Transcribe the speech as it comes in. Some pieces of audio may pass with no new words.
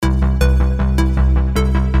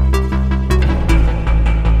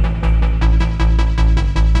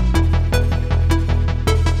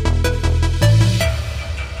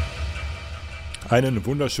Einen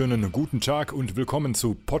wunderschönen guten Tag und willkommen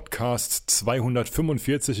zu Podcast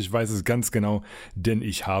 245. Ich weiß es ganz genau, denn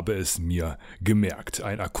ich habe es mir gemerkt.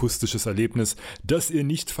 Ein akustisches Erlebnis, das ihr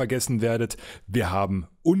nicht vergessen werdet. Wir haben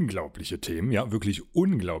unglaubliche Themen, ja, wirklich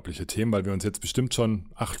unglaubliche Themen, weil wir uns jetzt bestimmt schon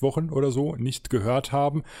 8 Wochen oder so nicht gehört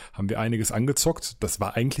haben. Haben wir einiges angezockt. Das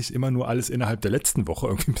war eigentlich immer nur alles innerhalb der letzten Woche,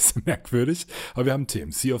 irgendwie ein bisschen merkwürdig. Aber wir haben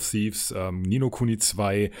Themen. Sea of Thieves, Kuni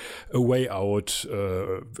 2, A Way Out,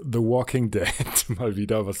 The Walking Dead, mal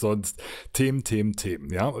wieder, was sonst. Themen.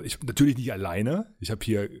 Ja, ich natürlich nicht alleine. Ich habe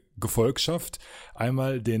hier Gefolgschaft.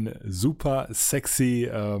 Einmal den super sexy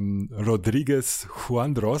Rodriguez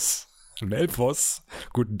Juandros. Melfos,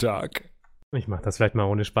 guten Tag. Ich mach das vielleicht mal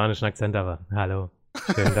ohne spanischen Akzent, aber hallo.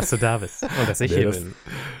 Schön, dass du da bist und dass ich hier bin.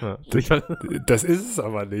 Ja. Das ist es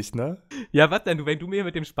aber nicht, ne? Ja, was denn? Wenn du mir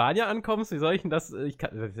mit dem Spanier ankommst, wie soll ich denn das? Ich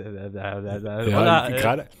kann,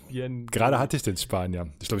 gerade hatte ich den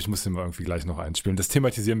Spanier. Ich glaube, ich muss den mal irgendwie gleich noch einspielen. Das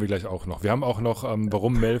thematisieren wir gleich auch noch. Wir haben auch noch,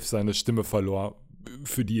 warum Melf seine Stimme verlor,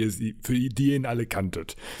 für die ihr ihn alle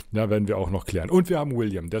kanntet. Ja, werden wir auch noch klären. Und wir haben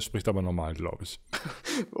William, der spricht aber normal, glaube ich.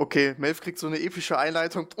 Okay, Melf kriegt so eine epische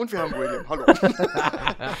Einleitung und wir haben William, hallo.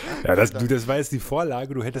 Ja, das war jetzt die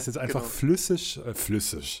Vorlage, du hättest jetzt einfach flüssig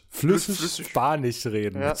Spanisch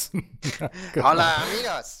reden müssen. Genau. Hola,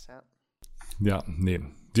 amigos. Ja, nee.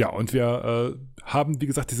 Ja, und wir haben, wie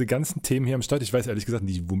gesagt, diese ganzen Themen hier am Start. Ich weiß ehrlich gesagt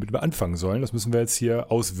nicht, womit wir anfangen sollen. Das müssen wir jetzt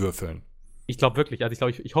hier auswürfeln. Ich glaube wirklich, also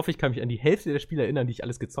ich hoffe, ich kann mich an die Hälfte der Spiele erinnern, die ich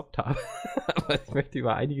alles gezockt habe. Aber ich möchte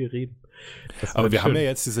über einige reden. Aber wir haben ja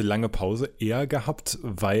jetzt diese lange Pause eher gehabt,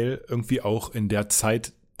 weil irgendwie auch in der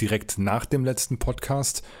Zeit direkt nach dem letzten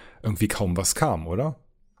Podcast irgendwie kaum was kam, oder?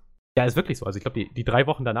 Ja, ist wirklich so. Also ich glaube, die 3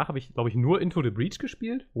 Wochen danach habe ich, glaube ich, nur Into the Breach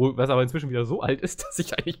gespielt, was aber inzwischen wieder so alt ist, dass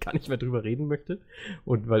ich eigentlich gar nicht mehr drüber reden möchte.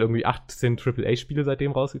 Und weil irgendwie 18 AAA-Spiele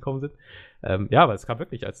seitdem rausgekommen sind. Ja, aber es kam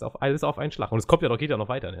wirklich alles auf einen Schlag. Und es geht ja noch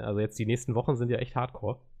weiter. Ne? Also jetzt die nächsten Wochen sind ja echt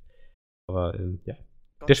hardcore. Aber ja.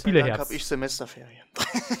 Der Spieleherz. Habe ich Semesterferien.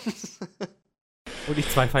 Und ich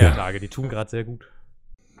 2 Feiertage, die tun gerade sehr gut.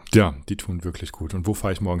 Ja, die tun wirklich gut. Und wo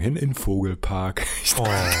fahre ich morgen hin? In Vogelpark. Ich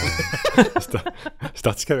dachte,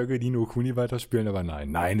 ich kann irgendwie Nino Kuni weiterspielen, aber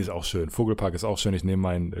nein, ist auch schön. Vogelpark ist auch schön. Ich nehme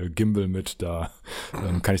meinen Gimbal mit, da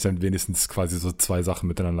kann ich dann wenigstens quasi so 2 Sachen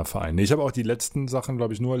miteinander vereinen. Nee, ich habe auch die letzten Sachen,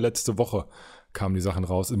 glaube ich, nur letzte Woche kamen die Sachen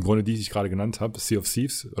raus. Im Grunde, die ich gerade genannt habe, Sea of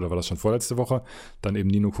Thieves, oder war das schon vorletzte Woche? Dann eben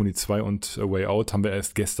Nino Kuni 2 und A Way Out haben wir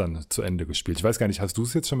erst gestern zu Ende gespielt. Ich weiß gar nicht, hast du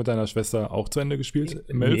es jetzt schon mit deiner Schwester auch zu Ende gespielt?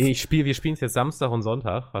 Nee, wir spielen es jetzt Samstag und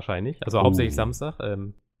Sonntag wahrscheinlich. Also hauptsächlich Samstag.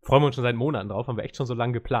 Freuen wir uns schon seit Monaten drauf, haben wir echt schon so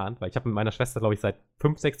lange geplant, weil ich habe mit meiner Schwester, glaube ich, seit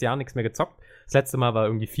 5, 6 Jahren nichts mehr gezockt. Das letzte Mal war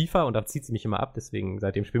irgendwie FIFA und da zieht sie mich immer ab, deswegen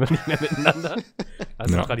seitdem spielen wir nicht mehr miteinander.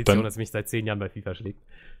 Also ja, Tradition, dass sie mich seit 10 Jahren bei FIFA schlägt.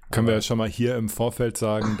 Können wir ja schon mal hier im Vorfeld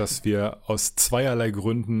sagen, dass wir aus zweierlei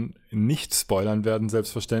Gründen nicht spoilern werden,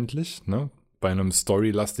 selbstverständlich. Ne? Bei einem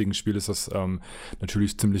storylastigen Spiel ist das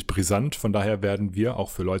natürlich ziemlich brisant. Von daher werden wir, auch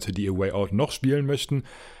für Leute, die A Way Out noch spielen möchten,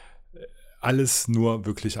 alles nur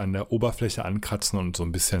wirklich an der Oberfläche ankratzen und so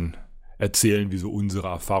ein bisschen erzählen, wie so unsere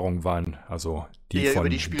Erfahrungen waren. Also die von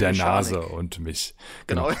der Nase und mich.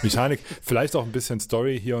 Genau. Mechanik, vielleicht auch ein bisschen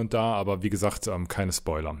Story hier und da, aber wie gesagt, keine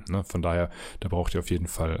Spoiler. Ne? Von daher, da braucht ihr auf jeden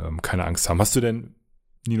Fall keine Angst haben. Hast du denn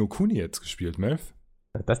Nino Kuni jetzt gespielt, Melf?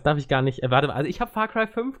 Das darf ich gar nicht. Warte mal, also ich habe Farcry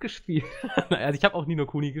 5 gespielt. Also ich habe auch Nino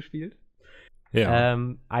Kuni gespielt. Ja.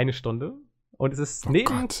 1 Stunde. Und es ist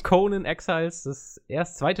neben Conan Exiles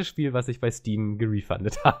das zweite Spiel, was ich bei Steam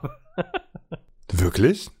gerefundet habe.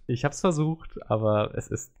 Wirklich? Ich hab's versucht, aber es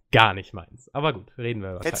ist gar nicht meins. Aber gut, reden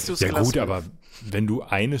wir wahrscheinlich. Ja gut, aber wenn du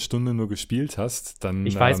 1 Stunde nur gespielt hast, dann...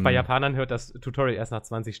 Ich weiß, bei Japanern hört das Tutorial erst nach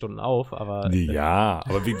 20 Stunden auf, aber... Ja,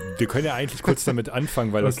 aber wir können ja eigentlich kurz damit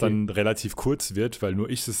anfangen, weil das dann relativ kurz wird, weil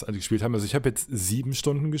nur ich das gespielt habe. Also ich habe jetzt 7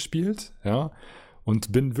 Stunden gespielt, ja.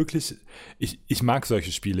 Und bin wirklich, ich mag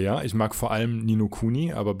solche Spiele, ja. Ich mag vor allem Nino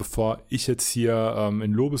Kuni, aber bevor ich jetzt hier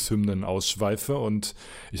in Lobeshymnen ausschweife und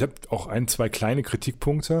ich habe auch 1, 2 kleine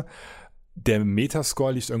Kritikpunkte. Der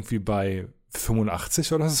Metascore liegt irgendwie bei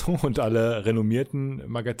 85 oder so und alle renommierten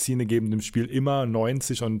Magazine geben dem Spiel immer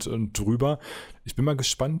 90 und drüber. Ich bin mal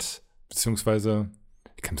gespannt, beziehungsweise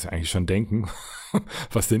ich kann es ja eigentlich schon denken,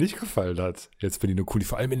 was dir nicht gefallen hat. Jetzt bin ich nur cool.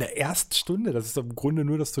 Vor allem in der ersten Stunde. Das ist im Grunde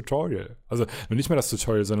nur das Tutorial. Also noch nicht mal das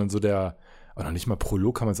Tutorial, sondern so oder noch nicht mal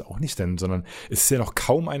Prolog kann man es auch nicht nennen, sondern es ist ja noch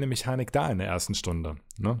kaum eine Mechanik da in der ersten Stunde.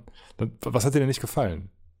 Ne? Was hat dir denn nicht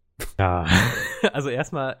gefallen? Ja, also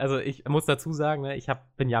erstmal, also ich muss dazu sagen, ne,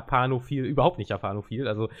 bin Japanophil, überhaupt nicht Japanophil.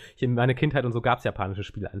 Also in meiner Kindheit und so gab es japanische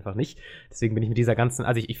Spiele einfach nicht. Deswegen bin ich mit dieser ganzen,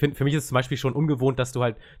 also ich finde, für mich ist es zum Beispiel schon ungewohnt, dass du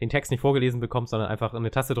halt den Text nicht vorgelesen bekommst, sondern einfach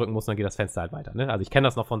eine Taste drücken musst und dann geht das Fenster halt weiter. Ne? Also ich kenne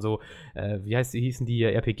das noch von so, hießen die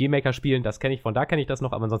RPG-Maker-Spielen, von da kenne ich das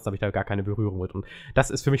noch, aber ansonsten habe ich da gar keine Berührung mit. Und das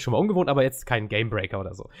ist für mich schon mal ungewohnt, aber jetzt kein Gamebreaker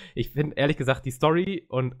oder so. Ich finde ehrlich gesagt die Story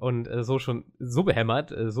und so schon so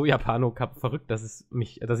behämmert, so verrückt, dass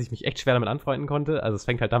ich mich echt schwer damit anfreunden konnte. Also es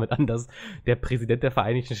fängt halt damit an, dass der Präsident der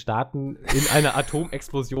Vereinigten Staaten in einer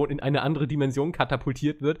Atomexplosion in eine andere Dimension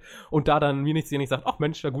katapultiert wird und da dann mir nichts sagt, ach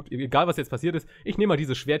Mensch, na gut, egal was jetzt passiert ist, ich nehme mal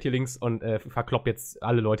dieses Schwert hier links und verklopp jetzt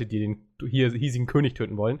alle Leute, die den hiesigen König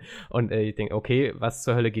töten wollen. Und ich denke, okay, was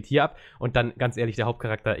zur Hölle geht hier ab? Und dann, ganz ehrlich, der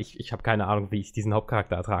Hauptcharakter, ich habe keine Ahnung, wie ich diesen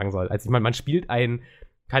Hauptcharakter ertragen soll. Also ich meine, man spielt einen,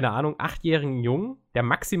 keine Ahnung, 8-jährigen Jungen, der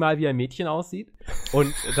maximal wie ein Mädchen aussieht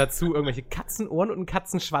und dazu irgendwelche Katzenohren und einen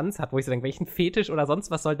Katzenschwanz hat, wo ich so denke, welchen Fetisch oder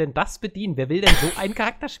sonst was soll denn das bedienen? Wer will denn so einen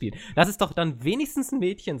Charakter spielen? Lass es doch dann wenigstens ein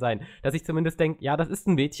Mädchen sein, dass ich zumindest denke, ja, das ist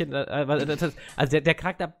ein Mädchen. Also der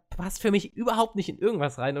Charakter passt für mich überhaupt nicht in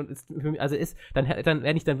irgendwas rein und ist für mich, also dann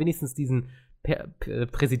wenn ich dann wenigstens diesen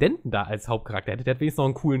Präsidenten da als Hauptcharakter hätte, der hat wenigstens noch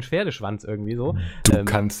einen coolen Pferdeschwanz irgendwie so. Du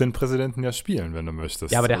kannst den Präsidenten ja spielen, wenn du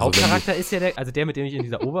möchtest. Ja, aber der Hauptcharakter ist ja der, mit dem ich in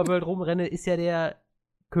dieser Overworld rumrenne, ist ja der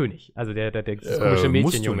König. Also das komische Mädchen.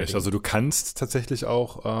 Musst du nicht. Also du kannst tatsächlich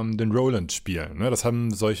auch den Roland spielen. Ne? Das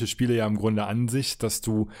haben solche Spiele ja im Grunde an sich, dass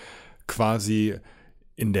du quasi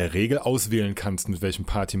in der Regel auswählen kannst, mit welchem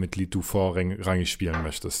Partymitglied du vorrangig spielen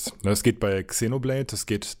möchtest. Das geht bei Xenoblade,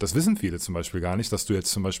 das wissen viele zum Beispiel gar nicht, dass du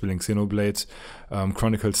jetzt zum Beispiel in Xenoblade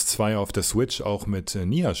Chronicles 2 auf der Switch auch mit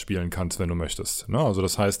Nia spielen kannst, wenn du möchtest. Also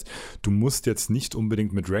das heißt, du musst jetzt nicht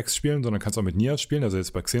unbedingt mit Rex spielen, sondern kannst auch mit Nia spielen, also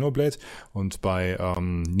jetzt bei Xenoblade, und bei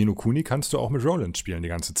Ni no Kuni kannst du auch mit Roland spielen die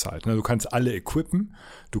ganze Zeit. Du kannst alle equippen,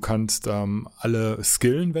 du kannst alle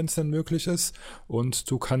skillen, wenn es denn möglich ist,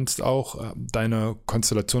 und du kannst auch deine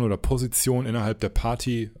Konstellation oder Position innerhalb der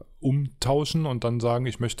Party umtauschen und dann sagen,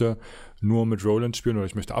 ich möchte nur mit Roland spielen oder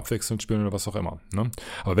ich möchte abwechselnd spielen oder was auch immer. Ne?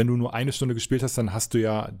 Aber wenn du nur 1 Stunde gespielt hast, dann hast du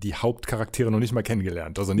ja die Hauptcharaktere noch nicht mal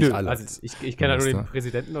kennengelernt. Also nicht alle. Also ich kenne nur den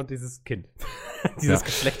Präsidenten und dieses Kind. Dieses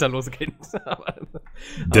geschlechterlose Kind.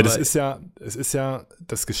 Es ist ja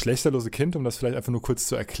das geschlechterlose Kind, um das vielleicht einfach nur kurz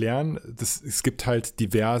zu erklären. Es gibt halt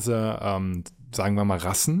diverse sagen wir mal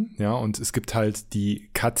Rassen, ja, und es gibt halt die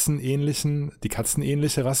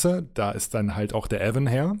katzenähnliche Rasse, da ist dann halt auch der Evan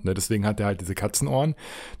her, ne, deswegen hat er halt diese Katzenohren.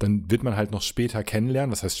 Dann wird man halt noch später kennenlernen,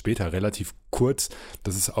 was heißt später, relativ kurz,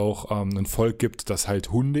 dass es auch ein Volk gibt, das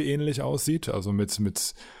halt hundeähnlich aussieht, also mit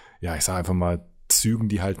ja, ich sag einfach mal Zügen,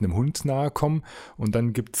 die halt einem Hund nahe kommen. Und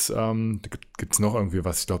dann gibt's noch irgendwie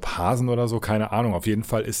was, ich glaube Hasen oder so, keine Ahnung. Auf jeden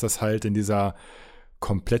Fall ist das halt in dieser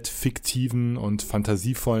komplett fiktiven und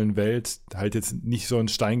fantasievollen Welt halt jetzt nicht so in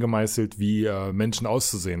Stein gemeißelt, wie Menschen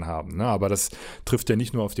auszusehen haben. Ne? Aber das trifft ja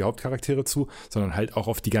nicht nur auf die Hauptcharaktere zu, sondern halt auch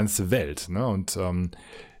auf die ganze Welt. Ne? Und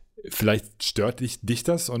vielleicht stört dich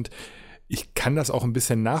das, und ich kann das auch ein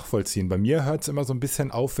bisschen nachvollziehen. Bei mir hört es immer so ein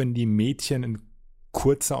bisschen auf, wenn die Mädchen in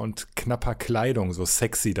kurzer und knapper Kleidung so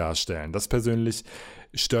sexy darstellen. Das persönlich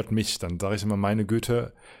stört mich. Dann sage ich immer, meine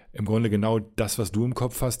Güte, im Grunde genau das, was du im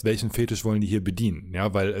Kopf hast, welchen Fetisch wollen die hier bedienen?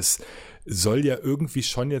 Ja, weil es soll ja irgendwie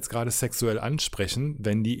schon jetzt gerade sexuell ansprechen,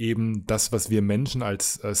 wenn die eben das, was wir Menschen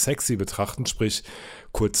als sexy betrachten, sprich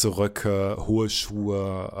kurze Röcke, hohe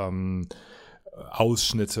Schuhe,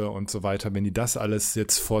 Ausschnitte und so weiter, wenn die das alles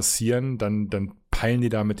jetzt forcieren, dann peilen die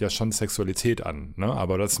damit ja schon Sexualität an. Ne?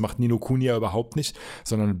 Aber das macht Ni no Kuni ja überhaupt nicht,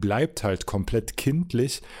 sondern bleibt halt komplett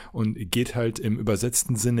kindlich und geht halt im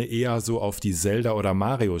übersetzten Sinne eher so auf die Zelda- oder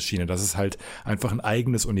Mario-Schiene, dass es halt einfach ein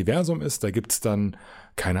eigenes Universum ist. Da gibt es dann,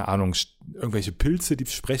 keine Ahnung, irgendwelche Pilze, die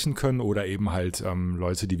sprechen können, oder eben halt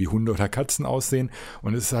Leute, die wie Hunde oder Katzen aussehen.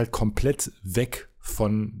 Und es ist halt komplett weg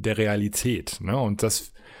von der Realität. Ne? Und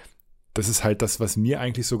das ist halt das, was mir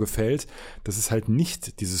eigentlich so gefällt, dass es halt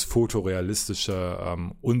nicht dieses fotorealistische,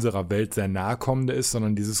 unserer Welt sehr nahe kommende ist,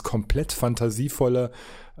 sondern dieses komplett fantasievolle,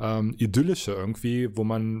 idyllische irgendwie, wo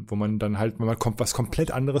man dann halt, wenn man was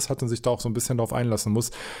komplett anderes hat und sich da auch so ein bisschen drauf einlassen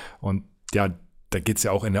muss. Und ja, da geht es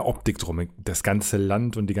ja auch in der Optik drum. Das ganze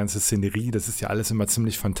Land und die ganze Szenerie, das ist ja alles immer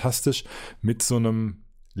ziemlich fantastisch mit so einem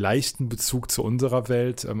leichten Bezug zu unserer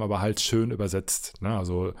Welt, aber halt schön übersetzt. Ne?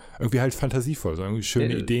 Also irgendwie halt fantasievoll, so irgendwie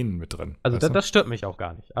schöne Ideen mit drin. Also das stört mich auch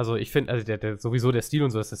gar nicht. Also ich finde, also sowieso der Stil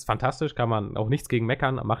und so, das ist fantastisch, kann man auch nichts gegen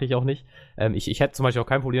meckern, mache ich auch nicht. Ich hätte zum Beispiel auch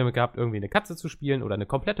kein Problem damit gehabt, irgendwie eine Katze zu spielen oder eine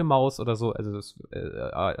komplette Maus oder so.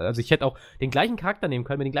 Also ich hätte auch den gleichen Charakter nehmen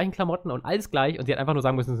können, mit den gleichen Klamotten und alles gleich und sie hat einfach nur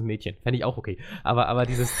sagen müssen, es ist ein Mädchen. Fände ich auch okay. Aber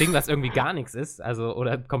dieses Ding, was irgendwie gar nichts ist, also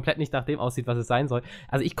oder komplett nicht nach dem aussieht, was es sein soll.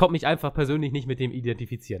 Also ich konnte mich einfach persönlich nicht mit dem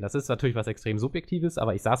identifizieren. Das ist natürlich was extrem Subjektives,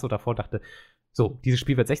 aber ich saß so davor und dachte, so, dieses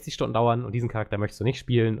Spiel wird 60 Stunden dauern und diesen Charakter möchtest du nicht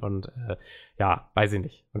spielen und ja, weiß ich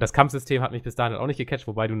nicht. Und das Kampfsystem hat mich bis dahin auch nicht gecatcht,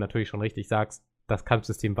 wobei du natürlich schon richtig sagst, das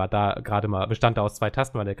Kampfsystem war da gerade mal, bestand da aus 2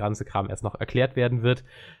 Tasten, weil der ganze Kram erst noch erklärt werden wird.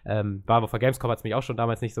 War aber vor Gamescom hat es mich auch schon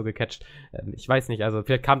damals nicht so gecatcht. Ich weiß nicht, also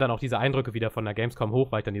vielleicht kamen dann auch diese Eindrücke wieder von der Gamescom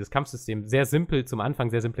hoch, weil ich dann dieses Kampfsystem sehr simpel, zum Anfang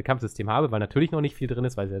sehr simple Kampfsystem habe, weil natürlich noch nicht viel drin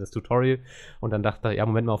ist, weil es ja das Tutorial und dann dachte ich, ja,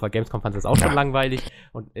 Moment mal, auf der Gamescom fand es auch schon langweilig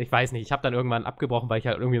und ich weiß nicht, ich habe dann irgendwann abgebrochen, weil ich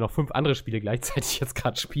halt irgendwie noch 5 andere Spiele gleichzeitig jetzt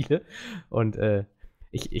gerade spiele und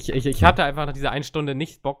ich hatte einfach nach dieser 1 Stunde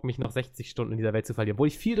nicht Bock, mich noch 60 Stunden in dieser Welt zu verlieren. Obwohl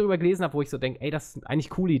ich viel darüber gelesen habe, wo ich so denke, ey, das sind eigentlich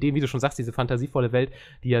coole Ideen, wie du schon sagst, diese fantasievolle Welt,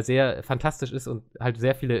 die ja sehr fantastisch ist und halt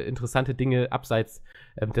sehr viele interessante Dinge abseits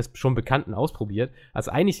des schon Bekannten ausprobiert.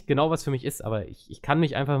 Also eigentlich genau was für mich ist, aber ich kann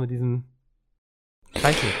mich einfach mit diesem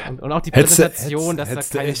weiß nicht. Und auch die Präsentation, dass da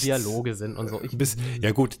keine Dialoge sind und so.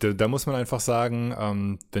 Ja gut, da muss man einfach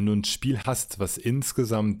sagen, wenn du ein Spiel hast, was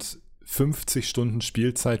insgesamt 50 Stunden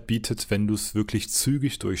Spielzeit bietet, wenn du es wirklich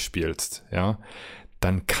zügig durchspielst, ja,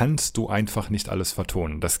 dann kannst du einfach nicht alles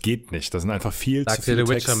vertonen. Das geht nicht. Das sind einfach viel zu viele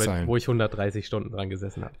Textzeilen. Wo ich 130 Stunden dran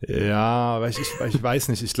gesessen habe. Ja, aber ich weiß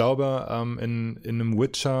nicht. Ich glaube, in einem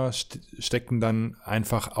Witcher stecken dann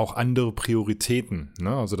einfach auch andere Prioritäten.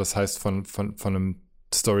 Ne? Also das heißt von einem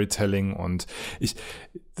Storytelling und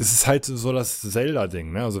das ist halt so das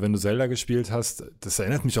Zelda-Ding, ne? Also wenn du Zelda gespielt hast, das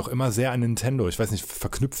erinnert mich auch immer sehr an Nintendo. Ich weiß nicht,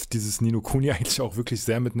 verknüpft dieses Ni no Kuni eigentlich auch wirklich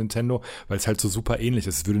sehr mit Nintendo, weil es halt so super ähnlich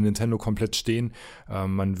ist. Es würde Nintendo komplett stehen.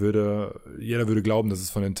 Jeder würde glauben, dass es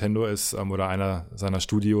von Nintendo ist oder einer seiner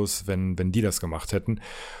Studios, wenn die das gemacht hätten.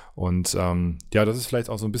 Und ja, das ist vielleicht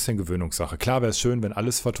auch so ein bisschen Gewöhnungssache. Klar wäre es schön, wenn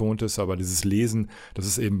alles vertont ist, aber dieses Lesen, das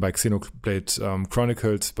ist eben bei Xenoblade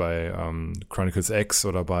Chronicles, bei Chronicles X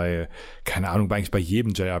oder bei, keine Ahnung, eigentlich bei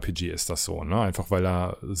jedem JRPG ist das so, ne? Einfach weil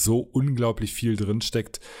da so unglaublich viel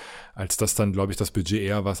drinsteckt, als dass dann, glaube ich, das Budget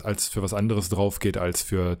eher als für was anderes drauf geht, als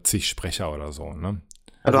für zig Sprecher oder so, ne?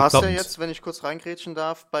 Also du hast ja jetzt, wenn ich kurz reingrätschen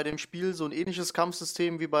darf, bei dem Spiel so ein ähnliches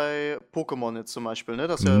Kampfsystem wie bei Pokémon jetzt zum Beispiel, ne?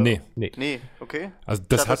 Das ja Nee, okay. Also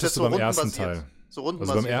das hattest du beim ersten Teil. So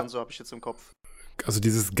rundenbasiert und so habe ich jetzt im Kopf. Also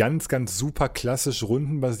dieses ganz, ganz super klassisch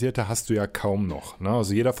rundenbasierte hast du ja kaum noch. Ne?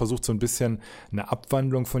 Also jeder versucht so ein bisschen eine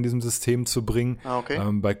Abwandlung von diesem System zu bringen. Okay.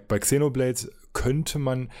 Bei Xenoblade könnte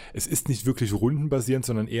man, es ist nicht wirklich rundenbasierend,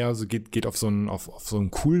 sondern eher so geht auf so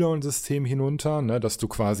ein Cooldown-System hinunter, ne? Dass du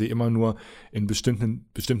quasi immer nur in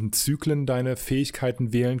bestimmten Zyklen deine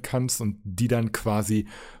Fähigkeiten wählen kannst und die dann quasi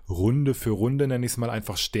Runde für Runde, nenne ich es mal,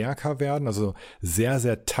 einfach stärker werden. Also sehr,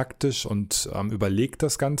 sehr taktisch und überlegt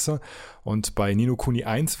das Ganze. Und bei Ni no Kuni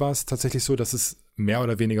 1 war es tatsächlich so, dass es mehr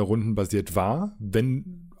oder weniger rundenbasiert war,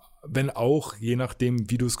 wenn auch, je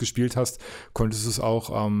nachdem, wie du es gespielt hast, konntest du es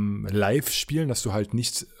auch live spielen, dass du halt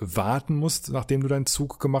nicht warten musst, nachdem du deinen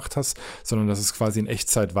Zug gemacht hast, sondern dass es quasi in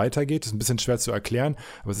Echtzeit weitergeht. Das ist ein bisschen schwer zu erklären,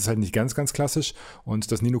 aber es ist halt nicht ganz, ganz klassisch.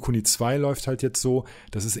 Und das Ni no Kuni 2 läuft halt jetzt so,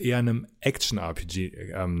 dass es eher einem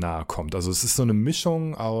Action-RPG nahe kommt. Also es ist so eine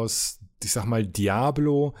Mischung aus, ich sag mal,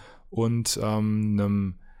 Diablo und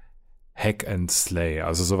einem Hack and Slay,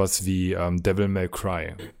 also sowas wie Devil May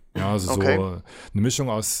Cry. Ja, also Okay. so eine Mischung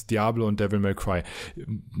aus Diablo und Devil May Cry.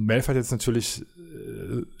 Melf hat jetzt natürlich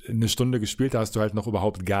eine Stunde gespielt, da hast du halt noch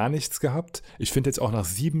überhaupt gar nichts gehabt. Ich finde jetzt auch nach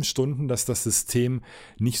 7 Stunden, dass das System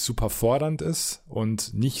nicht super fordernd ist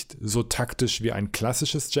und nicht so taktisch wie ein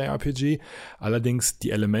klassisches JRPG. Allerdings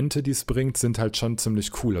die Elemente, die es bringt, sind halt schon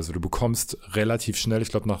ziemlich cool. Also du bekommst relativ schnell, ich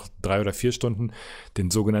glaube nach 3 oder 4 Stunden,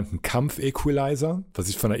 den sogenannten Kampf-Equalizer, was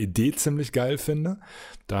ich von der Idee ziemlich geil finde.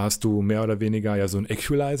 Da hast du mehr oder weniger ja so einen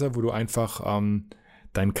Equalizer, wo du einfach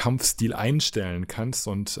deinen Kampfstil einstellen kannst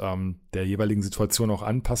und der jeweiligen Situation auch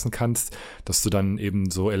anpassen kannst, dass du dann eben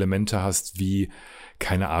so Elemente hast wie,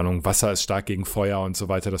 keine Ahnung, Wasser ist stark gegen Feuer und so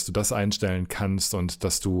weiter, dass du das einstellen kannst und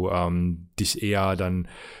dass du dich eher dann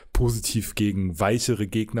positiv gegen weichere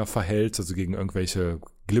Gegner verhältst, also gegen irgendwelche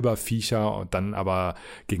Glibberviecher und dann aber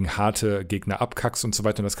gegen harte Gegner abkackst und so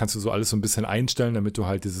weiter. Und das kannst du so alles so ein bisschen einstellen, damit du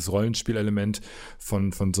halt dieses Rollenspielelement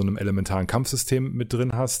von so einem elementaren Kampfsystem mit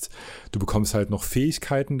drin hast. Du bekommst halt noch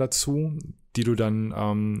Fähigkeiten dazu, die du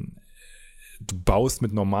dann du baust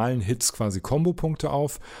mit normalen Hits quasi Kombopunkte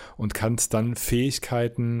auf und kannst dann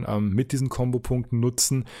Fähigkeiten mit diesen Kombopunkten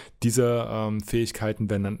nutzen. Diese Fähigkeiten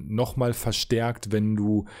werden dann nochmal verstärkt, wenn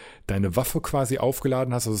du deine Waffe quasi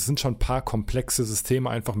aufgeladen hast. Also es sind schon ein paar komplexe Systeme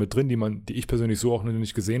einfach mit drin, die ich persönlich so auch noch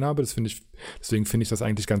nicht gesehen habe. Deswegen finde ich das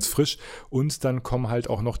eigentlich ganz frisch. Und dann kommen halt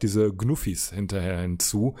auch noch diese Gnuffis hinterher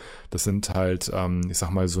hinzu. Das sind halt, ich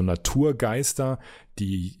sag mal, so Naturgeister,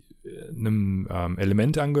 die einem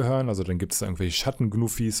Element angehören, also dann gibt es da irgendwelche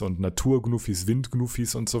Schattengnuffis und Naturgnuffis,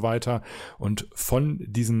 Windgnuffis und so weiter, und von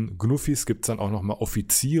diesen Gnuffis gibt es dann auch nochmal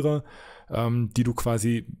Offiziere, die du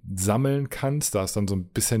quasi sammeln kannst. Da ist dann so ein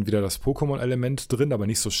bisschen wieder das Pokémon-Element drin, aber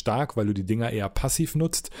nicht so stark, weil du die Dinger eher passiv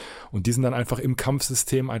nutzt, und die sind dann einfach im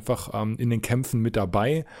Kampfsystem einfach in den Kämpfen mit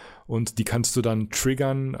dabei, und die kannst du dann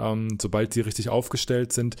triggern, sobald sie richtig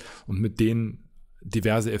aufgestellt sind, und mit denen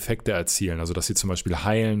diverse Effekte erzielen, also dass sie zum Beispiel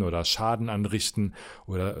heilen oder Schaden anrichten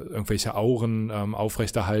oder irgendwelche Auren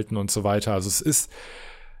aufrechterhalten und so weiter. Also es ist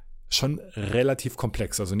schon relativ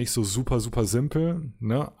komplex, also nicht so super, super simpel,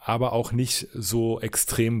 ne? Aber auch nicht so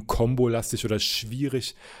extrem kombolastig oder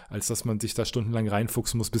schwierig, als dass man sich da stundenlang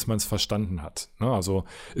reinfuchsen muss, bis man es verstanden hat, ne? Also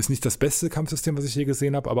ist nicht das beste Kampfsystem, was ich je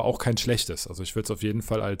gesehen habe, aber auch kein schlechtes. Also ich würde es auf jeden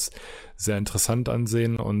Fall als sehr interessant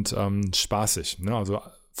ansehen und spaßig, ne? Also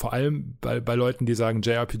vor allem bei Leuten, die sagen,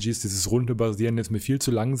 JRPGs, dieses runde Basieren ist mir viel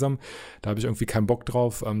zu langsam. Da habe ich irgendwie keinen Bock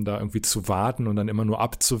drauf, da irgendwie zu warten und dann immer nur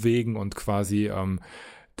abzuwägen und quasi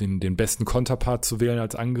den besten Konterpart zu wählen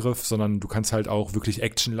als Angriff, sondern du kannst halt auch wirklich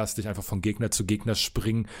actionlastig einfach von Gegner zu Gegner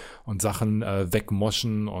springen und Sachen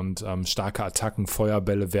wegmoschen und starke Attacken,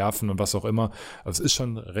 Feuerbälle werfen und was auch immer. Also es ist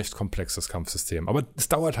schon recht komplex, das Kampfsystem. Aber es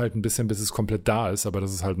dauert halt ein bisschen, bis es komplett da ist, aber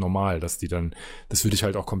das ist halt normal, dass die dann, das würde ich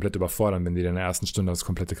halt auch komplett überfordern, wenn die dann in der ersten Stunde das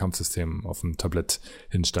komplette Kampfsystem auf dem Tablett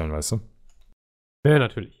hinstellen, weißt du? Ja,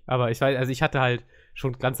 natürlich. Aber ich weiß, also ich hatte halt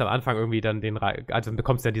schon ganz am Anfang irgendwie dann also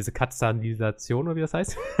bekommst du ja diese Kanalisation, oder wie das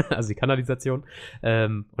heißt, also die Kanalisation,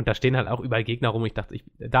 und da stehen halt auch überall Gegner rum, und ich dachte,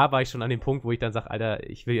 da war ich schon an dem Punkt, wo ich dann sage, Alter,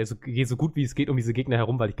 ich will also gehe so gut wie es geht um diese Gegner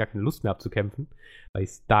herum, weil ich gar keine Lust mehr habe zu kämpfen, weil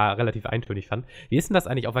ich es da relativ eintönig fand. Wie ist denn das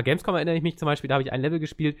eigentlich? Auf der Gamescom erinnere ich mich zum Beispiel, da habe ich ein Level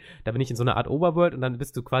gespielt, da bin ich in so einer Art Overworld, und dann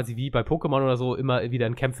bist du quasi wie bei Pokémon oder so immer wieder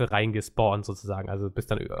in Kämpfe reingespawnt sozusagen, also bist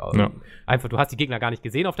dann einfach, du hast die Gegner gar nicht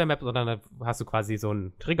gesehen auf der Map, sondern dann hast du quasi so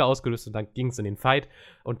einen Trigger ausgelöst und dann ging es in den Fight.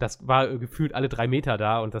 Und das war gefühlt alle 3 Meter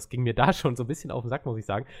da, und das ging mir da schon so ein bisschen auf den Sack, muss ich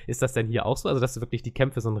sagen. Ist das denn hier auch so? Also, dass du wirklich die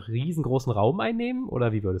Kämpfe so einen riesengroßen Raum einnehmen?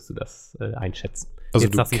 Oder wie würdest du das einschätzen? Also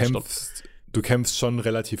du kämpfst schon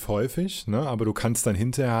relativ häufig, ne? Aber du kannst dann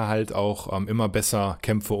hinterher halt auch immer besser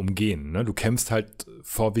Kämpfe umgehen, ne? Du kämpfst halt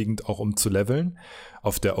vorwiegend auch, um zu leveln.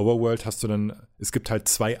 Auf der Overworld hast du dann, es gibt halt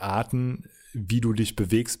 2 Arten, wie du dich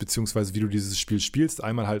bewegst, beziehungsweise wie du dieses Spiel spielst.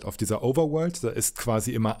 Einmal halt auf dieser Overworld, da ist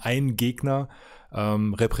quasi immer ein Gegner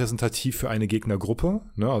repräsentativ für eine Gegnergruppe,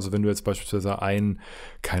 ne? Also wenn du jetzt beispielsweise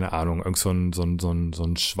keine Ahnung, irgend so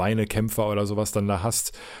ein Schweinekämpfer oder sowas dann da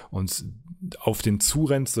hast und auf den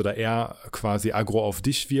zurennst oder er quasi aggro auf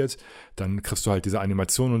dich wird, dann kriegst du halt diese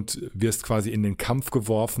Animation und wirst quasi in den Kampf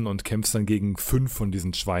geworfen und kämpfst dann gegen 5 von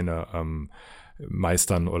diesen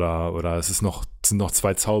Meistern oder sind noch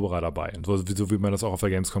 2 Zauberer dabei, so wie man das auch auf der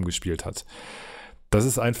Gamescom gespielt hat. Das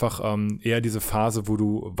ist einfach eher diese Phase, wo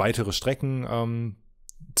du weitere Strecken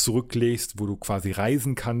zurücklegst, wo du quasi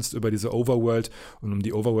reisen kannst über diese Overworld, und um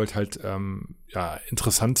die Overworld halt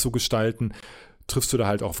interessant zu gestalten, triffst du da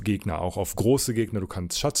halt auf Gegner, auch auf große Gegner. Du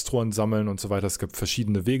kannst Schatztruhen sammeln und so weiter. Es gibt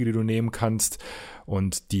verschiedene Wege, die du nehmen kannst.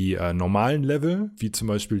 Und die normalen Level, wie zum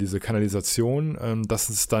Beispiel diese Kanalisation, das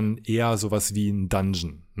ist dann eher sowas wie ein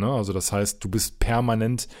Dungeon, ne? Also das heißt, du bist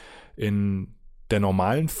permanent in der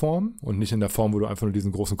normalen Form und nicht in der Form, wo du einfach nur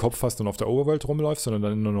diesen großen Kopf hast und auf der Overworld rumläufst, sondern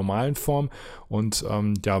dann in der normalen Form und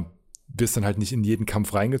wirst dann halt nicht in jeden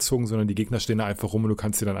Kampf reingezogen, sondern die Gegner stehen da einfach rum und du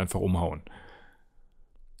kannst sie dann einfach umhauen.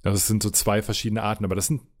 Also es sind so 2 verschiedene Arten, aber das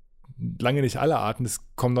sind lange nicht alle Arten, es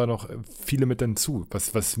kommen da noch viele mit hinzu.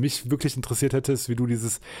 Was mich wirklich interessiert hätte, ist, wie du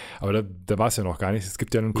aber da war es ja noch gar nicht, es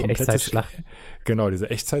gibt ja ein komplettes... Echtzeitschlachten. Genau, diese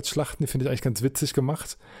Echtzeitschlachten, die finde ich eigentlich ganz witzig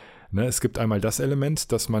gemacht. Ne, es gibt einmal das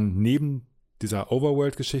Element, dass man neben dieser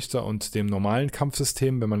Overworld-Geschichte und dem normalen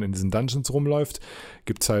Kampfsystem, wenn man in diesen Dungeons rumläuft,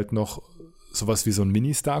 gibt es halt noch sowas wie so ein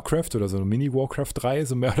Mini-StarCraft oder so ein Mini-Warcraft 3,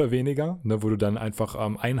 so mehr oder weniger, ne, wo du dann einfach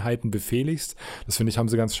Einheiten befehligst. Das finde ich, haben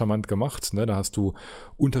sie ganz charmant gemacht. Ne? Da hast du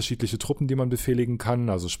unterschiedliche Truppen, die man befehligen kann,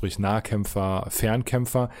 also sprich Nahkämpfer,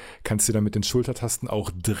 Fernkämpfer, kannst du dann mit den Schultertasten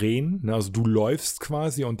auch drehen. Ne? Also du läufst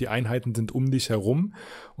quasi und die Einheiten sind um dich herum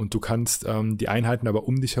und du kannst die Einheiten aber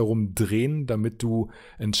um dich herum drehen, damit du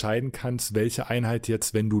entscheiden kannst, welche Einheit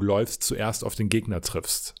jetzt, wenn du läufst, zuerst auf den Gegner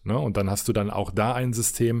triffst. Ne? Und dann hast du dann auch da ein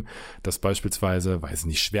System, das beispielsweise beispielsweise, weiß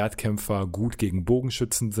nicht, Schwertkämpfer gut gegen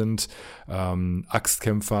Bogenschützen sind,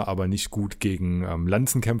 Axtkämpfer aber nicht gut gegen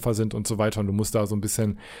Lanzenkämpfer sind und so weiter. Und du musst da so ein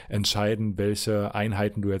bisschen entscheiden, welche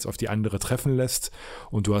Einheiten du jetzt auf die andere treffen lässt.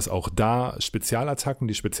 Und du hast auch da Spezialattacken.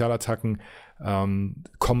 Die Spezialattacken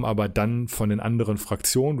kommen aber dann von den anderen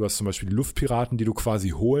Fraktionen. Du hast zum Beispiel die Luftpiraten, die du quasi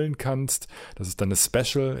holen kannst. Das ist dann eine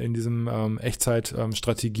Special in diesem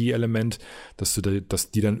Echtzeit-Strategie-Element, dass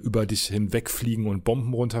die dann über dich hinwegfliegen und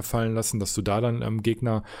Bomben runterfallen lassen, dass du da dann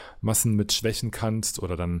Gegnermassen mit schwächen kannst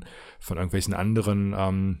oder dann von irgendwelchen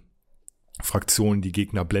anderen Fraktionen die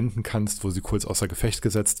Gegner blenden kannst, wo sie kurz außer Gefecht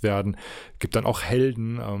gesetzt werden. Gibt dann auch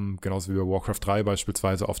Helden, genauso wie bei Warcraft 3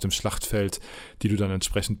 beispielsweise auf dem Schlachtfeld, die du dann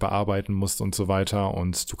entsprechend bearbeiten musst und so weiter.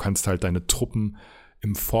 Und du kannst halt deine Truppen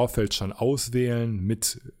im Vorfeld schon auswählen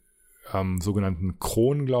mit sogenannten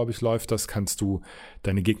Kronen, glaube ich, läuft das, kannst du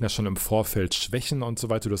deine Gegner schon im Vorfeld schwächen und so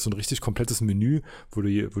weiter. Du hast so ein richtig komplettes Menü, wo du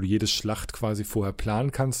jede Schlacht quasi vorher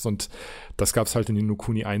planen kannst, und das gab es halt in Ni no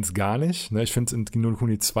Kuni 1 gar nicht. Ne? Ich finde es in Ni no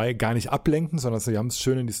Kuni 2 gar nicht ablenken, sondern sie haben es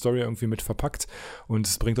schön in die Story irgendwie mit verpackt, und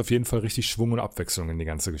es bringt auf jeden Fall richtig Schwung und Abwechslung in die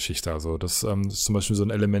ganze Geschichte. Also das ist zum Beispiel so ein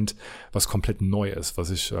Element, was komplett neu ist, was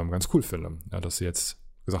ich ganz cool finde, ja, dass sie jetzt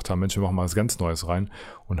gesagt haben, Mensch, wir machen mal was ganz Neues rein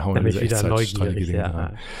und hauen diese Echtzeitstrategie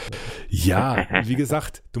rein. Ja, wie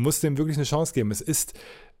gesagt, du musst dem wirklich eine Chance geben. Es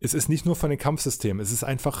ist nicht nur von den Kampfsystemen, es ist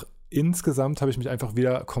einfach, insgesamt habe ich mich einfach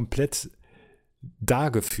wieder komplett da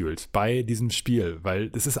gefühlt bei diesem Spiel, weil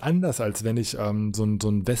es ist anders, als wenn ich so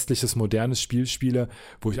ein westliches, modernes Spiel spiele,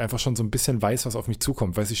 wo ich einfach schon so ein bisschen weiß, was auf mich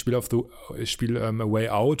zukommt. Weiß, ich spiele A Way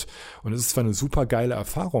Out, und es ist zwar eine super geile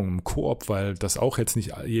Erfahrung im Koop, weil das auch jetzt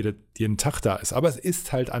nicht jeden Tag da ist, aber es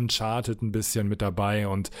ist halt Uncharted ein bisschen mit dabei,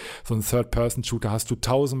 und so ein Third-Person-Shooter hast du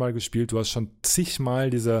 1000-mal gespielt, du hast schon zigmal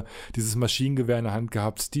dieses Maschinengewehr in der Hand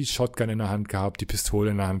gehabt, die Shotgun in der Hand gehabt, die Pistole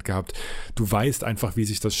in der Hand gehabt. Du weißt einfach, wie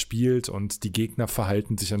sich das spielt, und die Gegner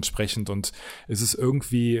verhalten sich entsprechend, und es ist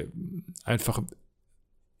irgendwie einfach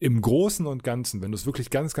im Großen und Ganzen, wenn du es wirklich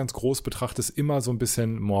ganz, ganz groß betrachtest, immer so ein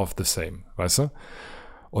bisschen more of the same, weißt du?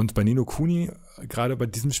 Und bei Ni no Kuni, gerade bei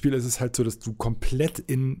diesem Spiel, ist es halt so, dass du komplett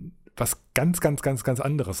in was ganz, ganz, ganz, ganz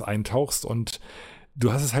anderes eintauchst, und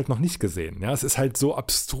du hast es halt noch nicht gesehen. Ja, es ist halt so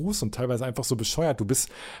abstrus und teilweise einfach so bescheuert. Du bist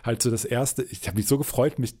halt so das Erste. Ich habe mich so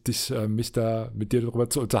gefreut, mich da mit dir darüber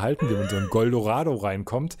zu unterhalten, wie man so in Goldorado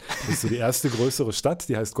reinkommt. Das ist so die erste größere Stadt,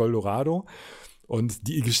 die heißt Goldorado. Und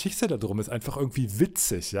die Geschichte darum ist einfach irgendwie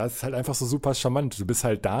witzig. Ja, es ist halt einfach so super charmant. Du bist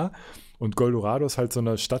halt da, und Goldorado ist halt so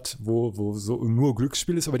eine Stadt, wo so nur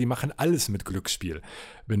Glücksspiel ist, aber die machen alles mit Glücksspiel.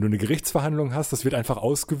 Wenn du eine Gerichtsverhandlung hast, das wird einfach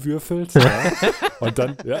ausgewürfelt. Ja, und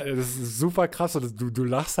dann, ja, das ist super krass. Und du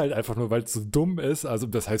lachst halt einfach nur, weil es so dumm ist. Also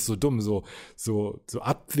das heißt so dumm, so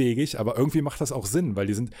abwegig, aber irgendwie macht das auch Sinn, weil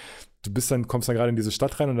kommst dann gerade in diese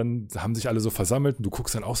Stadt rein, und dann haben sich alle so versammelt, und du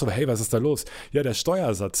guckst dann auch so, hey, was ist da los? Ja, der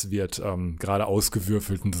Steuersatz wird gerade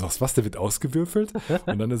ausgewürfelt, und du sagst, was, der wird ausgewürfelt?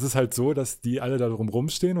 Und dann ist es halt so, dass die alle da drum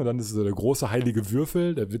rumstehen, und dann ist so der große heilige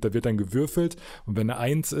Würfel, da wird dann gewürfelt, und wenn eine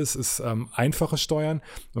 1 ist einfache Steuern,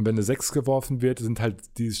 und wenn eine 6 geworfen wird, sind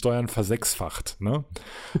halt die Steuern versechsfacht, ne?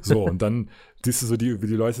 So, und dann siehst du so, wie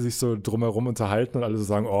die Leute sich so drumherum unterhalten, und alle so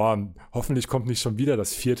sagen, oh, hoffentlich kommt nicht schon wieder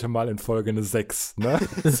das 4. Mal in Folge eine 6, ne?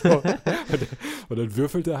 So. Und dann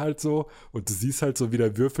würfelt er halt so, und du siehst halt so, wie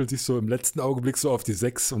der Würfel sich so im letzten Augenblick so auf die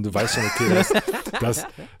 6, und du weißt schon, okay,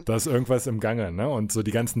 da ist irgendwas im Gange, ne? Und so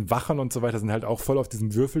die ganzen Wachen und so weiter sind halt auch voll auf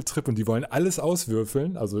diesem Würfeltrip, und die wollen alles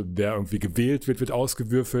auswürfeln, also wer irgendwie gewählt wird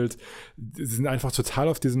ausgewürfelt. Sie sind einfach total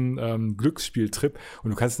auf diesem Glücksspieltrip,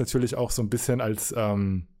 und du kannst natürlich auch so ein bisschen als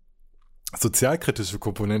sozialkritische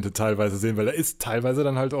Komponente teilweise sehen, weil da ist teilweise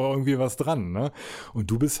dann halt auch irgendwie was dran, ne? Und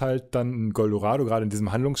du bist halt dann in Goldorado, gerade in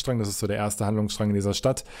diesem Handlungsstrang, das ist so der erste Handlungsstrang in dieser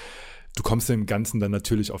Stadt. Du kommst dem Ganzen dann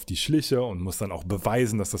natürlich auf die Schliche und musst dann auch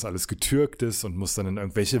beweisen, dass das alles getürkt ist, und musst dann in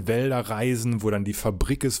irgendwelche Wälder reisen, wo dann die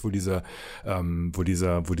Fabrik ist, wo diese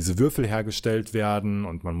Würfel hergestellt werden,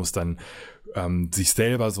 und man muss dann sich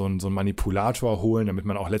selber so einen Manipulator holen, damit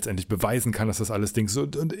man auch letztendlich beweisen kann, dass das alles Ding so,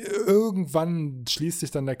 und irgendwann schließt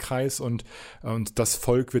sich dann der Kreis, und das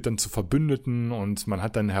Volk wird dann zu Verbündeten, und man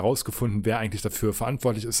hat dann herausgefunden, wer eigentlich dafür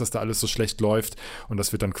verantwortlich ist, dass da alles so schlecht läuft, und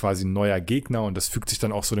das wird dann quasi ein neuer Gegner, und das fügt sich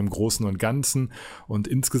dann auch so dem Großen und Ganzen, und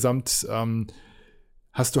insgesamt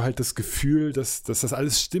hast du halt das Gefühl, dass das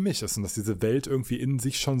alles stimmig ist und dass diese Welt irgendwie in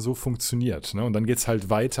sich schon so funktioniert, ne? Und dann geht's halt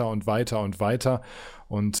weiter und weiter und weiter,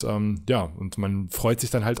 und und man freut sich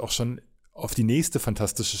dann halt auch schon auf die nächste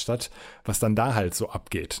fantastische Stadt, was dann da halt so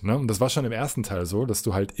abgeht, ne? Und das war schon im ersten Teil so, dass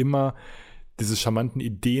du halt immer diese charmanten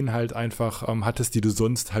Ideen halt einfach hattest, die du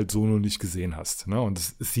sonst halt so noch nicht gesehen hast, ne? Und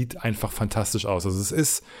es sieht einfach fantastisch aus. Also es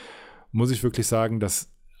ist, muss ich wirklich sagen, das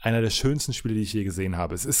einer der schönsten Spiele, die ich je gesehen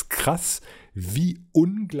habe. Es ist krass, wie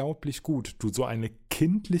unglaublich gut du so eine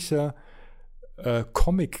kindliche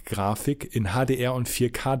Comic-Grafik in HDR und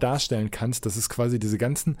 4K darstellen kannst, dass es quasi diese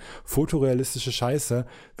ganzen fotorealistische Scheiße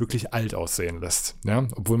wirklich alt aussehen lässt. Ja?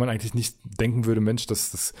 Obwohl man eigentlich nicht denken würde, Mensch,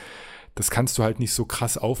 das kannst du halt nicht so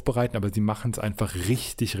krass aufbereiten, aber die machen es einfach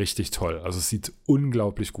richtig, richtig toll. Also es sieht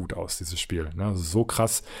unglaublich gut aus, dieses Spiel. Ne? Also so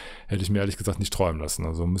krass hätte ich mir ehrlich gesagt nicht träumen lassen.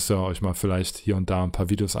 Also müsst ihr euch mal vielleicht hier und da ein paar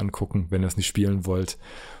Videos angucken, wenn ihr es nicht spielen wollt.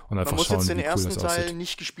 Und einfach Man muss schauen, jetzt den wie cool ersten das Teil aussieht.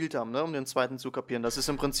 nicht gespielt haben, ne, um den zweiten zu kapieren. Das ist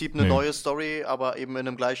im Prinzip eine neue Story, aber eben in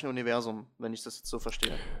einem gleichen Universum, wenn ich das jetzt so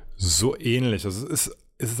verstehe. So ähnlich. Also es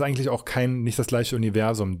ist eigentlich auch nicht das gleiche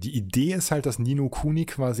Universum. Die Idee ist halt, dass Ni no Kuni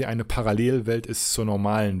quasi eine Parallelwelt ist zur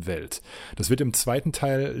normalen Welt. Das wird im zweiten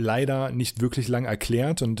Teil leider nicht wirklich lang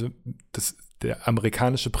erklärt und der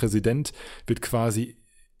amerikanische Präsident wird quasi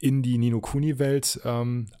in die Ni no Kuni-Welt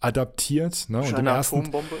adaptiert. Ne? Und im ersten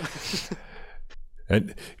Atombombe.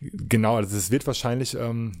 Genau, also es wird wahrscheinlich,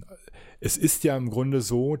 es ist ja im Grunde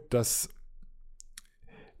so, dass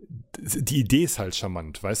die Idee ist halt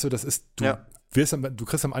charmant, weißt du, du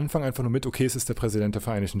kriegst am Anfang einfach nur mit, okay, es ist der Präsident der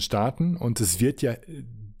Vereinigten Staaten und es wird ja,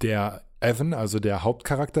 der Evan, also der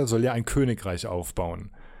Hauptcharakter, soll ja ein Königreich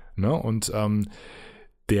aufbauen, ne, und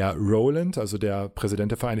der Roland, also der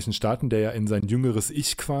Präsident der Vereinigten Staaten, der ja in sein jüngeres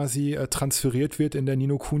Ich quasi transferiert wird in der Ni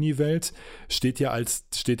no Kuni-Welt, steht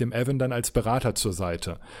dem Evan dann als Berater zur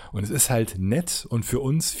Seite. Und es ist halt nett und für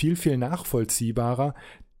uns viel, viel nachvollziehbarer,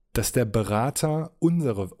 dass der Berater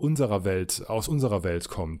aus unserer Welt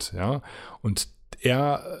kommt, ja. Und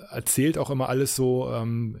er erzählt auch immer alles so,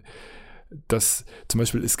 dass zum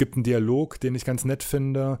Beispiel, es gibt einen Dialog, den ich ganz nett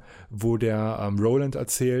finde, wo der Roland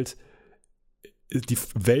erzählt, die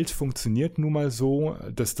Welt funktioniert nun mal so,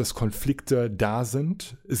 dass Konflikte da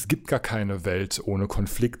sind. Es gibt gar keine Welt ohne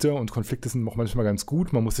Konflikte und Konflikte sind auch manchmal ganz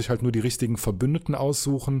gut. Man muss sich halt nur die richtigen Verbündeten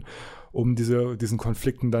aussuchen, um diesen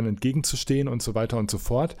Konflikten dann entgegenzustehen und so weiter und so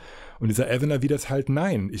fort. Und dieser Evan erwidert halt,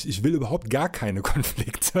 nein, ich will überhaupt gar keine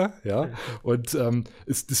Konflikte. Ja? Und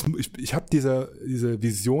ich habe diese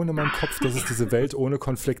Vision in meinem Kopf, dass es diese Welt ohne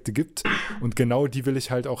Konflikte gibt und genau die will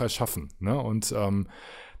ich halt auch erschaffen. Ne? Und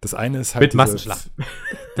das eine ist halt mit Massenschlacht.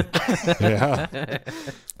 Ja.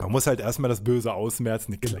 Man muss halt erstmal das Böse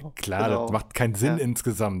ausmerzen. Klar, Genau. das macht keinen Sinn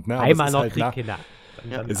insgesamt. Ne? Einmal noch halt Krieg, Kinder.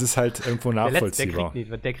 Es ist halt irgendwo nachvollziehbar.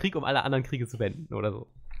 Der Krieg, um alle anderen Kriege zu beenden oder so.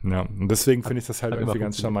 Ja, und deswegen finde ich das halt irgendwie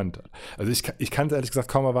ganz charmant. Also ich kann ehrlich gesagt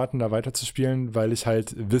kaum erwarten, da weiterzuspielen, weil ich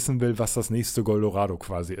halt wissen will, was das nächste Goldorado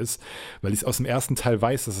quasi ist. Weil ich aus dem ersten Teil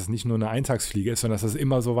weiß, dass es nicht nur eine Eintagsfliege ist, sondern dass es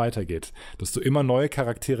immer so weitergeht. Dass du immer neue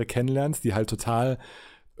Charaktere kennenlernst, die halt total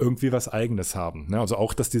irgendwie was Eigenes haben. Ne? Also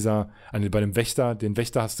auch, dass bei dem Wächter, den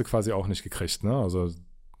Wächter hast du quasi auch nicht gekriegt, ne? Also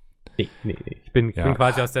Nee. Ich bin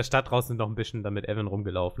quasi aus der Stadt draußen noch ein bisschen dann mit Evan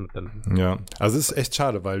rumgelaufen. Und dann ja, also es ist echt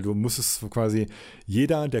schade, weil du musstest quasi,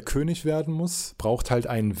 jeder, der König werden muss, braucht halt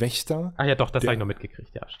einen Wächter. Ach ja, doch, das habe ich noch mitgekriegt,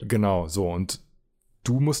 ja, stimmt. Genau, so. Und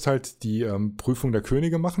du musst halt die Prüfung der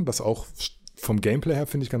Könige machen, was auch vom Gameplay her,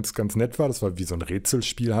 finde ich, ganz, ganz nett war. Das war wie so ein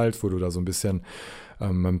Rätselspiel halt, wo du da so ein bisschen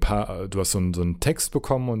du hast so einen Text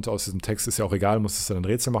bekommen und aus diesem Text ist ja auch egal, musstest du dann ein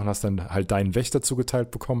Rätsel machen, hast dann halt deinen Wächter zugeteilt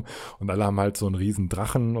bekommen und alle haben halt so einen riesen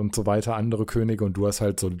Drachen und so weiter, andere Könige und du hast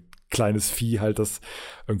halt so ein kleines Vieh halt, das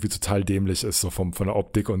irgendwie total dämlich ist, so von der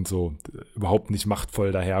Optik und so überhaupt nicht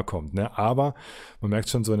machtvoll daherkommt, ne? Aber man merkt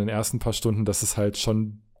schon so in den ersten paar Stunden, dass es halt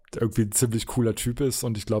schon irgendwie ein ziemlich cooler Typ ist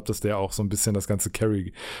und ich glaube, dass der auch so ein bisschen das ganze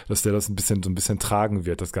dass der das so ein bisschen tragen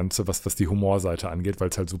wird, das Ganze, was die Humorseite angeht, weil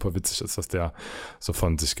es halt super witzig ist, was der so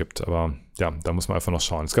von sich gibt. Aber ja, da muss man einfach noch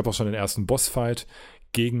schauen. Es gab auch schon den ersten Bossfight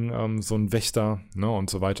gegen so einen Wächter, ne, und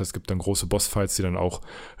so weiter. Es gibt dann große Bossfights, die dann auch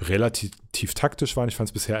relativ taktisch waren. Ich fand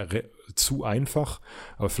es bisher zu einfach,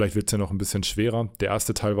 aber vielleicht wird es ja noch ein bisschen schwerer. Der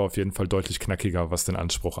erste Teil war auf jeden Fall deutlich knackiger, was den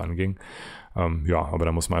Anspruch anging. Ja, aber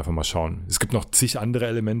da muss man einfach mal schauen. Es gibt noch zig andere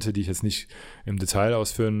Elemente, die ich jetzt nicht im Detail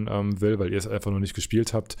ausführen will, weil ihr es einfach noch nicht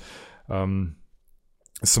gespielt habt.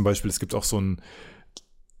 Ist zum Beispiel, es gibt auch so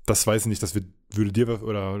das weiß ich nicht, das würde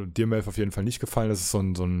dir, Melf, auf jeden Fall nicht gefallen. Das ist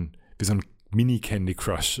wie so ein Mini-Candy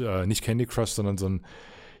Crush. Nicht Candy Crush, sondern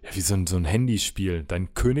wie so ein Handyspiel.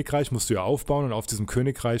 Dein Königreich musst du ja aufbauen und auf diesem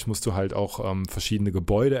Königreich musst du halt auch verschiedene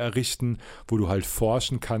Gebäude errichten, wo du halt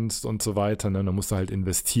forschen kannst und so weiter. Ne? Da musst du halt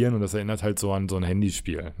investieren und das erinnert halt so an so ein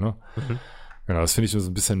Handyspiel. Ne? Mhm. Genau, das finde ich so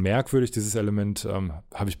ein bisschen merkwürdig, dieses Element.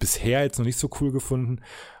 Habe ich bisher jetzt noch nicht so cool gefunden,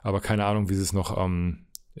 aber keine Ahnung, wie sie es noch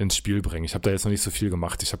ins Spiel bringen. Ich habe da jetzt noch nicht so viel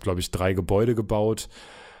gemacht. Ich habe, glaube ich, 3 Gebäude gebaut,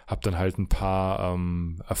 habe dann halt ein paar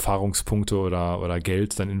Erfahrungspunkte oder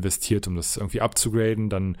Geld dann investiert, um das irgendwie abzugraden.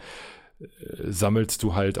 Dann sammelst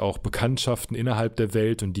du halt auch Bekanntschaften innerhalb der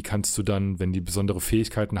Welt und die kannst du dann, wenn die besondere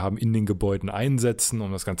Fähigkeiten haben, in den Gebäuden einsetzen,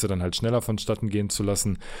 um das Ganze dann halt schneller vonstatten gehen zu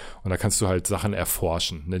lassen. Und da kannst du halt Sachen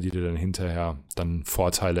erforschen, ne, die dir dann hinterher dann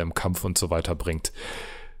Vorteile im Kampf und so weiter bringt.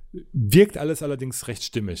 Wirkt alles allerdings recht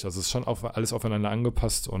stimmig. Also es ist schon alles aufeinander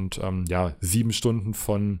angepasst und 7 Stunden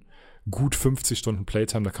von gut 50 Stunden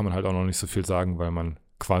Playtime, da kann man halt auch noch nicht so viel sagen, weil man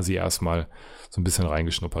quasi erstmal so ein bisschen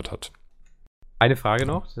reingeschnuppert hat. Eine Frage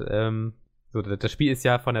noch. Das Spiel ist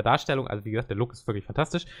ja von der Darstellung, also wie gesagt, der Look ist wirklich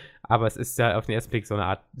fantastisch, aber es ist ja auf den ersten Blick so eine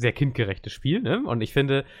Art sehr kindgerechtes Spiel, ne? Und ich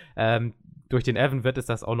finde, durch den Evan wird es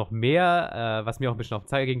das auch noch mehr, was mir auch ein bisschen auf den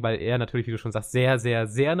Zeiger ging, weil er natürlich, wie du schon sagst, sehr, sehr,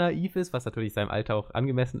 sehr naiv ist, was natürlich seinem Alter auch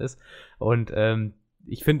angemessen ist. Und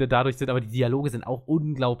ich finde, dadurch sind aber die Dialoge sind auch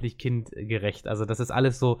unglaublich kindgerecht. Also das ist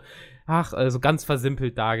alles so, so ganz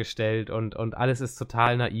versimpelt dargestellt und alles ist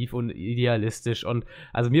total naiv und idealistisch. Und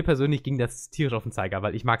also mir persönlich ging das tierisch auf den Zeiger,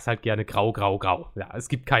 weil ich mag es halt gerne grau, grau, grau. Ja, es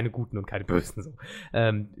gibt keine Guten und keine Bösen so.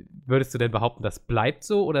 Würdest du denn behaupten, das bleibt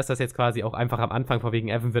so? Oder ist das jetzt quasi auch einfach am Anfang, von wegen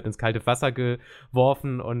Evan wird ins kalte Wasser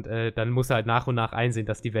geworfen und dann muss er halt nach und nach einsehen,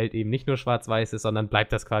 dass die Welt eben nicht nur schwarz-weiß ist, sondern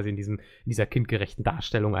bleibt das quasi in dieser kindgerechten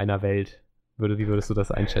Darstellung einer Welt? Wie würdest du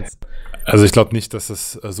das einschätzen? Also ich glaube nicht, dass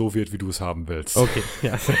es so wird, wie du es haben willst. Okay,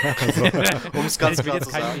 ja. Um es ganz klar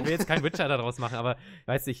zu sagen. Ich will jetzt keinen Witcher daraus machen, aber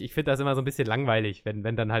weißt du, ich finde das immer so ein bisschen langweilig,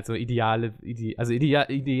 wenn dann halt so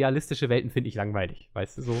idealistische Welten finde ich langweilig,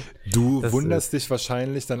 weißt du, so. Du wunderst dich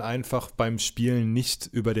wahrscheinlich dann einfach beim Spielen nicht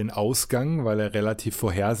über den Ausgang, weil er relativ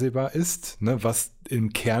vorhersehbar ist, ne, was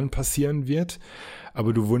im Kern passieren wird,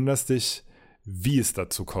 aber du wunderst dich, wie es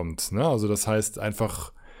dazu kommt, ne? Also das heißt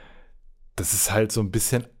einfach, das ist halt so ein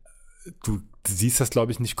bisschen, du siehst das,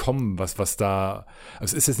 glaube ich, nicht kommen, was da,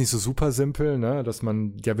 also es ist jetzt nicht so super simpel, ne, dass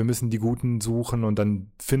man, wir müssen die Guten suchen und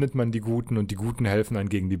dann findet man die Guten und die Guten helfen einem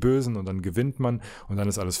gegen die Bösen und dann gewinnt man und dann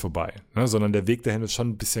ist alles vorbei, ne, sondern der Weg dahin ist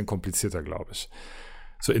schon ein bisschen komplizierter, glaube ich.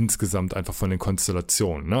 So insgesamt einfach von den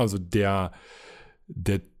Konstellationen, ne, also der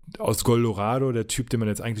aus Goldorado, der Typ, den man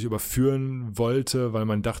jetzt eigentlich überführen wollte, weil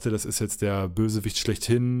man dachte, das ist jetzt der Bösewicht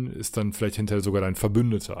schlechthin, ist dann vielleicht hinterher sogar dein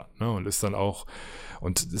Verbündeter, ne? Und ist dann auch,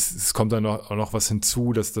 und es kommt dann auch noch was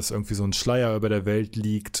hinzu, dass das irgendwie so ein Schleier über der Welt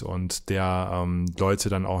liegt und der Leute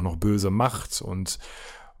dann auch noch böse macht und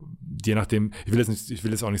je nachdem, ich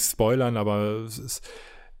will jetzt auch nicht spoilern, aber es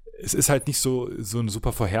ist halt nicht so eine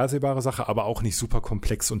super vorhersehbare Sache, aber auch nicht super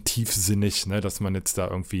komplex und tiefsinnig, ne, dass man jetzt da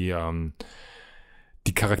irgendwie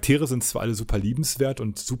die Charaktere sind zwar alle super liebenswert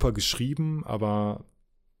und super geschrieben, aber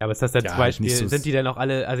Ja, aber ist das denn zum Beispiel, nicht so sind die denn auch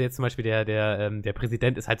alle, also jetzt zum Beispiel der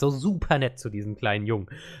Präsident ist halt so super nett zu diesem kleinen Jungen.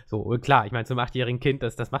 So, und klar, ich meine, zum 8-jährigen Kind,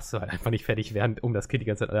 das machst du halt einfach nicht fertig, während das Kind die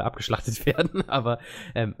ganze Zeit abgeschlachtet werden. Aber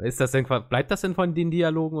bleibt das denn von den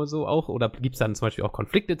Dialogen und so auch? Oder gibt es dann zum Beispiel auch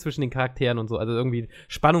Konflikte zwischen den Charakteren und so? Also irgendwie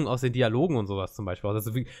Spannung aus den Dialogen und sowas zum Beispiel.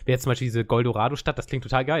 Also wie jetzt zum Beispiel diese Goldorado-Stadt, das klingt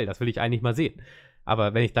total geil, das will ich eigentlich mal sehen.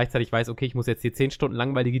 Aber wenn ich gleichzeitig weiß, okay, ich muss jetzt hier 10 Stunden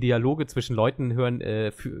langweilige Dialoge zwischen Leuten hören,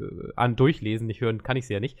 durchlesen, nicht hören kann ich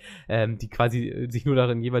sie ja nicht, die quasi sich nur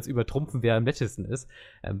darin jeweils übertrumpfen, wer am nettesten ist,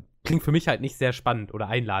 klingt für mich halt nicht sehr spannend oder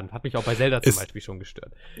einladend. Hat mich auch bei Zelda zum Beispiel schon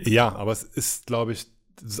gestört. Ja, aber es ist, glaube ich,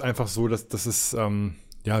 es ist einfach so, dass es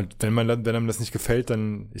wenn einem das nicht gefällt,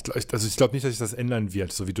 dann, ich glaube nicht, dass sich das ändern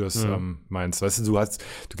wird, so wie du das meinst. Weißt du,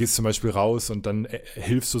 du gehst zum Beispiel raus und dann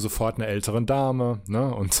hilfst du sofort einer älteren Dame,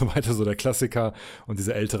 ne, und so weiter, so der Klassiker. Und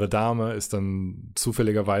diese ältere Dame ist dann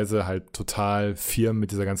zufälligerweise halt total firm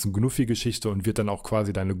mit dieser ganzen Gnuffi-Geschichte und wird dann auch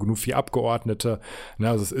quasi deine Gnuffi-Abgeordnete. Ne,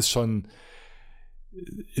 also es ist schon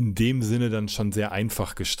in dem Sinne dann schon sehr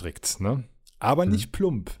einfach gestrickt, ne? Aber nicht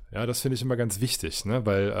plump. Ja, das finde ich immer ganz wichtig, ne?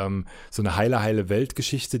 Weil so eine heile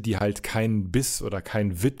Weltgeschichte, die halt keinen Biss oder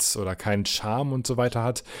keinen Witz oder keinen Charme und so weiter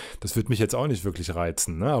hat, das wird mich jetzt auch nicht wirklich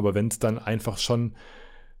reizen, ne? Aber wenn es dann einfach schon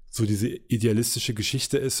so diese idealistische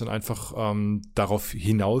Geschichte ist und einfach darauf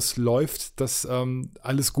hinausläuft, dass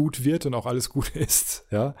alles gut wird und auch alles gut ist,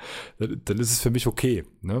 ja, dann ist es für mich okay,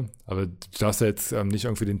 ne? Aber du darfst ja jetzt nicht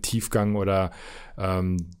irgendwie den Tiefgang oder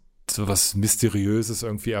so was Mysteriöses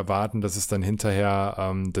irgendwie erwarten, dass es dann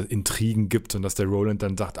hinterher Intrigen gibt und dass der Roland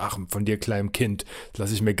dann sagt, ach, von dir kleinem Kind,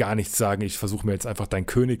 lass ich mir gar nichts sagen, ich versuche mir jetzt einfach dein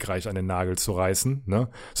Königreich an den Nagel zu reißen, ne?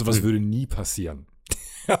 Sowas würde nie passieren.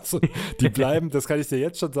 Also, die bleiben, das kann ich dir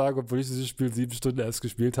jetzt schon sagen, obwohl ich dieses Spiel 7 Stunden erst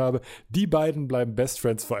gespielt habe, die beiden bleiben Best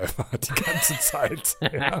Friends forever, die ganze Zeit.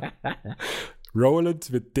 Ja.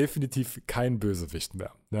 Roland wird definitiv kein Bösewicht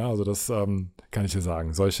mehr. Ja, also das kann ich dir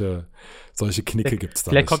sagen. Solche Knicke gibt es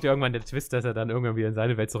da Vielleicht nicht. kommt ja irgendwann der Twist, dass er dann irgendwann wieder in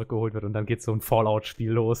seine Welt zurückgeholt wird und dann geht so ein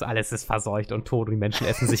Fallout-Spiel los. Alles ist verseucht und tot und die Menschen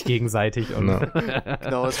essen sich gegenseitig. Und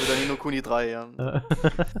Genau, es wird dann Ni no Kuni 3, ja.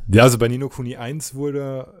 Ja, also bei Ni no Kuni 1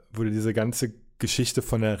 wurde diese ganze Geschichte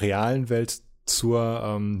von der realen Welt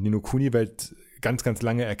zur Ni no Kuni-Welt ganz, ganz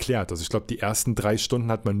lange erklärt. Also ich glaube, die ersten 3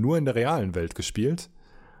 Stunden hat man nur in der realen Welt gespielt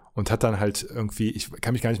und hat dann halt irgendwie, ich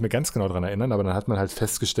kann mich gar nicht mehr ganz genau daran erinnern, aber dann hat man halt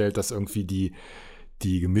festgestellt, dass irgendwie die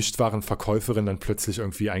Gemischtwarenverkäuferin dann plötzlich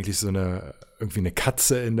irgendwie eigentlich so irgendwie eine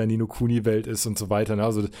Katze in der Ni no Kuni-Welt ist und so weiter. Ne?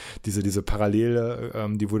 Also diese Parallele,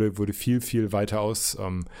 die wurde viel, viel weiter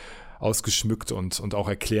ausgeschmückt und auch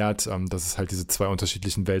erklärt, dass es halt diese 2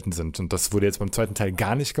 unterschiedlichen Welten sind. Und das wurde jetzt beim zweiten Teil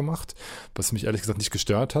gar nicht gemacht, was mich ehrlich gesagt nicht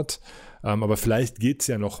gestört hat. Aber vielleicht geht es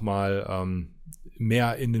ja noch mal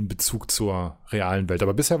mehr in den Bezug zur realen Welt.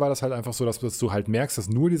 Aber bisher war das halt einfach so, dass du halt merkst, dass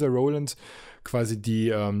nur dieser Roland quasi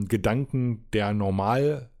die Gedanken der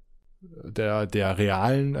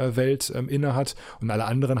realen Welt inne hat und alle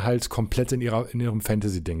anderen halt komplett in ihrem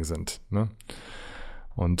Fantasy-Ding sind. Ne?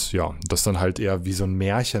 Und ja, das dann halt eher wie so ein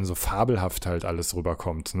Märchen, so fabelhaft halt alles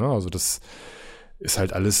rüberkommt. Ne? Also das ist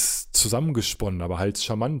halt alles zusammengesponnen, aber halt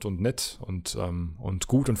charmant und nett und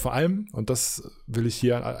gut und vor allem, und das will ich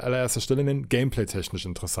hier an allererster Stelle nennen, gameplay-technisch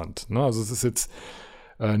interessant. Ne? Also es ist jetzt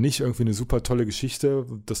nicht irgendwie eine super tolle Geschichte,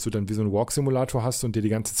 dass du dann wie so einen Walk-Simulator hast und dir die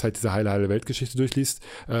ganze Zeit diese heile Weltgeschichte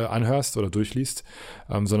anhörst oder durchliest,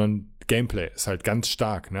 sondern Gameplay ist halt ganz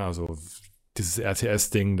stark. Ne? Also dieses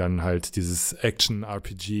RTS-Ding, dann halt dieses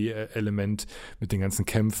Action-RPG-Element mit den ganzen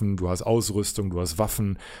Kämpfen. Du hast Ausrüstung, du hast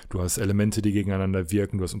Waffen, du hast Elemente, die gegeneinander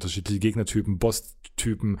wirken, du hast unterschiedliche Gegnertypen,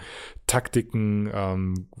 Boss-Typen,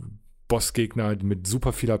 Taktiken, Bossgegner mit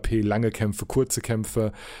super viel AP, lange Kämpfe, kurze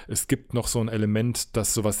Kämpfe. Es gibt noch so ein Element,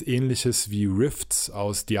 das sowas Ähnliches wie Rifts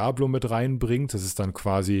aus Diablo mit reinbringt. Das ist dann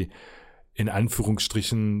quasi in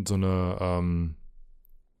Anführungsstrichen so eine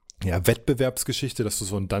Wettbewerbsgeschichte, dass du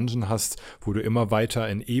so einen Dungeon hast, wo du immer weiter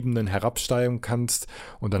in Ebenen herabsteigen kannst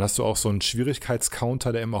und dann hast du auch so einen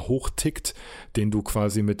Schwierigkeitscounter, der immer hochtickt, den du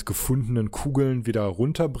quasi mit gefundenen Kugeln wieder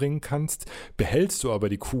runterbringen kannst. Behältst du aber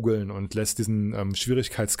die Kugeln und lässt diesen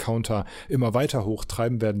Schwierigkeitscounter immer weiter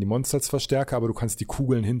hochtreiben, werden die Monster zwar stärker, aber du kannst die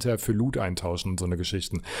Kugeln hinterher für Loot eintauschen und so eine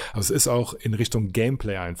Geschichten. Also es ist auch in Richtung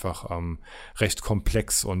Gameplay einfach recht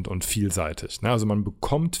komplex und vielseitig. Ne? Also man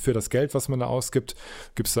bekommt für das Geld, was man da ausgibt,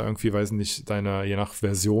 gibt's da irgendwie, weiß nicht, je nach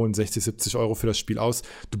Version 60, 70 Euro für das Spiel aus.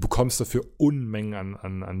 Du bekommst dafür Unmengen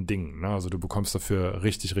an Dingen. Ne? Also du bekommst dafür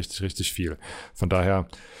richtig, richtig, richtig viel. Von daher,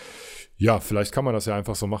 ja, vielleicht kann man das ja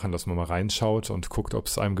einfach so machen, dass man mal reinschaut und guckt, ob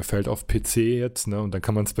es einem gefällt auf PC jetzt. Ne? Und dann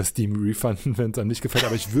kann man es bei Steam refunden, wenn es einem nicht gefällt.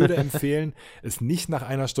 Aber ich würde empfehlen, es nicht nach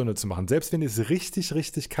 1 Stunde zu machen. Selbst wenn ihr es richtig,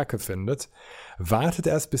 richtig kacke findet, wartet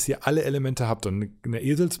erst, bis ihr alle Elemente habt und eine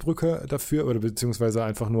Eselsbrücke dafür oder beziehungsweise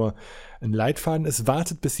einfach nur ein Leitfaden ist.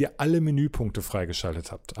 Wartet, bis ihr alle Menüpunkte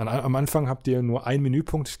freigeschaltet habt. Am Anfang habt ihr nur einen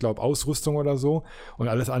Menüpunkt, ich glaube Ausrüstung oder so, und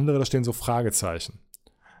alles andere, da stehen so Fragezeichen.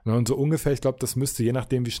 Ne, und so ungefähr, ich glaube, das müsste, je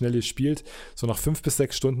nachdem, wie schnell ihr spielt, so nach 5 bis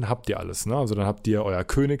 6 Stunden habt ihr alles. Ne? Also dann habt ihr euer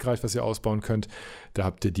Königreich, was ihr ausbauen könnt. Da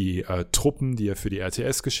habt ihr die Truppen, die ihr für die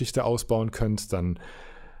RTS-Geschichte ausbauen könnt. Dann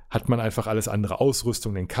hat man einfach alles andere,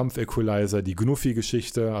 Ausrüstung, den Kampf-Equalizer, die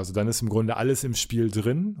Gnuffi-Geschichte. Also dann ist im Grunde alles im Spiel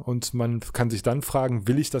drin und man kann sich dann fragen,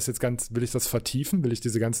 will ich das vertiefen? Will ich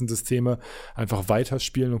diese ganzen Systeme einfach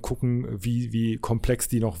weiterspielen und gucken, wie komplex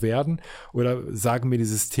die noch werden? Oder sagen mir die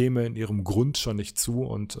Systeme in ihrem Grund schon nicht zu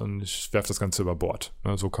und ich werfe das Ganze über Bord?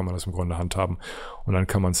 So kann man das im Grunde handhaben und dann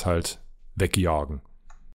kann man es halt wegjagen.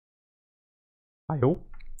 Ah, jo.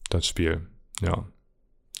 Das Spiel, ja.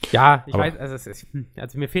 Ja, ich weiß,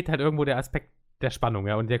 also mir fehlt halt irgendwo der Aspekt der Spannung,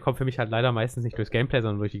 ja, und der kommt für mich halt leider meistens nicht durchs Gameplay,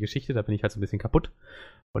 sondern durch die Geschichte, da bin ich halt so ein bisschen kaputt.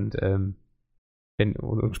 Und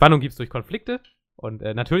Spannung gibt's durch Konflikte und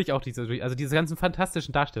natürlich auch diese ganzen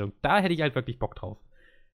fantastischen Darstellungen, da hätte ich halt wirklich Bock drauf.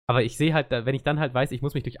 Aber ich sehe halt, wenn ich dann halt weiß, ich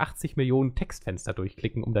muss mich durch 80 Millionen Textfenster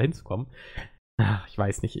durchklicken, um da hinzukommen, ich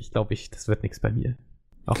weiß nicht, ich glaube, das wird nichts bei mir.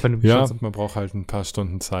 Auch wenn man braucht halt ein paar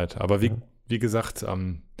Stunden Zeit, aber wie gesagt,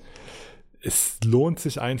 es lohnt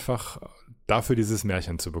sich einfach, dafür dieses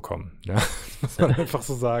Märchen zu bekommen. Ja? Muss man einfach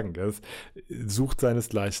so sagen. Es sucht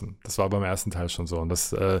seinesgleichen. Das war beim ersten Teil schon so. Und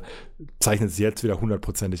das zeichnet sich jetzt wieder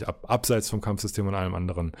 100%ig ab. Abseits vom Kampfsystem und allem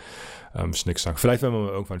anderen Schnickschnack. Vielleicht, wenn man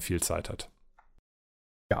mal irgendwann viel Zeit hat.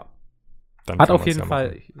 Ja. Dann hat auf jeden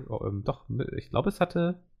Fall, ich glaube, es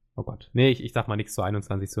hatte, oh Gott. Nee, ich sag mal nichts zu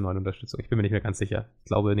 21:9 Unterstützung. Ich bin mir nicht mehr ganz sicher. Ich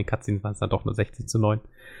glaube, in den Cutscenes waren es dann doch nur 16:9.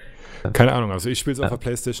 Keine Ahnung, also ich spiele es auf der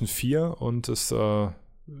PlayStation 4 und man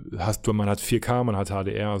hat 4K, man hat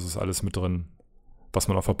HDR, also ist alles mit drin, was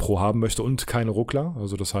man auf der Pro haben möchte und keine Ruckler.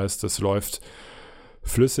 Also das heißt, es läuft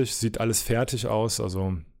flüssig, sieht alles fertig aus.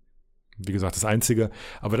 Also wie gesagt, das Einzige,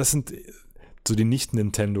 aber das sind so die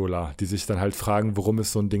Nicht-Nintendoler, die sich dann halt fragen, warum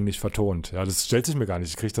ist so ein Ding nicht vertont. Ja, das stellt sich mir gar nicht.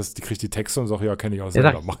 Ich krieg die Texte und sage, ja, kenne ich auch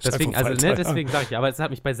selber. Ja, deswegen sage ich, aber es hat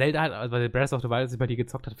mich bei Zelda, also bei Breath of the Wild, als ich bei dir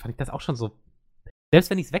gezockt habe, fand ich das auch schon so Selbst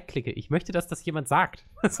wenn ich es wegklicke, ich möchte, dass das jemand sagt.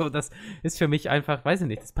 Also das ist für mich einfach, weiß ich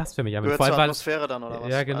nicht, das passt für mich. Gehört zur Atmosphäre dann, oder was?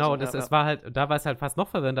 Ja, genau. Also, und es war halt, da war es halt fast noch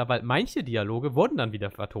verwirrender, weil manche Dialoge wurden dann wieder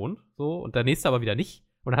vertont, so, und der nächste aber wieder nicht.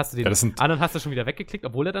 Und dann hast du den anderen hast du schon wieder weggeklickt,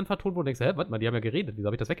 obwohl er dann vertont wurde und denkst, warte mal, die haben ja geredet, wieso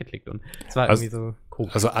habe ich das weggeklickt? Und es war irgendwie so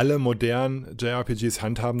komisch. Also alle modernen JRPGs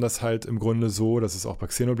handhaben das halt im Grunde so, das ist auch bei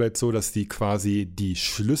Xenoblade so, dass die quasi die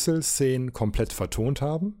Schlüsselszenen komplett vertont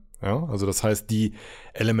haben. Ja, also das heißt, die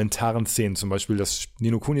elementaren Szenen, zum Beispiel das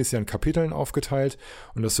Ni no Kuni ist ja in Kapiteln aufgeteilt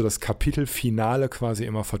und dass du das Kapitelfinale quasi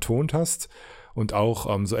immer vertont hast und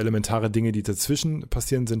auch so elementare Dinge, die dazwischen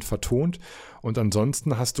passieren, sind vertont und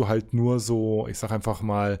ansonsten hast du halt nur so, ich sag einfach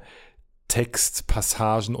mal,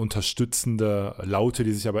 Textpassagen, unterstützende Laute,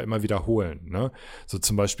 die sich aber immer wiederholen. Ne? So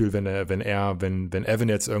zum Beispiel, wenn Evan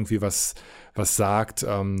jetzt irgendwie was sagt,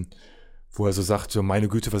 wo er so sagt, so meine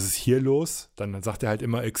Güte, was ist hier los? Dann sagt er halt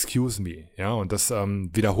immer excuse me, ja, und das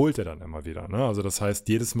wiederholt er dann immer wieder, ne? Also das heißt,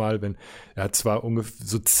 jedes Mal, wenn er hat zwar ungefähr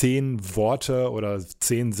so 10 Worte oder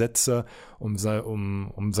 10 Sätze, um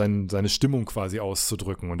seine Stimmung quasi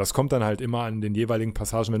auszudrücken und das kommt dann halt immer an den jeweiligen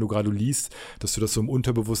Passagen, wenn du gerade liest, dass du das so im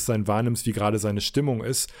Unterbewusstsein wahrnimmst, wie gerade seine Stimmung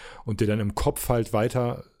ist und dir dann im Kopf halt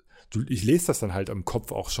weiter, ich lese das dann halt im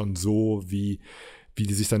Kopf auch schon so, wie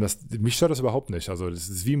die sich dann mich stört das überhaupt nicht. Also das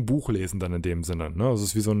ist wie ein Buch lesen dann in dem Sinne. Ne? Also es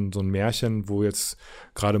ist wie so ein Märchen, wo jetzt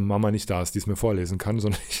gerade Mama nicht da ist, die es mir vorlesen kann,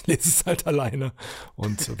 sondern ich lese es halt alleine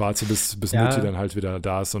und warte, bis Mutti dann halt wieder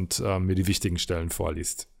da ist und mir die wichtigen Stellen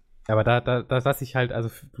vorliest. Aber da was ich halt, also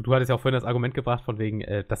du hattest ja auch vorhin das Argument gebracht, von wegen,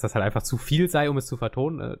 dass das halt einfach zu viel sei, um es zu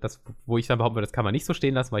vertonen. Wo ich dann behaupten würde, das kann man nicht so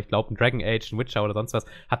stehen lassen, weil ich glaube, ein Dragon Age, ein Witcher oder sonst was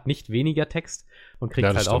hat nicht weniger Text und kriegt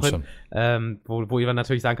halt auch hin. Wo ihr dann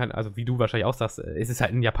natürlich sagen kann, also wie du wahrscheinlich auch sagst, es ist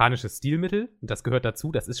halt ein japanisches Stilmittel und das gehört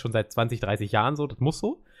dazu, das ist schon seit 20, 30 Jahren so, das muss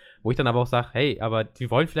so. Wo ich dann aber auch sage, hey, aber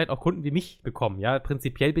die wollen vielleicht auch Kunden wie mich bekommen, ja.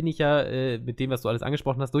 Prinzipiell bin ich ja mit dem, was du alles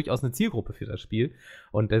angesprochen hast, durchaus eine Zielgruppe für das Spiel.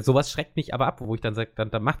 Und sowas schreckt mich aber ab, wo ich dann sage,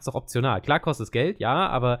 dann macht's doch optional. Klar kostet es Geld, ja,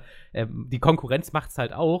 aber die Konkurrenz macht's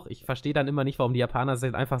halt auch. Ich verstehe dann immer nicht, warum die Japaner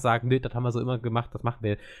einfach sagen, nee, das haben wir so immer gemacht, das machen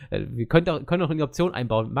wir. Wir können doch eine Option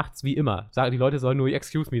einbauen, macht's wie immer. Die Leute sollen nur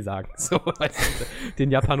excuse me sagen. So, weißt du,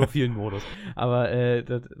 den japanophilen Modus. Aber,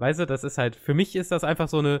 weißt du, das ist halt, für mich ist das einfach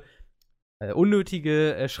so eine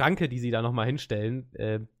unnötige Schranke, die sie da nochmal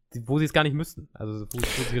hinstellen, wo sie es gar nicht müssten. Also wo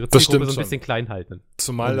sie ihre Zielgruppe so ein bisschen klein halten.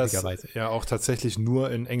 Zumal das ja auch tatsächlich nur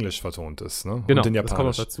in Englisch vertont ist. Ne? Genau, und in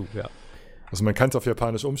Japanisch. Das kommt noch dazu, ja. Also man kann es auf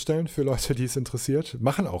Japanisch umstellen für Leute, die es interessiert.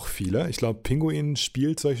 Machen auch viele. Ich glaube, Pinguin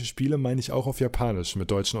spielt solche Spiele, meine ich, auch auf Japanisch mit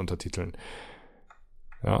deutschen Untertiteln.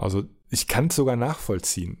 Ja, also ich kann es sogar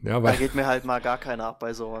nachvollziehen. Ja, weil da geht mir halt mal gar keiner ab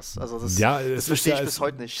bei sowas. Also das verstehe ich bis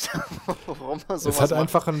heute nicht. Warum man sowas es hat macht.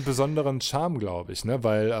 einfach einen besonderen Charme, glaube ich, ne?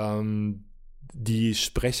 Weil die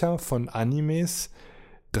Sprecher von Animes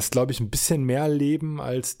das, glaube ich, ein bisschen mehr leben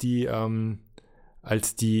als die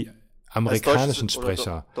amerikanischen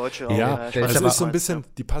Sprecher. Deutsche auch, ja, das ist so ein bisschen,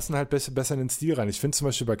 die passen halt besser in den Stil rein. Ich finde zum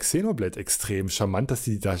Beispiel bei Xenoblade extrem charmant, dass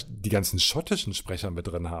die da die ganzen schottischen Sprecher mit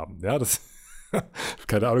drin haben. Ja, das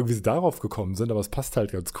keine Ahnung, wie sie darauf gekommen sind, aber es passt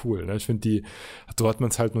halt ganz cool. Ne? Ich finde, so hat man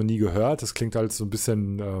es halt noch nie gehört. Das klingt halt so ein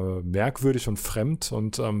bisschen merkwürdig und fremd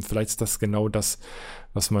und vielleicht ist das genau das,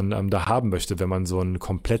 was man da haben möchte, wenn man so einen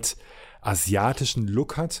komplett asiatischen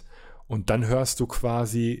Look hat und dann hörst du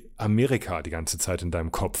quasi Amerika die ganze Zeit in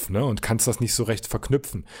deinem Kopf, ne? Und kannst das nicht so recht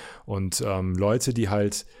verknüpfen. Und Leute, die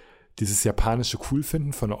halt dieses Japanische cool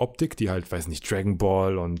finden von der Optik, die halt, weiß nicht, Dragon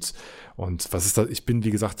Ball und was ist das? Ich bin,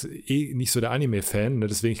 wie gesagt, nicht so der Anime-Fan, ne?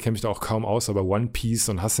 Deswegen, ich kenne mich da auch kaum aus, aber One Piece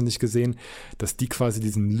und hast du nicht gesehen, dass die quasi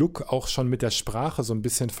diesen Look auch schon mit der Sprache so ein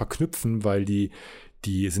bisschen verknüpfen, weil die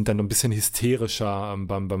sind dann ein bisschen hysterischer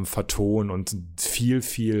beim Vertonen und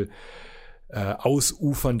viel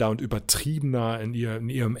ausufernder und übertriebener in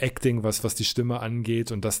ihrem Acting, was die Stimme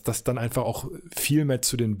angeht und dass das dann einfach auch viel mehr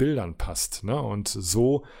zu den Bildern passt, ne? Und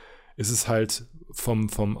so ist es halt vom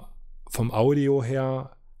Audio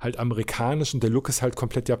her halt amerikanisch und der Look ist halt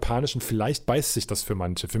komplett japanisch und vielleicht beißt sich das für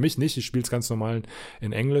manche. Für mich nicht, ich spiele es ganz normal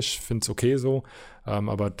in Englisch, finde es okay so,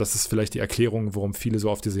 aber das ist vielleicht die Erklärung, warum viele so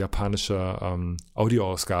auf diese japanische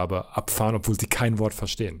Audioausgabe abfahren, obwohl sie kein Wort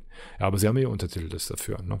verstehen. Ja, aber sie haben ja Untertitelliste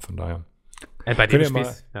dafür, ne? Von daher. Bei dem Spiel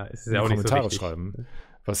ist es ja auch nicht Kommentare so schreiben.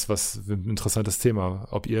 Was ein interessantes Thema,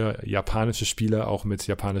 ob ihr japanische Spiele auch mit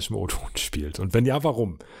japanischem O-Ton spielt. Und wenn ja,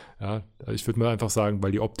 warum? Ja, ich würde mal einfach sagen,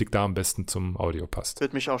 weil die Optik da am besten zum Audio passt.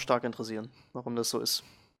 Würde mich auch stark interessieren, warum das so ist.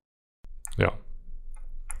 Ja.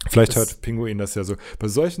 Vielleicht hört Pinguin das ja so. Bei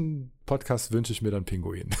solchen Podcasts wünsche ich mir dann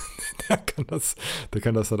Pinguin. Der kann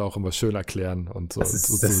das dann auch immer schön erklären und so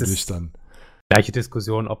nüchtern. Gleiche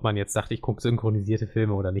Diskussion, ob man jetzt sagt, ich gucke synchronisierte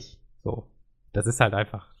Filme oder nicht. So. Das ist halt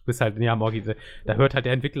einfach, du bist halt, ja, Morgi, da hört halt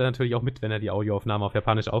der Entwickler natürlich auch mit, wenn er die Audioaufnahme auf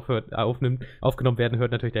Japanisch aufgenommen werden,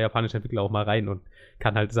 hört natürlich der japanische Entwickler auch mal rein und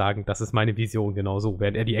kann halt sagen, das ist meine Vision genau so,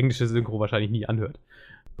 während er die englische Synchro wahrscheinlich nie anhört.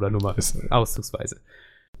 Oder nur mal auszugsweise.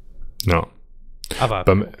 Ja. Aber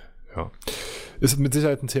ja. Ist mit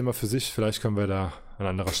Sicherheit ein Thema für sich. Vielleicht können wir da an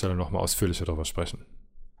anderer Stelle nochmal ausführlicher drüber sprechen.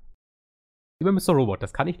 über Mr. Robot,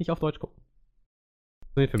 das kann ich nicht auf Deutsch gucken.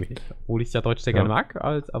 Funktioniert für mich nicht. Obwohl ich ja Deutsch sehr gerne mag,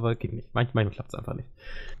 aber geht nicht. Manchmal klappt es einfach nicht.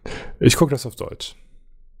 Ich gucke das auf Deutsch.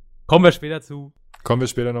 Kommen wir später zu. Kommen wir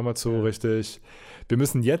später nochmal zu, richtig. Wir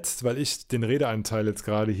müssen jetzt, weil ich den Redeanteil jetzt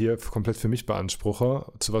gerade hier komplett für mich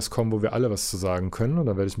beanspruche, zu was kommen, wo wir alle was zu sagen können. Und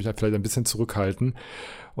da werde ich mich vielleicht ein bisschen zurückhalten.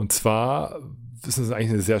 Und zwar ist das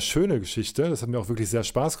eigentlich eine sehr schöne Geschichte. Das hat mir auch wirklich sehr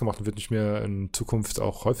Spaß gemacht und würde mich mir in Zukunft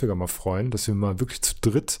auch häufiger mal freuen, dass wir mal wirklich zu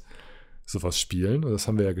dritt sowas spielen. Und das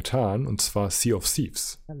haben wir ja getan. Und zwar Sea of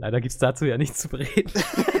Thieves. Ja, leider gibt es dazu ja nichts zu bereden.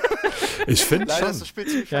 Ich finde schon. Das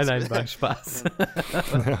Spiel ja, nein, war Spaß.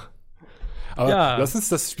 Ja. Aber lass uns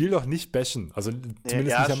das Spiel doch nicht bashen. Also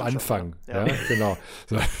zumindest nicht am Anfang. Ja, genau.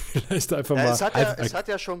 So, vielleicht einfach mal. Es hat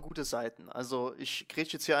ja schon gute Seiten. Also ich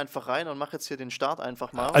grätsch jetzt hier einfach rein und mache jetzt hier den Start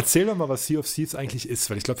einfach mal. Erzähl doch mal, was Sea of Thieves eigentlich ist,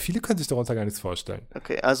 weil ich glaube, viele können sich darunter gar nichts vorstellen.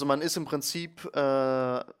 Okay, also man ist im Prinzip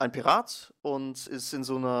ein Pirat und ist in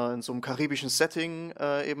so einem karibischen Setting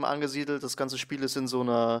eben angesiedelt. Das ganze Spiel ist in so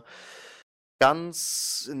einer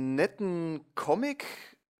ganz netten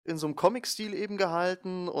in so einem Comic-Stil eben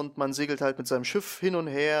gehalten und man segelt halt mit seinem Schiff hin und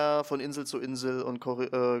her von Insel zu Insel und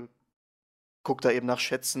guckt da eben nach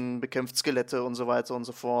Schätzen, bekämpft Skelette und so weiter und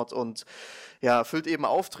so fort und ja, erfüllt eben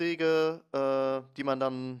Aufträge, die man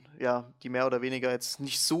dann, ja, die mehr oder weniger jetzt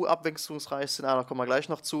nicht so abwechslungsreich sind, da kommen wir gleich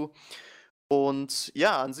noch zu. Und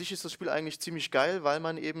ja, an sich ist das Spiel eigentlich ziemlich geil, weil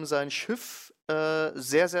man eben sein Schiff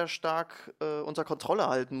sehr, sehr stark unter Kontrolle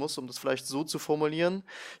halten muss, um das vielleicht so zu formulieren.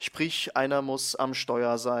 Sprich, einer muss am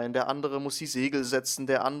Steuer sein, der andere muss die Segel setzen,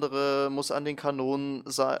 der andere muss an den Kanonen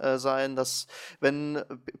sein, dass wenn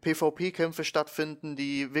PvP-Kämpfe stattfinden,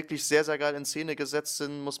 die wirklich sehr, sehr geil in Szene gesetzt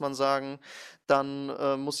sind, muss man sagen,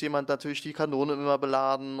 dann muss jemand natürlich die Kanone immer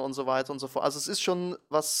beladen und so weiter und so fort. Also es ist schon,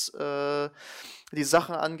 was die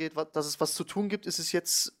Sachen angeht, dass es was zu tun gibt, ist es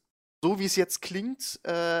jetzt, so wie es jetzt klingt,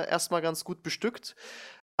 erstmal ganz gut bestückt.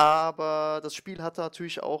 Aber das Spiel hat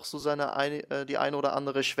natürlich auch so die eine oder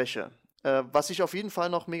andere Schwäche. Was ich auf jeden Fall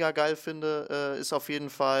noch mega geil finde, ist auf jeden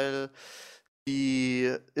Fall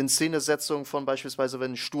die Inszenesetzung von beispielsweise,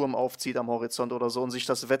 wenn ein Sturm aufzieht am Horizont oder so und sich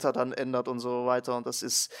das Wetter dann ändert und so weiter. Und das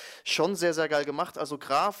ist schon sehr, sehr geil gemacht. Also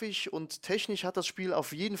grafisch und technisch hat das Spiel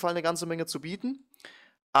auf jeden Fall eine ganze Menge zu bieten.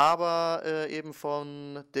 Aber eben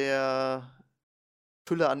von der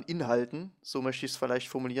Fülle an Inhalten, so möchte ich es vielleicht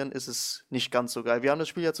formulieren, ist es nicht ganz so geil. Wir haben das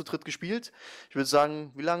Spiel ja zu dritt gespielt. Ich würde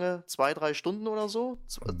sagen, wie lange? 2-3 Stunden oder so?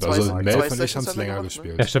 Also Melf und ich haben es länger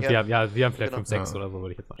gespielt. Ja, stimmt, wir haben vielleicht 5-6 oder so,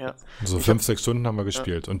 würde ich jetzt sagen. Ja. So 5-6 Stunden haben wir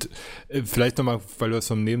gespielt. Und vielleicht nochmal, weil du es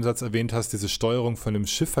im Nebensatz erwähnt hast, diese Steuerung von dem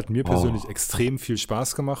Schiff hat mir persönlich extrem viel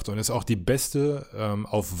Spaß gemacht und ist auch die beste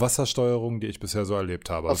auf Wassersteuerung, die ich bisher so erlebt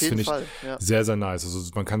habe. Auf das finde jeden ich Fall, sehr, sehr nice.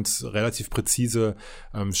 Also man kann es relativ präzise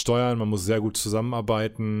steuern, man muss sehr gut zusammenarbeiten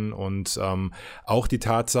und auch die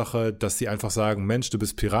Tatsache, dass sie einfach sagen, Mensch, du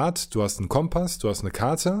bist Pirat, du hast einen Kompass, du hast eine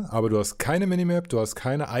Karte, aber du hast keine Minimap, du hast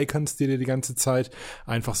keine Icons, die dir die ganze Zeit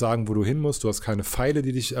einfach sagen, wo du hin musst, du hast keine Pfeile,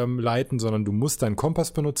 die dich leiten, sondern du musst deinen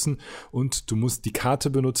Kompass benutzen und du musst die Karte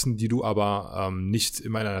benutzen, die du aber nicht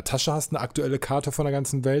immer in einer Tasche hast, eine aktuelle Karte von der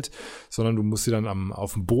ganzen Welt, sondern du musst sie dann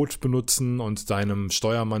auf dem Boot benutzen und deinem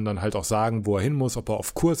Steuermann dann halt auch sagen, wo er hin muss, ob er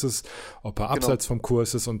auf Kurs ist, ob er abseits vom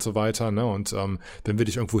Kurs ist und so weiter, ne? Und wenn wir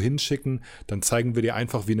dich irgendwo hinschicken, dann zeigen wir dir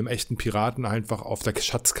einfach wie einem echten Piraten einfach auf der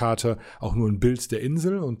Schatzkarte auch nur ein Bild der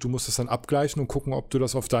Insel und du musst es dann abgleichen und gucken, ob du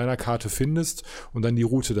das auf deiner Karte findest und dann die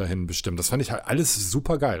Route dahin bestimmen. Das fand ich halt alles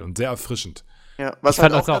super geil und sehr erfrischend. Ja, was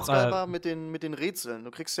halt auch ganz geil war mit den Rätseln. Du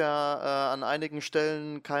kriegst ja an einigen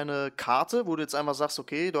Stellen keine Karte, wo du jetzt einmal sagst,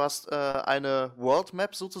 okay, du hast eine World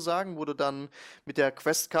Map sozusagen, wo du dann mit der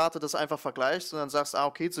Questkarte das einfach vergleichst und dann sagst,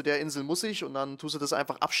 okay, zu der Insel muss ich und dann tust du das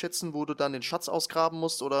einfach abschätzen, wo du dann den Schatz ausgraben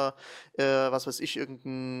musst oder was weiß ich,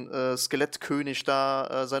 irgendein Skelettkönig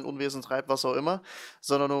da sein Unwesen treibt, was auch immer.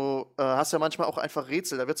 Sondern du hast ja manchmal auch einfach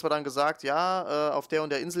Rätsel. Da wird zwar dann gesagt, ja, auf der und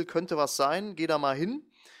der Insel könnte was sein, geh da mal hin.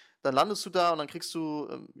 Dann landest du da und dann kriegst du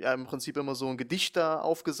ja im Prinzip immer so ein Gedicht da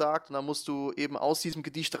aufgesagt und dann musst du eben aus diesem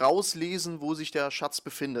Gedicht rauslesen, wo sich der Schatz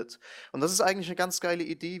befindet. Und das ist eigentlich eine ganz geile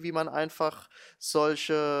Idee, wie man einfach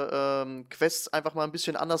solche Quests einfach mal ein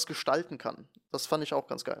bisschen anders gestalten kann. Das fand ich auch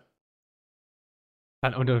ganz geil.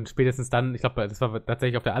 Und spätestens dann, ich glaube, das war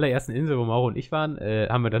tatsächlich auf der allerersten Insel, wo Mauro und ich waren,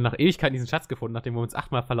 haben wir dann nach Ewigkeiten diesen Schatz gefunden, nachdem wir uns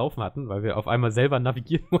 8-mal verlaufen hatten, weil wir auf einmal selber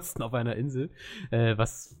navigieren mussten auf einer Insel,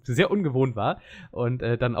 was sehr ungewohnt war. Und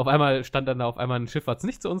dann auf einmal stand dann da auf einmal ein Schiff, was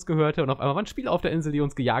nicht zu uns gehörte, und auf einmal waren Spieler auf der Insel, die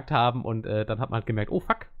uns gejagt haben, und dann hat man halt gemerkt, oh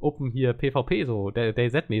fuck, Open hier PvP, so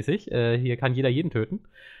DayZ-mäßig, hier kann jeder jeden töten.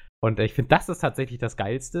 Und ich finde, das ist tatsächlich das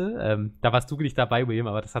Geilste. Da warst du nicht dabei, William,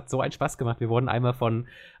 aber das hat so einen Spaß gemacht. Wir wurden einmal von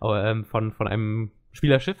einem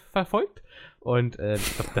Spielerschiff verfolgt. Und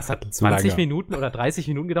ich glaub, das hat 20 Minuten oder 30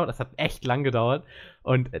 Minuten gedauert. Das hat echt lang gedauert.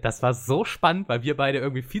 Und das war so spannend, weil wir beide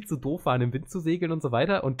irgendwie viel zu doof waren, im Wind zu segeln und so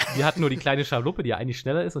weiter. Und wir hatten nur die kleine Schaluppe, die ja eigentlich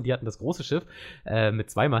schneller ist. Und die hatten das große Schiff mit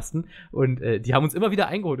 2 Masten. Und die haben uns immer wieder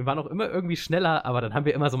eingeholt und waren auch immer irgendwie schneller. Aber dann haben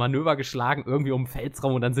wir immer so Manöver geschlagen, irgendwie um den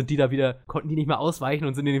Felsraum. Und dann sind die da wieder, konnten die nicht mehr ausweichen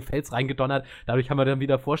und sind in den Fels reingedonnert. Dadurch haben wir dann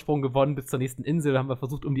wieder Vorsprung gewonnen bis zur nächsten Insel. Da haben wir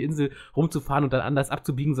versucht, um die Insel rumzufahren und dann anders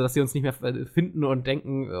abzubiegen, sodass sie uns nicht mehr finden und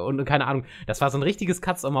denken und keine Ahnung. Das war so ein richtiges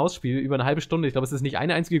Katz-und-Maus-Spiel über eine halbe Stunde. Ich glaube, es ist nicht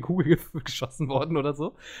eine einzige Kugel geschossen worden oder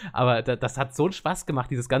so. Aber das hat so einen Spaß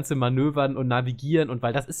gemacht, dieses ganze Manövern und Navigieren. Und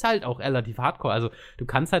weil das ist halt auch relativ hardcore. Also du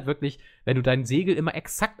kannst halt wirklich, wenn du dein Segel immer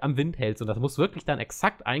exakt am Wind hältst, und das muss wirklich dann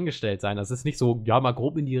exakt eingestellt sein. Das ist nicht so, ja, mal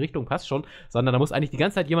grob in die Richtung, passt schon, sondern da muss eigentlich die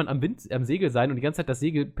ganze Zeit jemand am Segel sein und die ganze Zeit das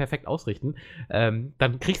Segel perfekt ausrichten.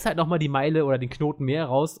 Dann kriegst du halt nochmal die Meile oder den Knoten mehr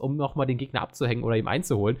raus, um nochmal den Gegner abzuhängen oder ihm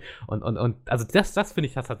einzuholen. Und also das finde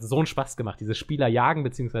ich, das hat so einen Spaß gemacht. Diese Spieler jagen,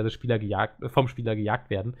 beziehungsweise vom Spieler gejagt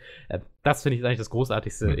werden. Das finde ich eigentlich das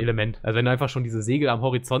großartigste Element. Also wenn du einfach schon diese Segel am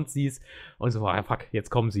Horizont siehst und so, ah, fuck, jetzt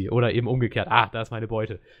kommen sie. Oder eben umgekehrt, da ist meine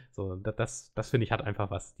Beute. So, das finde ich, hat einfach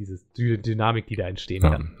was, diese Dynamik, die da entstehen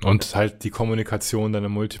kann. Und halt die Kommunikation dann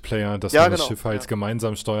im Multiplayer, dass man das Schiff halt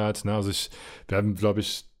gemeinsam steuert. Ne? Also wir haben, glaube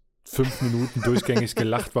ich, 5 Minuten durchgängig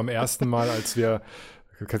gelacht beim ersten Mal, als wir,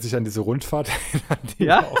 kannst du dich an diese Rundfahrt erinnern? Die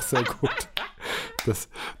war auch sehr gut.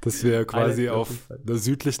 Dass wir quasi auf der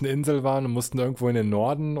südlichen Insel waren und mussten irgendwo in den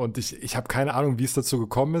Norden, und ich habe keine Ahnung, wie es dazu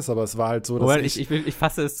gekommen ist, aber es war halt so, dass ich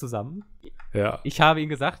fasse es zusammen. Ja. Ich habe ihm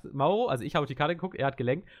gesagt, Mauro, also ich habe auf die Karte geguckt, er hat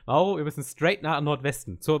gelenkt, Mauro, wir müssen straight nach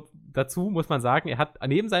Nordwesten. Dazu muss man sagen, er hat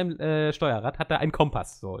neben seinem Steuerrad hat er einen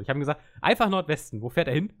Kompass. So, ich habe ihm gesagt, einfach Nordwesten. Wo fährt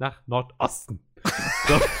er hin? Nach Nordosten.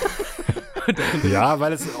 So. Ja,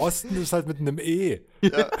 weil es Osten ist halt mit einem E.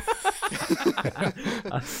 Ja.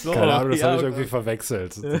 Ach so, keine Ahnung, das habe ich irgendwie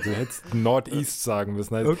verwechselt. Du hättest Northeast sagen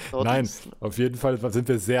müssen. Nein, auf jeden Fall sind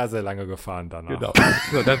wir sehr, sehr lange gefahren danach. Genau.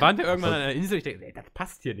 So, dann waren wir irgendwann an einer Insel. Ich denke, das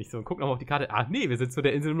passt hier nicht so. Und guck nochmal auf die Karte. Ach nee, wir sind zu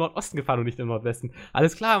der Insel im Nordosten gefahren und nicht im Nordwesten.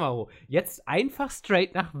 Alles klar, Mauro. Jetzt einfach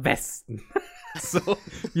straight nach Westen. So,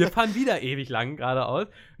 wir fahren wieder ewig lang geradeaus.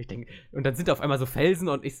 Ich denke, und dann sind auf einmal so Felsen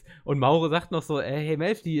und Mauro sagt noch so, hey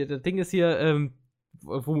Melf, das Ding ist hier,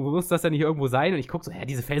 wo muss das denn nicht irgendwo sein? Und ich gucke so,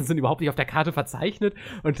 diese Felsen sind überhaupt nicht auf der Karte verzeichnet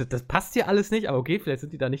und das passt hier alles nicht, aber okay, vielleicht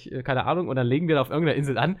sind die da nicht, keine Ahnung, und dann legen wir da auf irgendeiner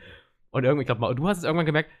Insel an und ich glaube, du hast es irgendwann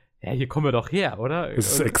gemerkt, hier kommen wir doch her, oder?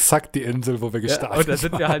 Das ist exakt die Insel, wo wir gestartet sind. Und da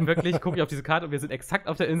sind wir halt wirklich, gucke ich auf diese Karte und wir sind exakt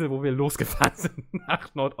auf der Insel, wo wir losgefahren sind,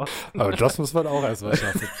 nach Nordosten. Aber das muss man auch erstmal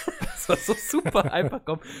schaffen. Das war so super einfach.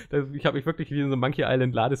 Ich habe mich wirklich wie in so einem Monkey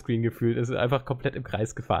Island Ladescreen gefühlt. Es ist einfach komplett im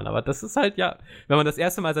Kreis gefahren. Aber das ist halt, ja, wenn man das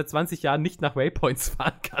erste Mal seit 20 Jahren nicht nach Waypoints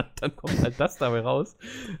fahren kann, dann kommt halt das dabei raus.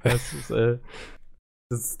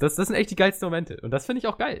 Das sind echt die geilsten Momente. Und das finde ich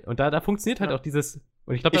auch geil. Und da funktioniert halt auch dieses,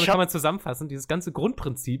 und ich glaube, damit kann man zusammenfassen, dieses ganze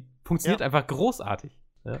Grundprinzip funktioniert einfach großartig.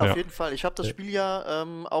 Ja. Auf jeden Fall. Ich habe das Spiel ja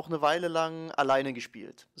auch eine Weile lang alleine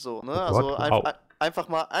gespielt. So, ne? Oh Gott,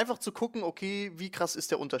 einfach zu gucken, okay, wie krass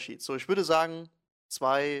ist der Unterschied. So, ich würde sagen,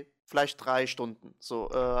 2, vielleicht 3 Stunden. So,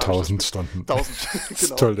 1000 Stunden. 1000,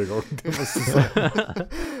 genau. Entschuldigung.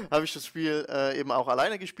 Habe ich das Spiel eben auch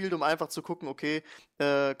alleine gespielt, um einfach zu gucken, okay,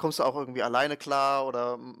 kommst du auch irgendwie alleine klar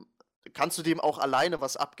oder kannst du dem auch alleine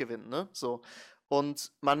was abgewinnen, ne? So.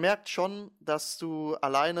 Und man merkt schon, dass du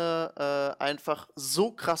alleine einfach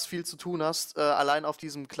so krass viel zu tun hast, allein auf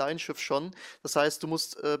diesem kleinen Schiff schon. Das heißt, du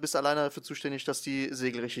bist alleine dafür zuständig, dass die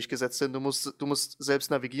Segel richtig gesetzt sind. Du musst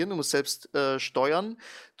selbst navigieren, du musst selbst steuern,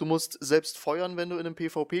 du musst selbst feuern, wenn du in einen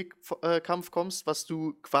PvP-Kampf kommst, was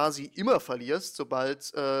du quasi immer verlierst, sobald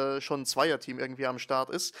schon ein Zweierteam irgendwie am Start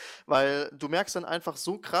ist. Weil du merkst dann einfach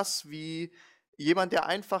so krass, wie jemand, der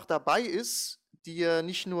einfach dabei ist, dir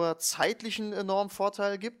nicht nur zeitlichen enormen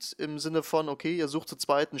Vorteil gibt, im Sinne von, okay, ihr sucht zu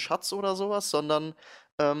zweit einen Schatz oder sowas, sondern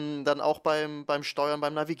dann auch beim Steuern,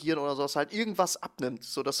 beim Navigieren oder sowas halt irgendwas abnimmt,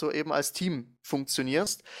 sodass du eben als Team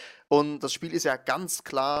funktionierst. Und das Spiel ist ja ganz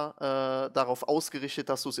klar darauf ausgerichtet,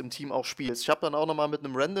 dass du es im Team auch spielst. Ich habe dann auch nochmal mit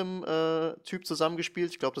einem Random-Typ zusammengespielt.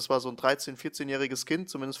 Ich glaube, das war so ein 13-, 14-jähriges Kind,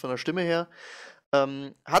 zumindest von der Stimme her.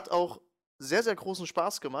 Hat auch sehr, sehr großen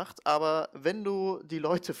Spaß gemacht, aber wenn du die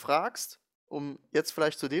Leute fragst, um jetzt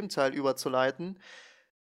vielleicht zu dem Teil überzuleiten,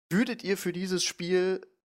 würdet ihr für dieses Spiel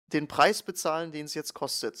den Preis bezahlen, den es jetzt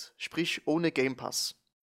kostet? Sprich, ohne Game Pass.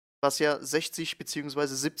 Was ja 60 bzw.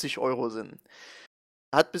 70 Euro sind.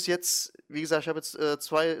 Hat bis jetzt, wie gesagt, ich habe jetzt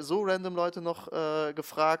 2 so random Leute noch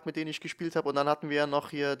gefragt, mit denen ich gespielt habe. Und dann hatten wir ja noch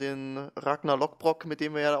hier den Ragnar Lockbrock, mit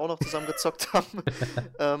dem wir ja auch noch zusammen gezockt haben.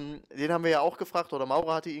 Den haben wir ja auch gefragt, oder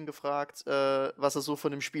Maura hatte ihn gefragt, was er so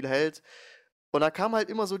von dem Spiel hält. Und da kam halt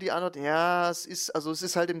immer so die Antwort, ja, es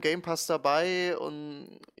ist halt im Game Pass dabei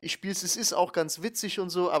und ich spiele es ist auch ganz witzig und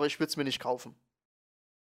so, aber ich würde es mir nicht kaufen.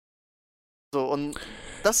 So, und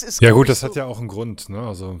das ist, Ja glaub gut, ich, das so, hat ja auch einen Grund, ne?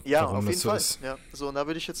 Also ja, warum auf das jeden so Fall. ist. Ja. So, und da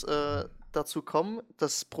würde ich jetzt dazu kommen.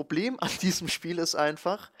 Das Problem an diesem Spiel ist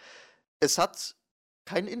einfach, es hat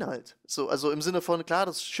keinen Inhalt. So, also im Sinne von, klar,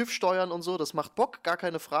 das Schiff steuern und so, das macht Bock, gar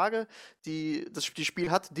keine Frage. Das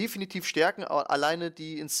Spiel hat definitiv Stärken, aber alleine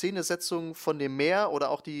die Inszenesetzung von dem Meer oder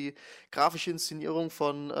auch die grafische Inszenierung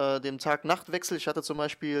von dem Tag-Nacht-Wechsel. Ich hatte zum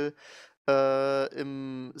Beispiel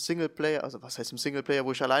im Singleplayer, also was heißt im Singleplayer,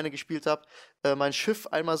 wo ich alleine gespielt habe, mein Schiff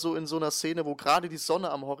einmal so in so einer Szene, wo gerade die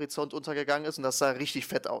Sonne am Horizont untergegangen ist und das sah richtig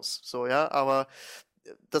fett aus. So, ja, aber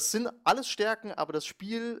das sind alles Stärken, aber das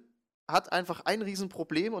Spiel hat einfach ein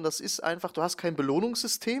Riesenproblem und das ist einfach, du hast kein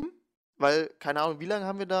Belohnungssystem, weil, keine Ahnung, wie lange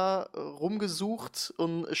haben wir da rumgesucht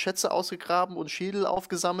und Schätze ausgegraben und Schädel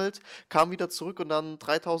aufgesammelt, kam wieder zurück und dann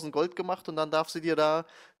 3000 Gold gemacht und dann darfst du dir da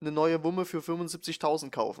eine neue Wumme für 75.000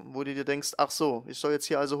 kaufen, wo du dir denkst, ach so, ich soll jetzt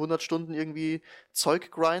hier also 100 Stunden irgendwie Zeug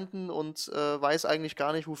grinden und weiß eigentlich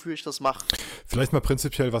gar nicht, wofür ich das mache. Vielleicht mal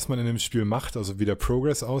prinzipiell, was man in dem Spiel macht, also wie der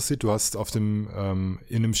Progress aussieht. Du hast in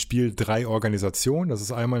dem Spiel 3 Organisationen. Das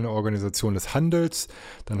ist einmal eine Organisation des Handels,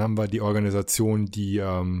 dann haben wir die Organisation, die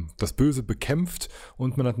das Böse bekämpft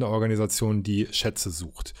und man hat eine Organisation, die Schätze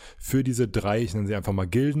sucht. Für diese 3, ich nenne sie einfach mal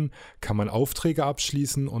Gilden, kann man Aufträge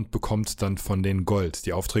abschließen und bekommt dann von denen Gold.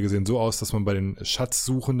 Die Aufträge sehen so aus, dass man bei den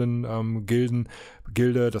schatzsuchenden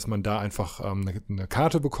Gilde, dass man da einfach eine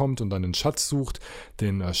Karte bekommt und dann den Schatz sucht,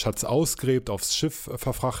 den Schatz ausgräbt, aufs Schiff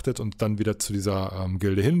verfrachtet und dann wieder zu dieser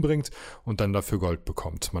Gilde hinbringt und dann dafür Gold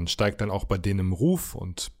bekommt. Man steigt dann auch bei denen im Ruf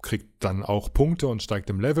und kriegt dann auch Punkte und steigt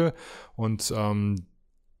im Level und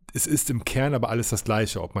es ist im Kern aber alles das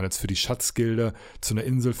Gleiche, ob man jetzt für die Schatzgilde zu einer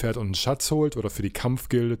Insel fährt und einen Schatz holt oder für die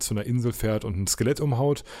Kampfgilde zu einer Insel fährt und ein Skelett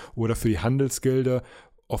umhaut oder für die Handelsgilde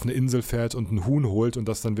auf eine Insel fährt und ein Huhn holt und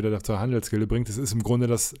das dann wieder zur Handelsgilde bringt. Es ist im Grunde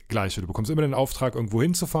das Gleiche. Du bekommst immer den Auftrag, irgendwo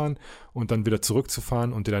hinzufahren und dann wieder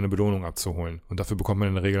zurückzufahren und dir deine Belohnung abzuholen. Und dafür bekommt man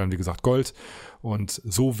in der Regel dann, wie gesagt, Gold. Und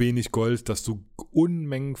so wenig Gold, dass du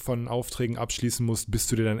Unmengen von Aufträgen abschließen musst, bis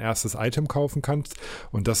du dir dein erstes Item kaufen kannst.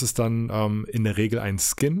 Und das ist dann in der Regel ein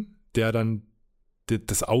Skin, der dann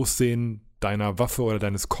das Aussehen deiner Waffe oder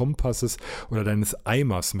deines Kompasses oder deines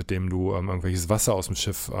Eimers, mit dem du irgendwelches Wasser aus dem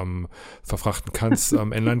Schiff verfrachten kannst,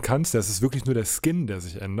 ändern kannst. Das ist wirklich nur der Skin, der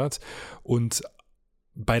sich ändert. Und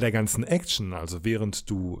bei der ganzen Action, also während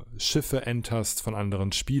du Schiffe enterst von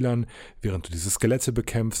anderen Spielern, während du diese Skelette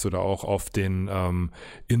bekämpfst oder auch auf den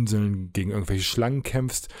Inseln gegen irgendwelche Schlangen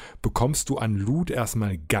kämpfst, bekommst du an Loot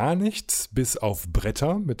erstmal gar nichts, bis auf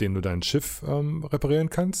Bretter, mit denen du dein Schiff reparieren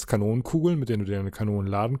kannst, Kanonenkugeln, mit denen du deine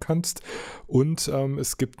Kanonen laden kannst und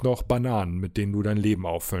es gibt noch Bananen, mit denen du dein Leben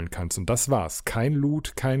auffüllen kannst und das war's. Kein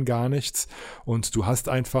Loot, kein gar nichts und du hast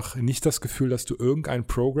einfach nicht das Gefühl, dass du irgendeinen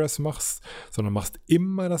Progress machst, sondern machst immer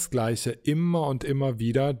das Gleiche, immer und immer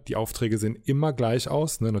wieder. Die Aufträge sehen immer gleich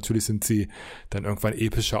aus. Ne? Natürlich sind sie dann irgendwann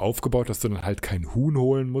epischer aufgebaut, dass du dann halt kein Huhn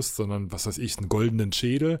holen musst, sondern, was weiß ich, einen goldenen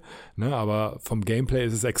Schädel. Ne? Aber vom Gameplay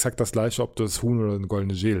ist es exakt das Gleiche, ob du das Huhn oder einen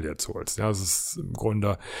goldenen Schädel jetzt holst. Ja, es ist im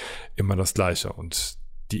Grunde immer das Gleiche. Und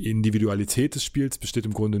die Individualität des Spiels besteht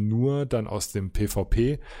im Grunde nur dann aus dem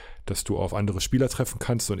PvP, dass du auf andere Spieler treffen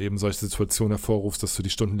kannst und eben solche Situationen hervorrufst, dass du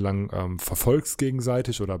die stundenlang verfolgst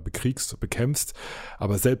gegenseitig oder bekriegst, bekämpfst.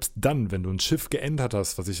 Aber selbst dann, wenn du ein Schiff geändert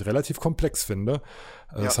hast, was ich relativ komplex finde,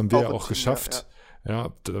 das haben wir ja auch geschafft.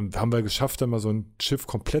 Ja, dann haben wir geschafft, dann mal so ein Schiff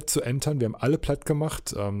komplett zu entern. Wir haben alle platt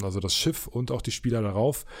gemacht, also das Schiff und auch die Spieler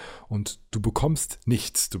darauf. Und du bekommst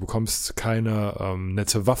nichts. Du bekommst keine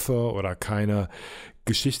nette Waffe oder keine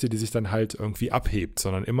Geschichte, die sich dann halt irgendwie abhebt,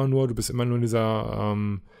 sondern du bist immer nur in dieser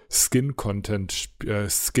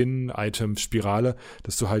Skin-Item-Spirale,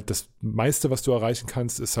 dass du halt das meiste, was du erreichen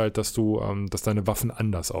kannst, ist halt, dass deine Waffen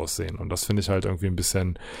anders aussehen. Und das finde ich halt irgendwie ein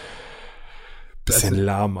bisschen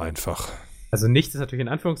lahm einfach. Also nichts ist natürlich in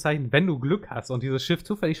Anführungszeichen, wenn du Glück hast und dieses Schiff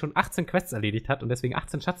zufällig schon 18 Quests erledigt hat und deswegen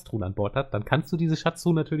 18 Schatztruhen an Bord hat, dann kannst du diese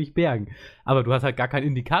Schatztruhen natürlich bergen. Aber du hast halt gar keinen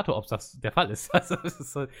Indikator, ob das der Fall ist.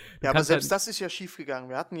 Also, aber selbst das ist ja schief gegangen.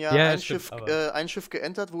 Wir hatten ja ein Schiff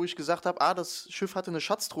geentert, wo ich gesagt habe, das Schiff hatte eine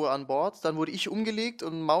Schatztruhe an Bord. Dann wurde ich umgelegt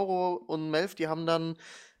und Mauro und Melf, die haben dann,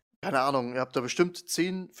 keine Ahnung, ihr habt da bestimmt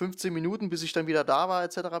 10, 15 Minuten, bis ich dann wieder da war,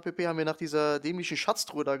 etc. pp., haben wir nach dieser dämlichen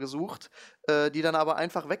Schatztruhe da gesucht, die dann aber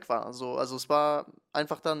einfach weg war. So, also es war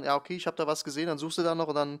einfach dann, ja, okay, ich habe da was gesehen, dann suchst du da noch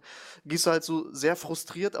und dann gehst du halt so sehr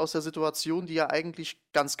frustriert aus der Situation, die ja eigentlich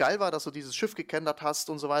ganz geil war, dass du dieses Schiff gekentert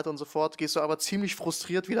hast und so weiter und so fort, gehst du aber ziemlich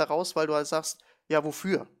frustriert wieder raus, weil du halt sagst, ja,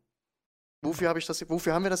 wofür? Wofür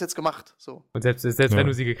haben wir das jetzt gemacht? So. Und selbst wenn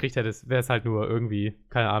du sie gekriegt hättest, wäre es halt nur irgendwie,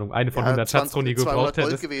 keine Ahnung, eine von 100 Schatztruhen, die du gebraucht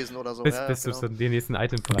hättest. Gewesen oder so. Bis genau. du den nächsten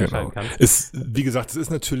Item freischalten kannst. Wie gesagt, es ist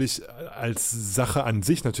natürlich als Sache an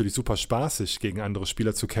sich natürlich super spaßig, gegen andere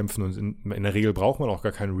Spieler zu kämpfen und in der Regel braucht man auch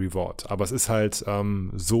gar keinen Reward. Aber es ist halt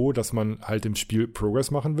so, dass man halt im Spiel Progress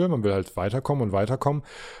machen will. Man will halt weiterkommen.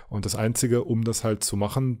 Und das Einzige, um das halt zu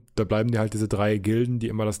machen, da bleiben dir halt diese 3 Gilden, die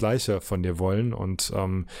immer das Gleiche von dir wollen. Und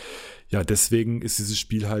ja, deswegen ist dieses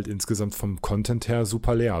Spiel halt insgesamt vom Content her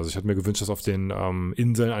super leer. Also ich hätte mir gewünscht, dass auf den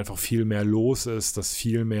Inseln einfach viel mehr los ist, dass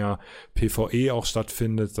viel mehr PvE auch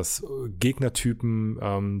stattfindet, dass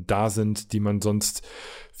Gegnertypen da sind, die man sonst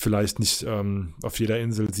vielleicht nicht auf jeder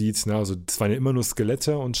Insel sieht. Ne? Also es waren ja immer nur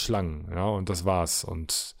Skelette und Schlangen, ja, und das war's.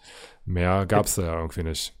 Und mehr gab's da ja irgendwie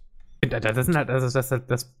nicht. Das sind halt,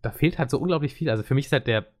 da fehlt halt so unglaublich viel. Also für mich ist halt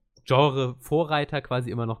der Genre-Vorreiter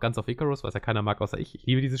quasi immer noch ganz auf Icarus, was ja keiner mag außer ich. Ich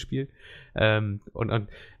liebe dieses Spiel. Und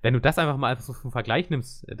wenn du das einfach mal so vom Vergleich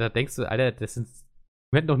nimmst, da denkst du, Alter,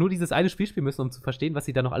 wir hätten doch nur dieses eine Spiel spielen müssen, um zu verstehen, was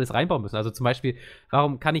sie da noch alles reinbauen müssen. Also zum Beispiel,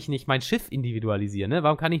 warum kann ich nicht mein Schiff individualisieren? Ne?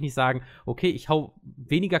 Warum kann ich nicht sagen, okay, ich hau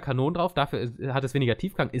weniger Kanonen drauf, dafür hat es weniger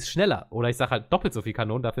Tiefgang, ist schneller. Oder ich sage halt doppelt so viel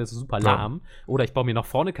Kanonen, dafür ist es super lahm. Oder ich baue mir noch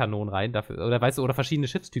vorne Kanonen rein, dafür, oder weißt du, oder verschiedene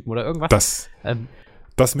Schiffstypen oder irgendwas.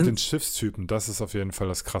 Das mit den Schiffstypen, das ist auf jeden Fall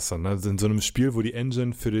das Krasse. Ne? In so einem Spiel, wo die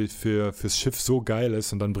Engine fürs Schiff so geil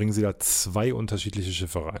ist und dann bringen sie da 2 unterschiedliche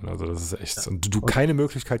Schiffe rein. Also das ist echt. Und du keine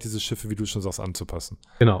Möglichkeit, diese Schiffe, wie du schon sagst, anzupassen.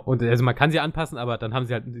 Genau. Und also man kann sie anpassen, aber dann haben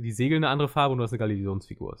sie halt die Segel eine andere Farbe und du hast eine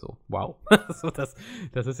Galileonsfigur. So, wow. So, das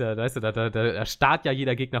ist ja, weißt du, da starrt ja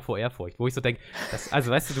jeder Gegner vor Ehrfurcht. Wo ich so denke,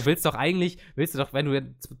 also weißt du, du willst doch, wenn du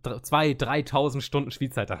 2.000, 3.000 Stunden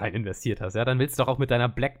Spielzeit da rein investiert hast, ja, dann willst du doch auch mit deiner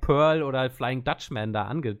Black Pearl oder Flying Dutchman da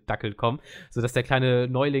angedackelt kommen, sodass der kleine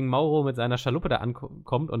Neuling Mauro mit seiner Schaluppe da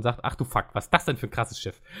ankommt und sagt, ach du Fuck, was ist das denn für ein krasses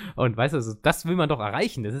Schiff? Und weißt du, also, das will man doch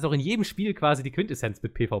erreichen. Das ist auch in jedem Spiel quasi die Quintessenz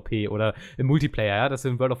mit PvP oder im Multiplayer, ja, dass du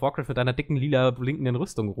in World of Warcraft mit deiner dicken, lila, blinkenden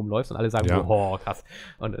Rüstung rumläufst und alle sagen, oh, krass.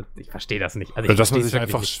 Und ich verstehe das nicht. Also, dass man sich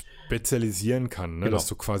einfach spezialisieren kann, ne? Genau. Dass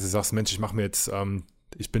du quasi sagst, Mensch, ich mache mir jetzt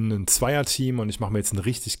ich bin ein Zweierteam und ich mache mir jetzt ein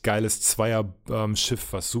richtig geiles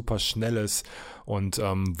Zweier-Schiff, was super schnell ist und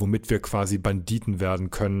womit wir quasi Banditen werden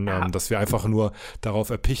können, dass wir einfach nur darauf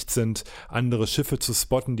erpicht sind, andere Schiffe zu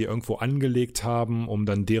spotten, die irgendwo angelegt haben, um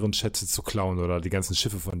dann deren Schätze zu klauen oder die ganzen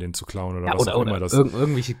Schiffe von denen zu klauen oder was auch immer das ist.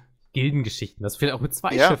 Irgendwelche Gildengeschichten, dass du vielleicht auch mit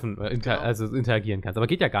 2 Schiffen interagieren kannst. Aber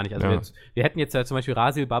geht ja gar nicht. Also wir hätten jetzt ja zum Beispiel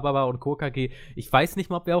Rasil, Bababa und KKG. Ich weiß nicht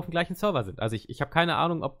mal, ob wir auf dem gleichen Server sind. Also ich habe keine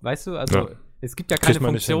Ahnung, ob, weißt du, also es gibt ja keine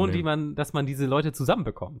Funktion, dass man diese Leute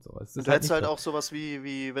zusammenbekommt. So. Du hättest halt auch sowas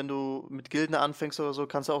wie, wenn du mit Gilden anfängst oder so,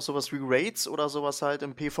 kannst du auch sowas wie Raids oder sowas halt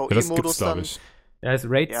im PvE-Modus dann. Ja,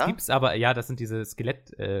 Raids gibt's, aber das sind diese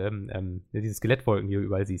diese Skelettwolken, die du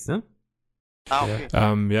überall siehst, ne? Okay.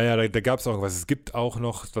 Da gab es auch was. Es gibt auch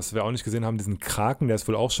noch, was wir auch nicht gesehen haben, diesen Kraken, der ist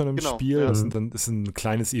wohl auch schon im Spiel. Ja. Das ist ein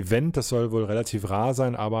kleines Event, das soll wohl relativ rar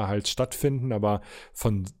sein, aber halt stattfinden. Aber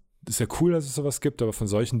ist ja cool, dass es sowas gibt, aber von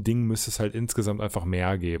solchen Dingen müsste es halt insgesamt einfach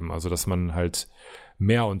mehr geben. Also, dass man halt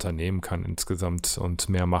mehr unternehmen kann insgesamt und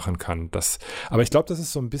mehr machen kann. Aber ich glaube, das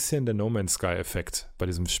ist so ein bisschen der No Man's Sky-Effekt bei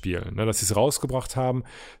diesem Spiel, ne? Dass sie es rausgebracht haben.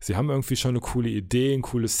 Sie haben irgendwie schon eine coole Idee, ein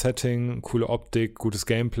cooles Setting, coole Optik, gutes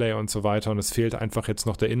Gameplay und so weiter und es fehlt einfach jetzt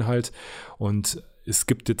noch der Inhalt und es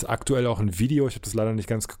gibt jetzt aktuell auch ein Video, ich habe das leider nicht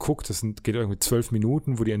ganz geguckt, geht irgendwie 12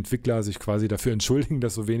 Minuten, wo die Entwickler sich quasi dafür entschuldigen,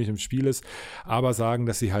 dass so wenig im Spiel ist, aber sagen,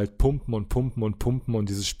 dass sie halt pumpen und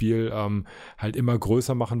dieses Spiel halt immer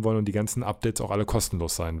größer machen wollen und die ganzen Updates auch alle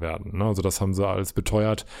kostenlos sein werden. Ne? Also das haben sie alles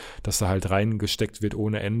beteuert, dass da halt reingesteckt wird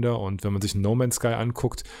ohne Ende und wenn man sich No Man's Sky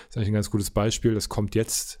anguckt, ist eigentlich ein ganz gutes Beispiel, das kommt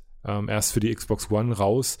jetzt erst für die Xbox One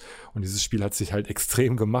raus und dieses Spiel hat sich halt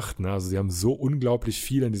extrem gemacht, ne? Also sie haben so unglaublich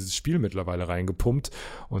viel in dieses Spiel mittlerweile reingepumpt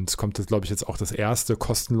und es kommt jetzt, glaube ich, jetzt auch das erste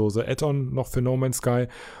kostenlose Add-on noch für No Man's Sky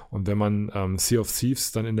und wenn man Sea of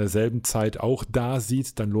Thieves dann in derselben Zeit auch da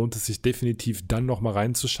sieht, dann lohnt es sich definitiv dann nochmal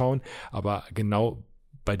reinzuschauen, aber genau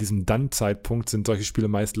bei diesem Dann-Zeitpunkt sind solche Spiele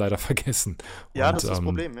meist leider vergessen. Ja, und, das ist das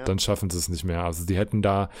Problem, ja. Dann schaffen sie es nicht mehr. Also die hätten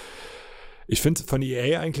da, ich finde von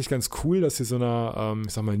EA eigentlich ganz cool, dass sie so einer,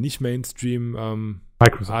 ich sag mal, nicht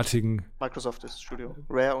Mainstream-artigen Microsoft ist das Studio.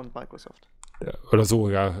 Rare und Microsoft. oder so,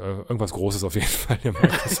 ja, irgendwas Großes auf jeden Fall, der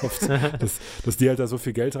Microsoft, dass die halt da so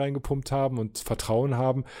viel Geld reingepumpt haben und Vertrauen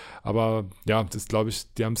haben, aber ja, das glaube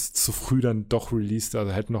ich, die haben es zu früh dann doch released,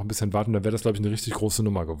 also hätten noch ein bisschen warten, dann wäre das, glaube ich, eine richtig große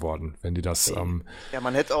Nummer geworden, wenn die das ja,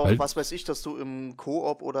 man hätte auch, was weiß ich, dass du im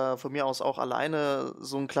Koop oder von mir aus auch alleine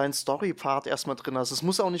so einen kleinen Story-Part erstmal drin hast. Es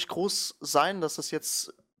muss auch nicht groß sein, dass das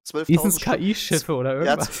jetzt 12.000 KI-Schiffe oder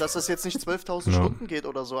irgendwas. Ja, dass das jetzt nicht 12.000 Ja. Stunden geht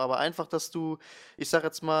oder so, aber einfach, dass du, ich sag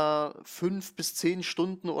jetzt mal, 5 bis 10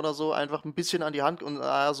 Stunden oder so einfach ein bisschen an die Hand und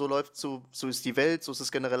so läuft, so ist die Welt, so ist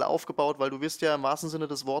es generell aufgebaut, weil du wirst ja im wahrsten Sinne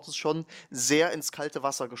des Wortes schon sehr ins kalte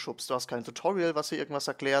Wasser geschubst. Du hast kein Tutorial, was dir irgendwas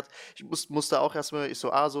erklärt. Ich musste auch erstmal, so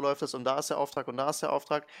läuft das und da ist der Auftrag und da ist der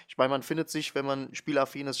Auftrag. Ich meine, man findet sich, wenn man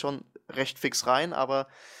spielaffin ist, schon recht fix rein, aber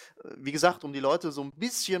wie gesagt, um die Leute so ein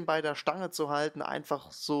bisschen bei der Stange zu halten,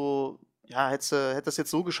 einfach so, ja, hätte das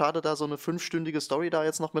jetzt so geschadet, da so eine 5-stündige Story da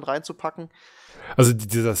jetzt noch mit reinzupacken? Also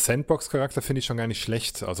dieser Sandbox-Charakter finde ich schon gar nicht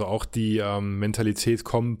schlecht. Also auch die Mentalität,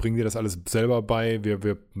 komm, bring dir das alles selber bei.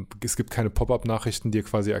 Es gibt keine Pop-up-Nachrichten, die dir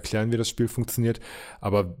quasi erklären, wie das Spiel funktioniert.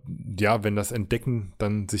 Aber ja, wenn das Entdecken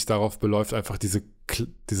dann sich darauf beläuft, einfach diese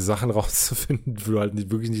Sachen rauszufinden, wo du halt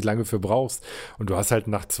wirklich nicht lange für brauchst. Und du hast halt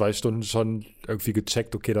nach 2 Stunden schon irgendwie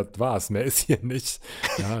gecheckt, okay, das war's, mehr ist hier nicht.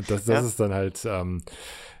 Ja, das ist dann halt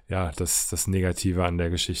das Negative an der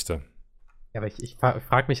Geschichte. Ja, aber ich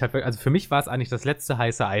frage mich halt wirklich, also für mich war es eigentlich das letzte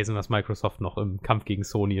heiße Eisen, was Microsoft noch im Kampf gegen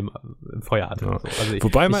Sony im Feuer hatte. Ja. So. Also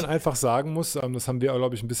Wobei man einfach sagen muss, das haben wir,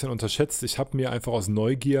 glaube ich, ein bisschen unterschätzt. Ich habe mir einfach aus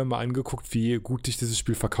Neugier mal angeguckt, wie gut sich dieses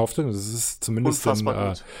Spiel verkauft hat. Und das ist zumindest in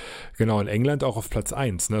England auch auf Platz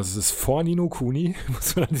 1. Ne? Also es ist vor Ni no Kuni,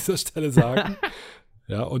 muss man an dieser Stelle sagen.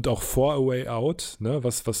 Ja, und auch vor A Way Out, ne,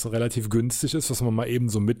 was relativ günstig ist, was man mal eben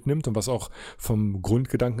so mitnimmt und was auch vom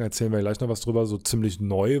Grundgedanken, erzählen wir gleich noch was drüber, so ziemlich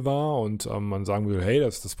neu war und man sagen will, hey,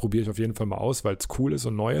 das probiere ich auf jeden Fall mal aus, weil es cool ist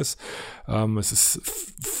und neu ist. Es ist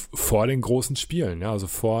vor den großen Spielen, ja, also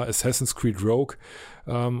vor Assassin's Creed Rogue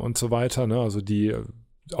und so weiter, ne, also die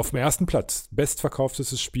auf dem ersten Platz,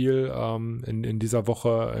 bestverkauftestes Spiel in dieser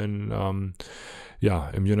Woche im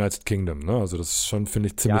United Kingdom, ne, also das ist schon, finde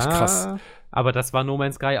ich, ziemlich krass. Aber das war No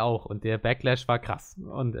Man's Sky auch und der Backlash war krass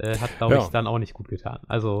und hat, glaube ich, dann auch nicht gut getan.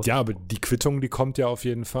 Also, ja, aber die Quittung, die kommt ja auf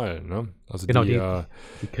jeden Fall, ne? Also genau, die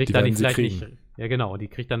kriegt dann vielleicht kriegen. nicht. Ja, genau, die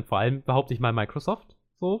kriegt dann vor allem, behaupte ich mal, Microsoft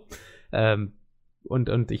so.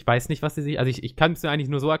 Und ich weiß nicht, was sie sich. Also ich kann es mir eigentlich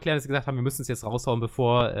nur so erklären, dass sie gesagt haben, wir müssen es jetzt raushauen,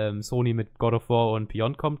 bevor Sony mit God of War und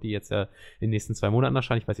Beyond kommt, die jetzt ja in den nächsten 2 Monaten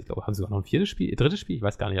erscheinen. Ich weiß nicht, haben sie sogar noch ein drittes Spiel? Ich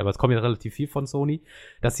weiß gar nicht, aber es kommt ja relativ viel von Sony,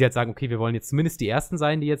 dass sie halt sagen, okay, wir wollen jetzt zumindest die Ersten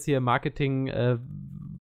sein, die jetzt hier im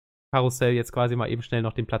Marketing-Karussell jetzt quasi mal eben schnell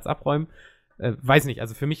noch den Platz abräumen. Weiß nicht,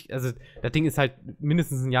 also für mich, also das Ding ist halt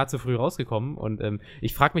mindestens ein Jahr zu früh rausgekommen und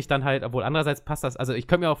ich frage mich dann halt, obwohl andererseits passt das, also ich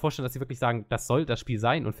könnte mir auch vorstellen, dass sie wirklich sagen, das soll das Spiel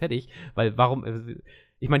sein und fertig, weil warum,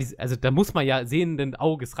 ich meine, also da muss man ja sehenden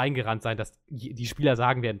Auges reingerannt sein, dass die Spieler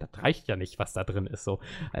sagen werden, das reicht ja nicht, was da drin ist. So.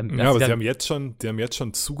 Ja, aber sie haben jetzt schon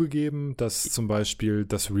zugegeben, dass zum Beispiel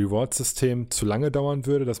das Reward-System zu lange dauern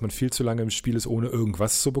würde, dass man viel zu lange im Spiel ist, ohne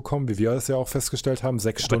irgendwas zu bekommen, wie wir das ja auch festgestellt haben,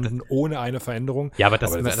 6 Stunden ohne eine Veränderung. Ja, aber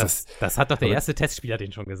das hat doch der erste Testspieler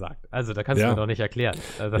den schon gesagt. Also da kannst du mir doch nicht erklären.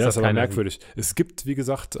 Das ist aber merkwürdig. Es gibt, wie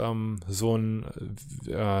gesagt, so einen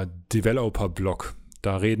Developer-Blog.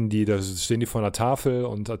 Da stehen die vor einer Tafel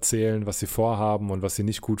und erzählen, was sie vorhaben und was sie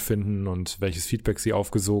nicht gut finden und welches Feedback sie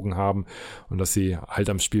aufgesogen haben und dass sie halt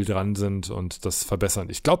am Spiel dran sind und das verbessern.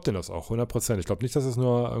 Ich glaube denen das auch, 100%. Ich glaube nicht, dass es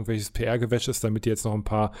nur irgendwelches PR-Gewäsch ist, damit die jetzt noch ein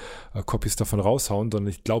paar Copies davon raushauen, sondern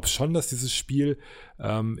ich glaube schon, dass dieses Spiel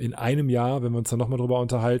in einem Jahr, wenn wir uns dann nochmal drüber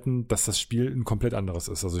unterhalten, dass das Spiel ein komplett anderes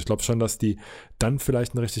ist. Also ich glaube schon, dass die dann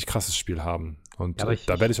vielleicht ein richtig krasses Spiel haben. Und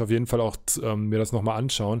da werde ich auf jeden Fall auch mir das nochmal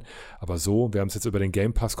anschauen. Aber so, wir haben es jetzt über den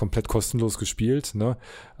Game Pass komplett kostenlos gespielt, ne?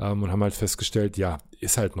 Und haben halt festgestellt, ja,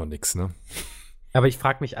 ist halt noch nichts, ne? Aber ich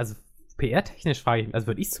frage mich, also PR-technisch frage ich mich, also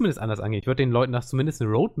würde ich es zumindest anders angehen. Ich würde den Leuten zumindest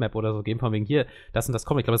eine Roadmap oder so geben, von wegen hier, das und das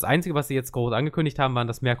kommt. Ich glaube, das Einzige, was sie jetzt groß angekündigt haben, waren,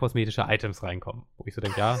 dass mehr kosmetische Items reinkommen. Wo ich so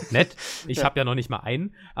denke, ja, nett. Ich habe ja noch nicht mal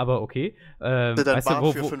einen, aber okay. Weißt du,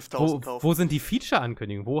 wo sind die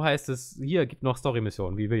Feature-Ankündigungen? Wo heißt es, hier gibt noch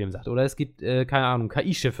Story-Missionen, wie William sagt. Oder es gibt, keine Ahnung,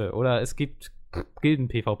 KI-Schiffe. Oder es gibt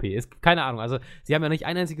Gilden-PvP. Keine Ahnung. Also, sie haben ja nicht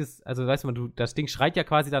ein einziges, also, weißt du, das Ding schreit ja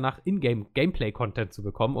quasi danach, Gameplay-Content zu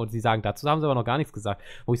bekommen und sie sagen, dazu haben sie aber noch gar nichts gesagt.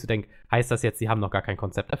 Wo ich so denke, heißt das jetzt, sie haben noch gar kein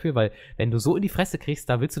Konzept dafür? Weil, wenn du so in die Fresse kriegst,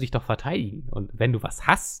 da willst du dich doch verteidigen. Und wenn du was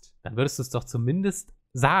hast, dann würdest du es doch zumindest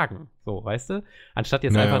sagen, so, weißt du? Anstatt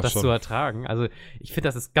jetzt einfach das zu ertragen. Also, ich finde,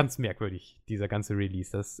 das ist ganz merkwürdig, dieser ganze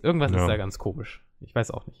Release. Irgendwas ist da ganz komisch. Ich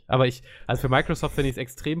weiß auch nicht. Aber also für Microsoft finde ich es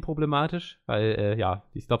extrem problematisch, weil,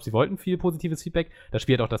 ich glaube, sie wollten viel positives Feedback. Das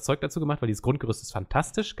Spiel hat auch das Zeug dazu gemacht, weil dieses Grundgerüst ist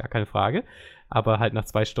fantastisch, gar keine Frage. Aber halt nach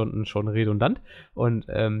 2 Stunden schon redundant. Und,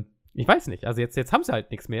 ich weiß nicht. Also jetzt haben sie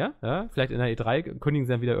halt nichts mehr. Ja? Vielleicht in der E3 kündigen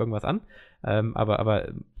sie dann wieder irgendwas an.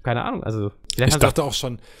 Aber keine Ahnung. Also ich dachte auch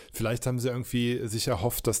schon, vielleicht haben sie irgendwie sich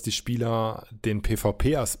erhofft, dass die Spieler den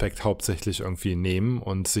PvP-Aspekt hauptsächlich irgendwie nehmen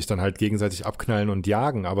und sich dann halt gegenseitig abknallen und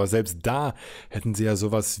jagen. Aber selbst da hätten sie ja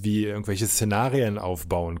sowas wie irgendwelche Szenarien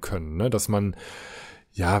aufbauen können, ne? Dass man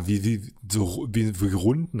wie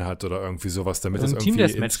Runden hat oder irgendwie sowas, damit also das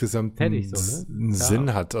irgendwie insgesamt einen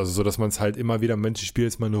Sinn hat. Also so, dass man es halt immer wieder, Mensch, ich spiele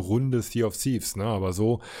jetzt mal eine Runde Sea of Thieves, ne? Aber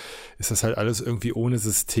so ist das halt alles irgendwie ohne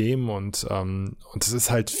System und es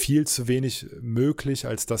ist halt viel zu wenig möglich,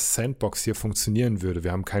 als dass Sandbox hier funktionieren würde.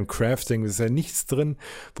 Wir haben kein Crafting, es ist ja nichts drin,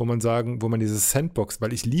 wo man dieses Sandbox,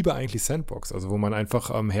 weil ich liebe eigentlich Sandbox, also wo man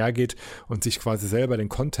einfach hergeht und sich quasi selber den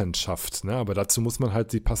Content schafft, ne? Aber dazu muss man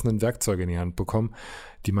halt die passenden Werkzeuge in die Hand bekommen,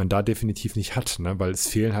 die man da definitiv nicht hat, ne? Weil es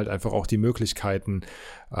fehlen halt einfach auch die Möglichkeiten,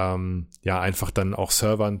 einfach dann auch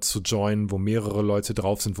Servern zu joinen, wo mehrere Leute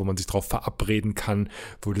drauf sind, wo man sich drauf verabreden kann,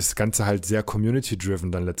 wo das Ganze halt sehr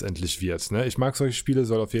community-driven dann letztendlich wird, ne? Ich mag solche Spiele,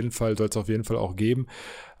 soll es auf jeden Fall auch geben,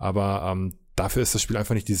 aber dafür ist das Spiel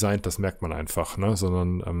einfach nicht designt, das merkt man einfach, ne?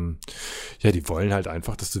 Sondern die wollen halt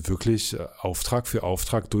einfach, dass du wirklich Auftrag für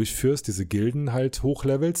Auftrag durchführst, diese Gilden halt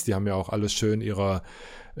hochlevelst, die haben ja auch alles schön ihre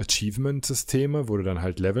Achievement-Systeme, wo du dann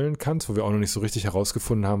halt leveln kannst, wo wir auch noch nicht so richtig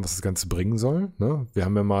herausgefunden haben, was das Ganze bringen soll, ne? Wir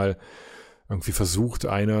haben ja mal irgendwie versucht,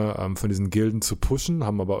 eine von diesen Gilden zu pushen,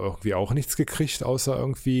 haben aber irgendwie auch nichts gekriegt, außer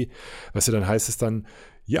irgendwie, dann heißt es dann,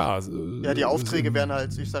 die Aufträge werden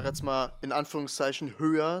halt, ich sag jetzt mal, in Anführungszeichen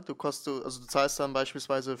höher. Du zahlst dann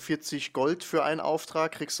beispielsweise 40 Gold für einen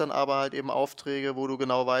Auftrag, kriegst dann aber halt eben Aufträge, wo du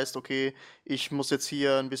genau weißt, okay, ich muss jetzt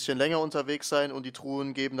hier ein bisschen länger unterwegs sein und die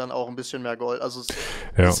Truhen geben dann auch ein bisschen mehr Gold. Also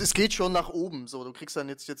es geht schon nach oben. So, du kriegst dann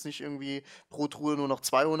jetzt nicht irgendwie pro Truhe nur noch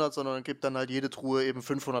 200, sondern dann gibt dann halt jede Truhe eben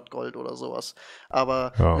 500 Gold oder sowas.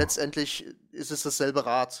 Aber letztendlich ist es dasselbe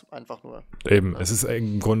Rad, einfach nur. Eben, es ist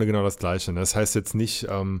im Grunde genau das Gleiche. Das heißt jetzt nicht,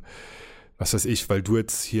 was weiß ich, weil du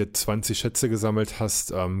jetzt hier 20 Schätze gesammelt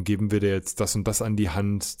hast, geben wir dir jetzt das und das an die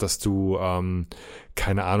Hand, dass du,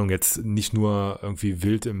 keine Ahnung, jetzt nicht nur irgendwie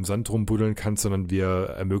wild im Sand rumbuddeln kannst, sondern wir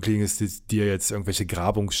ermöglichen es dir jetzt irgendwelche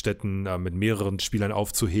Grabungsstätten mit mehreren Spielern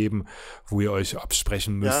aufzuheben, wo ihr euch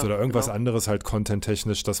absprechen müsst oder irgendwas anderes halt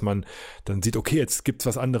content-technisch, dass man dann sieht, okay, jetzt gibt's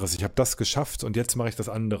was anderes, ich habe das geschafft und jetzt mache ich das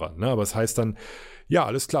andere, ne? Aber es heißt dann, ja,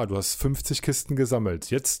 alles klar, du hast 50 Kisten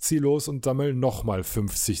gesammelt, jetzt zieh los und sammel nochmal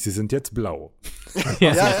 50, sie sind jetzt blau.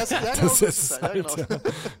 Das ist halt,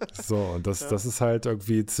 so, und das ist halt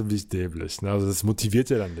irgendwie ziemlich dämlich, ne? Also das motiviert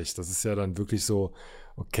ja dann nicht. Das ist ja dann wirklich so,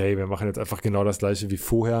 okay, wir machen jetzt einfach genau das Gleiche wie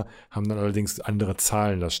vorher, haben dann allerdings andere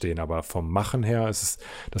Zahlen da stehen. Aber vom Machen her ist es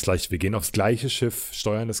das Gleiche. Wir gehen aufs gleiche Schiff,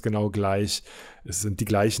 steuern es genau gleich. Es sind die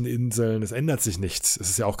gleichen Inseln, es ändert sich nichts. Es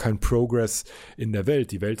ist ja auch kein Progress in der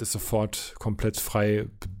Welt. Die Welt ist sofort komplett frei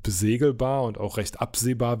besegelbar und auch recht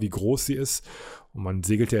absehbar, wie groß sie ist. Und man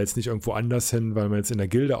segelt ja jetzt nicht irgendwo anders hin, weil man jetzt in der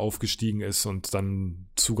Gilde aufgestiegen ist und dann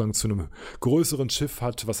Zugang zu einem größeren Schiff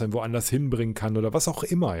hat, was einen woanders hinbringen kann oder was auch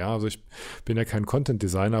immer. Ja, also ich bin ja kein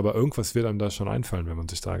Content-Designer, aber irgendwas wird einem da schon einfallen, wenn man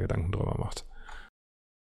sich da Gedanken drüber macht.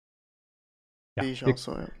 Ja, ich auch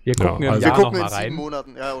so, ja. Wir gucken im wir Jahr gucken noch mal in 7 rein.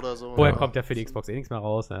 Monaten, oder so. Vorher kommt ja für die Xbox nichts mehr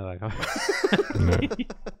raus. Nee.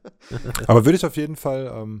 Aber würde ich auf jeden Fall,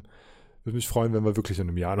 würde mich freuen, wenn wir wirklich in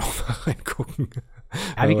einem Jahr noch mal reingucken.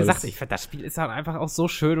 Ja, wie gesagt, ich finde, das Spiel ist halt einfach auch so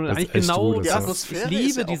schön und eigentlich genau die Atmosphäre. Ich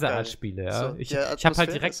liebe ist diese geil. Art Spiele. Ja. So, ich habe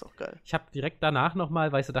halt direkt danach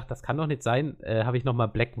nochmal, weil ich so dachte, das kann doch nicht sein, habe ich nochmal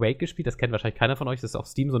Black Wake gespielt. Das kennt wahrscheinlich keiner von euch. Das ist auf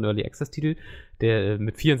Steam so ein Early Access Titel, der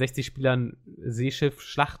mit 64 Spielern Seeschiff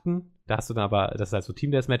schlachten. Da hast du dann aber, das ist halt so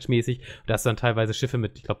Team Deathmatch mäßig. Da hast du dann teilweise Schiffe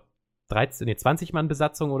mit, ich glaube, 20 Mann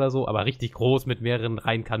Besatzung oder so, aber richtig groß mit mehreren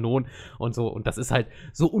Reihen Kanonen und so. Und das ist halt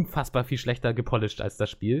so unfassbar viel schlechter gepolished als das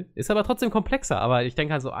Spiel. Ist aber trotzdem komplexer. Aber ich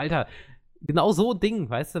denke halt so, Alter, genau so ein Ding,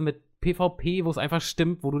 weißt du, mit PvP, wo es einfach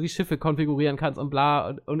stimmt, wo du die Schiffe konfigurieren kannst und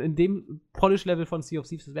bla. Und in dem Polish-Level von Sea of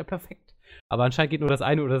Thieves, das wäre perfekt. Aber anscheinend geht nur das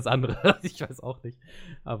eine oder das andere. Ich weiß auch nicht.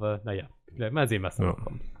 Aber naja, mal sehen, was da noch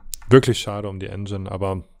kommt. Wirklich schade um die Engine,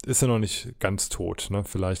 aber ist ja noch nicht ganz tot, ne?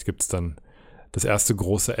 Vielleicht gibt es dann das erste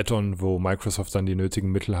große Add-on, wo Microsoft dann die nötigen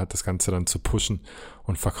Mittel hat, das Ganze dann zu pushen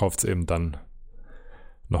und verkauft es eben dann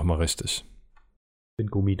nochmal richtig. Ich bin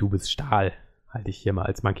Gummi, du bist Stahl. Halte ich hier mal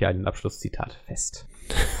als Monkey Island Abschlusszitat fest.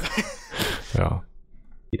 Ja.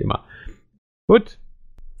 Geht immer. Gut.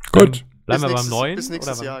 Gut. Bleiben wir beim Neuen? Bis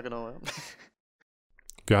nächstes oder Jahr, genau. Ja.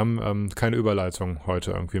 Wir haben keine Überleitung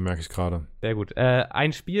heute irgendwie, merke ich gerade. Sehr gut.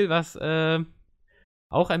 Ein Spiel, was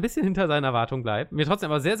auch ein bisschen hinter seinen Erwartungen bleibt, mir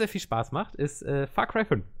trotzdem aber sehr, sehr viel Spaß macht, ist Far Cry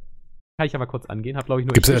 5. Kann ich aber kurz angehen. Hab, glaube ich,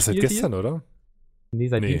 nur Gibt's ja erst seit gestern, hier. oder? Nee,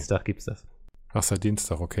 seit Dienstag gibt's das. Ach, seit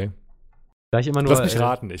Dienstag, okay. Da ich immer nur, Lass mich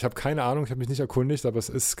raten. Ich habe keine Ahnung, ich habe mich nicht erkundigt, aber es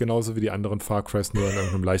ist genauso wie die anderen Far Crys, nur in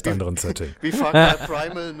irgendeinem leicht anderen Setting. Wie Far Cry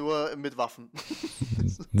Primal, nur mit Waffen.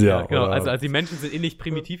 Ja, genau. Also die Menschen sind ähnlich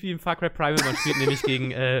primitiv wie im Far Cry Primal. Man spielt nämlich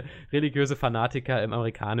gegen religiöse Fanatiker im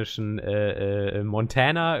amerikanischen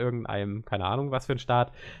Montana, irgendeinem, keine Ahnung, was für ein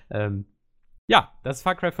Staat. Ja, das ist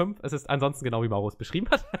Far Cry 5. Es ist ansonsten genau wie Maurus beschrieben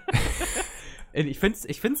hat. Ich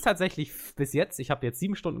find's tatsächlich bis jetzt, ich habe jetzt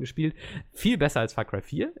 7 Stunden gespielt, viel besser als Far Cry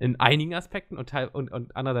 4 in einigen Aspekten und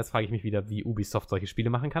andererseits frage ich mich wieder, wie Ubisoft solche Spiele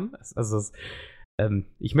machen kann.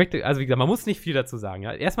 Ich möchte, also wie gesagt, man muss nicht viel dazu sagen.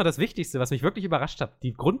 Ja? Erstmal das Wichtigste, was mich wirklich überrascht hat,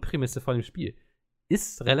 die Grundprämisse von dem Spiel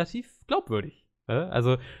ist relativ glaubwürdig. Ja?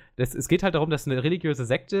 Also es geht halt darum, dass eine religiöse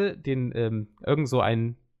Sekte irgend so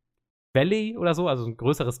ein Valley oder so, also ein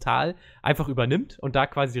größeres Tal, einfach übernimmt und da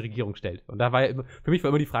quasi die Regierung stellt. Und da für mich war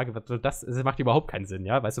immer die Frage, das macht überhaupt keinen Sinn,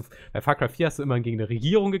 ja? Weißt du, bei Far Cry 4 hast du immer gegen eine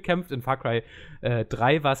Regierung gekämpft, in Far Cry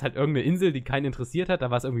 3 war es halt irgendeine Insel, die keinen interessiert hat,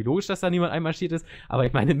 da war es irgendwie logisch, dass da niemand einmarschiert ist, aber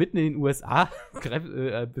ich meine, mitten in den USA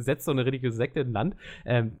besetzt so eine religiöse Sekte ein Land,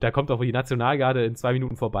 da kommt auch die Nationalgarde in 2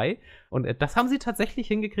 Minuten vorbei und das haben sie tatsächlich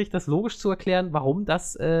hingekriegt, das logisch zu erklären, warum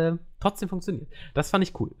das trotzdem funktioniert. Das fand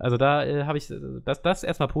ich cool. Also da habe ich das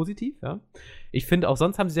erstmal positiv, ja. Ich finde auch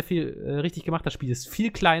sonst haben sie sehr viel richtig gemacht. Das Spiel ist viel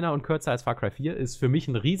kleiner und kürzer als Far Cry 4. Ist für mich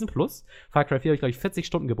ein Riesenplus. Far Cry 4 habe ich, glaube ich, 40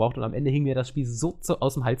 Stunden gebraucht und am Ende hing mir das Spiel so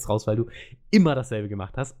aus dem Hals raus, weil du immer dasselbe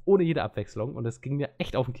gemacht hast, ohne jede Abwechslung und das ging mir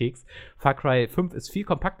echt auf den Keks. Far Cry 5 ist viel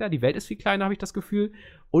kompakter, die Welt ist viel kleiner, habe ich das Gefühl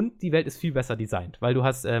und die Welt ist viel besser designt, weil du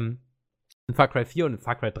hast in Far Cry 4 und in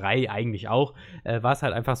Far Cry 3 eigentlich auch, war es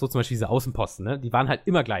halt einfach so, zum Beispiel diese Außenposten, ne? Die waren halt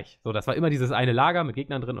immer gleich. So, das war immer dieses eine Lager mit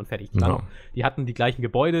Gegnern drin und fertig. Genau. Die hatten die gleichen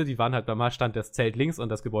Gebäude, die waren halt, mal stand das Zelt links und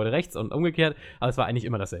das Gebäude rechts und umgekehrt, aber es war eigentlich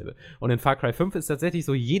immer dasselbe. Und in Far Cry 5 ist tatsächlich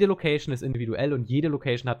so, jede Location ist individuell und jede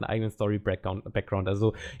Location hat einen eigenen Story-Background.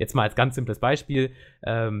 Also jetzt mal als ganz simples Beispiel,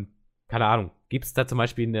 keine Ahnung, gibt es da zum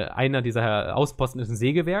Beispiel einer dieser Außenposten ist ein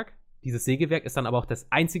Sägewerk. Dieses Sägewerk ist dann aber auch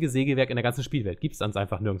das einzige Sägewerk in der ganzen Spielwelt. Gibt es dann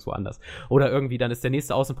einfach nirgendwo anders. Oder irgendwie, dann ist der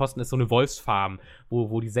nächste Außenposten ist so eine Wolfsfarm,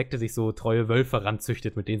 wo die Sekte sich so treue Wölfe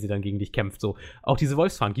ranzüchtet, mit denen sie dann gegen dich kämpft. So. Auch diese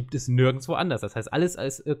Wolfsfarm gibt es nirgendwo anders. Das heißt, alles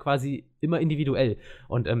ist quasi immer individuell.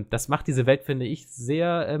 Und das macht diese Welt, finde ich,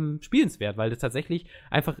 sehr spielenswert, weil das tatsächlich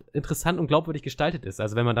einfach interessant und glaubwürdig gestaltet ist.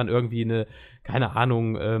 Also wenn man dann irgendwie keine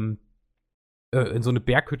Ahnung, in so eine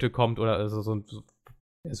Berghütte kommt oder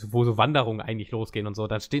wo so Wanderungen eigentlich losgehen und so.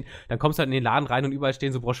 Dann kommst du halt in den Laden rein und überall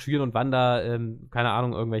stehen so Broschüren und keine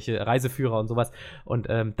Ahnung, irgendwelche Reiseführer und sowas. Und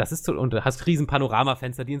das ist so, und du hast riesen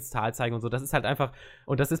Panoramafenster, die ins Tal zeigen und so. Das ist halt einfach,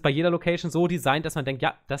 und das ist bei jeder Location so designt, dass man denkt,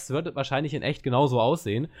 ja, das würde wahrscheinlich in echt genauso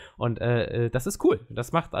aussehen. Und das ist cool.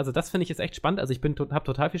 Das finde ich jetzt echt spannend. Also ich habe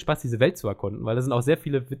total viel Spaß, diese Welt zu erkunden, weil da sind auch sehr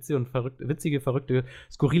viele witzige, verrückte,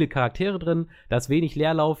 skurrile Charaktere drin. Da ist wenig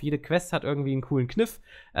Leerlauf. Jede Quest hat irgendwie einen coolen Kniff.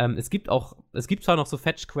 Es gibt zwar noch so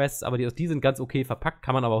Fetch-Quests, aber die sind ganz okay verpackt,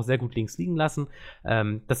 kann man aber auch sehr gut links liegen lassen.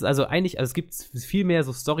 Das ist also eigentlich, es gibt viel mehr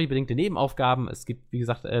so storybedingte Nebenaufgaben. Es gibt, wie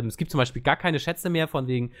gesagt, es gibt zum Beispiel gar keine Schätze mehr, von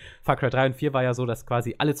wegen Far Cry 3 und 4 war ja so, dass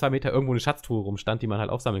quasi alle 2 Meter irgendwo eine Schatztruhe rumstand, die man halt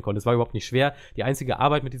aufsammeln konnte. Es war überhaupt nicht schwer. Die einzige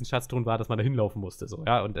Arbeit mit diesen Schatztruhen war, dass man da hinlaufen musste, so,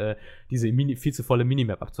 ja, und diese viel zu volle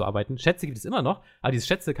Minimap abzuarbeiten. Schätze gibt es immer noch, aber diese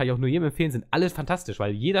Schätze kann ich auch nur jedem empfehlen, sind alle fantastisch,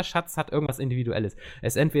 weil jeder Schatz hat irgendwas Individuelles.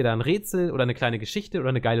 Es ist entweder ein Rätsel oder eine kleine Geschichte oder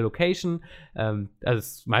eine geile Location.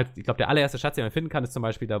 Ich glaube, der allererste Schatz, den man finden kann, ist zum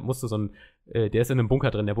Beispiel, da musst du der ist in einem Bunker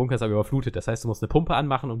drin, der Bunker ist aber überflutet. Das heißt, du musst eine Pumpe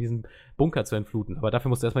anmachen, um diesen Bunker zu entfluten. Aber dafür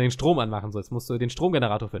musst du erstmal den Strom anmachen. So, jetzt musst du den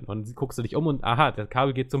Stromgenerator finden. Und dann guckst du dich um und, aha, der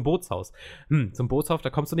Kabel geht zum Bootshaus. Zum Bootshaus, da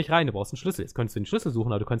kommst du nicht rein, du brauchst einen Schlüssel. Jetzt könntest du den Schlüssel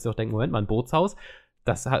suchen, aber du könntest dir auch denken, Moment mal, ein Bootshaus,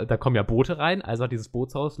 da kommen ja Boote rein, also hat dieses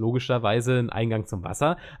Bootshaus logischerweise einen Eingang zum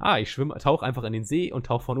Wasser. Ich tauche einfach in den See und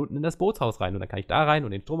tauche von unten in das Bootshaus rein. Und dann kann ich da rein und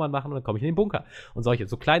den Strom anmachen und dann komme ich in den Bunker. Und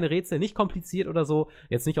so kleine Rätsel, nicht kompliziert oder so,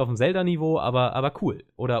 jetzt nicht auf dem Zelda-Niveau, aber cool.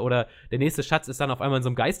 Oder der nächste Schatz ist dann auf einmal in so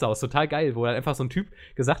einem Geisterhaus, total geil, wo dann einfach so ein Typ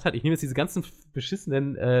gesagt hat, ich nehme jetzt diese ganzen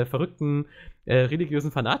beschissenen, verrückten,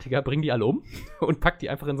 religiösen Fanatiker, bring die alle um und pack die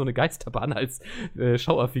einfach in so eine Geisterbahn als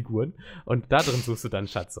Schauerfiguren. Und da drin suchst du dann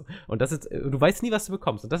Schatz. Und das ist, du weißt nie, was du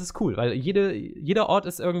bekommst. Und das ist cool, weil jeder Ort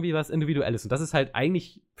ist irgendwie was Individuelles. Und das ist halt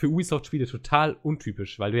eigentlich für Ubisoft-Spiele total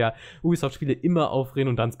untypisch, weil du ja Ubisoft-Spiele immer auf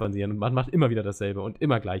Redundanz basieren und man macht immer wieder dasselbe und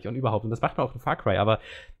immer gleich und überhaupt. Und das macht man auch in Far Cry, aber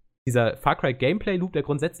dieser Far Cry Gameplay Loop, der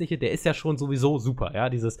grundsätzliche, der ist ja schon sowieso super, ja,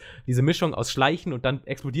 diese Mischung aus Schleichen und dann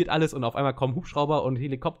explodiert alles und auf einmal kommen Hubschrauber und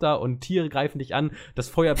Helikopter und Tiere greifen dich an, das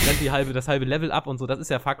Feuer brennt das halbe Level ab und so, das ist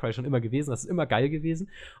ja Far Cry schon immer gewesen, das ist immer geil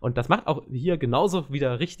gewesen und das macht auch hier genauso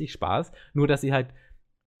wieder richtig Spaß, nur dass sie halt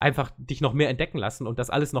einfach dich noch mehr entdecken lassen und das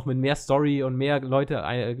alles noch mit mehr Story und mehr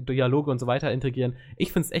Leute, Dialoge und so weiter integrieren.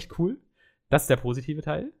 Ich find's echt cool. Das ist der positive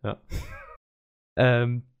Teil, ja.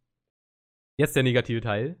 Jetzt der negative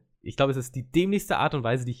Teil. Ich glaube, es ist die dämlichste Art und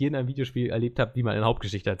Weise, die ich je in einem Videospiel erlebt habe, wie man eine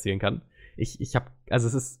Hauptgeschichte erzählen kann. Es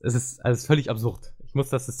ist völlig absurd. Ich muss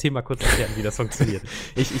das System mal kurz erklären, wie das funktioniert.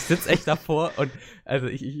 Ich sitze echt davor und also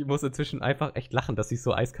ich muss inzwischen einfach echt lachen, dass sie es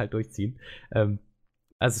so eiskalt durchziehen. Also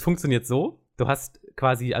es funktioniert so, du hast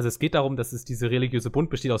quasi, also es geht darum, dass es diese religiöse Bund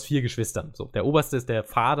besteht aus 4 Geschwistern. So, der oberste ist der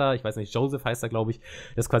Vater, ich weiß nicht, Joseph heißt er, glaube ich.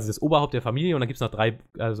 Das ist quasi das Oberhaupt der Familie und dann gibt es noch 3,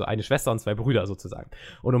 also eine Schwester und 2 Brüder sozusagen.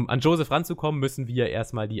 Und um an Joseph ranzukommen, müssen wir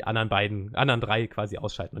erstmal die anderen 3 quasi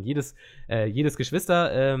ausschalten. Und jedes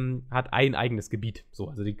Geschwister hat ein eigenes Gebiet. So,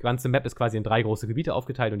 also die ganze Map ist quasi in 3 große Gebiete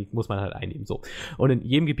aufgeteilt und die muss man halt einnehmen. So. Und in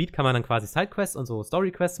jedem Gebiet kann man dann quasi Sidequests und so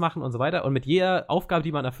Storyquests machen und so weiter. Und mit jeder Aufgabe,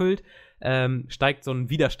 die man erfüllt, steigt so ein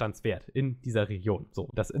Widerstandswert in dieser Region.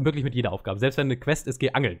 So, das wirklich mit jeder Aufgabe. Selbst wenn eine Quest ist,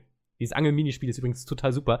 geh angeln. Dieses Angeln-Minispiel ist übrigens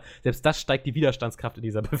total super. Selbst das steigt die Widerstandskraft in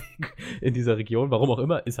dieser Bewegung, in dieser Region. Warum auch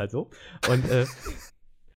immer, ist halt so. Und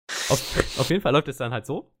auf jeden Fall läuft es dann halt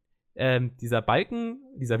so. Dieser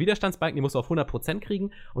Widerstandsbalken, den musst du auf 100%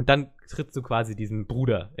 kriegen und dann trittst du quasi diesem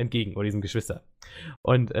Bruder entgegen oder diesem Geschwister.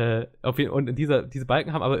 Und diese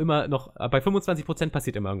Balken haben aber immer noch, bei 25%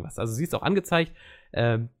 passiert immer irgendwas. Also sie ist auch angezeigt,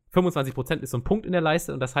 25% ist so ein Punkt in der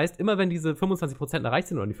Leiste und das heißt, immer wenn diese 25% erreicht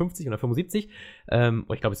sind, oder die 50 oder 75, ich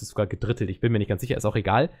glaube, es ist sogar gedrittelt, ich bin mir nicht ganz sicher, ist auch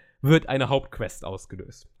egal, wird eine Hauptquest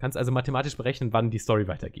ausgelöst. Kannst also mathematisch berechnen, wann die Story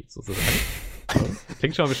weitergeht, sozusagen.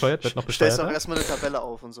 Klingt schon mal bescheuert, wird noch bescheuert. Stellst auch erstmal eine Tabelle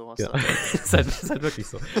auf und sowas. Ja. Das ist halt wirklich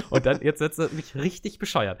so. Und dann, jetzt wird es mich richtig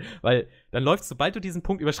bescheuert, weil dann läuft, sobald du diesen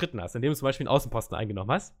Punkt überschritten hast, indem du zum Beispiel einen Außenposten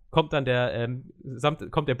eingenommen hast, kommt dann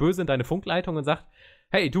kommt der Böse in deine Funkleitung und sagt,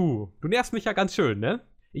 hey, du nervst mich ja ganz schön, ne?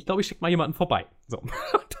 Ich glaube, ich schicke mal jemanden vorbei. So. Und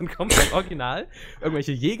dann kommt im Original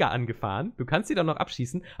irgendwelche Jäger angefahren. Du kannst sie dann noch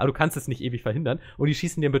abschießen, aber du kannst es nicht ewig verhindern. Und die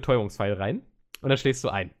schießen dir einen Betäubungspfeil rein. Und dann schläfst du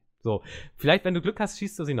ein. So. Vielleicht, wenn du Glück hast,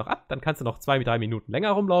 schießt du sie noch ab. Dann kannst du noch 2-3 Minuten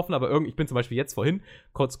länger rumlaufen. Aber ich bin zum Beispiel jetzt vorhin,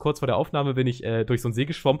 kurz vor der Aufnahme, bin ich durch so einen See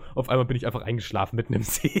geschwommen. Auf einmal bin ich einfach eingeschlafen mitten im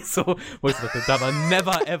See. So. Wo ich dachte, da war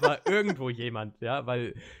never ever irgendwo jemand. Ja,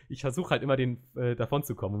 weil ich versuche halt immer davon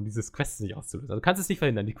zu kommen, um dieses Quest nicht auszulösen. Also du kannst es nicht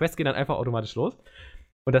verhindern. Die Quests gehen dann einfach automatisch los.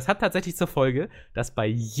 Und das hat tatsächlich zur Folge, dass bei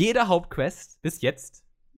jeder Hauptquest bis jetzt,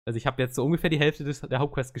 also ich habe jetzt so ungefähr die Hälfte der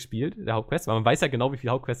Hauptquest gespielt, weil man weiß ja genau, wie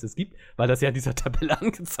viele Hauptquests es gibt, weil das ja in dieser Tabelle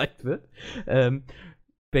angezeigt wird.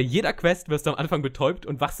 Bei jeder Quest wirst du am Anfang betäubt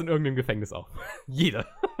und wachst in irgendeinem Gefängnis auf. Jeder.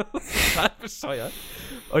 Das ist total bescheuert.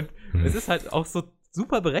 Und es ist halt auch so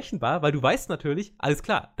super berechenbar, weil du weißt natürlich, alles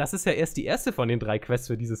klar, das ist ja erst die erste von den 3 Quests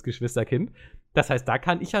für dieses Geschwisterkind. Das heißt, da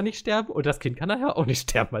kann ich ja nicht sterben und das Kind kann nachher auch nicht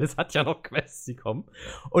sterben, weil es hat ja noch Quests, die kommen.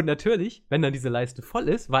 Und natürlich, wenn dann diese Leiste voll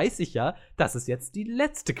ist, weiß ich ja, das ist jetzt die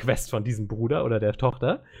letzte Quest von diesem Bruder oder der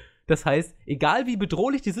Tochter. Das heißt, egal wie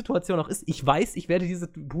bedrohlich die Situation auch ist, ich weiß, ich werde diese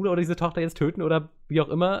Bruder oder diese Tochter jetzt töten oder wie auch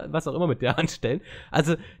immer, was auch immer mit der anstellen.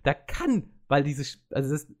 Also, weil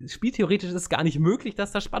das Spiel theoretisch ist gar nicht möglich,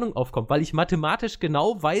 dass da Spannung aufkommt, weil ich mathematisch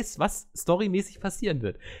genau weiß, was storymäßig passieren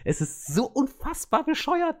wird. Es ist so unfassbar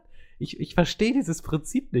bescheuert. Ich verstehe dieses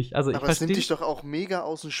Prinzip nicht. Also, aber es nimmt dich doch auch mega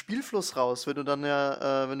aus dem Spielfluss raus, wenn du dann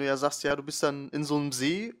wenn du ja sagst, ja, du bist dann in so einem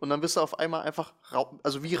See und dann bist du auf einmal einfach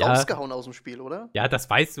rausgehauen aus dem Spiel, oder? Ja, das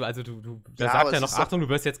weißt du. Also da sagt ja noch, Achtung, du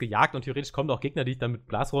wirst jetzt gejagt und theoretisch kommen auch Gegner, die dich dann mit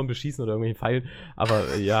Blasrohren beschießen oder irgendwelchen Pfeilen.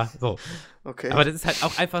 Aber ja, so. Okay. Aber das ist halt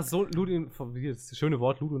auch einfach so, das schöne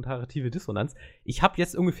Wort, ludonarrative Dissonanz. Ich habe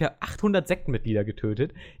jetzt ungefähr 800 Sektenmitglieder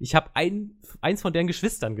getötet. Ich habe eins von deren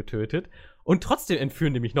Geschwistern getötet. Und trotzdem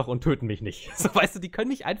entführen die mich noch und töten mich nicht. So, weißt du, die können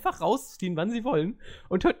mich einfach rausziehen, wann sie wollen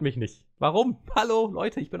und töten mich nicht. Warum? Hallo,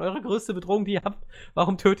 Leute, ich bin eure größte Bedrohung, die ihr habt.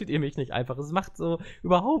 Warum tötet ihr mich nicht einfach? Es macht so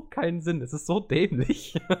überhaupt keinen Sinn. Es ist so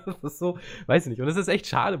dämlich. Es ist so, weiß ich nicht. Und es ist echt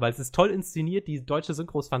schade, weil es ist toll inszeniert. Die deutsche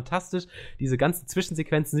Synchro ist fantastisch. Diese ganzen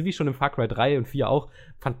Zwischensequenzen sind wie schon im Far Cry 3 und 4 auch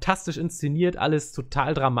fantastisch inszeniert. Alles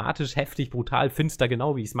total dramatisch, heftig, brutal, finster,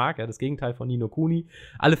 genau wie ich es mag. Ja, das Gegenteil von Ni no Kuni.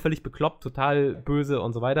 Alle völlig bekloppt, total böse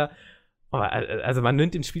und so weiter. Also man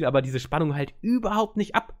nimmt dem Spiel aber diese Spannung halt überhaupt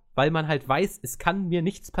nicht ab, weil man halt weiß, es kann mir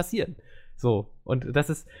nichts passieren. So, und das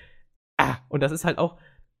ist halt auch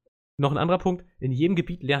noch ein anderer Punkt, in jedem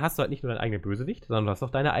Gebiet hast du halt nicht nur deinen eigenen Bösewicht, sondern du hast auch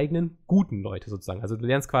deine eigenen guten Leute sozusagen. Also du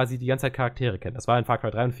lernst quasi die ganze Zeit Charaktere kennen. Das war in Far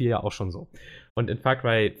Cry 3 und 4 ja auch schon so. Und in Far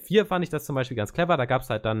Cry 4 fand ich das zum Beispiel ganz clever. Da gab es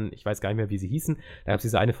halt dann, ich weiß gar nicht mehr, wie sie hießen, da gab es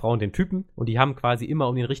diese eine Frau und den Typen und die haben quasi immer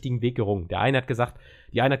um den richtigen Weg gerungen. Die eine hat gesagt,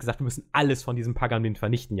 wir müssen alles von diesem Paganmin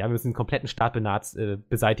vernichten. Ja, wir müssen den kompletten Staat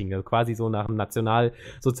beseitigen. Also quasi so nach dem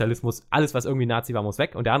Nationalsozialismus, alles, was irgendwie Nazi war, muss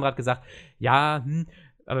weg. Und der andere hat gesagt,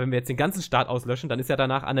 aber wenn wir jetzt den ganzen Staat auslöschen, dann ist ja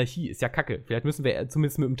danach Anarchie, ist ja kacke. Vielleicht müssen wir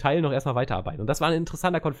zumindest mit dem Teil noch erstmal weiterarbeiten. Und das war ein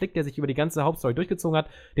interessanter Konflikt, der sich über die ganze Hauptstory durchgezogen hat.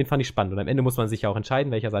 Den fand ich spannend. Und am Ende muss man sich ja auch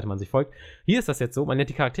entscheiden, welcher Seite man sich folgt. Hier ist das jetzt so, man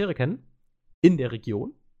lernt die Charaktere kennen in der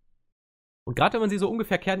Region. Und gerade wenn man sie so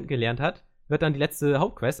ungefähr kennengelernt hat, wird dann die letzte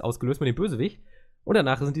Hauptquest ausgelöst mit dem Bösewicht. Und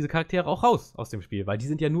danach sind diese Charaktere auch raus aus dem Spiel, weil die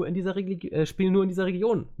sind ja nur in dieser spielen nur in dieser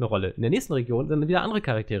Region eine Rolle. In der nächsten Region sind dann wieder andere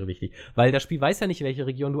Charaktere wichtig, weil das Spiel weiß ja nicht, welche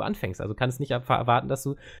Region du anfängst. Also kannst nicht erwarten, dass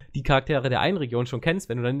du die Charaktere der einen Region schon kennst,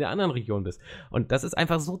 wenn du dann in der anderen Region bist. Und das ist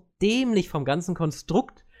einfach so dämlich vom ganzen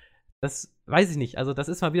Konstrukt. Das weiß ich nicht. Also das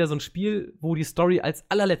ist mal wieder so ein Spiel, wo die Story als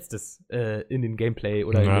allerletztes in den Gameplay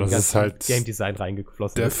oder in den ganzen halt Game Design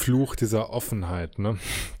reingeflossen ist. Der Fluch dieser Offenheit, ne?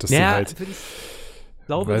 Dass du halt, ich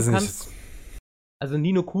glaube, du kannst. Also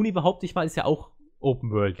Nino Kuni, behaupte ich mal, ist ja auch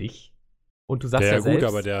open-worldig. Und du sagst ja selbst. Ja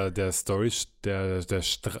gut, aber der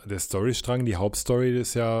Storystrang, die Hauptstory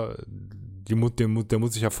ist ja, der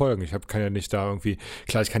muss ich ja folgen. Kann ja nicht da irgendwie,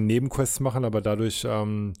 klar, ich kann Nebenquests machen, aber dadurch,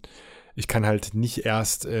 ich kann halt nicht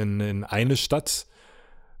erst in eine Stadt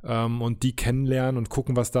und die kennenlernen und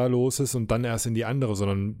gucken, was da los ist und dann erst in die andere,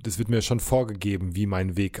 sondern das wird mir schon vorgegeben, wie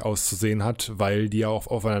mein Weg auszusehen hat, weil die ja auch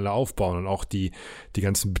aufeinander aufbauen und auch die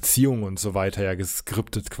ganzen Beziehungen und so weiter ja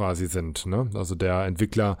geskriptet quasi sind, ne? Also der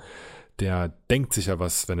Entwickler, der denkt sich ja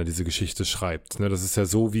was, wenn er diese Geschichte schreibt, ne? Das ist ja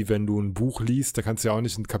so, wie wenn du ein Buch liest, da kannst du ja auch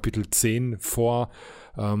nicht in Kapitel 10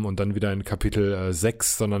 und dann wieder in Kapitel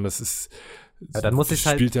 6, sondern das ist dann muss ich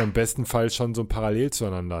spielt ja im besten Fall schon so parallel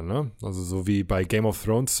zueinander, ne? Also so wie bei Game of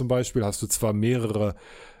Thrones zum Beispiel hast du zwar mehrere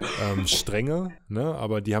Stränge, ne?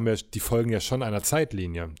 Aber die folgen ja schon einer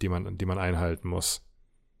Zeitlinie, die man einhalten muss.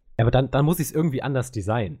 Ja, aber dann muss ich es irgendwie anders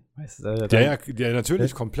designen. Weißt, ja,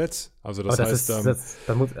 natürlich, komplett. Also das heißt,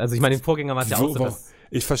 also ich meine, den Vorgänger war es ja auch so,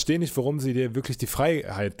 ich verstehe nicht, warum sie dir wirklich die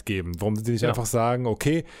Freiheit geben. Warum sie nicht einfach sagen,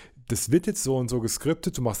 okay, das wird jetzt so und so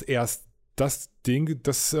geskriptet, du machst erst das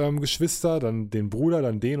Geschwister, dann den Bruder,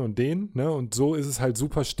 dann den und den, ne? Und so ist es halt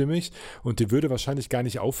super stimmig und dir würde wahrscheinlich gar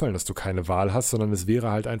nicht auffallen, dass du keine Wahl hast, sondern es wäre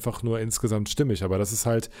halt einfach nur insgesamt stimmig. Aber das ist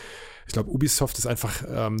halt, ich glaube, Ubisoft ist einfach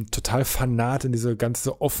total fanat in diese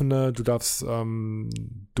ganze offene, du darfst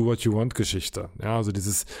Do-What-You-Want-Geschichte. Ja, also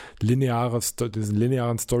diesen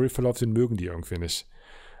linearen Storyverlauf, den mögen die irgendwie nicht.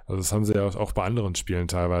 Also das haben sie ja auch bei anderen Spielen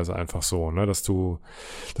teilweise einfach so, ne? Das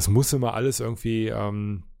muss immer alles irgendwie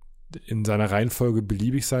in seiner Reihenfolge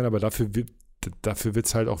beliebig sein, aber dafür wird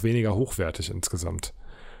es halt auch weniger hochwertig insgesamt.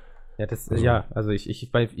 Ja, also ich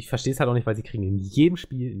verstehe es halt auch nicht, weil sie kriegen in jedem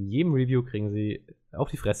Spiel, in jedem Review kriegen sie auf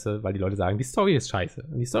die Fresse, weil die Leute sagen, die Story ist scheiße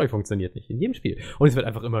und die Story funktioniert nicht, in jedem Spiel. Und es wird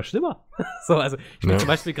einfach immer schlimmer. So, also ich spiele zum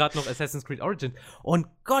Beispiel gerade noch Assassin's Creed Origins und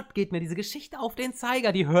Gott, geht mir diese Geschichte auf den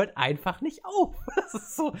Zeiger, die hört einfach nicht auf. Das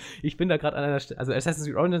ist so, ich bin da gerade an einer Stelle, also Assassin's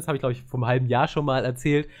Creed Origins habe ich, glaube ich, vor einem halben Jahr schon mal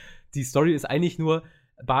erzählt. Die Story ist eigentlich nur,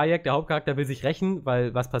 Bayek, der Hauptcharakter, will sich rächen,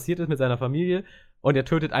 weil was passiert ist mit seiner Familie und er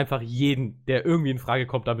tötet einfach jeden, der irgendwie in Frage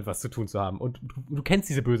kommt, damit was zu tun zu haben. Und du kennst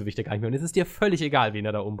diese Bösewichte gar nicht mehr und es ist dir völlig egal, wen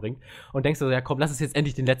er da umbringt. Und denkst du so, ja komm, lass es jetzt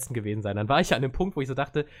endlich den letzten gewesen sein. Dann war ich ja an dem Punkt, wo ich so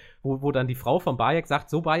dachte, wo dann die Frau von Bayek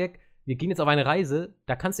sagt, so Bayek, wir gehen jetzt auf eine Reise,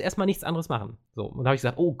 da kannst du erstmal nichts anderes machen. So, und da habe ich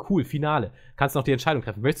gesagt, oh cool, Finale. Kannst du noch die Entscheidung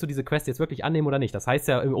treffen. Möchtest du diese Quest jetzt wirklich annehmen oder nicht? Das heißt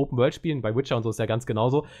ja im Open-World-Spielen, bei Witcher und so ist ja ganz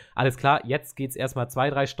genauso. Alles klar, jetzt geht's erstmal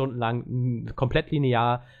 2-3 Stunden lang komplett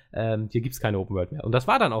linear. Hier gibt's keine Open-World mehr. Und das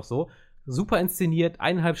war dann auch so. Super inszeniert,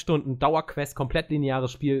 1,5 Stunden Dauerquest, komplett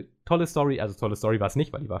lineares Spiel, tolle Story. Also tolle Story war es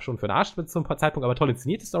nicht, weil die war schon für den Arsch zum Zeitpunkt, aber toll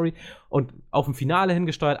inszenierte Story. Und auf dem Finale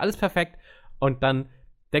hingesteuert, alles perfekt. Und dann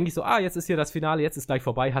denke ich so, jetzt ist hier das Finale, jetzt ist gleich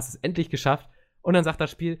vorbei, hast es endlich geschafft. Und dann sagt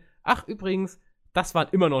das Spiel, ach übrigens, das waren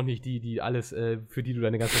immer noch nicht die alles, für die du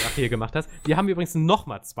deine ganze Rache hier gemacht hast. Wir haben übrigens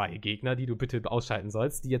nochmal 2 Gegner, die du bitte ausschalten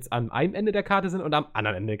sollst, die jetzt am einen Ende der Karte sind und am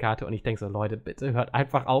anderen Ende der Karte. Und ich denke so, Leute, bitte hört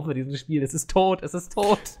einfach auf mit diesem Spiel, es ist tot, es ist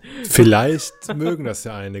tot. Vielleicht mögen das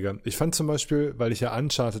ja einige. Ich fand zum Beispiel, weil ich ja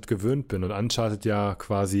Uncharted gewöhnt bin und Uncharted ja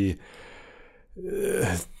quasi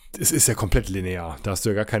es ist ja komplett linear. Da hast du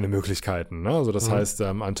ja gar keine Möglichkeiten. Ne? Also das heißt,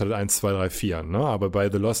 Uncharted 1, 2, 3, 4. Ne? Aber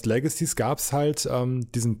bei The Lost Legacies gab es halt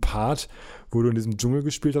diesen Part, wo du in diesem Dschungel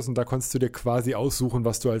gespielt hast und da konntest du dir quasi aussuchen,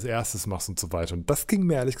 was du als erstes machst und so weiter. Und das ging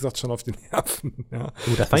mir ehrlich gesagt schon auf die Nerven. Ja?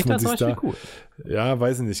 Das fand ich dann zum Beispiel cool. Ja,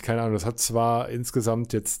 weiß ich nicht, keine Ahnung. Das hat zwar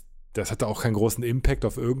insgesamt jetzt das hatte auch keinen großen Impact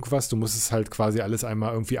auf irgendwas. Du musstest halt quasi alles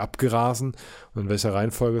einmal irgendwie abgrasen. Und in welcher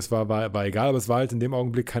Reihenfolge es war egal. Aber es war halt in dem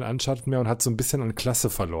Augenblick kein Uncharted mehr und hat so ein bisschen an Klasse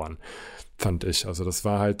verloren, fand ich. Also das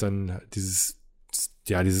war halt dann dieses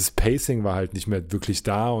Pacing war halt nicht mehr wirklich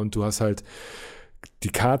da. Und du hast halt die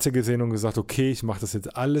Karte gesehen und gesagt, okay, ich mache das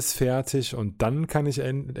jetzt alles fertig und dann kann ich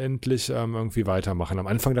endlich irgendwie weitermachen. Am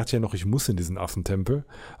Anfang dachte ich ja noch, ich muss in diesen Affentempel.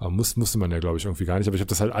 Aber musste man ja, glaube ich, irgendwie gar nicht. Aber ich habe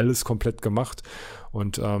das halt alles komplett gemacht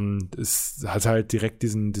und es hat halt direkt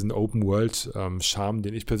diesen Open-World-Charme,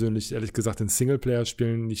 den ich persönlich, ehrlich gesagt, in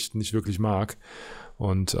Singleplayer-Spielen nicht wirklich mag.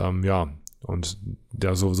 Und so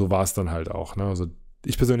war es dann halt auch. Ne? Also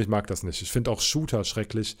ich persönlich mag das nicht. Ich finde auch Shooter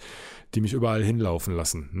schrecklich, die mich überall hinlaufen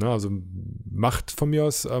lassen. Ne? Also macht von mir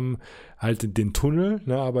aus halt den Tunnel,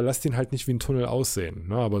 ne? Aber lasst ihn halt nicht wie ein Tunnel aussehen.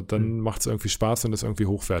 Ne? Aber dann macht es irgendwie Spaß und ist irgendwie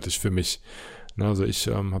hochwertig für mich. Ne? Also ich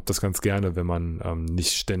habe das ganz gerne, wenn man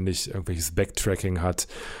nicht ständig irgendwelches Backtracking hat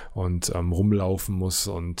und rumlaufen muss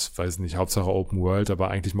und weiß nicht, Hauptsache Open World, aber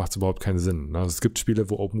eigentlich macht es überhaupt keinen Sinn. Ne? Also es gibt Spiele,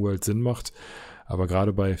 wo Open World Sinn macht, aber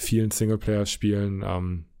gerade bei vielen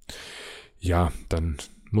Singleplayer-Spielen dann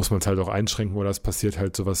muss man es halt auch einschränken oder es passiert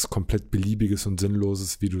halt sowas komplett Beliebiges und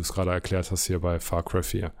Sinnloses, wie du es gerade erklärt hast hier bei Farcry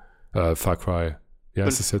 4. Farcry, ja,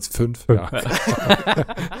 ist es jetzt 5? Ja.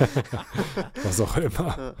 Was auch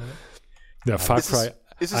immer. Ja, Farcry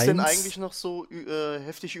Ist es denn eigentlich noch so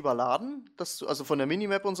heftig überladen? Also von der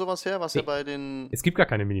Minimap und sowas her, was ja bei den... Es gibt gar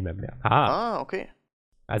keine Minimap mehr. Okay.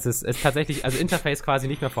 Also es ist tatsächlich, Interface quasi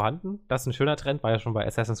nicht mehr vorhanden. Das ist ein schöner Trend, war ja schon bei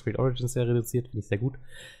Assassin's Creed Origins sehr reduziert, finde ich sehr gut.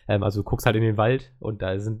 Also du guckst halt in den Wald und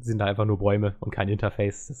da sind da einfach nur Bäume und kein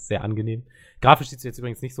Interface. Das ist sehr angenehm. Grafisch sieht es jetzt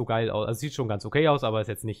übrigens nicht so geil aus. Also es sieht schon ganz okay aus, aber ist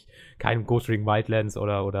jetzt nicht kein Ghost Recon Wildlands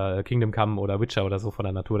oder Kingdom Come oder Witcher oder so von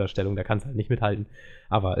der Naturdarstellung. Da kannst du halt nicht mithalten.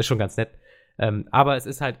 Aber ist schon ganz nett. Aber es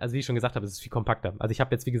ist halt, also wie ich schon gesagt habe, es ist viel kompakter. Also ich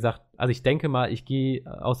habe jetzt, wie gesagt, ich denke mal, ich gehe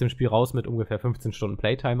aus dem Spiel raus mit ungefähr 15 Stunden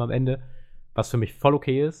Playtime am Ende. Was für mich voll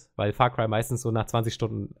okay ist, weil Far Cry meistens so nach 20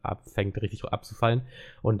 Stunden fängt richtig abzufallen.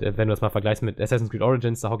 Und wenn du das mal vergleichst mit Assassin's Creed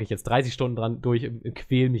Origins, da hocke ich jetzt 30 Stunden dran durch und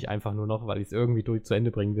quäl mich einfach nur noch, weil ich es irgendwie zu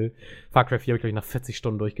Ende bringen will. Far Cry 4 habe ich, glaube ich, nach 40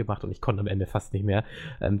 Stunden durchgemacht und ich konnte am Ende fast nicht mehr.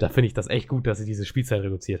 Da finde ich das echt gut, dass sie diese Spielzeit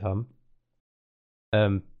reduziert haben.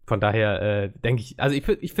 Von daher denke ich, also ich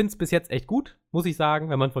finde es bis jetzt echt gut, muss ich sagen,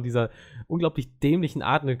 wenn man von dieser unglaublich dämlichen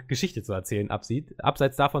Art, eine Geschichte zu erzählen, absieht.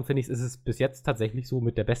 Abseits davon, finde ich, ist es bis jetzt tatsächlich so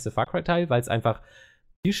mit der beste Far Cry-Teil, weil es einfach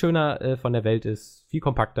viel schöner von der Welt ist, viel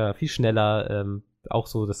kompakter, viel schneller, auch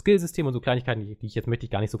so das Skillsystem und so Kleinigkeiten, die ich jetzt möchte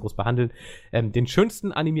ich gar nicht so groß behandeln. Den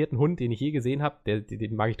schönsten animierten Hund, den ich je gesehen habe,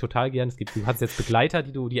 den mag ich total gern. Du hast jetzt Begleiter,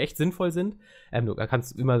 die echt sinnvoll sind. Du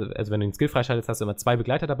kannst immer, also wenn du den Skill freischaltest, hast du immer 2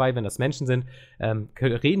 Begleiter dabei. Wenn das Menschen sind,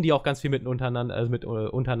 reden die auch ganz viel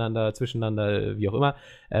untereinander, zwischeneinander, wie auch immer.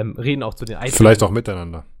 Reden auch zu den einzelnen. Vielleicht auch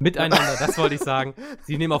miteinander. Miteinander, das wollte ich sagen.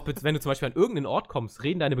 Sie nehmen auch, wenn du zum Beispiel an irgendeinen Ort kommst,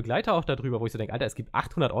 reden deine Begleiter auch darüber, wo ich so denke, Alter, es gibt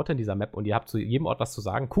 800 Orte in dieser Map und ihr habt zu jedem Ort was zu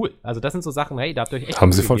sagen. Cool. Also das sind so Sachen, hey, da habt ihr euch echt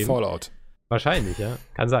haben sie von Fallout. Wahrscheinlich, ja.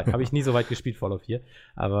 Kann sein. Habe ich nie so weit gespielt, Fallout 4.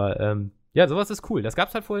 Aber ja, sowas ist cool. Das gab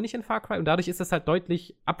es halt vorher nicht in Far Cry und dadurch ist das halt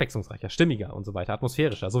deutlich abwechslungsreicher, stimmiger und so weiter,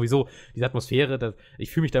 atmosphärischer. Sowieso diese Atmosphäre,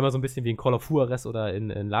 ich fühle mich da immer so ein bisschen wie in Call of Juarez oder in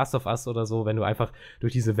Last of Us oder so, wenn du einfach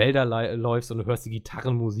durch diese Wälder läufst und du hörst die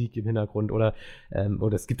Gitarrenmusik im Hintergrund oder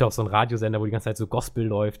es gibt auch so einen Radiosender, wo die ganze Zeit so Gospel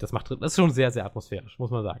läuft. Das ist schon sehr, sehr atmosphärisch,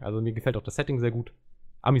 muss man sagen. Also mir gefällt auch das Setting sehr gut.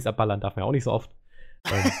 Amis abballern darf man ja auch nicht so oft.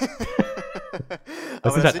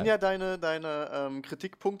 Aber das sind ja deine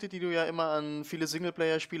Kritikpunkte, die du ja immer an viele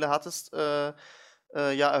Singleplayer-Spiele hattest,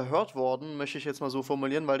 erhört worden, möchte ich jetzt mal so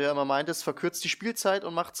formulieren, weil du ja immer meintest, verkürzt die Spielzeit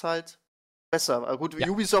und macht's halt besser. Aber gut, ja.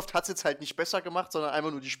 Ubisoft hat's jetzt halt nicht besser gemacht, sondern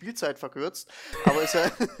einfach nur die Spielzeit verkürzt. Aber ist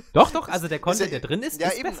ja Doch, also der Content, der drin ist,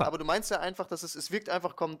 ist eben besser. Aber du meinst ja einfach, dass es wirkt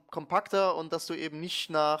einfach kompakter und dass du eben nicht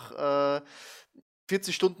nach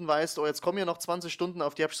 40 Stunden weißt, jetzt kommen hier noch 20 Stunden,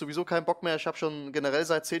 auf die habe ich sowieso keinen Bock mehr. Ich habe schon generell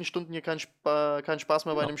seit 10 Stunden hier keinen Spaß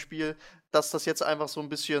mehr bei einem Spiel, dass das jetzt einfach so ein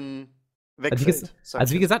bisschen wegfällt.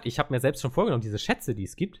 Also wie gesagt, ich habe mir selbst schon vorgenommen, diese Schätze, die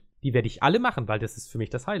es gibt, die werde ich alle machen, weil das ist für mich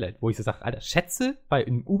das Highlight. Wo ich so sage, Alter, Schätze bei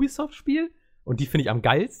einem Ubisoft-Spiel? Und die finde ich am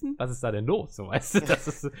geilsten. Was ist da denn los? So, weißt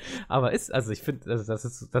du, ich finde,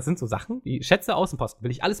 das sind so Sachen, die Schätze Außenposten,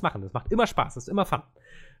 will ich alles machen. Das macht immer Spaß, das ist immer Fun.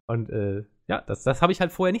 Und das habe ich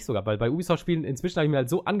halt vorher nicht sogar, weil bei Ubisoft-Spielen inzwischen habe ich mir halt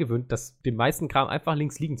so angewöhnt, den meisten Kram einfach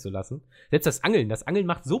links liegen zu lassen. Selbst das Angeln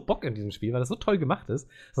macht so Bock in diesem Spiel, weil das so toll gemacht ist.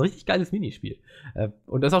 Das ist ein richtig geiles Minispiel.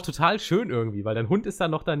 Und das ist auch total schön irgendwie, weil dein Hund ist da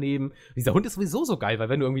noch daneben. Dieser Hund ist sowieso so geil, weil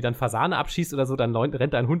wenn du irgendwie dann Fasane abschießt oder so, dann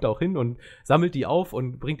rennt dein Hund auch hin und sammelt die auf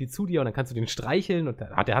und bringt die zu dir und dann kannst du den streicheln und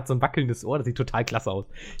der hat so ein wackelndes Ohr, das sieht total klasse aus.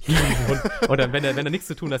 Ich liebe diesen Hund. Und dann, wenn er nichts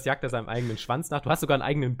zu tun hat, jagt er seinem eigenen Schwanz nach. Du hast sogar einen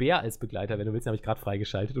eigenen Bär als Begleiter, wenn du willst, den habe ich gerade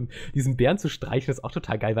freigeschaltet. Und diesen Bären zu streicheln ist auch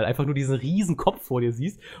total geil, weil einfach nur diesen riesen Kopf vor dir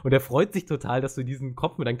siehst und er freut sich total, dass du diesen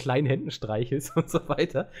Kopf mit deinen kleinen Händen streichelst und so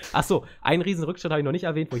weiter. Achso, einen riesen Rückschritt habe ich noch nicht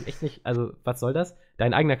erwähnt, wo ich echt nicht, also was soll das?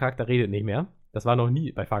 Dein eigener Charakter redet nicht mehr. Das war noch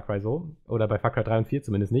nie bei Far Cry so. Oder bei Far Cry 3 und 4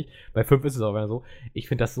 zumindest nicht. Bei 5 ist es auch wieder so. Ich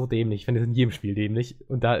finde das so dämlich. Ich finde es in jedem Spiel dämlich.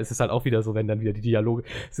 Und da ist es halt auch wieder so, wenn dann wieder die Dialoge.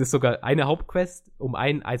 Es ist sogar eine Hauptquest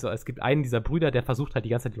also es gibt einen dieser Brüder, der versucht halt die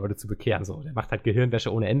ganze Zeit die Leute zu bekehren. So. Der macht halt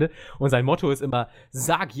Gehirnwäsche ohne Ende. Und sein Motto ist immer,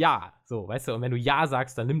 sag ja. So, weißt du, und wenn du ja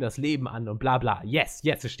sagst, dann nimm das Leben an und bla bla. Yes,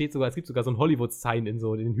 yes. Es gibt sogar so ein Hollywood-Sign in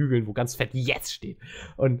den Hügeln, wo ganz fett yes steht.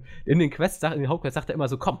 Und in den Hauptquests sagt er immer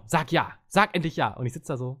so, komm, sag ja. Sag endlich ja. Und ich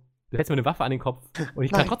sitze da so. Du hältst mir eine Waffe an den Kopf und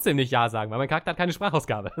ich kann trotzdem nicht Ja sagen, weil mein Charakter hat keine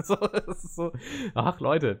Sprachausgabe. So, das ist so, ach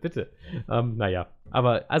Leute, bitte. Naja,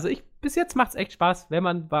 aber also bis jetzt macht's echt Spaß, wenn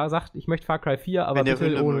man sagt, ich möchte Far Cry 4, aber wenn bitte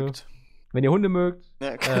ihr Hunde mögt. Wenn ihr Hunde mögt.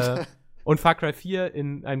 Ja, und Far Cry 4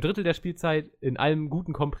 in einem Drittel der Spielzeit in allem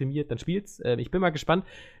Guten komprimiert, dann spielt's. Ich bin mal gespannt.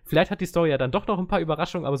 Vielleicht hat die Story ja dann doch noch ein paar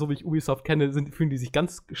Überraschungen, aber so wie ich Ubisoft kenne, fühlen die sich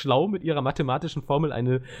ganz schlau mit ihrer mathematischen Formel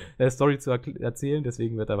eine Story zu erzählen.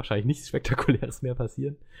 Deswegen wird da wahrscheinlich nichts Spektakuläres mehr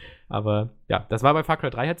passieren. Aber ja, das war bei Far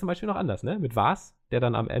Cry 3 halt zum Beispiel noch anders, ne? Mit Vars, der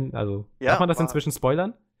dann am Ende, also darf man das inzwischen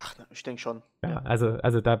spoilern? Ach, ich denke schon. Ja,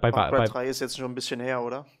 also da bei Far Cry 3 ist jetzt schon ein bisschen her,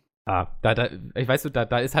 oder? Ich weiß,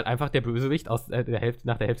 da ist halt einfach der Bösewicht nach der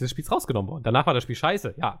Hälfte des Spiels rausgenommen worden. Danach war das Spiel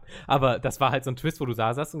scheiße, ja. Aber das war halt so ein Twist, wo du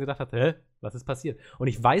saßt und gedacht hast, was ist passiert? Und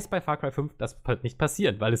ich weiß bei Far Cry 5, das wird nicht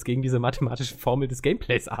passieren, weil es gegen diese mathematische Formel des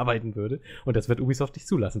Gameplays arbeiten würde. Und das wird Ubisoft nicht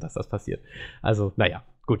zulassen, dass das passiert. Also, naja,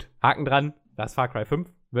 gut. Haken dran, das Far Cry 5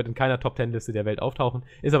 wird in keiner Top-10-Liste der Welt auftauchen,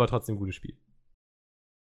 ist aber trotzdem ein gutes Spiel.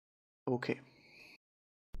 Okay.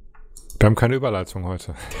 Wir haben keine Überleitung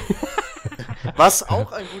heute. Was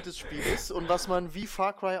auch ein gutes Spiel ist und was man wie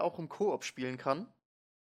Far Cry auch im Koop spielen kann.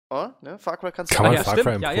 Oh, ne? Far Cry kannst du Kann man ja, Far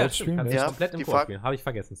Cry im Koop spielen? Kannst Ja, komplett im Koop spielen. Habe ich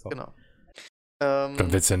vergessen, sorry. Genau.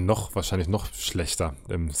 Dann wird es ja wahrscheinlich noch schlechter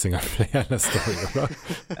im Singleplayer in der Story, oder?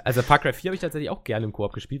 Also Far Cry 4 habe ich tatsächlich auch gerne im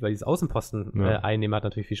Koop gespielt, weil dieses Außenposten einnehmen hat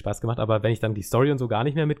natürlich viel Spaß gemacht, aber wenn ich dann die Story und so gar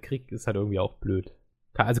nicht mehr mitkriege, ist halt irgendwie auch blöd.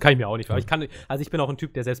 Also kann ich mir auch nicht. Aber ich bin auch ein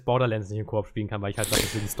Typ, der selbst Borderlands nicht im Koop spielen kann, weil ich halt sage,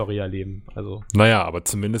 ich will die Story erleben. Also. Naja, aber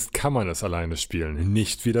zumindest kann man es alleine spielen.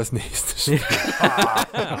 Nicht wie das nächste Spiel.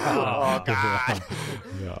 Oh Gott.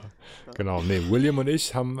 Ja, genau. Nee, William und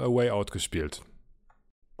ich haben A Way Out gespielt.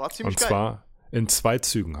 War ziemlich geil. Und zwar in 2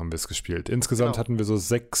 Zügen haben wir es gespielt. Insgesamt hatten wir so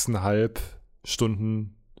 6,5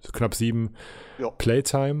 Stunden, knapp 7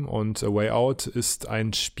 Playtime, und A Way Out ist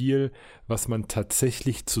ein Spiel, was man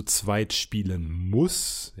tatsächlich zu zweit spielen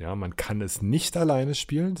muss. Ja, man kann es nicht alleine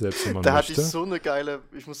spielen, selbst wenn man da möchte. Hatte ich so eine geile,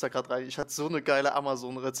 ich muss da gerade rein, ich hatte so eine geile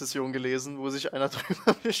Amazon-Rezession gelesen, wo sich einer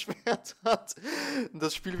drüber beschwert hat und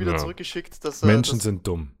das Spiel wieder zurückgeschickt. Dass Menschen sind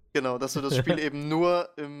dumm. Genau, dass du das Spiel eben nur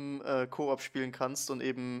im Koop spielen kannst und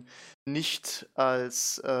eben nicht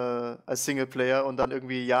als Singleplayer und dann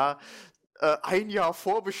irgendwie, ein Jahr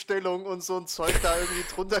Vorbestellung und so ein Zeug da irgendwie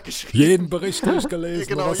drunter geschrieben. Jeden Bericht durchgelesen,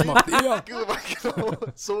 genau, was macht ihr? Genau,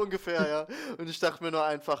 so ungefähr, ja. Und ich dachte mir nur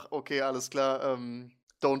einfach, okay, alles klar,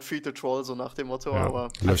 don't feed the troll, so nach dem Motto. Ja, aber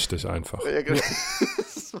lösch dich einfach.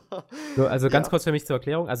 So, also ganz kurz für mich zur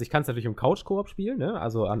Erklärung, also ich kann es natürlich im Couch-Koop spielen, ne?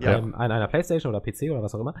 Also an einer Playstation oder PC oder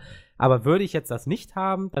was auch immer, aber würde ich jetzt das nicht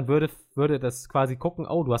haben, dann würde das quasi gucken,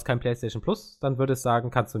 oh, du hast kein PlayStation Plus, dann würde es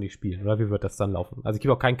sagen, kannst du nicht spielen, oder wie wird das dann laufen? Also ich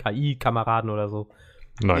gebe auch keinen KI-Kameraden oder so.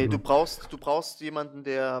 Nein. Nee, du brauchst jemanden,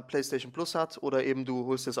 der PlayStation Plus hat, oder eben du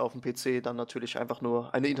holst es auf dem PC, dann natürlich einfach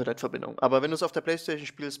nur eine Internetverbindung. Aber wenn du es auf der PlayStation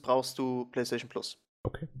spielst, brauchst du PlayStation Plus.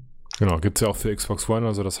 Okay. Genau, gibt es ja auch für Xbox One,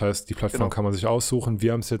 also das heißt, die Plattform kann man sich aussuchen.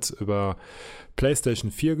 Wir haben es jetzt über PlayStation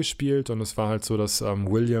 4 gespielt und es war halt so, dass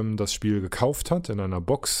William das Spiel gekauft hat in einer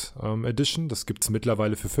Box Edition. Das gibt es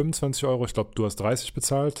mittlerweile für 25 €. Ich glaube, du hast 30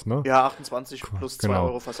 bezahlt, ne? Ja, 28 plus 2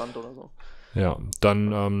 € Versand oder so. Ja,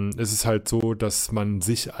 dann ist es halt so, dass man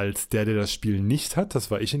sich als der das Spiel nicht hat,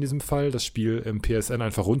 das war ich in diesem Fall, das Spiel im PSN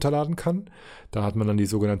einfach runterladen kann. Da hat man dann die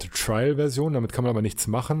sogenannte Trial-Version, damit kann man aber nichts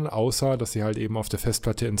machen, außer dass sie halt eben auf der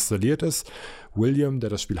Festplatte installiert ist. William, der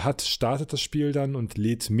das Spiel hat, startet das Spiel dann und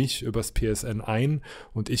lädt mich übers PSN ein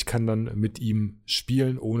und ich kann dann mit ihm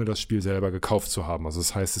spielen, ohne das Spiel selber gekauft zu haben. Also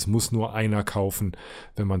das heißt, es muss nur einer kaufen,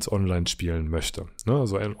 wenn man es online spielen möchte. Ne?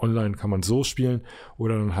 Also online kann man so spielen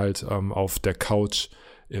oder dann halt auf der Couch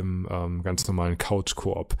im ganz normalen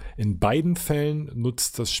Couch-Koop. In beiden Fällen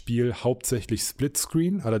nutzt das Spiel hauptsächlich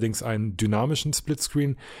Splitscreen, allerdings einen dynamischen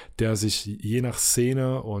Splitscreen, der sich je nach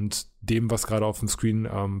Szene und dem, was gerade auf dem Screen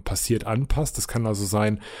passiert, anpasst. Das kann also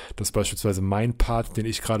sein, dass beispielsweise mein Part, den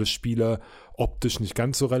ich gerade spiele, optisch nicht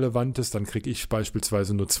ganz so relevant ist. Dann kriege ich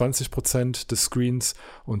beispielsweise nur 20% des Screens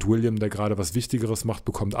und William, der gerade was Wichtigeres macht,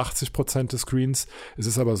 bekommt 80% des Screens. Es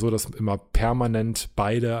ist aber so, dass immer permanent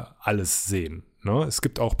beide alles sehen. Ne? Es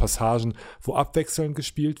gibt auch Passagen, wo abwechselnd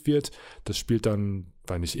gespielt wird. Das spielt dann,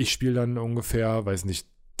 weil nicht ich spiele dann ungefähr, weiß nicht,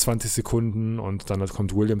 20 Sekunden und dann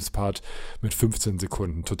kommt Williams Part mit 15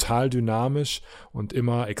 Sekunden. Total dynamisch und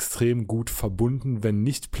immer extrem gut verbunden, wenn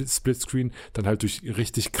nicht Splitscreen, dann halt durch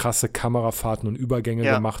richtig krasse Kamerafahrten und Übergänge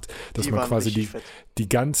gemacht, dass man quasi die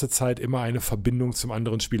ganze Zeit immer eine Verbindung zum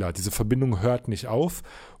anderen Spieler hat. Diese Verbindung hört nicht auf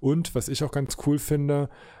und was ich auch ganz cool finde,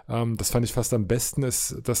 das fand ich fast am besten,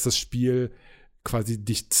 ist, dass das Spiel quasi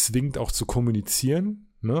dich zwingt auch zu kommunizieren.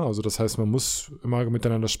 Ne? Also das heißt, man muss immer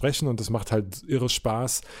miteinander sprechen und das macht halt irre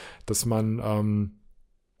Spaß, dass man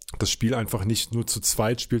das Spiel einfach nicht nur zu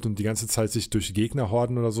zweit spielt und die ganze Zeit sich durch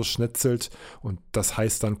Gegnerhorden oder so schnetzelt und das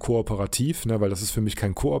heißt dann kooperativ, ne? Weil das ist für mich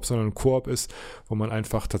kein Koop, sondern ein Koop ist, wo man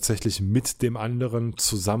einfach tatsächlich mit dem anderen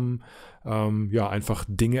zusammen einfach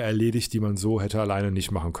Dinge erledigt, die man so hätte alleine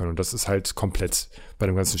nicht machen können und das ist halt komplett bei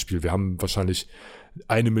dem ganzen Spiel. Wir haben wahrscheinlich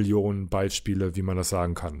 1 Million Beispiele, wie man das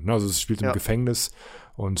sagen kann. Also es spielt im Gefängnis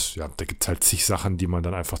und ja, da gibt es halt zig Sachen, die man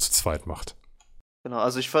dann einfach zu zweit macht. Genau,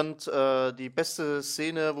 also ich fand die beste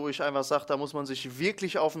Szene, wo ich einfach sage, da muss man sich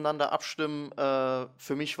wirklich aufeinander abstimmen.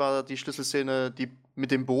 Für mich war die Schlüsselszene die mit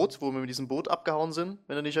dem Boot, wo wir mit diesem Boot abgehauen sind,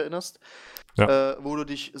 wenn du dich erinnerst. Wo du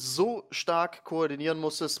dich so stark koordinieren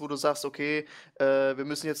musstest, wo du sagst, okay, wir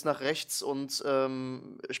müssen jetzt nach rechts und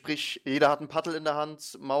sprich, jeder hat ein Paddel in der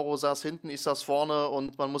Hand, Mauro saß hinten, ich saß vorne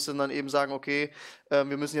und man musste dann eben sagen, okay,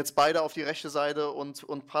 wir müssen jetzt beide auf die rechte Seite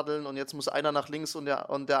und paddeln und jetzt muss einer nach links und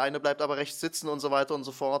der eine bleibt aber rechts sitzen und so weiter und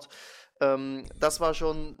so fort. Das war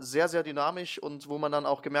schon sehr, sehr dynamisch und wo man dann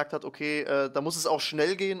auch gemerkt hat, okay, da muss es auch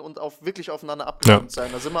schnell gehen und wirklich aufeinander abgestimmt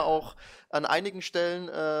sein. Da sind wir auch an einigen Stellen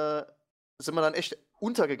sind wir dann echt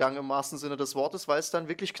untergegangen im wahrsten Sinne des Wortes, weil es dann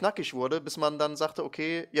wirklich knackig wurde, bis man dann sagte,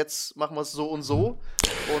 okay, jetzt machen wir es so und so.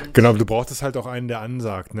 Und genau, du brauchtest halt auch einen, der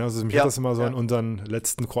ansagt. Ne? Also mich hat das immer so an unseren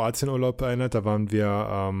letzten Kroatien-Urlaub erinnert. Da waren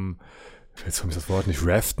wir, jetzt komme ich das Wort nicht,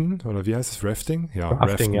 Raften? Oder wie heißt es? Rafting? Ja,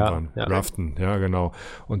 Rafting waren. Ja. Raften, ja, genau.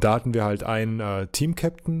 Und da hatten wir halt einen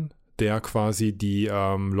Team-Captain, der quasi die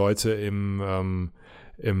Leute im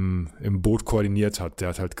Boot koordiniert hat. Der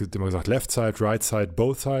hat halt immer gesagt, left side, right side,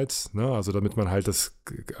 both sides, ne? Also damit man halt ist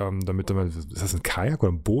das ein Kajak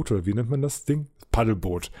oder ein Boot oder wie nennt man das Ding?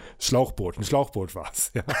 Paddelboot, ein Schlauchboot war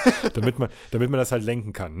es, ja. damit man das halt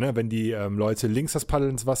lenken kann, ne? Wenn die Leute links das Paddel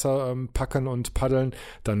ins Wasser packen und paddeln,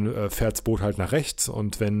 dann fährt das Boot halt nach rechts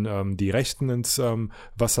und wenn die Rechten ins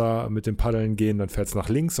Wasser mit dem Paddeln gehen, dann fährt es nach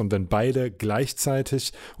links und wenn beide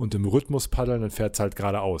gleichzeitig und im Rhythmus paddeln, dann fährt es halt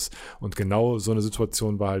geradeaus. Und genau so eine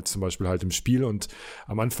Situation war halt zum Beispiel halt im Spiel und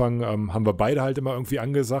am Anfang haben wir beide halt immer irgendwie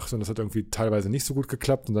angesagt und das hat irgendwie teilweise nicht so gut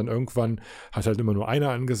geklappt und dann irgendwann hat halt immer nur einer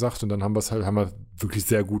angesagt und dann haben wir wirklich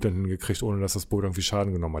sehr gut dann hingekriegt, ohne dass das Boot irgendwie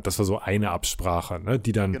Schaden genommen hat. Das war so eine Absprache, ne,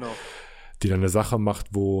 die dann eine Sache macht,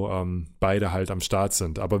 wo beide halt am Start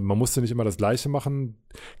sind. Aber man musste nicht immer das Gleiche machen.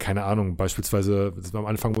 Keine Ahnung, beispielsweise am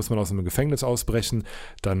Anfang muss man aus einem Gefängnis ausbrechen,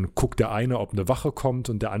 dann guckt der eine, ob eine Wache kommt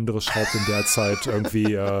und der andere schraubt in der Zeit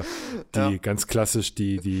irgendwie ganz klassisch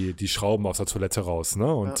die Schrauben aus der Toilette raus.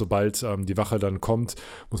 Ne? Und sobald die Wache dann kommt,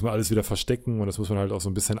 muss man alles wieder verstecken und das muss man halt auch so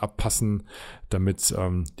ein bisschen abpassen, damit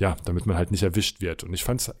man halt nicht erwischt wird. Und ich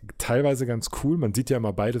fand es teilweise ganz cool. Man sieht ja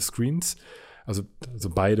immer beide Screens, also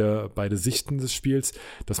beide Sichten des Spiels,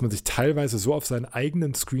 dass man sich teilweise so auf seinen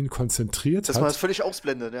eigenen Screen konzentriert dass man das völlig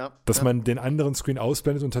ausblendet, dass man den anderen Screen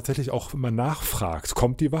ausblendet und tatsächlich auch immer nachfragt,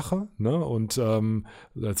 kommt die Wache? Ne? Und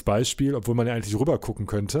als Beispiel, obwohl man ja eigentlich rüber gucken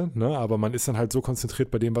könnte, ne? Aber man ist dann halt so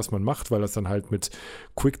konzentriert bei dem, was man macht, weil das dann halt mit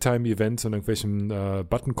Quicktime-Events und irgendwelchen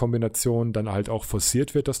Button-Kombinationen dann halt auch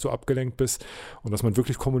forciert wird, dass du abgelenkt bist und dass man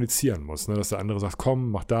wirklich kommunizieren muss, ne? Dass der andere sagt,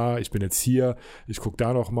 komm, mach da, ich bin jetzt hier, ich guck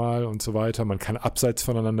da nochmal und so weiter. Man kann abseits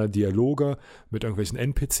voneinander Dialoge mit irgendwelchen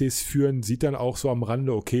NPCs führen, sieht dann auch so am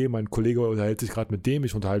Rande, okay, mein Kollege unterhält sich gerade mit dem,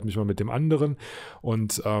 ich unterhalte mich mal mit dem anderen.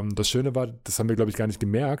 Und das Schöne war, das haben wir, glaube ich, gar nicht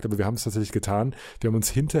gemerkt, aber wir haben es tatsächlich getan. Wir haben uns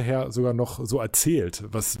hinterher sogar noch so erzählt,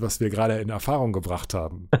 was wir gerade in Erfahrung gebracht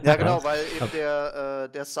haben. Ja, genau, weil eben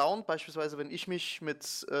der Sound, beispielsweise, wenn ich mich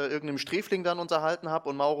mit irgendeinem Sträfling dann unterhalten habe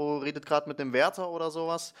und Mauro redet gerade mit dem Wärter oder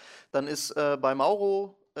sowas, dann ist bei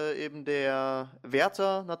Mauro eben der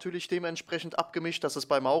Wärter natürlich dementsprechend abgemischt, dass es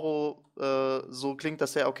bei Mauro so klingt,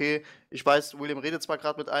 dass okay, ich weiß, William redet zwar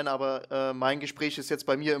gerade mit einem, aber mein Gespräch ist jetzt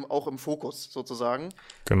bei mir auch im Fokus sozusagen.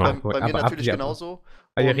 Genau. Bei mir natürlich genauso.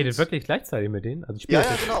 Also ihr redet wirklich gleichzeitig mit denen? Also ich Ja,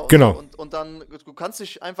 genau. Und dann, du kannst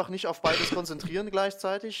dich einfach nicht auf beides konzentrieren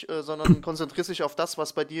gleichzeitig, sondern konzentrierst dich auf das,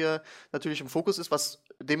 was bei dir natürlich im Fokus ist, was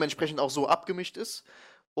dementsprechend auch so abgemischt ist.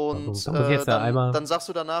 Und dann sagst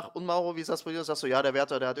du danach, und Mauro, wie ist das bei dir? Sagst du, ja, der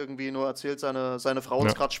Wärter, der hat irgendwie nur erzählt, seine Frau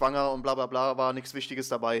ist gerade schwanger und bla bla bla, war nichts Wichtiges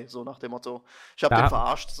dabei, so nach dem Motto. Ich hab den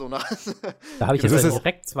verarscht, so nach. Da habe ich jetzt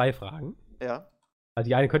direkt 2 Fragen. Ja. Also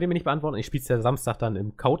die eine könnt ihr mir nicht beantworten. Ich spiele es ja Samstag dann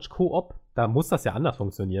im Couch-Koop. Da muss das ja anders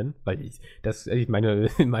funktionieren, weil ich meine,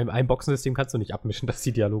 in meinem Einboxen-System kannst du nicht abmischen, dass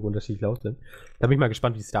die Dialoge unterschiedlich laut sind. Da bin ich mal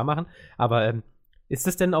gespannt, wie sie es da machen. Aber ist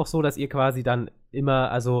es denn auch so, dass ihr quasi dann immer,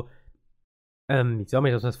 also wie soll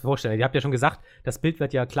man sich das vorstellen? Ihr habt ja schon gesagt, das Bild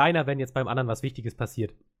wird ja kleiner, wenn jetzt beim anderen was Wichtiges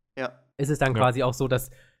passiert. Ja. Ist es dann quasi auch so,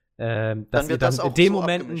 dass ihr dann in dem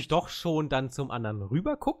Moment doch schon dann zum anderen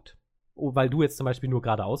rüber guckt? Weil du jetzt zum Beispiel nur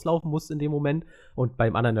gerade auslaufen musst in dem Moment und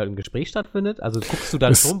beim anderen ein Gespräch stattfindet? Also guckst du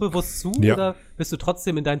dann schon bewusst zu oder bist du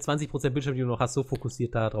trotzdem in deinen 20% Bildschirm, die du noch hast, so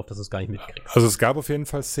fokussiert darauf, dass du es gar nicht mitkriegst? Also es gab auf jeden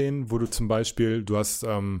Fall Szenen, wo du zum Beispiel,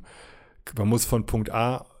 man muss von Punkt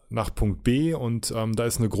A nach Punkt B und da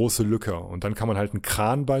ist eine große Lücke und dann kann man halt einen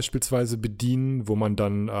Kran beispielsweise bedienen, wo man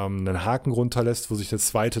dann einen Haken runterlässt, wo sich der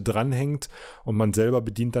zweite dranhängt und man selber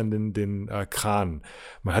bedient dann den Kran.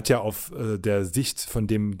 Man hat ja auf der Sicht von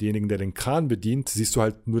demjenigen, der den Kran bedient, siehst du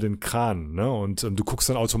halt nur den Kran, ne? Und du guckst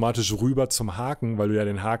dann automatisch rüber zum Haken, weil du ja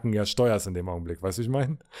den Haken ja steuerst in dem Augenblick, weißt du, wie ich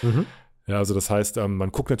meine? Mhm. Ja, also das heißt,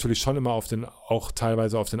 man guckt natürlich schon immer auch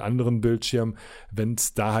teilweise auf den anderen Bildschirm, wenn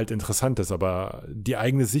es da halt interessant ist, aber die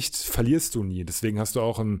eigene Sicht verlierst du nie. Deswegen hast du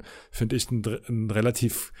auch finde ich, einen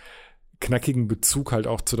relativ knackigen Bezug halt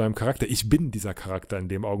auch zu deinem Charakter. Ich bin dieser Charakter in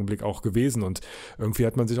dem Augenblick auch gewesen und irgendwie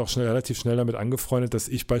hat man sich auch relativ schnell damit angefreundet, dass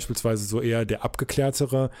ich beispielsweise so eher der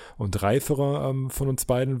abgeklärtere und reifere von uns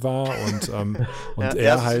beiden war und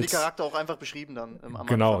er halt die Charakter auch einfach beschrieben dann am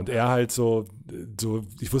genau, Anfang. und er halt so,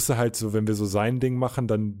 ich wusste halt so, wenn wir so sein Ding machen,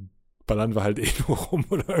 dann ballern wir halt nur rum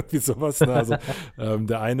oder irgendwie sowas. Ne? Also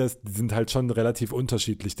die sind halt schon relativ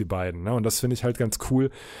unterschiedlich, die beiden. Ne? Und das finde ich halt ganz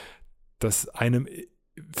cool, dass einem,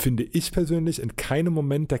 finde ich persönlich, in keinem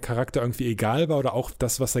Moment der Charakter irgendwie egal war oder auch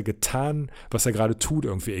das, was er gerade tut,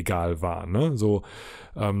 irgendwie egal war. Ne? So,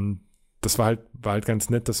 das war halt ganz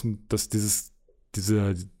nett, dass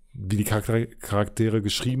wie die Charaktere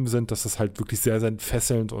geschrieben sind, dass das halt wirklich sehr, sehr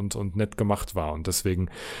fesselnd und nett gemacht war. Und deswegen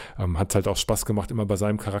hat es halt auch Spaß gemacht, immer bei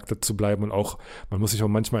seinem Charakter zu bleiben. Und auch, man muss sich auch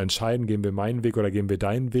manchmal entscheiden, gehen wir meinen Weg oder gehen wir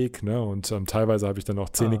deinen Weg. Ne? Und teilweise habe ich dann auch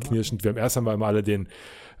zähneknirschend. Erst haben wir immer alle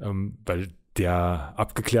weil der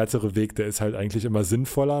abgeklärtere Weg, der ist halt eigentlich immer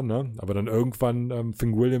sinnvoller, ne? Aber dann irgendwann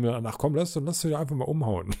fing William an, ach komm, lass dich einfach mal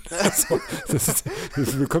umhauen. Also, das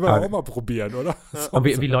können wir auch mal probieren, oder? Und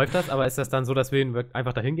wie läuft das? Aber ist das dann so, dass wir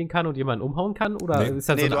einfach da hingehen kann und jemanden umhauen kann? Oder ist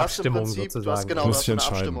das so eine Abstimmung sozusagen? Du hast eine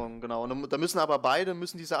Abstimmung, genau. Und da müssen aber beide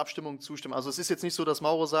dieser Abstimmung zustimmen. Also es ist jetzt nicht so, dass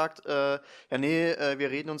Mauro sagt, wir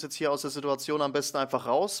reden uns jetzt hier aus der Situation am besten einfach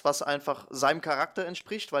raus, was einfach seinem Charakter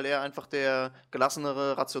entspricht, weil er einfach der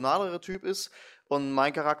gelassenere, rationalere Typ ist. Und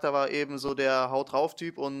mein Charakter war eben so der Haut drauf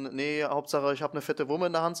Typ und Hauptsache ich habe eine fette Wumme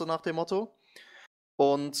in der Hand, so nach dem Motto.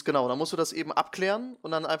 Und genau, dann musst du das eben abklären und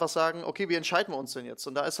dann einfach sagen, okay, wie entscheiden wir uns denn jetzt?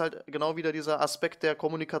 Und da ist halt genau wieder dieser Aspekt der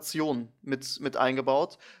Kommunikation mit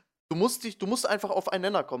eingebaut. Du musst einfach auf einen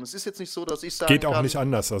Nenner kommen. Es ist jetzt nicht so, dass ich sage. Geht auch nicht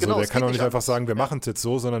anders. Also der kann auch nicht einfach sagen, wir machen es jetzt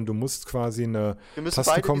so, sondern du musst quasi eine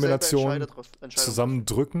Tastenkombination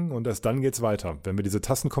zusammendrücken und erst dann geht's weiter. Wenn wir diese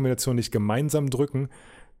Tastenkombination nicht gemeinsam drücken,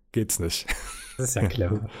 geht's nicht. Das ist ja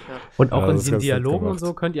clever. Ja. Und auch in den Dialogen und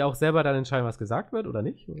so könnt ihr auch selber dann entscheiden, was gesagt wird, oder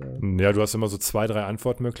nicht? Oder? Ja, du hast immer so 2, 3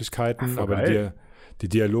 Antwortmöglichkeiten, aber die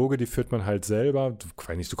Dialoge, die führt man halt selber. Du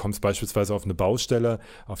kommst beispielsweise auf eine Baustelle.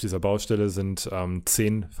 Auf dieser Baustelle sind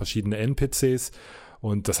 10 verschiedene NPCs.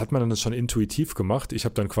 Und das hat man dann schon intuitiv gemacht. Ich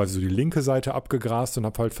habe dann quasi so die linke Seite abgegrast und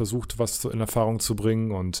habe halt versucht, was in Erfahrung zu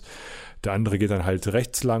bringen. Und der andere geht dann halt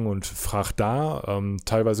rechts lang und fragt da.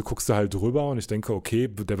 Teilweise guckst du halt drüber und ich denke, okay,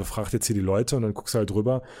 der befragt jetzt hier die Leute und dann guckst du halt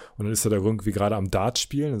drüber und dann ist er da irgendwie gerade am Dart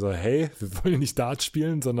spielen und sagt, hey, wir wollen nicht Dart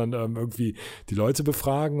spielen, sondern irgendwie die Leute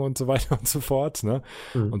befragen und so weiter und so fort. Ne?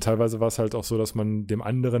 Mhm. Und teilweise war es halt auch so, dass man dem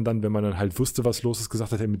anderen dann, wenn man dann halt wusste, was los ist,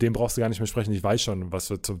 gesagt hat, hey, mit dem brauchst du gar nicht mehr sprechen, ich weiß schon, was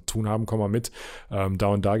wir zu tun haben, komm mal mit. Da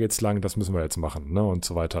und da geht's lang, das müssen wir jetzt machen, ne? Und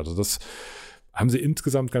so weiter. Also das haben sie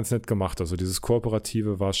insgesamt ganz nett gemacht. Also dieses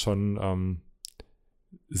Kooperative war schon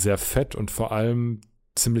sehr fett und vor allem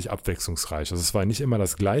ziemlich abwechslungsreich. Also es war nicht immer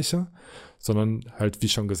das Gleiche, sondern halt, wie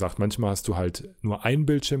schon gesagt, manchmal hast du halt nur einen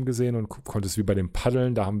Bildschirm gesehen und konntest wie bei dem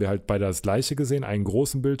Paddeln, da haben wir halt beide das Gleiche gesehen, einen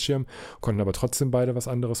großen Bildschirm, konnten aber trotzdem beide was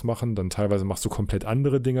anderes machen. Dann teilweise machst du komplett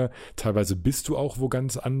andere Dinge, teilweise bist du auch wo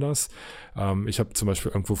ganz anders. Ich habe zum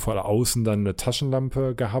Beispiel irgendwo vor außen dann eine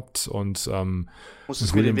Taschenlampe gehabt und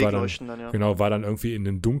Musstest mir den Weg leuchten dann, ja. Genau, war dann irgendwie in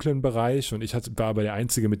einem dunklen Bereich und war aber der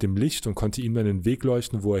Einzige mit dem Licht und konnte ihm dann den Weg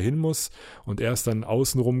leuchten, wo er hin muss. Und er ist dann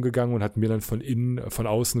außen rumgegangen und hat mir dann von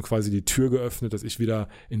außen quasi die Tür geöffnet, dass ich wieder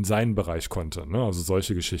in seinen Bereich konnte. Ne? Also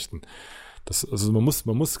solche Geschichten. Also man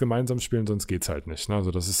muss gemeinsam spielen, sonst geht's halt nicht. Ne?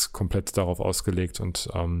 Also das ist komplett darauf ausgelegt und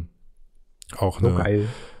auch eine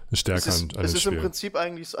Stärke an dem Es ist Spiel. im Prinzip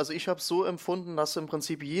eigentlich, also ich habe es so empfunden, dass im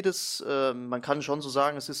Prinzip man kann schon so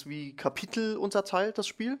sagen, es ist wie Kapitel unterteilt, das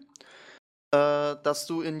Spiel. Dass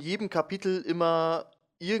du in jedem Kapitel immer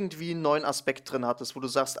irgendwie einen neuen Aspekt drin hattest, wo du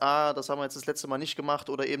sagst, das haben wir jetzt das letzte Mal nicht gemacht,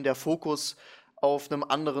 oder eben der Fokus auf einem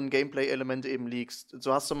anderen Gameplay-Element eben liegst.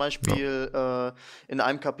 So hast zum Beispiel in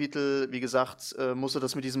einem Kapitel, wie gesagt, musst du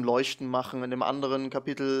das mit diesem Leuchten machen. In dem anderen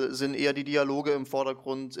Kapitel sind eher die Dialoge im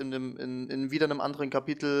Vordergrund. In wieder einem anderen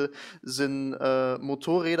Kapitel sind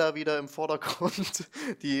Motorräder wieder im Vordergrund,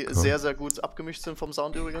 die sehr, sehr gut abgemischt sind vom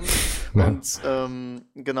Sound übrigens. Ja. Und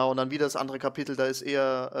genau, und dann wieder das andere Kapitel, da ist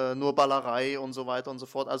eher nur Ballerei und so weiter und so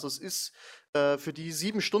fort. Also es ist für die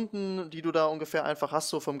 7 Stunden, die du da ungefähr einfach hast,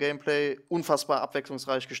 so vom Gameplay, unfassbar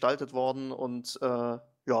abwechslungsreich gestaltet worden. Und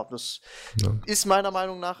das ist meiner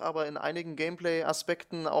Meinung nach aber in einigen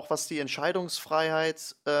Gameplay-Aspekten, auch was die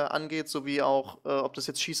Entscheidungsfreiheit angeht, sowie auch, ob das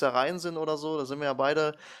jetzt Schießereien sind oder so, da sind wir ja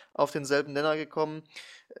beide auf denselben Nenner gekommen,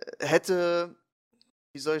 hätte,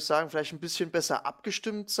 wie soll ich sagen, vielleicht ein bisschen besser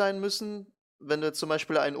abgestimmt sein müssen. Wenn du jetzt zum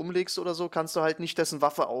Beispiel einen umlegst oder so, kannst du halt nicht dessen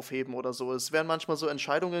Waffe aufheben oder so. Es werden manchmal so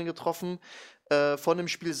Entscheidungen getroffen von dem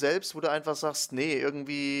Spiel selbst, wo du einfach sagst, nee,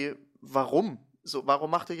 irgendwie, warum? So,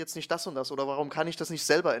 warum macht ihr jetzt nicht das und das? Oder warum kann ich das nicht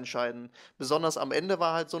selber entscheiden? Besonders am Ende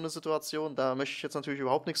war halt so eine Situation, da möchte ich jetzt natürlich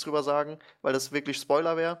überhaupt nichts drüber sagen, weil das wirklich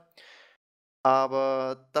Spoiler wäre.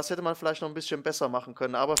 Aber das hätte man vielleicht noch ein bisschen besser machen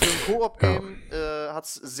können. Aber für ein Koop-Game hat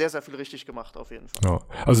es sehr, sehr viel richtig gemacht, auf jeden Fall. Ja.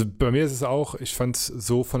 Also bei mir ist es auch, ich fand es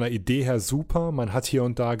so von der Idee her super. Man hat hier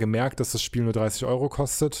und da gemerkt, dass das Spiel nur 30 Euro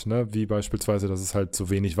kostet, ne? Wie beispielsweise, dass es halt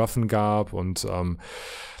so wenig Waffen gab und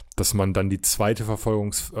dass man dann die zweite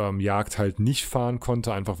Verfolgungsjagd halt nicht fahren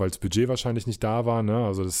konnte, einfach weil das Budget wahrscheinlich nicht da war. Ne?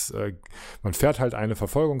 Also man fährt halt eine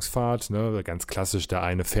Verfolgungsfahrt, ne? Ganz klassisch, der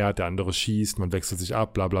eine fährt, der andere schießt, man wechselt sich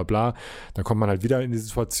ab, bla bla bla. Dann kommt man halt wieder in die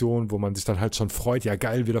Situation, wo man sich dann halt schon freut, ja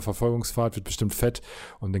geil, wieder Verfolgungsfahrt, wird bestimmt fett.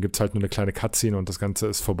 Und dann gibt's halt nur eine kleine Cutscene und das Ganze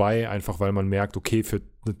ist vorbei, einfach weil man merkt, okay, für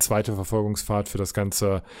eine zweite Verfolgungsfahrt, für das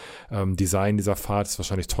ganze Design dieser Fahrt ist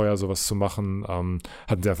wahrscheinlich teuer, sowas zu machen,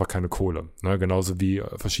 hatten sie einfach keine Kohle. Ne? Genauso wie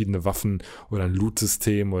verschiedene Waffen oder ein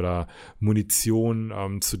Loot-System oder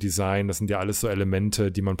Munition zu designen. Das sind ja alles so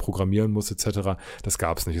Elemente, die man programmieren muss etc. Das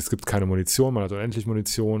gab es nicht. Es gibt keine Munition, man hat unendlich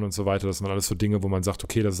Munition und so weiter. Das sind alles so Dinge, wo man sagt,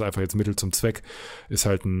 okay, das ist einfach jetzt Mittel zum Zweck. Ist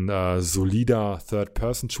halt ein solider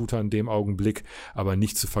Third-Person-Shooter in dem Augenblick, aber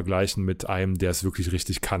nicht zu vergleichen mit einem, der es wirklich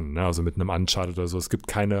richtig kann. Ne? Also mit einem Uncharted oder so. Es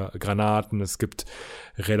gibt keine Granaten, es gibt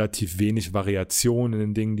relativ wenig Variation in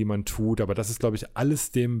den Dingen, die man tut, aber das ist, glaube ich,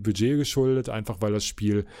 alles dem Budget geschuldet, einfach weil das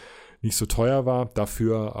Spiel nicht so teuer war.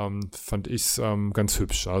 Dafür fand ich es ganz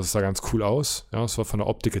hübsch. Also es sah ganz cool aus. Ja, es war von der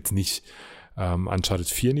Optik jetzt nicht Uncharted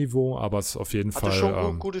 4 Niveau, aber es ist auf jeden Fall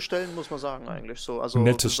schon gute Stellen, muss man sagen, eigentlich so. Also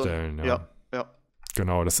nette Stellen, ja.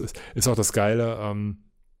 Genau, das ist auch das Geile.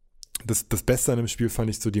 Das Beste an dem Spiel fand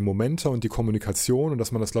ich so die Momente und die Kommunikation und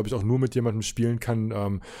dass man das, glaube ich, auch nur mit jemandem spielen kann,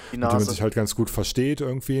 mit dem man sich halt ganz gut versteht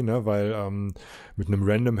irgendwie, ne? Weil mit einem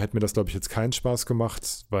Random hätte mir das, glaube ich, jetzt keinen Spaß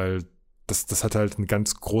gemacht, weil das hat halt einen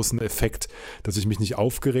ganz großen Effekt, dass ich mich nicht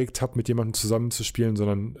aufgeregt habe, mit jemandem zusammen zu spielen,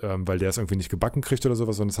 sondern weil der es irgendwie nicht gebacken kriegt oder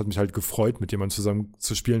sowas, sondern es hat mich halt gefreut, mit jemandem zusammen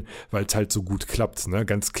zu spielen, weil es halt so gut klappt, ne?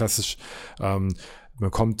 Ganz klassisch,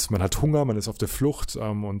 man hat Hunger, man ist auf der Flucht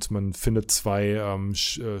und man findet 2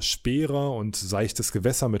 Speere und seichtes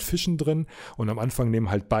Gewässer mit Fischen drin und am Anfang nehmen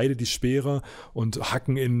halt beide die Speere und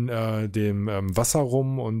hacken in dem Wasser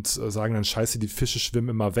rum und sagen dann, scheiße, die Fische schwimmen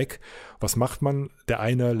immer weg. Was macht man? Der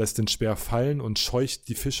eine lässt den Speer fallen und scheucht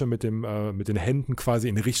die Fische mit den Händen quasi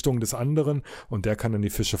in Richtung des anderen und der kann dann die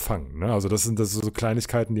Fische fangen. Ne? Also das sind so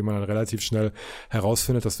Kleinigkeiten, die man dann relativ schnell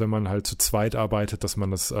herausfindet, dass wenn man halt zu zweit arbeitet, dass man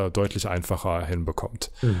das deutlich einfacher hinbekommt.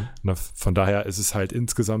 Na, von daher ist es halt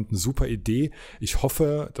insgesamt eine super Idee. Ich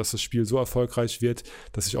hoffe, dass das Spiel so erfolgreich wird,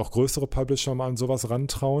 dass sich auch größere Publisher mal an sowas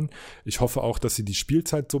rantrauen. Ich hoffe auch, dass sie die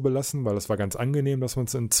Spielzeit so belassen, weil das war ganz angenehm, dass man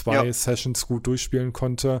es in 2 Sessions gut durchspielen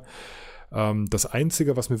konnte. Das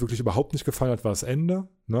Einzige, was mir wirklich überhaupt nicht gefallen hat, war das Ende.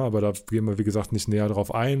 Ne, aber da gehen wir, wie gesagt, nicht näher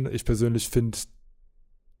drauf ein. Ich persönlich finde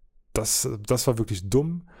das war wirklich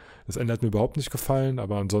dumm. Das Ende hat mir überhaupt nicht gefallen,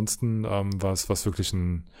 aber ansonsten war es wirklich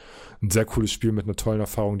ein sehr cooles Spiel mit einer tollen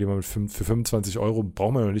Erfahrung, die man für 25 Euro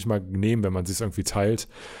braucht man ja noch nicht mal nehmen, wenn man es sich irgendwie teilt.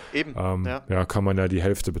 Eben, ja, kann man ja die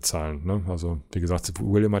Hälfte bezahlen. Ne? Also, wie gesagt,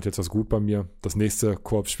 William hat jetzt was gut bei mir. Das nächste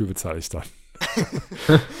Koop-Spiel bezahle ich dann.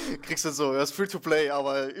 Kriegst du so, das ist Free-to-Play,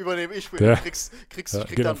 aber übernehme ich, Ja. kriegst Ja,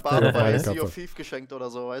 krieg dann auf Bar bei eine Sea Kappe. of Thieves geschenkt oder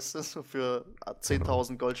so, weißt du, so für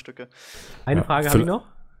 10.000 Goldstücke. Eine Ja, Frage habe ich noch.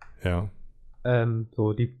 Ja.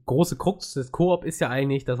 So, die große Krux des Koop ist ja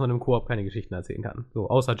eigentlich, dass man im Koop keine Geschichten erzählen kann. So,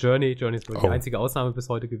 außer Journey. Journey ist wohl die einzige Ausnahme bis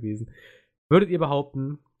heute gewesen. Würdet ihr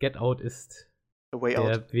behaupten, Get Out ist A Way der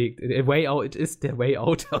Out. Weg, Way Out ist der Way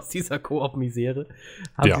Out aus dieser Koop-Misere?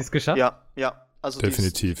 Haben Ja. sie es geschafft? Ja. Also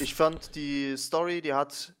Definitiv. ich fand die Story,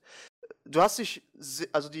 du hast dich,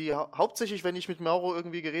 also hauptsächlich, wenn ich mit Mauro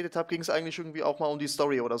irgendwie geredet habe, ging es eigentlich irgendwie auch mal um die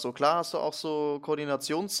Story oder so. Klar hast du auch so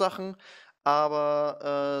Koordinationssachen,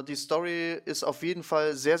 aber die Story ist auf jeden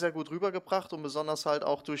Fall sehr, sehr gut rübergebracht und besonders halt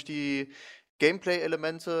auch durch die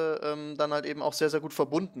Gameplay-Elemente dann halt eben auch sehr, sehr gut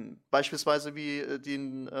verbunden. Beispielsweise wie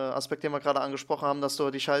den Aspekt, den wir gerade angesprochen haben, dass du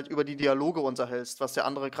dich halt über die Dialoge unterhältst, was der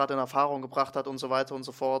andere gerade in Erfahrung gebracht hat und so weiter und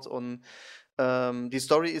so fort. Und die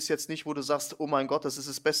Story ist jetzt nicht, wo du sagst, oh mein Gott, das ist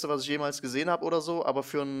das Beste, was ich jemals gesehen habe oder so, aber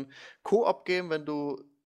für ein Koop-Game,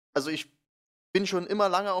 also ich bin schon immer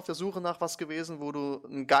lange auf der Suche nach was gewesen, wo du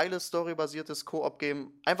ein geiles, storybasiertes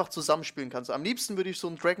Koop-Game einfach zusammenspielen kannst. Am liebsten würde ich so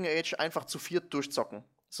ein Dragon Age einfach zu viert durchzocken.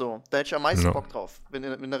 So, da hätte ich am meisten Ja. Bock drauf, mit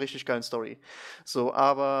einer richtig geilen Story. So,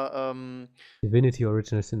 aber Divinity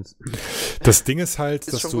Original Sins. Das Ding ist halt,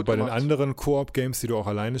 Ist dass schon du gut bei den gemacht. anderen Koop-Games, die du auch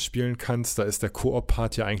alleine spielen kannst, da ist der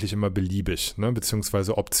Koop-Part ja eigentlich immer beliebig, ne?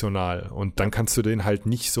 Beziehungsweise optional. Und dann kannst du den halt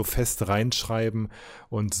nicht so fest reinschreiben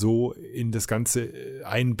und so in das Ganze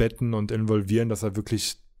einbetten und involvieren, dass er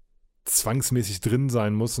wirklich zwangsmäßig drin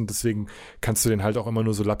sein muss und deswegen kannst du den halt auch immer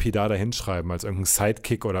nur so lapidar da hinschreiben, als irgendein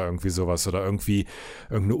Sidekick oder irgendwie sowas oder irgendwie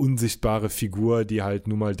irgendeine unsichtbare Figur, die halt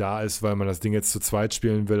nur mal da ist, weil man das Ding jetzt zu zweit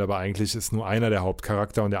spielen will, aber eigentlich ist nur einer der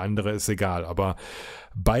Hauptcharakter und der andere ist egal. Aber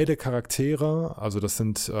beide Charaktere, also das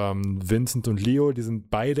sind Vincent und Leo, die sind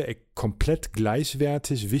beide komplett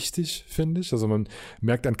gleichwertig wichtig, finde ich. Also man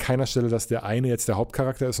merkt an keiner Stelle, dass der eine jetzt der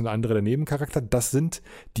Hauptcharakter ist und der andere der Nebencharakter. Das sind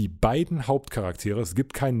die beiden Hauptcharaktere. Es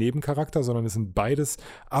gibt keinen Nebencharakter, sondern es sind beides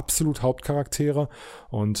absolut Hauptcharaktere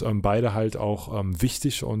und beide halt auch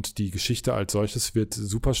wichtig und die Geschichte als solches wird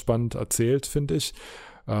super spannend erzählt, finde ich.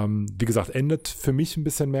 Wie gesagt, endet für mich ein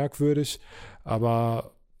bisschen merkwürdig,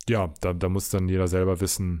 aber ja, da muss dann jeder selber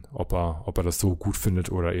wissen, ob er das so gut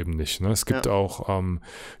findet oder eben nicht. Ne? Es gibt auch,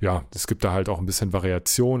 es gibt da halt auch ein bisschen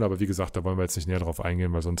Variation, aber wie gesagt, da wollen wir jetzt nicht näher drauf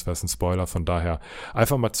eingehen, weil sonst wäre es ein Spoiler. Von daher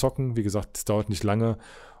einfach mal zocken. Wie gesagt, es dauert nicht lange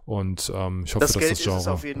und ich hoffe, das dass Geld das Genre, ist es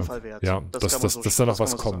auf jeden Fall wert. ja, dass da noch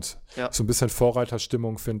was so kommt. sagen. Ja. So ein bisschen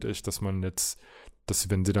Vorreiterstimmung, finde ich, dass man jetzt, dass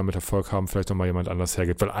wenn sie damit Erfolg haben, vielleicht nochmal jemand anders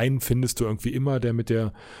hergeht. Weil einen findest du irgendwie immer, der mit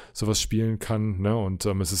der sowas spielen kann, ne? Und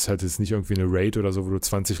es ist halt jetzt nicht irgendwie eine Raid oder so, wo du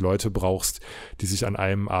 20 Leute brauchst, die sich an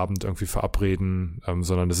einem Abend irgendwie verabreden,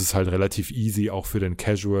 sondern es ist halt relativ easy, auch für den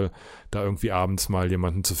Casual, da irgendwie abends mal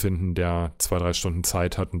jemanden zu finden, der 2-3 Stunden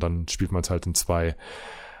Zeit hat und dann spielt man es halt in 2-3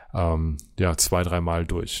 Mal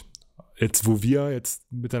durch. Jetzt, wo wir jetzt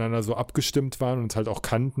miteinander so abgestimmt waren und uns halt auch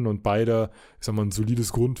kannten und beide, ich sag mal, ein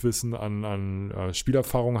solides Grundwissen an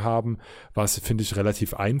Spielerfahrung haben, war es, finde ich,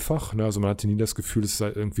 relativ einfach. Ne? Also man hatte nie das Gefühl, es ist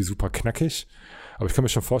halt irgendwie super knackig. Aber ich kann mir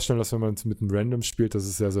schon vorstellen, dass wenn man es mit einem Random spielt, dass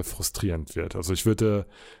es sehr, sehr frustrierend wird. Also ich würde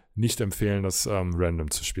nicht empfehlen, das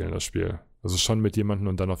Random zu spielen, das Spiel. Also schon mit jemandem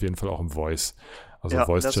und dann auf jeden Fall auch im Voice. Also Ja,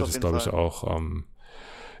 Voice das Chat auf ist, jeden glaube ich, Fall. auch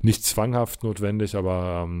nicht zwanghaft notwendig,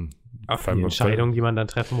 aber Auch die Entscheidungen, die man dann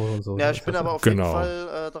treffen muss und so. Ja, ich bin aber auf Genau. jeden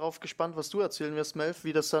Fall darauf gespannt, was du erzählen wirst, Melf,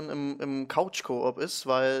 wie das dann im Couch-Koop ist,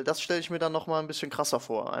 weil das stelle ich mir dann nochmal ein bisschen krasser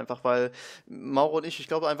vor. Einfach weil Mauro und ich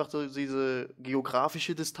glaube einfach so diese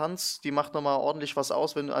geografische Distanz, die macht nochmal ordentlich was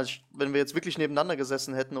aus, wenn wir jetzt wirklich nebeneinander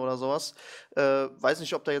gesessen hätten oder sowas. Weiß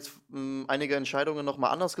nicht, ob da jetzt einige Entscheidungen nochmal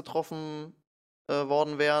anders getroffen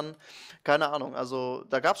worden wären. Keine Ahnung. Also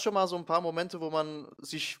da gab es schon mal so ein paar Momente, wo man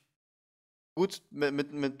sich gut,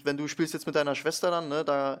 wenn du spielst jetzt mit deiner Schwester dann, ne,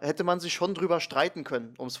 da hätte man sich schon drüber streiten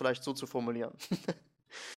können, um es vielleicht so zu formulieren.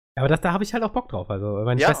 Aber da habe ich halt auch Bock drauf. Also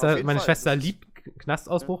meine Ja, auf jeden Fall. Schwester Das ist- liebt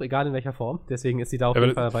Knastausbruch, egal in welcher Form. Deswegen ist sie da auf Aber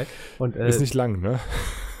jeden Fall dabei. Und, ist nicht lang, ne?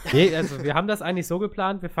 nee, also wir haben das eigentlich so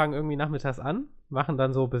geplant, wir fangen irgendwie nachmittags an, machen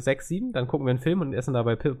dann so bis 6, 7, dann gucken wir einen Film und essen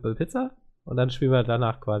dabei Pizza und dann spielen wir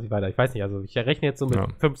danach quasi weiter. Ich weiß nicht, also ich rechne jetzt so mit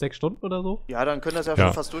 5, 6 Stunden oder so. Ja, dann können das ja Ja.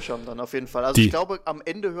 schon fast durchhaben, dann auf jeden Fall. Also Die- ich glaube, am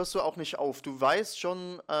Ende hörst du auch nicht auf. Du weißt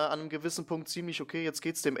schon an einem gewissen Punkt ziemlich, okay, jetzt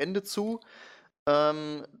geht's dem Ende zu.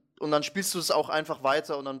 und dann spielst du es auch einfach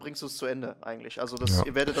weiter und dann bringst du es zu Ende eigentlich. Also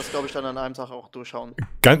ihr werdet das, glaube ich, dann an einem Tag auch durchschauen.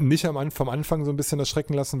 Nicht vom Anfang so ein bisschen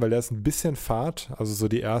erschrecken lassen, weil der ist ein bisschen Fahrt. Also so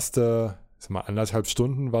die erste, ich sag mal, 1,5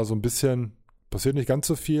 Stunden war so ein bisschen, passiert nicht ganz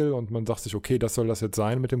so viel und man sagt sich, okay, das soll das jetzt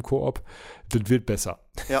sein mit dem Koop. Das wird besser.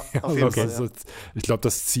 Ja, auf jeden Fall. Also, ich glaube,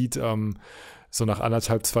 das zieht so nach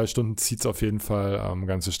 1,5, 2 Stunden zieht es auf jeden Fall ein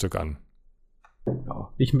ganzes Stück an.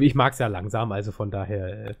 Ja, ich mag es ja langsam, also von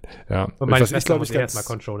daher. Ja, und meine Schwester muss erst mal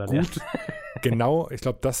Controller gut. Genau, ich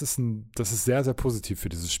glaube, das ist sehr, sehr positiv für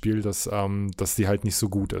dieses Spiel, dass die halt nicht so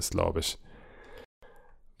gut ist, glaube ich.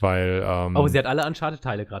 Weil, aber sie hat alle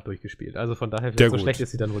Uncharted-Teile gerade durchgespielt, also von daher so schlecht ist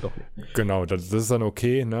sie dann wohl doch nicht. Genau, das ist dann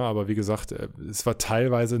okay, ne? Aber wie gesagt, es war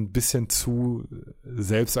teilweise ein bisschen zu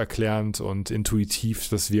selbsterklärend und intuitiv,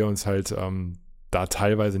 dass wir uns halt da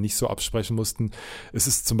teilweise nicht so absprechen mussten. Es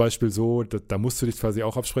ist zum Beispiel so, da musst du dich quasi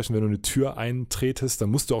auch absprechen, wenn du eine Tür eintretest, dann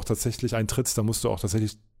musst du auch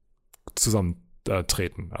tatsächlich zusammen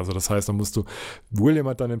treten. Also das heißt, dann musst du, William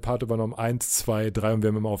hat dann den Part übernommen, 1, 2, 3 und wir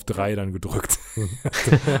haben immer auf 3 dann gedrückt.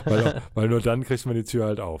 weil nur dann kriegt man die Tür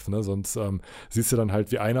halt auf. Ne? Sonst siehst du dann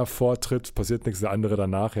halt, wie einer vortritt, passiert nichts, der andere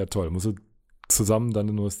danach, ja toll. Musst du zusammen, dann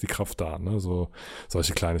nur ist die Kraft da. Ne? So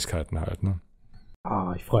solche Kleinigkeiten halt. Ne?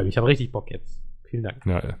 Ich freue mich, ich habe richtig Bock jetzt. Vielen Dank.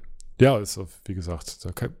 Ja, ist wie gesagt,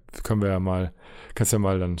 da können wir ja mal, kannst ja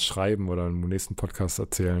mal dann schreiben oder im nächsten Podcast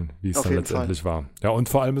erzählen, wie es dann letztendlich war. Ja, und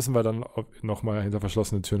vor allem müssen wir dann nochmal hinter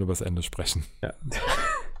verschlossenen Türen über das Ende sprechen. Ja.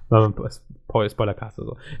 Spoilercast oder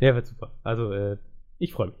so. Ja, wird super. Also,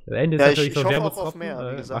 ich freue mich. Das Ende ist natürlich so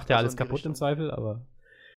wermutstropfen. Macht ja alles kaputt im Zweifel, aber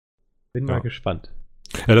bin mal gespannt.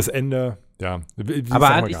 Ja, das Ende, ja.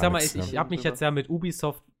 Aber ich sag mal, ich habe mich jetzt ja mit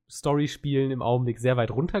Ubisoft Story-Spielen im Augenblick sehr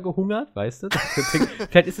weit runtergehungert, weißt du?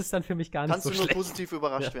 Vielleicht ist es dann für mich gar nicht so schlecht. Kannst du nur positiv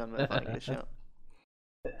überrascht werden, eigentlich, ja.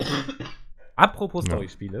 Apropos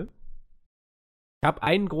Story-Spiele. Ich habe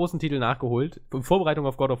einen großen Titel nachgeholt, in Vorbereitung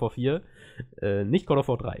auf God of War 4. Nicht God of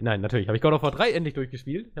War 3. Nein, natürlich habe ich God of War 3 endlich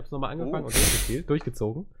durchgespielt. Ich habe es nochmal angefangen und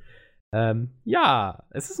durchgezogen. Ja,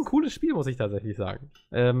 es ist ein cooles Spiel, muss ich tatsächlich sagen.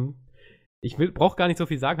 Ich brauche gar nicht so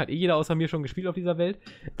viel sagen, hat jeder außer mir schon gespielt auf dieser Welt.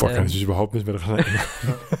 Kann ich mich überhaupt nicht mehr dran erinnern.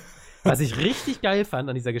 Was ich richtig geil fand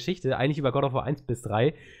an dieser Geschichte, eigentlich über God of War 1 bis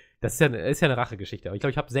 3, das ist ja eine Rachegeschichte. Aber ich glaube,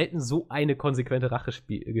 ich habe selten so eine konsequente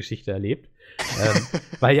Rachegeschichte erlebt.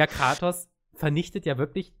 Weil ja Kratos vernichtet ja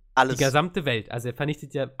wirklich alles. Die gesamte Welt. Also er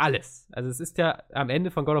vernichtet ja alles. Also es ist ja, am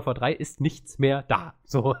Ende von God of War 3 ist nichts mehr da.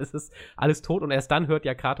 So, es ist alles tot und erst dann hört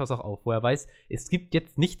ja Kratos auch auf, wo er weiß, es gibt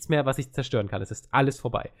jetzt nichts mehr, was ich zerstören kann. Es ist alles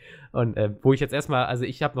vorbei. Und wo ich jetzt erstmal, also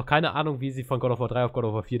ich habe noch keine Ahnung, wie sie von God of War 3 auf God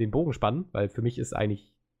of War 4 den Bogen spannen, weil für mich ist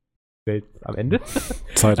eigentlich Welt am Ende.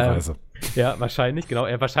 Zeitreise. Ja, wahrscheinlich, genau.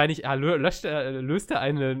 Löst er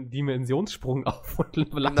einen Dimensionssprung auf und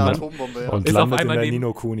landet in der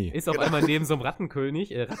Nino Kuni. Ist auf einmal neben so einem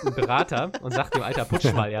Rattenkönig, Rattenberater und sagt dem Alter,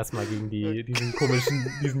 putsch mal erstmal gegen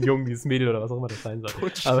diesen Jungen, dieses Mädel oder was auch immer das sein soll.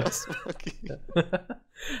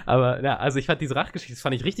 Aber ja, also ich fand diese Rachgeschichte, das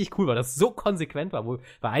fand ich richtig cool, weil das so konsequent war, weil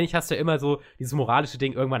eigentlich hast du ja immer so dieses moralische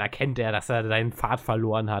Ding, irgendwann erkennt er, dass er seinen Pfad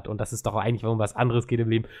verloren hat und dass es doch eigentlich um was anderes geht im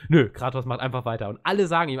Leben. Nö, Kratos macht einfach weiter und alle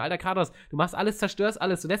sagen ihm, Alter Kratos, du machst alles, zerstörst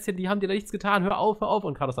alles, die haben dir da nichts getan, hör auf.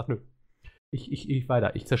 Und Kratos sagt, nö. Ich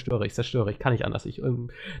weiter, ich zerstöre, ich kann nicht anders.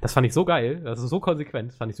 Das fand ich so geil, das ist so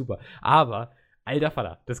konsequent, das fand ich super. Aber, alter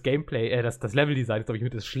Vater, das Gameplay, das Leveldesign ist, glaube ich,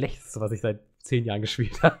 mit das Schlechteste, was ich seit 10 Jahren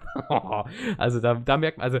gespielt habe. Also da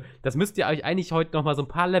merkt man, also das müsst ihr euch eigentlich heute noch mal so ein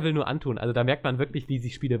paar Level nur antun. Also da merkt man wirklich, wie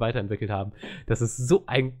sich Spiele weiterentwickelt haben. Das ist so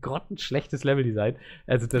ein grottenschlechtes Leveldesign.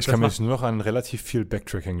 Also ich kann mich nur noch an relativ viel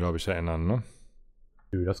Backtracking, glaube ich, erinnern, ne?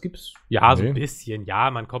 Nö, das gibt's. Ja, so ein bisschen.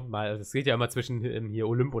 Ja, man kommt mal, also es geht ja immer zwischen hier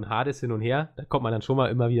Olymp und Hades hin und her. Da kommt man dann schon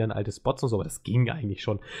mal immer wieder in alte Spots und so, aber das ging eigentlich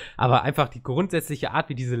schon. Aber einfach die grundsätzliche Art,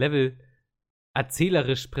 wie diese Level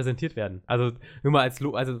erzählerisch präsentiert werden. Also nur mal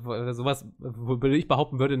sowas, würde ich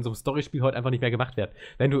behaupten, würde in so einem Storyspiel heute einfach nicht mehr gemacht werden.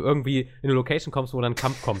 Wenn du irgendwie in eine Location kommst, wo dann ein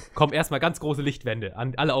Kampf kommen erstmal ganz große Lichtwände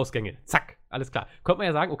an alle Ausgänge. Zack, alles klar. Könnte man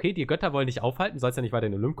ja sagen, okay, die Götter wollen dich aufhalten, sollst ja nicht weiter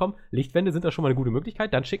in den Olymp kommen. Lichtwände sind da schon mal eine gute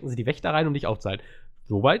Möglichkeit, dann schicken sie die Wächter rein, um dich aufzuhalten.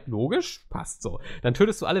 Soweit, logisch, passt so. Dann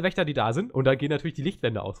tötest du alle Wächter, die da sind und dann gehen natürlich die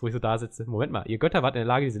Lichtwände aus, wo ich so da sitze. Moment mal, ihr Götter wart in der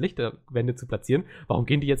Lage, diese Lichtwände zu platzieren. Warum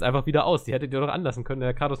gehen die jetzt einfach wieder aus? Die hättet ihr doch anlassen können,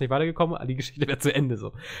 der Kratos nicht weitergekommen, die Geschichte wäre zu Ende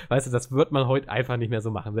so. Weißt du, das wird man heute einfach nicht mehr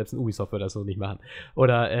so machen. Selbst ein Ubisoft würde das so nicht machen.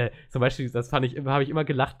 Oder zum Beispiel, das habe ich immer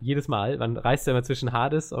gelacht, jedes Mal. Man reist ja immer zwischen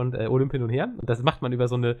Hades und Olymp hin und her. Und das macht man über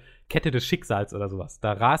so eine Kette des Schicksals oder sowas.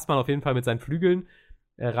 Da rast man auf jeden Fall mit seinen Flügeln,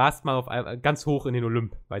 rast man ganz hoch in den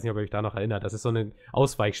Olymp. Weiß nicht, ob ihr euch da noch erinnert. Das ist so ein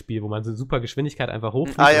Ausweichspiel, wo man so super Geschwindigkeit einfach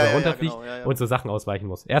hochfliegt oder runterfliegt und so Sachen ausweichen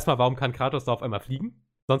muss. Erstmal, warum kann Kratos da auf einmal fliegen?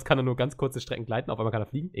 Sonst kann er nur ganz kurze Strecken gleiten, auf einmal kann er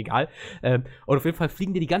fliegen, egal. Und auf jeden Fall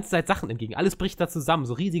fliegen dir die ganze Zeit Sachen entgegen. Alles bricht da zusammen,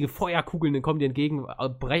 so riesige Feuerkugeln, dann kommen dir entgegen,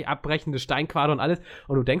 abbrechende Steinquader und alles.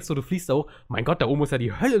 Und du denkst so, du fliegst da hoch, mein Gott, da oben muss ja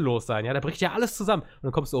die Hölle los sein, ja, da bricht ja alles zusammen. Und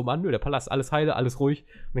dann kommst du oben an, der Palast, alles heile, alles ruhig.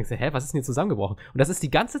 Und denkst dir, was ist denn hier zusammengebrochen? Und das ist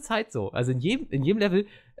die ganze Zeit so. Also in jedem Level,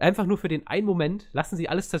 einfach nur für den einen Moment, lassen sie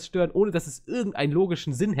alles zerstören, ohne dass es irgendeinen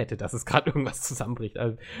logischen Sinn hätte, dass es gerade irgendwas zusammenbricht.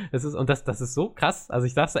 Also das ist so krass. Also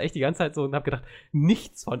ich saß da echt die ganze Zeit so und hab gedacht,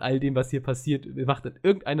 nichts von all dem, was hier passiert, macht in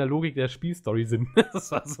irgendeiner Logik der Spielstory Sinn.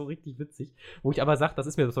 Das war so richtig witzig. Wo ich aber sage, das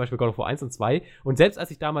ist mir zum Beispiel God of War 1 und 2 und selbst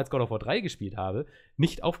als ich damals God of War 3 gespielt habe,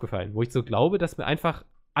 nicht aufgefallen. Wo ich so glaube, dass wir einfach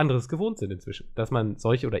anderes gewohnt sind inzwischen. Dass man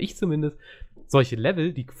solche, oder ich zumindest, solche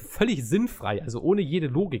Level, die völlig sinnfrei, also ohne jede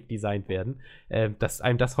Logik designt werden, dass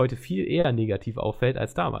einem das heute viel eher negativ auffällt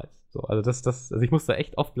als damals. So, also also ich muss da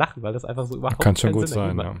echt oft lachen, weil das einfach so überhaupt kann schon gut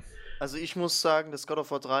sein, ja. Also ich muss sagen, dass God of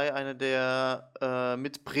War 3 eine der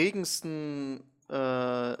mit prägendsten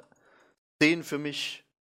Szenen für mich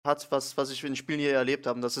hat, was ich in den Spielen hier erlebt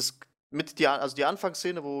habe. Das ist die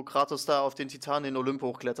Anfangsszene, wo Kratos da auf den Titan in Olymp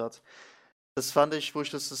hochklettert. Das fand ich, wo ich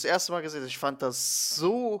das erste Mal gesehen habe, ich fand das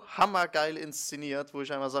so hammergeil inszeniert, wo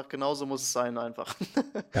ich einmal sage, genauso muss es sein einfach.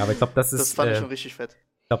 Ja, aber ich glaube, das fand ich schon richtig fett.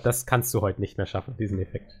 Ich glaube, das kannst du heute nicht mehr schaffen, diesen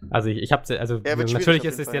Effekt. Also ich habe natürlich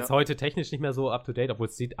ist es jetzt heute technisch nicht mehr so up to date, obwohl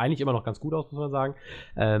es sieht eigentlich immer noch ganz gut aus, muss man sagen.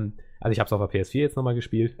 Also ich habe es auf der PS4 jetzt nochmal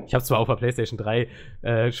gespielt. Ich habe es zwar auf der PlayStation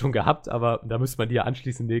 3 schon gehabt, aber da müsste man die ja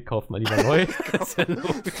anschließen, nee, kauft man lieber neu. Das ist ja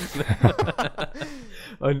logisch.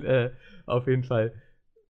 Und auf jeden Fall.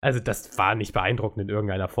 Also das war nicht beeindruckend in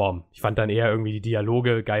irgendeiner Form. Ich fand dann eher irgendwie die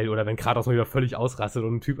Dialoge geil oder wenn Kratos mal wieder völlig ausrastet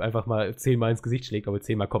und ein Typ einfach mal 10-mal ins Gesicht schlägt, aber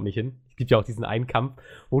 10-mal kommt nicht hin. Es gibt ja auch diesen einen Kampf,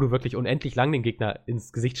 wo du wirklich unendlich lang den Gegner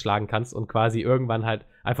ins Gesicht schlagen kannst und quasi irgendwann halt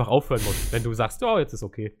einfach aufhören musst, wenn du sagst, oh, jetzt ist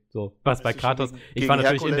okay. So, was bei Kratos, ich war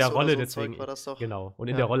natürlich in der Rolle, deswegen, genau, und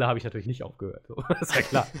in der Rolle habe ich natürlich nicht aufgehört. So, das ist ja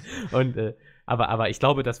klar. Und aber ich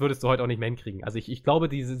glaube, das würdest du heute auch nicht mehr hinkriegen. Also ich glaube,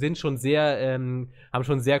 die sind schon haben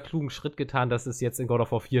schon einen sehr klugen Schritt getan, dass es jetzt in God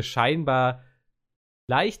of War 4 scheinbar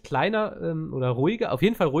leicht kleiner oder ruhiger, auf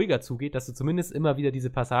jeden Fall ruhiger zugeht, dass du zumindest immer wieder diese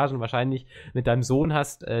Passagen wahrscheinlich mit deinem Sohn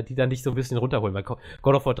hast, die dann dich so ein bisschen runterholen. Weil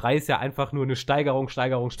God of War 3 ist ja einfach nur eine Steigerung,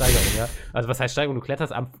 ja. Also was heißt Steigerung? Du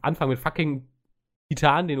kletterst am Anfang mit fucking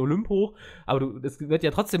Titan den Olymp hoch, aber es wird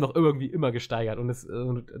ja trotzdem noch irgendwie immer gesteigert und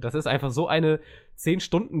das ist einfach so eine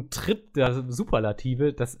 10-Stunden-Trip der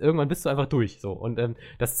Superlative, dass irgendwann bist du einfach durch, so. Und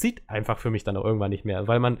das zieht einfach für mich dann auch irgendwann nicht mehr,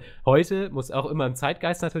 weil man heute, muss auch immer im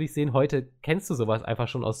Zeitgeist natürlich sehen, heute kennst du sowas einfach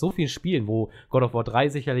schon aus so vielen Spielen, wo God of War 3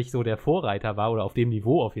 sicherlich so der Vorreiter war oder auf dem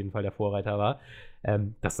Niveau auf jeden Fall der Vorreiter war.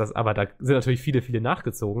 Aber da sind natürlich viele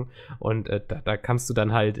nachgezogen und da kannst du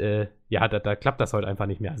dann halt, da klappt das heute einfach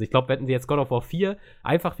nicht mehr. Also ich glaube, hätten sie jetzt God of War 4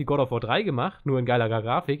 einfach wie God of War 3 gemacht, nur in geilerer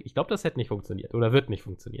Grafik, ich glaube, das hätte nicht funktioniert oder wird nicht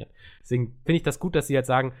funktionieren. Deswegen finde ich das gut, dass sie jetzt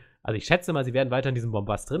sagen, also ich schätze mal, sie werden weiterhin diesen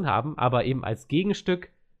Bombast drin haben, aber eben als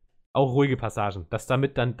Gegenstück auch ruhige Passagen.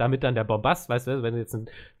 Damit dann der Bombast, weißt du, wenn du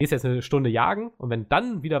gehst jetzt eine Stunde jagen und wenn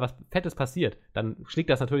dann wieder was Fettes passiert, dann schlägt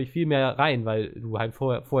das natürlich viel mehr rein, weil du halt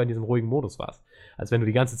vorher in diesem ruhigen Modus warst, als wenn du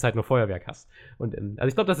die ganze Zeit nur Feuerwerk hast. Und also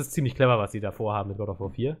ich glaube, das ist ziemlich clever, was sie da vorhaben mit God of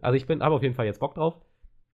War 4. Also ich habe auf jeden Fall jetzt Bock drauf.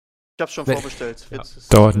 Ich hab's schon vorbestellt. Ja.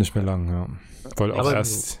 Dauert nicht mehr lang, ja. Wollte auch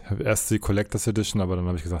erst die Collectors Edition, aber dann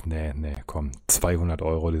habe ich gesagt, nee, komm, 200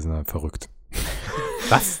 €, die sind halt verrückt.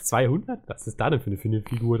 Was? 200? Was ist da denn für eine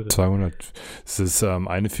Figur drin? 200. Es ist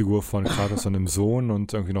eine Figur von Kratos und dem Sohn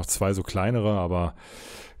und irgendwie noch 2 so kleinere, aber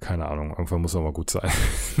keine Ahnung, irgendwann muss es auch mal gut sein.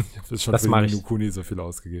 Ich habe schon für die Kuni so viel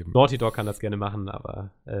ausgegeben. Naughty Dog kann das gerne machen,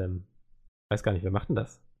 aber weiß gar nicht, wer macht denn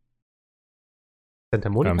das? Santa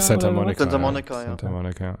Monica? Santa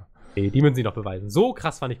Monica, ja. Okay, die müssen sie noch beweisen. So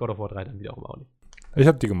krass fand ich God of War 3 dann wiederum auch nicht. Ich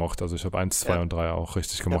habe die gemocht, also ich habe 1, 2 und 3 auch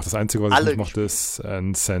richtig gemocht. Das Einzige, was ich nicht mochte, ist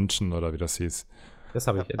Ascension oder wie das hieß. Das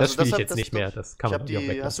spiele ich jetzt nicht mehr. Das kann man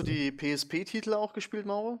Hast du die PSP-Titel auch gespielt,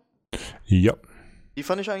 Mauro? Ja. Die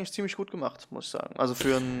fand ich eigentlich ziemlich gut gemacht, muss ich sagen. Also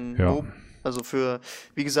für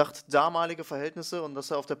wie gesagt, damalige Verhältnisse und dass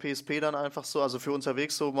du auf der PSP dann einfach so, also für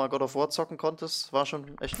unterwegs so mal God of War zocken konntest, war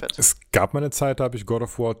schon echt fett. Es gab mal eine Zeit, da habe ich God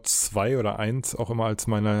of War 2 oder 1 auch immer als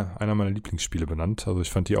einer meiner Lieblingsspiele benannt. Also ich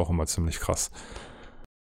fand die auch immer ziemlich krass.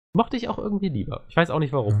 Mochte ich auch irgendwie lieber. Ich weiß auch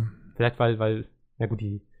nicht warum. Ja. Vielleicht weil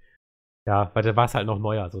da war es halt noch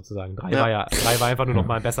neuer sozusagen. 3 war einfach nur noch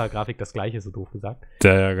mal besser Grafik, das gleiche, so doof gesagt.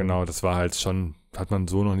 Ja, genau, das war halt schon, hat man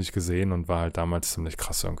so noch nicht gesehen und war halt damals ziemlich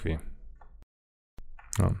krass irgendwie.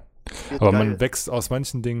 Ja. Aber man wächst aus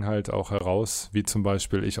manchen Dingen halt auch heraus, wie zum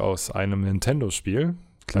Beispiel ich aus einem Nintendo-Spiel.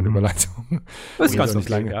 Kleine Überleitung. Das ist ganz nicht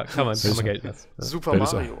lange. Ja, kann man gelten lassen. Super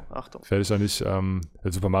Mario, Achtung.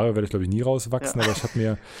 Super Mario werde ich, glaube ich, nie rauswachsen, aber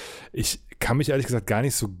kann mich ehrlich gesagt gar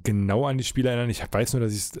nicht so genau an die Spiele erinnern. Ich weiß nur,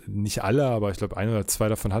 dass ich es nicht alle, aber ich glaube 1 oder 2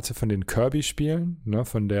 davon hatte von den Kirby-Spielen, ne,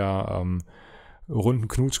 von der runden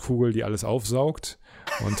Knutschkugel, die alles aufsaugt.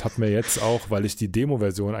 Und habe mir jetzt auch, weil ich die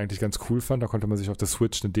Demo-Version eigentlich ganz cool fand, da konnte man sich auf der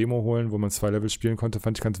Switch eine Demo holen, wo man 2 Level spielen konnte,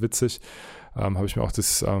 fand ich ganz witzig. Habe ich mir auch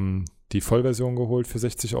die Vollversion geholt für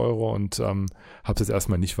 60 Euro und habe es jetzt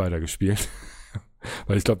erstmal nicht weitergespielt.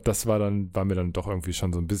 Weil ich glaube, war mir dann doch irgendwie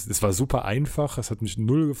schon so ein bisschen, es war super einfach, es hat mich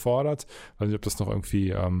null gefordert, weiß nicht, ob das noch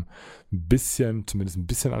irgendwie zumindest ein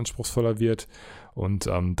bisschen anspruchsvoller wird und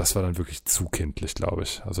das war dann wirklich zu kindlich, glaube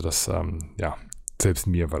ich. Also das, selbst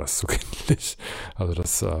mir war das zu kindlich. Also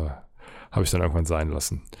das habe ich dann irgendwann sein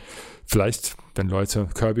lassen. Vielleicht, wenn Leute,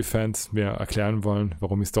 Kirby-Fans, mir erklären wollen,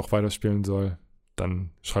 warum ich es doch weiterspielen soll,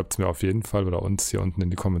 dann schreibt es mir auf jeden Fall oder uns hier unten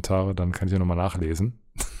in die Kommentare, dann kann ich ja nochmal nachlesen.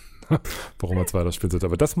 Warum man es weiterspielen sollte.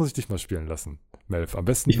 Aber das muss ich dich mal spielen lassen, Melf. Am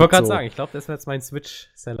besten. Ich wollte gerade sagen, ich glaube, das wäre jetzt mein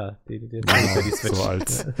Switch-Seller.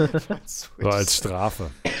 So als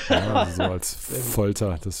Strafe. Ja, also so als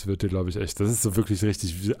Folter. Das wird dir, glaube ich, echt. Das ist so wirklich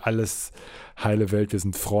richtig alles heile Welt. Wir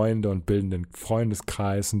sind Freunde und bilden den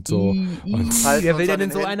Freundeskreis und so. Und wer will denn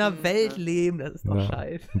in so einer Welt leben? Das ist doch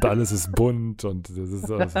scheiße. Und alles ist bunt und das ist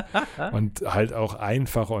und halt auch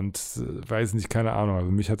einfach und weiß nicht, keine Ahnung. Also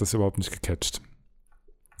mich hat das überhaupt nicht gecatcht.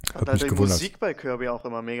 Und halt die Musik bei Kirby auch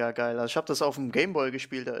immer mega geil. Also ich habe das auf dem Gameboy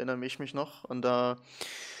gespielt, erinnere mich noch. Und da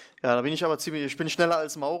bin ich aber ich bin schneller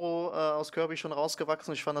als Mauro aus Kirby schon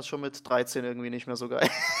rausgewachsen. Ich fand das schon mit 13 irgendwie nicht mehr so geil.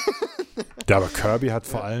 Ja, aber Kirby hat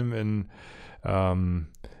vor allem in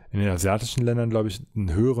den asiatischen Ländern, glaube ich,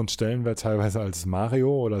 einen höheren Stellenwert teilweise als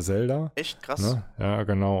Mario oder Zelda. Echt krass. Ne? Ja,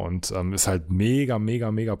 genau. Und ist halt mega,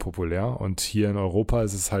 mega, mega populär. Und hier in Europa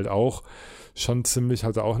ist es halt auch schon ziemlich,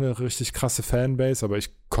 hatte auch eine richtig krasse Fanbase, aber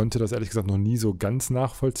ich konnte das ehrlich gesagt noch nie so ganz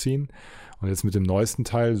nachvollziehen. Und jetzt mit dem neuesten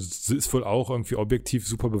Teil ist wohl auch irgendwie objektiv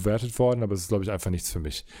super bewertet worden, aber es ist, glaube ich, einfach nichts für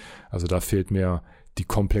mich. Also da fehlt mir die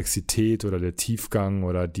Komplexität oder der Tiefgang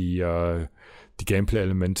oder die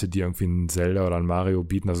Gameplay-Elemente, die irgendwie ein Zelda oder ein Mario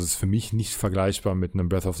bieten. Also es ist für mich nicht vergleichbar mit einem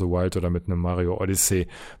Breath of the Wild oder mit einem Mario Odyssey,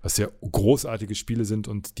 was ja großartige Spiele sind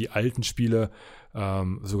und die alten Spiele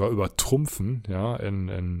sogar übertrumpfen, ja,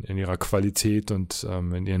 in ihrer Qualität und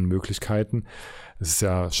in ihren Möglichkeiten. Es ist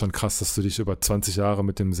ja schon krass, dass du dich über 20 Jahre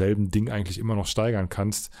mit demselben Ding eigentlich immer noch steigern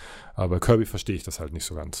kannst. Aber bei Kirby verstehe ich das halt nicht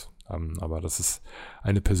so ganz. Aber das ist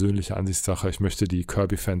eine persönliche Ansichtssache. Ich möchte die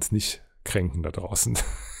Kirby-Fans nicht kränken da draußen.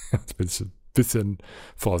 Jetzt bin ich ein bisschen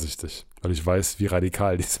vorsichtig, weil ich weiß, wie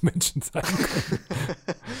radikal diese Menschen sein können.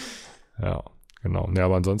 Ja, genau. Ja,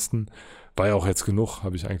 aber ansonsten war ja auch jetzt genug,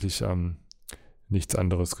 habe ich eigentlich nichts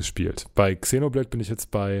anderes gespielt. Bei Xenoblade bin ich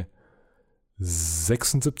jetzt bei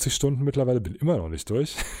 76 Stunden mittlerweile, bin immer noch nicht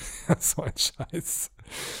durch. So ein Scheiß.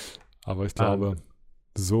 Aber ich glaube,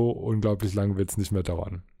 so unglaublich lang wird es nicht mehr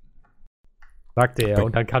dauern. Sagte er,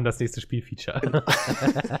 und dann kam das nächste Spielfeature.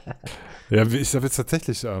 Ja, ich habe jetzt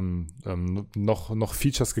tatsächlich noch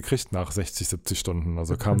Features gekriegt nach 60, 70 Stunden.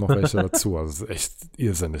 Also kamen noch welche dazu. Also es ist echt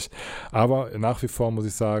irrsinnig. Aber nach wie vor muss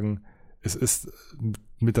ich sagen, es ist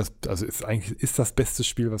ist das beste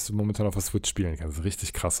Spiel, was du momentan auf der Switch spielen kannst. Das ist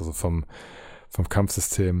richtig krass. Also vom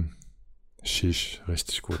Kampfsystem, Shish,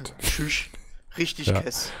 richtig gut. Shish, richtig ja.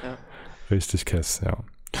 Kess. Ja. Richtig Kess, ja.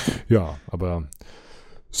 Ja, aber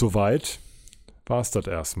soweit war es das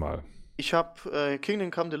erstmal. Ich habe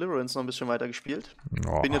Kingdom Come Deliverance noch ein bisschen weiter gespielt.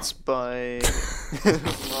 Oh. Bin jetzt bei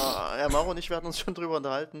Mauro und ich, wir hatten uns schon drüber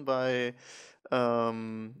unterhalten bei A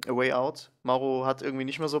Way Out. Mauro hat irgendwie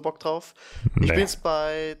nicht mehr so Bock drauf. Nee. Ich bin jetzt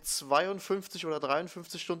bei 52 oder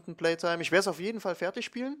 53 Stunden Playtime. Ich werde es auf jeden Fall fertig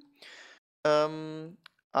spielen.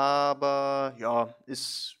 Aber ja,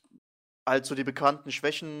 ist halt so die bekannten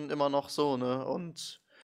Schwächen immer noch so, ne? Und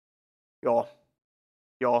ja.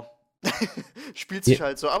 Spielt sich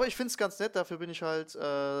halt so. Aber ich finde es ganz nett, dafür bin ich halt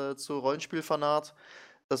zu Rollenspiel-Fanat,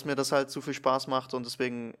 dass mir das halt zu viel Spaß macht und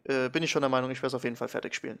deswegen bin ich schon der Meinung, ich werde es auf jeden Fall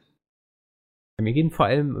fertig spielen. Mir gehen vor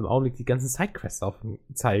allem im Augenblick die ganzen Sidequests auf den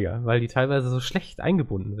Zeiger, weil die teilweise so schlecht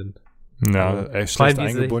eingebunden sind. Ja, schlecht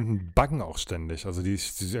eingebunden, buggen auch ständig. Also die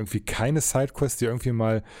irgendwie keine Sidequests, die irgendwie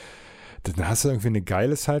mal. Dann hast du irgendwie eine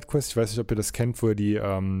geile Sidequest, ich weiß nicht, ob ihr das kennt, wo ihr die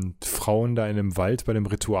Frauen da in dem Wald bei dem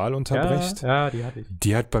Ritual unterbrecht. Ja, die hatte ich.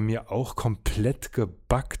 Die hat bei mir auch komplett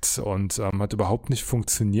gebuggt und hat überhaupt nicht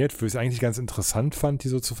funktioniert, wo ich es eigentlich ganz interessant fand, die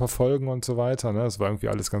so zu verfolgen und so weiter. Ne? Das war irgendwie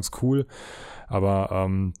alles ganz cool, aber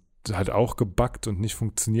hat auch gebuggt und nicht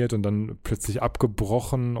funktioniert und dann plötzlich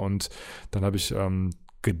abgebrochen und dann habe ich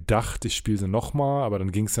gedacht, ich spiele sie nochmal, aber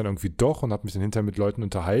dann ging es dann irgendwie doch und habe mich dann hinterher mit Leuten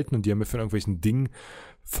unterhalten und die haben mir von irgendwelchen Dingen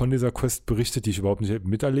von dieser Quest berichtet, die ich überhaupt nicht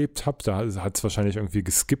miterlebt habe. Da hat es wahrscheinlich irgendwie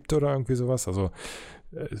geskippt oder irgendwie sowas. Also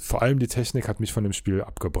vor allem die Technik hat mich von dem Spiel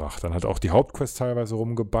abgebracht. Dann hat auch die Hauptquest teilweise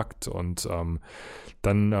rumgebackt und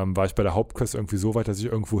dann war ich bei der Hauptquest irgendwie so weit, dass ich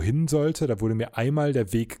irgendwo hin sollte. Da wurde mir einmal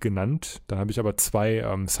der Weg genannt. Dann habe ich aber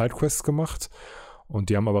 2 Sidequests gemacht. Und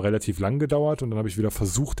die haben aber relativ lang gedauert und dann habe ich wieder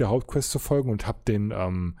versucht, der Hauptquest zu folgen und habe den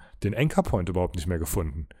Anchor Point überhaupt nicht mehr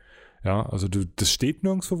gefunden. Ja, also das steht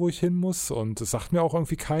nirgendwo, wo ich hin muss und es sagt mir auch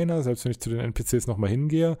irgendwie keiner, selbst wenn ich zu den NPCs nochmal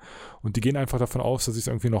hingehe. Und die gehen einfach davon aus, dass ich es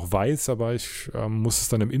irgendwie noch weiß, aber ich muss es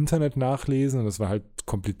dann im Internet nachlesen und das war halt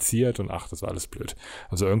kompliziert und das war alles blöd.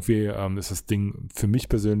 Also irgendwie ist das Ding für mich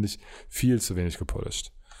persönlich viel zu wenig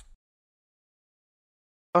gepolished.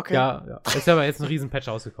 Okay. Ja. Ist aber jetzt ein Riesen-Patch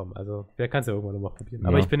rausgekommen. Also, wer kann es ja irgendwann nochmal probieren.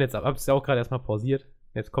 Aber ich bin jetzt, hab's ja auch gerade erstmal pausiert.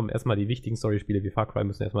 Jetzt kommen erstmal die wichtigen Story-Spiele wie Farcry,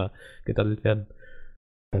 müssen erstmal gedaddelt werden.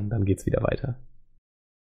 Und dann geht's wieder weiter.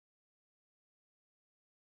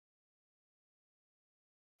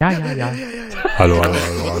 Ja. Hallo.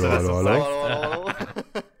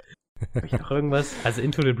 Hab ich noch irgendwas? Also,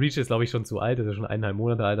 Into the Breach ist, glaube ich, schon zu alt. Das ist ja schon 1,5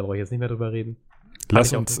 Monate alt, da brauche ich jetzt nicht mehr drüber reden.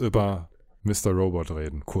 Lass uns über Mr. Robot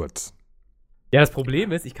reden, kurz. Ja, das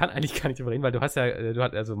Problem ist, ich kann eigentlich gar nicht drüber reden, weil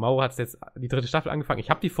also Mauro hat jetzt die 3. Staffel angefangen. Ich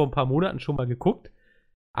habe die vor ein paar Monaten schon mal geguckt,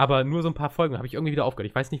 aber nur so ein paar Folgen habe ich irgendwie wieder aufgehört.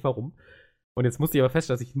 Ich weiß nicht warum. Und jetzt musste ich aber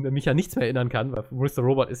feststellen, dass ich mich an nichts mehr erinnern kann, weil Mr.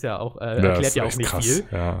 Robot ist ja auch, erklärt ja auch nicht krass. viel.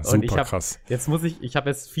 Ja, super krass. Ich habe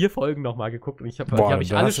jetzt 4 Folgen nochmal geguckt und die habe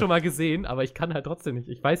ich alle schon mal gesehen, aber ich kann halt trotzdem nicht.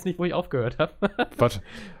 Ich weiß nicht, wo ich aufgehört habe. Warte,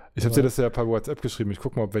 ich habe dir das ja per WhatsApp geschrieben. Ich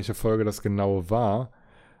gucke mal, welche Folge das genau war.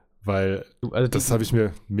 Weil das habe ich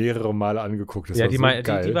mir mehrere Male angeguckt. Das war so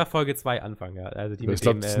geil. Die war Folge 2 Anfang, ja. Also die ich mit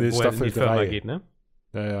dem, wo er in die Firma geht, ne?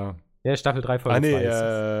 Ja. Ja, Staffel 3, Folge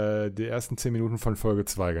 2. Die ersten 10 Minuten von Folge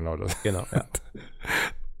 2, genau das. Genau, ja.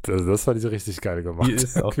 Das war diese richtig geil gemacht. Die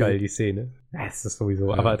ist auch geil, die Szene. Ja, es ist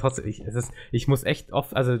sowieso. Ja. Aber trotzdem, ich muss echt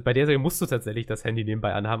oft, also bei der Serie musst du tatsächlich das Handy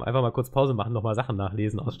nebenbei anhaben, einfach mal kurz Pause machen, nochmal Sachen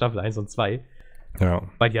nachlesen aus Staffel 1 und 2. Ja.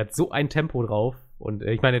 Weil die hat so ein Tempo drauf. Und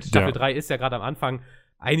ich meine, Staffel 3 ist ja gerade am Anfang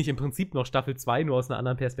eigentlich im Prinzip noch Staffel 2, nur aus einer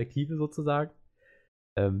anderen Perspektive sozusagen.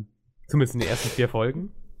 Zumindest in den ersten 4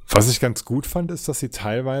 Folgen. Was ich ganz gut fand, ist, dass sie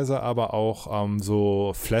teilweise aber auch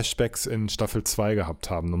so Flashbacks in Staffel 2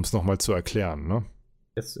 gehabt haben, um es nochmal zu erklären, ne?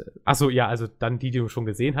 Achso, ja, also dann die du schon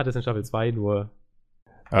gesehen hattest in Staffel 2, nur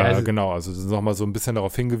genau, also nochmal so ein bisschen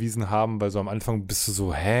darauf hingewiesen haben, weil so am Anfang bist du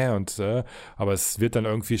so, aber es wird dann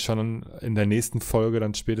irgendwie schon in der nächsten Folge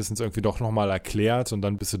dann spätestens irgendwie doch nochmal erklärt und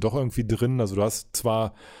dann bist du doch irgendwie drin. Also du hast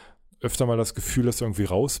zwar öfter mal das Gefühl, dass du irgendwie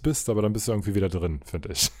raus bist, aber dann bist du irgendwie wieder drin,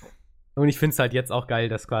 finde ich. Und ich finde es halt jetzt auch geil,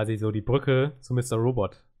 dass quasi so die Brücke zu Mr.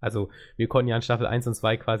 Robot, also wir konnten ja in Staffel 1 und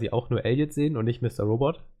 2 quasi auch nur Elliot sehen und nicht Mr.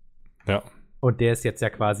 Robot. Ja. Und der ist jetzt ja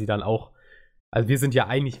quasi dann auch, also wir sind ja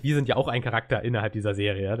auch ein Charakter innerhalb dieser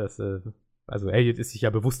Serie, ja? Also Elliot ist sich ja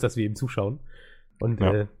bewusst, dass wir ihm zuschauen. Und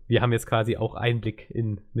wir haben jetzt quasi auch Einblick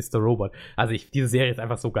in Mr. Robot. Also diese Serie ist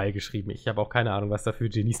einfach so geil geschrieben. Ich habe auch keine Ahnung, was da für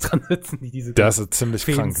Genies dran sitzen, die diese Das ist ziemlich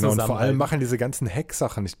krank. Ne? Und vor allem machen diese ganzen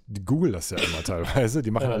Hack-Sachen, ich google das ja immer teilweise,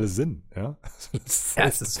 die machen alle Sinn. Ja, es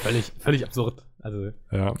ist völlig absurd. Also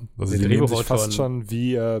die nehmen sich fast schon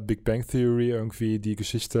wie Big Bang Theory irgendwie die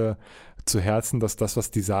Geschichte zu Herzen, dass das,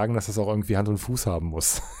 was die sagen, dass das auch irgendwie Hand und Fuß haben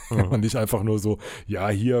muss. Und nicht einfach nur so, ja,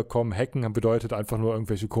 hier, komm, hacken bedeutet einfach nur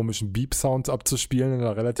irgendwelche komischen Beep-Sounds abzuspielen in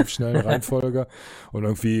einer relativ schnellen Reihenfolge und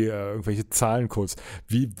irgendwie irgendwelche Zahlencodes.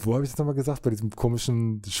 Wo habe ich das nochmal gesagt? Bei diesem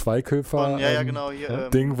komischen Schweighöfer genau,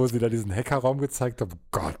 hier, Ding, wo sie da diesen Hackerraum gezeigt haben. Oh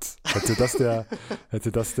Gott,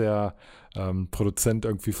 hätte das der Produzent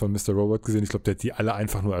irgendwie von Mr. Robot gesehen, ich glaube, der hat die alle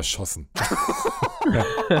einfach nur erschossen.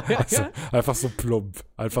 Also, einfach so plump,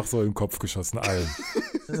 einfach so im Kopf geschossen, allen.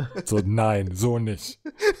 So, nein, so nicht.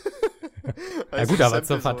 Ja gut, aber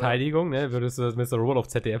zur Verteidigung, ne, würdest du das Mr. Robot auf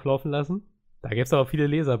ZDF laufen lassen? Da gäbe es aber viele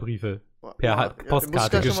Leserbriefe per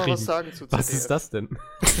Postkarte geschrieben. Was ist das denn?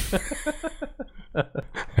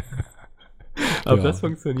 Ob das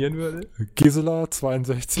funktionieren würde? Gisela,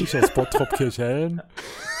 62, aus Bottrop Kirchhellen.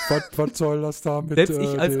 Was soll das da mit selbst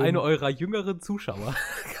ich als eine eurer jüngeren Zuschauer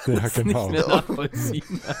kann das nicht mehr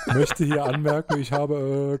nachvollziehen. Möchte hier anmerken, ich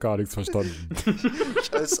habe gar nichts verstanden.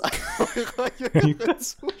 Als eine eurer jüngeren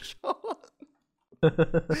Zuschauer.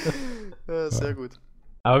 Ja, sehr gut.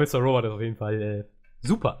 Aber Mr. Robot ist auf jeden Fall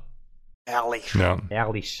super. Ehrlich. Ja.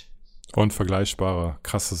 Ehrlich. Und vergleichbare,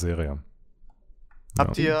 krasse Serie.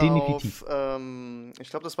 Habt ihr definitiv. Ich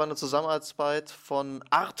glaube, das war eine Zusammenarbeit von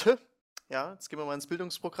Arte. Ja, jetzt gehen wir mal ins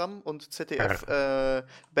Bildungsprogramm und ZDF.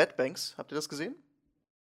 Bad Banks. Habt ihr das gesehen?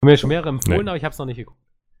 Haben mir schon mehrere empfohlen, aber ich habe es noch nicht geguckt.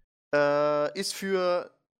 Ist für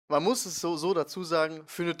man muss es so dazu sagen,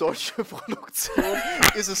 für eine deutsche Produktion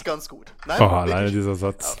ist es ganz gut. Nein, alleine dieser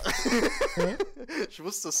Satz. Ich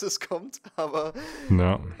wusste, dass das kommt, aber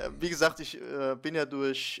Ja. wie gesagt, ich bin ja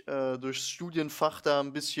durch Studienfach da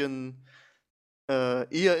ein bisschen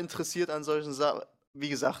eher interessiert an solchen Sachen. Wie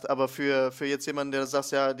gesagt, aber für jetzt jemanden, der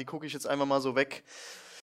sagt, ja, die gucke ich jetzt einfach mal so weg,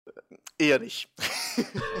 eher nicht.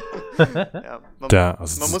 Ja,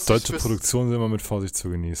 also deutsche Produktionen sind immer mit Vorsicht zu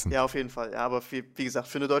genießen. Ja, auf jeden Fall. Ja, aber wie gesagt,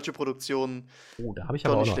 für eine deutsche Produktion da habe ich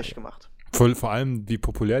aber auch nicht noch schlecht gemacht. Vor allem, wie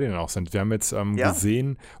populär die dann auch sind. Wir haben jetzt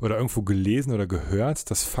gesehen oder irgendwo gelesen oder gehört,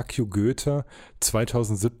 dass Fuck You Goethe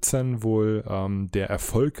 2017 wohl der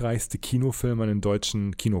erfolgreichste Kinofilm an den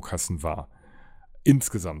deutschen Kinokassen war.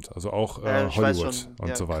 Insgesamt. Also auch Hollywood schon,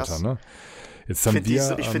 und so weiter. krass. Ne? Jetzt haben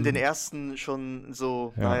Ich finde den ersten schon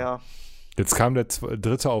so, naja. Jetzt kam der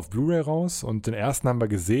dritte auf Blu-ray raus und den ersten haben wir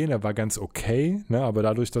gesehen, er war ganz okay, ne? Aber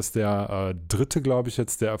dadurch, dass der dritte, glaube ich,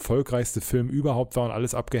 jetzt der erfolgreichste Film überhaupt war und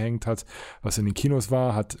alles abgehängt hat, was in den Kinos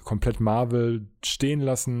war, hat komplett Marvel stehen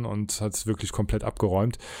lassen und hat es wirklich komplett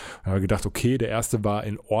abgeräumt. Und haben wir gedacht, okay, der erste war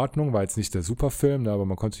in Ordnung, war jetzt nicht der Superfilm, ne? Aber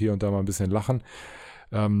man konnte hier und da mal ein bisschen lachen.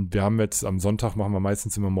 Wir haben jetzt am Sonntag, machen wir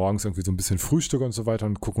meistens immer morgens irgendwie so ein bisschen Frühstück und so weiter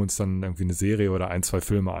und gucken uns dann irgendwie eine Serie oder 1, 2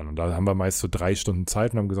 Filme an. Und da haben wir meist so 3 Stunden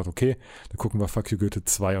Zeit und haben gesagt, okay, dann gucken wir Fuck You Goethe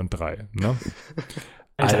 2 und 3. Ne?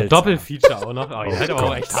 Alter, Doppelfeature auch noch. Oh, ihr seid aber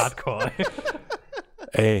auch echt hardcore.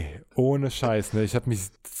 Ey, ohne Scheiß, ne? Ich habe mich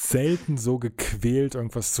selten so gequält,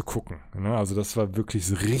 irgendwas zu gucken. Ne? Also das war wirklich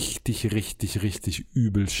so richtig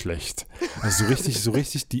übel schlecht. Also so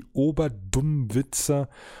richtig die oberdummen Witze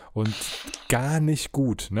und gar nicht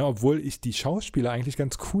gut. Ne? Obwohl ich die Schauspieler eigentlich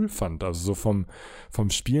ganz cool fand. Also so vom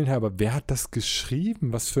Spielen her. Aber wer hat das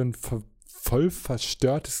geschrieben? Was für ein voll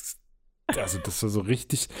verstörtes... Also das war so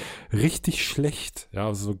richtig schlecht. Ja,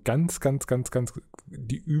 also so ganz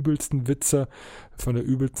die übelsten Witze von der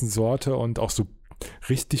übelsten Sorte und auch so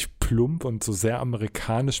richtig plump und so sehr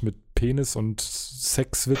amerikanisch mit Penis und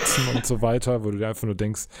Sexwitzen und so weiter, wo du dir einfach nur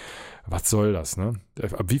denkst, was soll das, ne?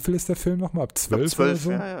 Ab wie viel ist der Film nochmal? Ab 12? Ab 12, oder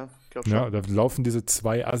so? ja, glaub schon. Ja, da laufen diese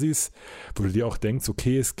 2 Assis, wo du dir auch denkst,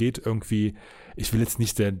 okay, es geht irgendwie, ich will jetzt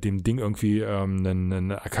nicht dem Ding irgendwie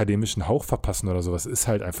einen akademischen Hauch verpassen oder sowas. Es ist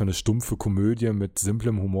halt einfach eine stumpfe Komödie mit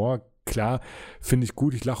simplem Humor. Klar, finde ich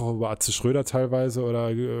gut. Ich lache auch über Atze Schröder teilweise oder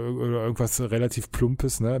irgendwas relativ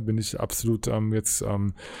Plumpes, ne? Bin ich absolut jetzt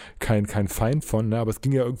kein Feind von, ne? Aber es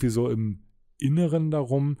ging ja irgendwie so im Inneren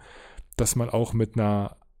darum, dass man auch mit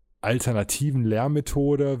einer alternativen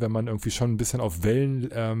Lehrmethode, wenn man irgendwie schon ein bisschen auf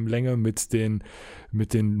Wellenlänge mit den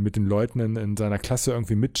Leuten in seiner Klasse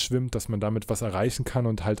irgendwie mitschwimmt, dass man damit was erreichen kann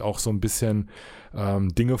und halt auch so ein bisschen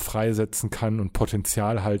Dinge freisetzen kann und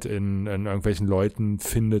Potenzial halt in irgendwelchen Leuten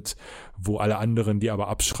findet, wo alle anderen die aber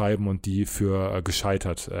abschreiben und die für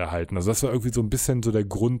gescheitert halten. Also das war irgendwie so ein bisschen so der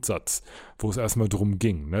Grundsatz, wo es erstmal drum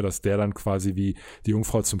ging, ne? Dass der dann quasi wie die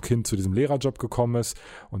Jungfrau zum Kind zu diesem Lehrerjob gekommen ist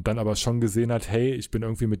und dann aber schon gesehen hat, hey, ich bin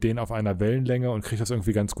irgendwie mit denen auf einer Wellenlänge und kriege das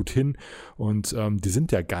irgendwie ganz gut hin und die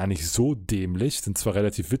sind ja gar nicht so dämlich, sind zwar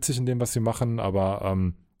relativ witzig in dem, was sie machen, aber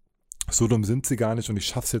so dumm sind sie gar nicht und ich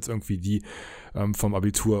schaffe es jetzt irgendwie, die vom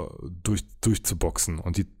Abitur durchzuboxen.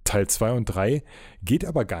 Und die Teil 2 und 3 geht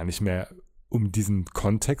aber gar nicht mehr um diesen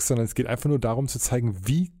Kontext, sondern es geht einfach nur darum zu zeigen,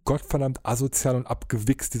 wie gottverdammt asozial und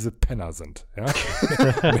abgewichst diese Penner sind. Ja?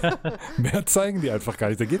 mehr zeigen die einfach gar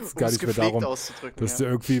nicht. Da geht es gar nicht mehr darum, dass die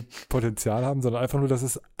irgendwie Potenzial haben, sondern einfach nur, dass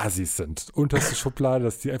es Assis sind. Unterste Schublade,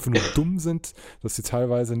 dass die einfach nur dumm sind, dass die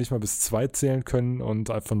teilweise nicht mal bis 2 zählen können und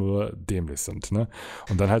einfach nur dämlich sind. Ne?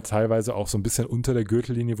 Und dann halt teilweise auch so ein bisschen unter der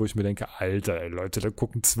Gürtellinie, wo ich mir denke, Alter, ey, Leute, da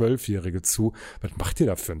gucken 12-Jährige zu. Was macht ihr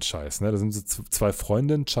da für einen Scheiß? Ne? Da sind so 2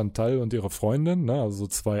 Freundinnen, Chantal und ihre Freundin, ne? Also so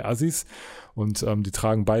 2 Assis und die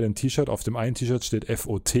tragen beide ein T-Shirt. Auf dem einen T-Shirt steht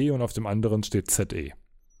FOT und auf dem anderen steht ZE.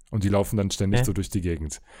 Und die laufen dann ständig so durch die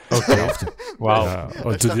Gegend. Okay. Wow. Ja,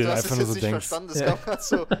 und du dir einfach nur so denkst.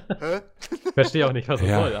 Verstehe auch nicht, was das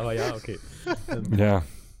soll, aber ja, okay. Ja.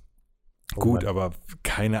 Gut, aber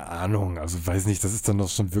keine Ahnung. Also weiß nicht, das ist dann doch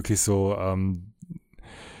schon wirklich so,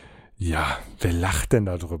 ja, wer lacht denn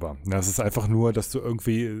da drüber? Das ist einfach nur, dass du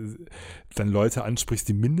irgendwie dann Leute ansprichst,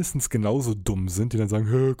 die mindestens genauso dumm sind, die dann sagen,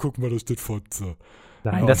 hä, guck mal, da steht Fotze.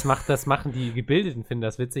 Nein, das machen die Gebildeten, finden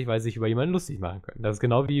das witzig, weil sie sich über jemanden lustig machen können. Das ist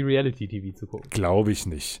genau wie Reality-TV zu gucken. Glaube ich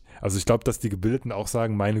nicht. Also ich glaube, dass die Gebildeten auch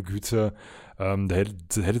sagen, meine Güte, da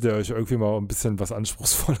hättet ihr euch irgendwie mal ein bisschen was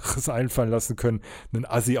Anspruchsvolleres einfallen lassen können, einen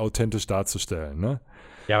Assi authentisch darzustellen, ne?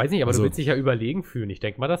 Ja, weiß nicht, aber du willst dich ja überlegen fühlen. Ich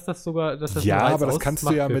denke mal, dass das ja, aber das kannst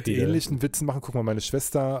du ja mit ähnlichen Witzen machen. Guck mal, meine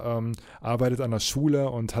Schwester arbeitet an der Schule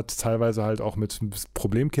und hat teilweise halt auch mit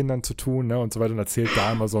Problemkindern zu tun, ne, und so weiter und erzählt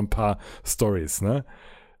da immer so ein paar Storys, ne?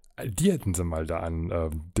 Die hätten sie mal da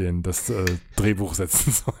an das Drehbuch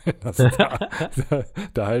setzen sollen. Also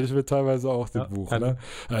da halte ich mir teilweise auch den Buch, ne?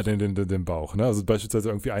 Den Bauch. Ne? Also beispielsweise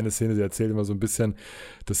irgendwie eine Szene, sie erzählt immer so ein bisschen,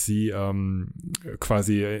 dass sie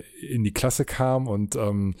quasi in die Klasse kam und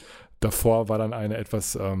davor war dann eine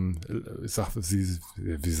etwas,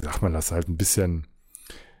 wie sagt man das, halt ein bisschen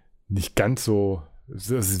nicht ganz so,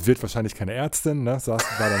 sie wird wahrscheinlich keine Ärztin, ne? War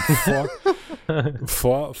dann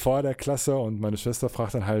vor der Klasse und meine Schwester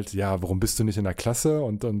fragt dann halt, ja, warum bist du nicht in der Klasse?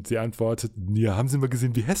 Und sie antwortet, ja, haben Sie mal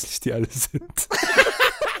gesehen, wie hässlich die alle sind?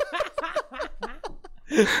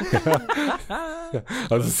 Ja,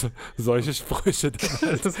 also solche Sprüche,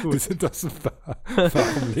 die sind aus dem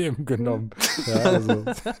wahren Leben genommen. Ja, also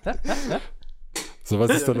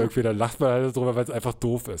sowas ist dann irgendwie, da lacht man halt drüber, weil es einfach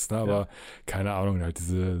doof ist, ne? Aber keine Ahnung, halt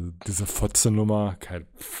diese Fotze-Nummer,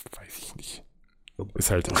 weiß ich nicht.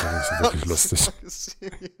 Ist halt nicht so wirklich lustig.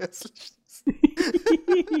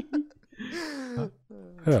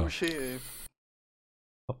 Ja. Touché, ey.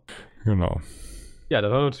 Genau. Ja,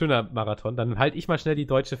 das war ein schöner Marathon. Dann halte ich mal schnell die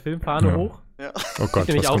deutsche Filmfahne hoch. Ja. Oh Gott,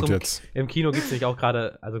 was kommt jetzt? Im Kino gibt es nämlich auch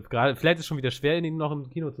gerade, vielleicht ist es schon wieder schwer, ihn noch im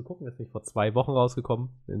Kino zu gucken. Das ist nämlich vor 2 Wochen rausgekommen.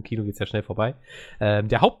 Im Kino geht es ja schnell vorbei.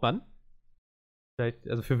 Der Hauptmann.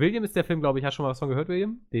 Also für William ist der Film, glaube ich, hast du schon mal was von gehört,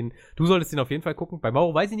 William? Du solltest den auf jeden Fall gucken. Bei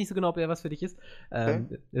Mauro weiß ich nicht so genau, ob der was für dich ist.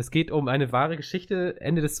 Okay. Es geht um eine wahre Geschichte,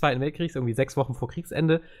 Ende des Zweiten Weltkriegs, irgendwie 6 Wochen vor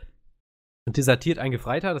Kriegsende. Und desertiert ein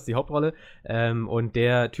Gefreiter, das ist die Hauptrolle. Und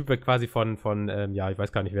der Typ wird quasi von ich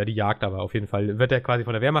weiß gar nicht, wer die jagt, aber auf jeden Fall wird er quasi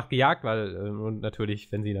von der Wehrmacht gejagt, weil, und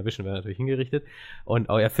natürlich, wenn sie ihn erwischen, wird er natürlich hingerichtet. Und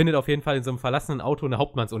er findet auf jeden Fall in so einem verlassenen Auto eine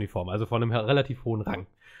Hauptmannsuniform, also von einem relativ hohen Rang.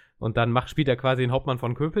 Und dann spielt er quasi den Hauptmann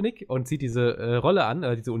von Köpenick und zieht diese Rolle an,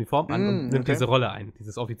 diese Uniform an und nimmt diese Rolle ein,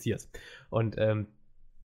 dieses Offiziers. Und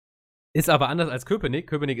ist aber anders als Köpenick.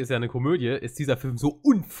 Köpenick ist ja eine Komödie, ist dieser Film so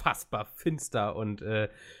unfassbar finster und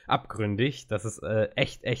abgründig, dass es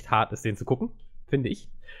echt hart ist, den zu gucken, finde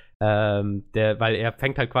ich. Weil er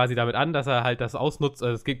fängt halt quasi damit an, dass er halt das ausnutzt,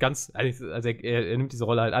 es geht er nimmt diese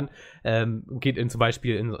Rolle halt an, geht zum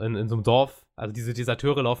Beispiel in so einem Dorf, also diese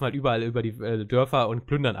Deserteure laufen halt überall über die Dörfer und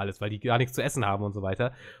plündern alles, weil die gar nichts zu essen haben und so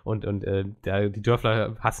weiter und die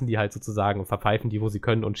Dörfler hassen die halt sozusagen und verpfeifen die, wo sie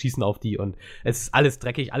können und schießen auf die und es ist alles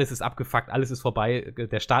dreckig, alles ist abgefuckt, alles ist vorbei,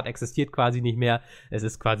 der Staat existiert quasi nicht mehr, es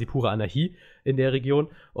ist quasi pure Anarchie in der Region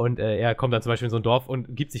und er kommt dann zum Beispiel in so ein Dorf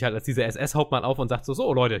und gibt sich halt als dieser SS-Hauptmann auf und sagt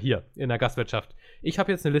so Leute, hier, in der Gastwirtschaft, ich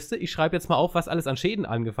habe jetzt eine Liste, ich schreibe jetzt mal auf, was alles an Schäden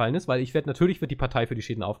angefallen ist, weil natürlich wird die Partei für die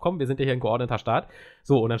Schäden aufkommen, wir sind ja hier ein geordneter Staat,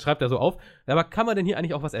 so, und dann schreibt er so auf, aber kann man denn hier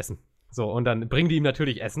eigentlich auch was essen? So, und dann bringen die ihm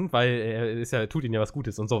natürlich Essen, weil tut ihnen ja was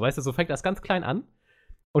Gutes und so, weißt du, so fängt das ganz klein an.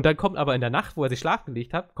 Und dann kommt aber in der Nacht, wo er sich schlafen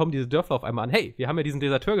gelegt hat, kommen diese Dörfler auf einmal an, hey, wir haben ja diesen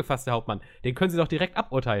Deserteur gefasst, der Hauptmann, den können sie doch direkt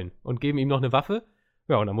aburteilen und geben ihm noch eine Waffe.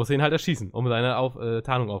 Ja, und dann muss er ihn halt erschießen, um seine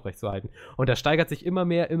Tarnung aufrechtzuerhalten. Und das steigert sich immer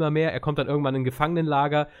mehr. Er kommt dann irgendwann in ein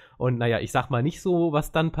Gefangenenlager. Und naja, ich sag mal nicht so,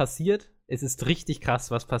 was dann passiert. Es ist richtig krass,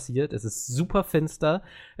 was passiert. Es ist super finster.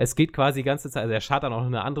 Es geht quasi die ganze Zeit, also er schart dann auch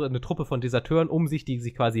eine Truppe von Deserteuren um sich, die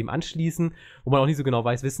sich quasi ihm anschließen, wo man auch nicht so genau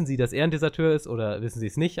weiß, wissen sie, dass er ein Deserteur ist oder wissen sie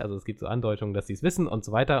es nicht. Also es gibt so Andeutungen, dass sie es wissen und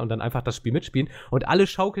so weiter und dann einfach das Spiel mitspielen. Und alle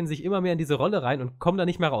schaukeln sich immer mehr in diese Rolle rein und kommen da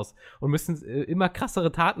nicht mehr raus. Und müssen immer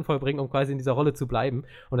krassere Taten vollbringen, um quasi in dieser Rolle zu bleiben.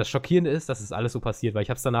 Und das Schockierende ist, dass es alles so passiert, weil ich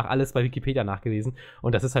habe es danach alles bei Wikipedia nachgelesen.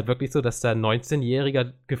 Und das ist halt wirklich so, dass der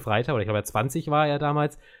 19-jähriger Gefreiter, oder ich glaube, 20 war er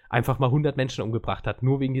damals, einfach mal 100 Menschen umgebracht hat,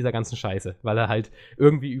 nur wegen dieser ganzen Scheiße, weil er halt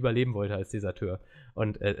irgendwie überleben wollte als Deserteur.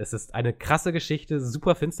 Und es ist eine krasse Geschichte,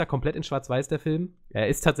 super finster, komplett in Schwarz-Weiß der Film. Er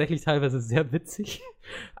ist tatsächlich teilweise sehr witzig,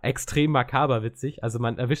 extrem makaber witzig. Also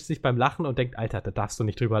man erwischt sich beim Lachen und denkt, Alter, da darfst du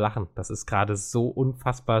nicht drüber lachen. Das ist gerade so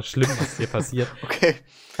unfassbar schlimm, was hier passiert. Okay.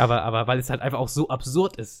 Aber weil es halt einfach auch so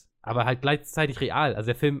absurd ist, aber halt gleichzeitig real. Also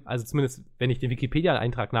der Film, also zumindest wenn ich dem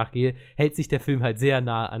Wikipedia-Eintrag nachgehe, hält sich der Film halt sehr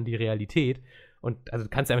nah an die Realität. Und also du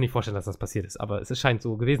kannst dir einfach nicht vorstellen, dass das passiert ist, aber es scheint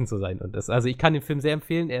so gewesen zu sein. Und also ich kann den Film sehr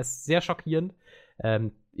empfehlen, er ist sehr schockierend.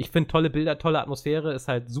 Ich finde tolle Bilder, tolle Atmosphäre, ist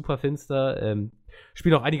halt super finster.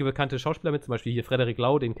 Spielen auch einige bekannte Schauspieler mit, zum Beispiel hier Frederik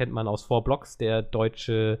Lau, den kennt man aus 4 Blocks, der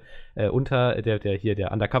deutsche der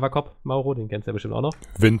Undercover-Cop, Mauro, den kennst du ja bestimmt auch noch.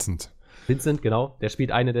 Vincent, genau, der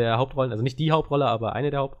spielt eine der Hauptrollen, also nicht die Hauptrolle, aber eine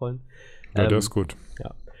der Hauptrollen. Ja, der ist gut.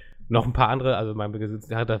 Ja. noch ein paar andere,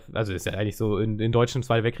 also ist ja eigentlich so, in deutschen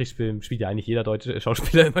Zweiten Weltkriegsfilmen spielt ja eigentlich jeder deutsche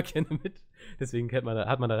Schauspieler immer gerne mit. Deswegen hat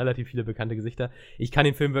man da relativ viele bekannte Gesichter. Ich kann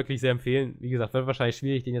den Film wirklich sehr empfehlen. Wie gesagt, wird wahrscheinlich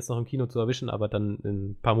schwierig, den jetzt noch im Kino zu erwischen, aber dann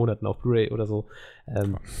in ein paar Monaten auf Blu-ray oder so.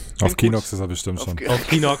 Auf Kinox ist er bestimmt schon. Auf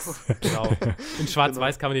Kinox, genau. In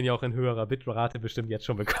Schwarz-Weiß kann man den ja auch in höherer Bitrate bestimmt jetzt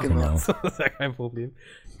schon bekommen. Genau. Das ist ja kein Problem.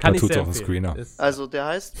 Kann ich tut sehr auch ein empfehlen. Screener. Also der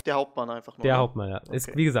heißt der Hauptmann einfach nur. Der ne? Hauptmann, ja. Okay.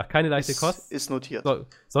 Ist, wie gesagt, keine leichte Kost. Ist notiert.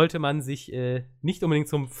 Sollte man sich nicht unbedingt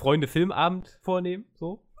zum Freunde-Filmabend vornehmen,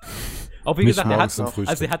 so. Auch wie Nicht gesagt, morgens zum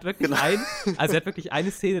Frühstück. er hat wirklich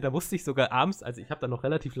eine Szene, da musste ich sogar abends, also ich habe da noch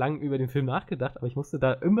relativ lang über den Film nachgedacht, aber ich musste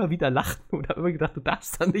da immer wieder lachen und habe immer gedacht, du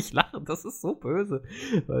darfst da nicht lachen, das ist so böse.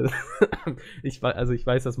 Weil, ich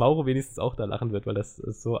weiß, dass Mauro wenigstens auch da lachen wird, weil das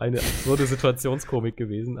ist so eine absurde Situationskomik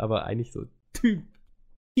gewesen, aber eigentlich so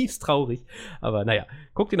tiefst traurig. Aber naja,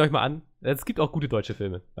 guckt ihn euch mal an. Es gibt auch gute deutsche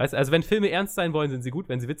Filme. Weißt? Also wenn Filme ernst sein wollen, sind sie gut.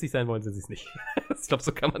 Wenn sie witzig sein wollen, sind sie es nicht. Ich glaube,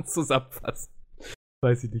 so kann man es zusammenfassen.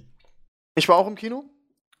 Weiß ich nicht. Ich war auch im Kino.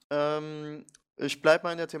 Ich bleibe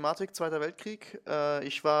mal in der Thematik Zweiter Weltkrieg.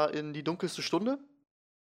 Ich war in Die dunkelste Stunde.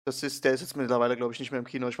 Der ist jetzt mittlerweile, glaube ich, nicht mehr im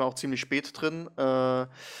Kino. Ich war auch ziemlich spät drin,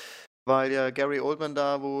 weil ja Gary Oldman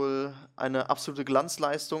da wohl eine absolute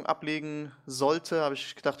Glanzleistung ablegen sollte. Habe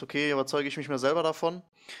ich gedacht, okay, überzeuge ich mich mal selber davon.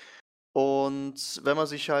 Und wenn man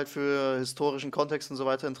sich halt für historischen Kontext und so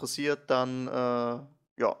weiter interessiert, dann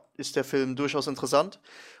ist der Film durchaus interessant.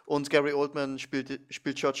 Und Gary Oldman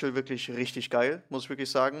spielt Churchill wirklich richtig geil, muss ich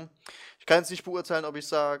wirklich sagen. Ich kann jetzt nicht beurteilen, ob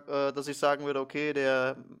dass ich sagen würde, okay,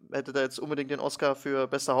 der hätte da jetzt unbedingt den Oscar für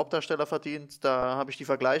bester Hauptdarsteller verdient. Da habe ich die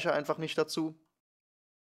Vergleiche einfach nicht dazu.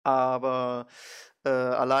 Aber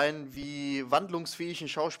allein wie wandlungsfähig ein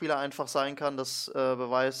Schauspieler einfach sein kann, das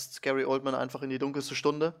beweist Gary Oldman einfach in Die dunkelste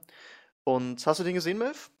Stunde. Und hast du den gesehen,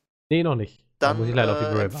 Melf? Nee, noch nicht. Dann muss ich leider auf die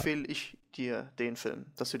Blu-ray warten. empfehle ich dir den Film,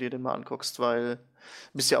 dass du dir den mal anguckst, weil du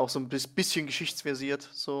bist ja auch so ein bisschen geschichtsversiert.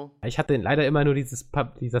 So. Ich hatte leider immer nur dieses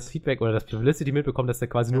Feedback oder das Publicity mitbekommen, dass der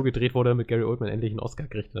quasi nur gedreht wurde, damit Gary Oldman endlich einen Oscar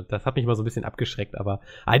kriegt. Das hat mich mal so ein bisschen abgeschreckt, aber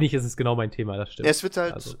eigentlich ist es genau mein Thema, das stimmt. Es wird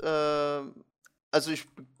halt, also ich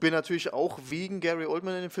bin natürlich auch wegen Gary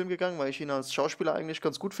Oldman in den Film gegangen, weil ich ihn als Schauspieler eigentlich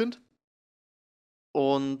ganz gut finde.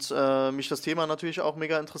 Und mich das Thema natürlich auch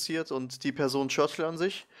mega interessiert und die Person Churchill an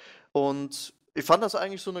sich. Und ich fand das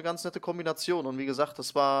eigentlich so eine ganz nette Kombination. Und wie gesagt,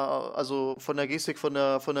 das war also von der Gestik, von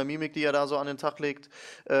der Mimik, die er da so an den Tag legt,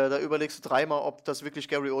 da überlegst du dreimal, ob das wirklich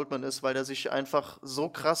Gary Oldman ist, weil der sich einfach so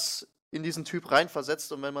krass in diesen Typ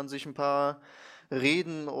reinversetzt. Und wenn man sich ein paar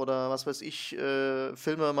Reden oder was weiß ich,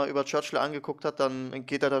 Filme mal über Churchill angeguckt hat, dann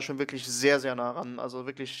geht er da schon wirklich sehr, sehr nah ran. Also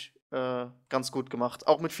wirklich ganz gut gemacht.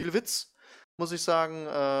 Auch mit viel Witz, muss ich sagen,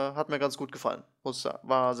 hat mir ganz gut gefallen.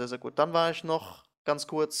 War sehr, sehr gut. Dann war ich noch ganz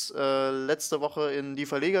kurz letzte Woche in Die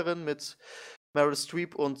Verlegerin mit Meryl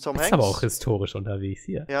Streep und Tom Hanks. Ist aber auch historisch unterwegs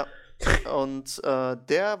hier. Ja, und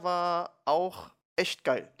der war auch echt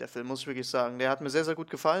geil, der Film, muss ich wirklich sagen. Der hat mir sehr, sehr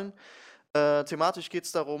gut gefallen. Thematisch geht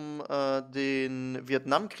es darum, den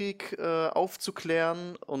Vietnamkrieg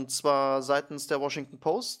aufzuklären, und zwar seitens der Washington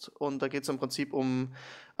Post. Und da geht es im Prinzip um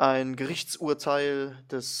ein Gerichtsurteil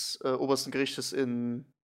des obersten Gerichtes in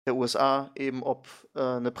der USA, eben ob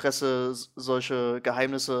eine Presse solche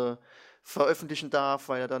Geheimnisse veröffentlichen darf,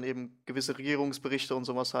 weil ja dann eben gewisse Regierungsberichte und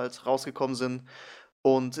sowas halt rausgekommen sind.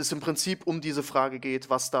 Und es im Prinzip um diese Frage geht,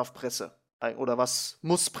 was darf Presse oder was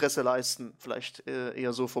muss Presse leisten, vielleicht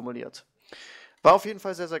eher so formuliert. War auf jeden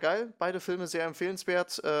Fall sehr, sehr geil. Beide Filme sehr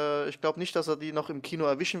empfehlenswert. Ich glaube nicht, dass ihr die noch im Kino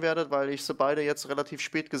erwischen werdet, weil ich sie beide jetzt relativ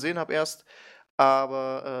spät gesehen habe erst.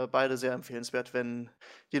 Aber beide sehr empfehlenswert, wenn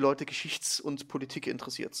die Leute Geschichts- und Politik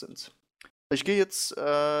interessiert sind. Ich gehe jetzt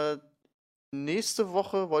nächste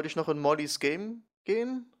Woche, wollte ich noch in Molly's Game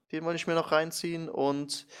gehen. Den wollte ich mir noch reinziehen.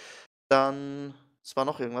 Und dann, es war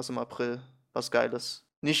noch irgendwas im April, was Geiles.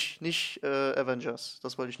 Nicht Avengers,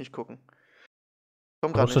 das wollte ich nicht gucken.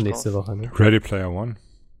 Komm Auch gerade schon nicht nächste drauf. Woche, ne? Ready Player One.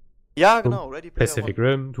 Ja, genau, Ready Player Pacific One.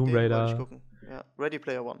 Rim, Tomb Den wollte ich Raider. gucken. Ja, Ready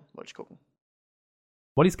Player One wollte ich gucken.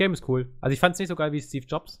 Molly's Game ist cool. Also ich fand es nicht so geil wie Steve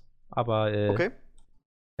Jobs, aber Okay.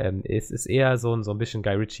 es ist eher so ein bisschen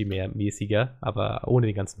Guy Ritchie-mäßiger, aber ohne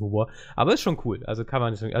den ganzen Humor. Aber ist schon cool. Also kann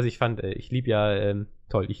man nicht. Also ich liebe ja,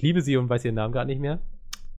 toll. Ich liebe sie und weiß ihren Namen gerade nicht mehr.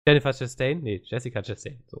 Jessica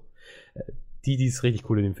Chastain. So. Die ist richtig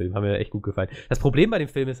cool in dem Film. Haben mir echt gut gefallen. Das Problem bei dem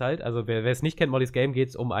Film ist halt, also wer es nicht kennt, Molly's Game, geht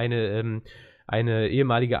es um eine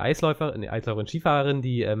ehemalige Eisläuferin, Skifahrerin,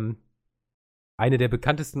 die eine der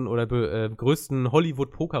bekanntesten oder größten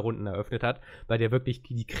Hollywood-Pokerrunden eröffnet hat, bei der wirklich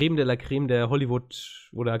die Creme de la Creme der Hollywood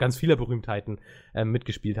oder ganz vieler Berühmtheiten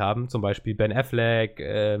mitgespielt haben. Zum Beispiel Ben Affleck,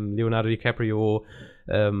 Leonardo DiCaprio,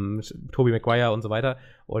 Tobey Maguire und so weiter.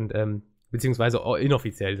 Und beziehungsweise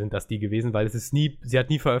inoffiziell sind das die gewesen, weil sie hat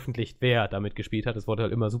nie veröffentlicht, wer damit gespielt hat. Es wurde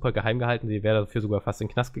halt immer super geheim gehalten. Sie wäre dafür sogar fast in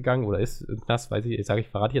den Knast gegangen oder ist im Knast, weiß ich,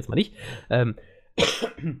 verrate ich jetzt mal nicht.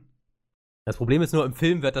 Das Problem ist nur, im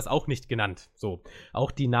Film wird das auch nicht genannt. So. Auch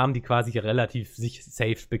die Namen, die quasi relativ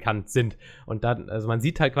safe bekannt sind. Und dann, also man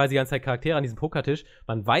sieht halt quasi die ganze Zeit Charaktere an diesem Pokertisch.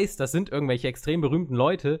 Man weiß, das sind irgendwelche extrem berühmten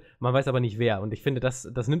Leute, man weiß aber nicht wer. Und ich finde,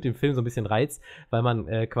 das nimmt dem Film so ein bisschen Reiz, weil man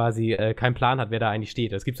quasi keinen Plan hat, wer da eigentlich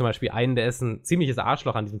steht. Es gibt zum Beispiel einen, der ist ein ziemliches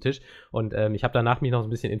Arschloch an diesem Tisch. Und ich habe danach mich noch so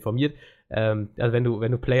ein bisschen informiert. Also wenn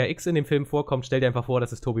du Player X in dem Film vorkommst, stell dir einfach vor,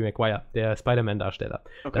 das ist Tobey Maguire, der Spider-Man-Darsteller.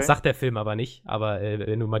 Okay. Das sagt der Film aber nicht. Aber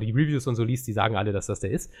wenn du mal die Reviews und so liest, die sagen alle, dass das der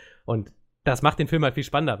ist. Und das macht den Film halt viel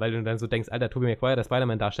spannender, weil du dann so denkst, Alter, Tobey Maguire, der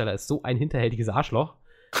Spider-Man-Darsteller, ist so ein hinterhältiges Arschloch.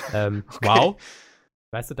 Okay. Wow.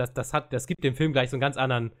 Weißt du, das gibt dem Film gleich so einen ganz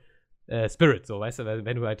anderen Spirit, so, weißt du,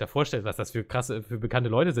 wenn du halt da vorstellst, was das für für bekannte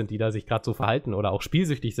Leute sind, die da sich gerade so verhalten oder auch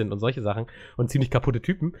spielsüchtig sind und solche Sachen und ziemlich kaputte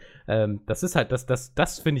Typen, das ist halt,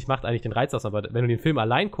 das finde ich, macht eigentlich den Reiz aus, aber wenn du den Film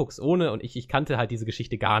allein guckst, ohne, und ich kannte halt diese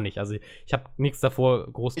Geschichte gar nicht, also ich habe nichts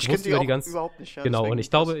davor groß gewusst über die ganze, überhaupt nicht, ja, genau, und ich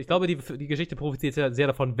glaube, die Geschichte profitiert ja sehr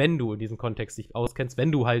davon, wenn du in diesem Kontext dich auskennst,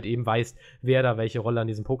 wenn du halt eben weißt, wer da welche Rolle an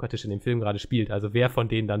diesem Pokertisch in dem Film gerade spielt, also wer von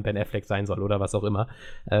denen dann Ben Affleck sein soll oder was auch immer,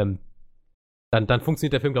 dann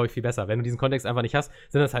funktioniert der Film, glaube ich, viel besser. Wenn du diesen Kontext einfach nicht hast,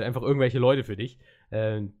 sind das halt einfach irgendwelche Leute für dich.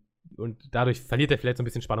 Und dadurch verliert er vielleicht so ein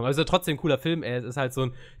bisschen Spannung. Also trotzdem ein cooler Film. Es ist halt so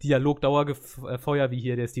ein Dialog-Dauerfeuer wie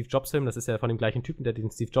hier der Steve Jobs-Film. Das ist ja von dem gleichen Typen, der den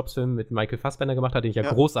Steve Jobs-Film mit Michael Fassbender gemacht hat, den ich ja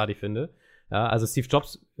großartig finde. Ja, also Steve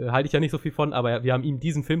Jobs halte ich ja nicht so viel von, aber wir haben ihm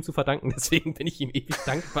diesen Film zu verdanken. Deswegen bin ich ihm ewig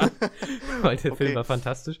dankbar, weil der Film war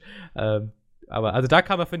fantastisch. Aber also da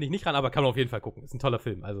kann man, finde ich, nicht ran, aber kann man auf jeden Fall gucken. Ist ein toller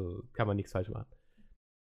Film, also kann man nichts falsch machen.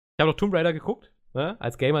 Ich habe noch Tomb Raider geguckt. Ne?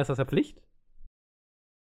 Als Gamer ist das ja Pflicht.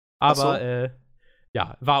 Aber,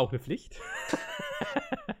 ja, war auch eine Pflicht.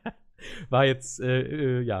 War jetzt,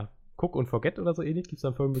 Cook und Forget oder so ähnlich. Gibt's da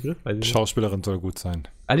einen vollen Begriff? Schauspielerin soll gut sein.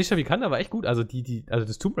 Alicia Vikander war echt gut. Also, also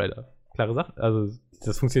das Tomb Raider. Klare Sache. Also,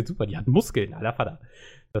 das funktioniert super. Die hat Muskeln, alter Vater.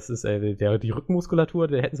 Das ist, die Rückenmuskulatur,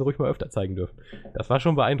 der hätten sie ruhig mal öfter zeigen dürfen. Das war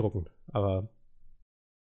schon beeindruckend. Aber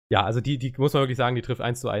ja, also die muss man wirklich sagen, die trifft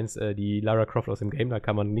 1:1 die Lara Croft aus dem Game, da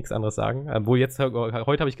kann man nichts anderes sagen. Wo jetzt,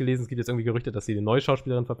 heute habe ich gelesen, es gibt jetzt irgendwie Gerüchte, dass sie eine neue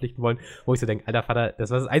Schauspielerin verpflichten wollen, wo ich so denke, alter Vater, das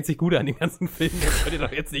war das einzig Gute an dem ganzen Film, das könnt ihr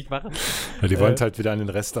doch jetzt nicht machen. Ja, die wollen halt wieder an den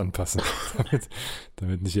Rest anpassen,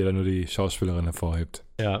 damit nicht jeder nur die Schauspielerin hervorhebt.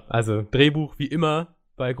 Ja, also Drehbuch wie immer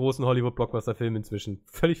bei großen Hollywood-Blockbuster-Filmen inzwischen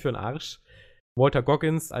völlig für den Arsch. Walter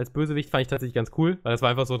Goggins als Bösewicht fand ich tatsächlich ganz cool, weil das war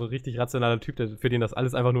einfach so ein richtig rationaler Typ, für den das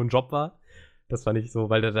alles einfach nur ein Job war. Das fand ich so,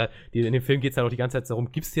 weil in dem Film geht es ja auch die ganze Zeit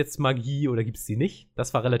darum, gibt es jetzt Magie oder gibt es sie nicht?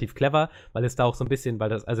 Das war relativ clever, weil es da auch so ein bisschen,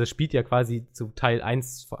 es spielt ja quasi zu Teil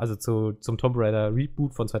 1, also zum Tomb Raider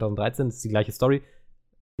Reboot von 2013, das ist die gleiche Story.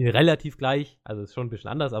 Relativ gleich, also ist schon ein bisschen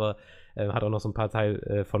anders, aber hat auch noch so ein paar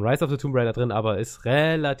Teile von Rise of the Tomb Raider drin, aber ist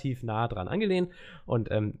relativ nah dran angelehnt. Und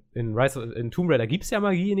in Tomb Raider gibt es ja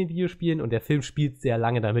Magie in den Videospielen und der Film spielt sehr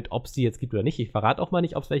lange damit, ob es die jetzt gibt oder nicht. Ich verrate auch mal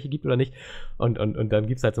nicht, ob es welche gibt oder nicht. Und dann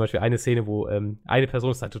gibt es halt zum Beispiel eine Szene, wo eine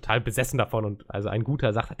Person ist halt total besessen davon und also ein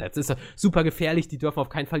Guter sagt, das ist super gefährlich, die dürfen auf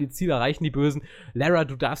keinen Fall die Ziele erreichen, die Bösen. Lara,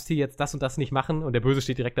 du darfst hier jetzt das und das nicht machen. Und der Böse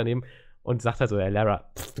steht direkt daneben und sagt halt so,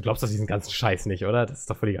 Lara, du glaubst doch diesen ganzen Scheiß nicht, oder? Das ist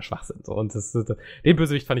doch völliger Schwachsinn. So, und den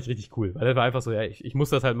Bösewicht fand ich richtig cool, weil er war einfach so, ja, ich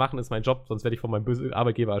muss das halt machen, ist mein Job, sonst werde ich von meinem bösen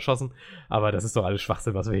Arbeitgeber erschossen. Aber das ist doch alles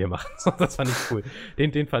Schwachsinn, was wir hier machen. Das fand ich cool.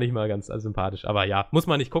 Den fand ich mal ganz sympathisch. Aber ja, muss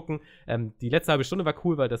man nicht gucken. Die letzte halbe Stunde war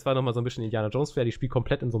cool, weil das war nochmal so ein bisschen Indiana Jones-Fair. Die spielt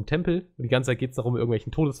komplett in so einem Tempel und die ganze Zeit geht es darum,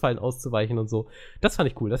 irgendwelchen Todesfallen auszuweichen und so. Das fand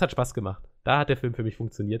ich cool. Das hat Spaß gemacht. Da hat der Film für mich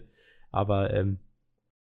funktioniert. Aber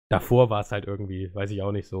davor war es halt irgendwie, weiß ich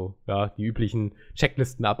auch nicht so, ja, die üblichen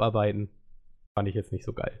Checklisten abarbeiten. Fand ich jetzt nicht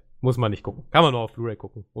so geil. Muss man nicht gucken. Kann man nur auf Blu-ray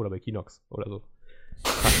gucken. Oder bei Kinox oder so.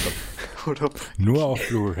 Nur auf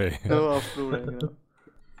Blu-ray. Nur auf Blu-ray, genau.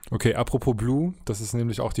 Okay, apropos Blue, das ist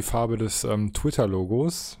nämlich auch die Farbe des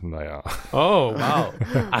Twitter-Logos. Naja. Oh, wow.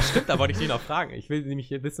 Ach stimmt, da wollte ich dich noch fragen. Ich will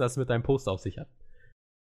nämlich wissen, was es mit deinem Post auf sich hat.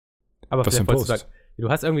 Aber was für ein Post? Du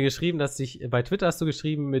hast irgendwie geschrieben, bei Twitter hast du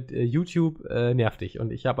geschrieben, mit YouTube nervt dich.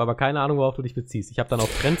 Und ich habe aber keine Ahnung, worauf du dich beziehst. Ich habe dann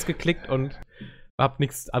auf Trends geklickt und habe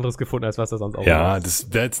nichts anderes gefunden, als was da sonst auch ja,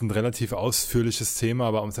 das wäre jetzt ein relativ ausführliches Thema,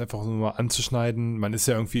 aber um es einfach nur mal anzuschneiden, man ist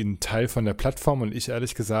ja irgendwie ein Teil von der Plattform und ich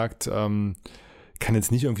ehrlich gesagt kann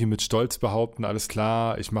jetzt nicht irgendwie mit Stolz behaupten, alles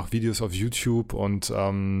klar, ich mache Videos auf YouTube und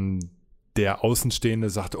der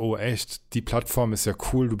Außenstehende sagt, oh echt, die Plattform ist ja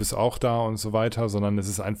cool, du bist auch da und so weiter, sondern es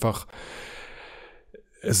ist einfach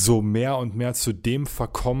so mehr und mehr zu dem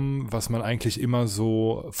verkommen, was man eigentlich immer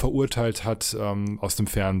so verurteilt hat aus dem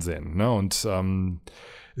Fernsehen. Ne? Und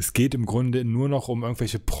es geht im Grunde nur noch um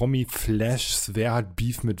irgendwelche Promi-Flashs, wer hat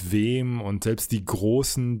Beef mit wem, und selbst die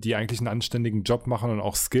Großen, die eigentlich einen anständigen Job machen und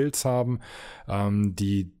auch Skills haben,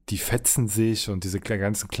 die fetzen sich, und diese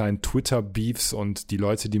ganzen kleinen Twitter-Beefs und die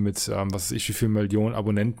Leute, die mit, was weiß ich, wie viele Millionen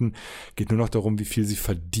Abonnenten, geht nur noch darum, wie viel sie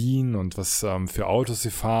verdienen und was für Autos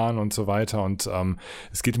sie fahren und so weiter, und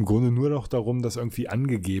es geht im Grunde nur noch darum, dass irgendwie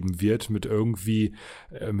angegeben wird mit irgendwie,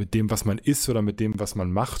 mit dem, was man ist oder mit dem, was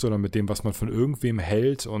man macht oder mit dem, was man von irgendwem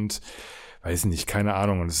hält, und weiß nicht, keine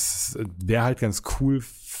Ahnung. Und es wäre halt ganz cool,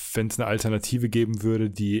 wenn es eine Alternative geben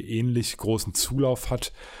würde, die ähnlich großen Zulauf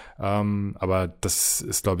hat. Aber das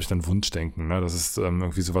ist, glaube ich, dann Wunschdenken, ne? Dass es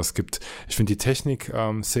irgendwie sowas gibt. Ich finde die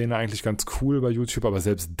Technik-Szene eigentlich ganz cool bei YouTube, aber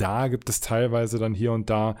selbst da gibt es teilweise dann hier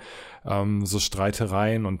und da so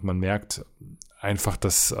Streitereien, und man merkt einfach,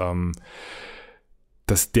 dass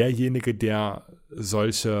derjenige, der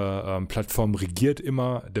solche Plattformen regiert,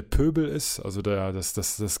 immer der Pöbel ist, also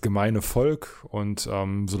das gemeine Volk, und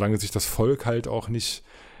solange sich das Volk halt auch nicht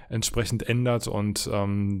entsprechend ändert und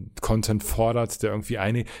Content fordert,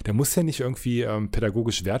 der muss ja nicht irgendwie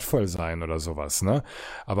pädagogisch wertvoll sein oder sowas, ne?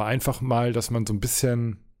 Aber einfach mal, dass man so ein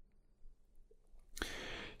bisschen,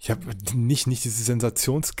 ich habe nicht diese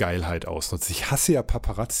Sensationsgeilheit ausnutzt. Ich hasse ja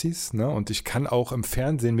Paparazzis, ne? Und ich kann auch im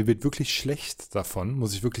Fernsehen, mir wird wirklich schlecht davon,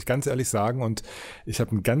 muss ich wirklich ganz ehrlich sagen. Und ich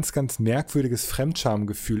habe ein ganz, ganz merkwürdiges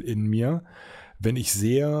Fremdschamgefühl in mir, wenn ich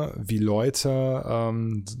sehe, wie Leute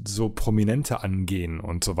so Prominente angehen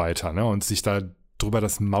und so weiter, ne? Und sich da drüber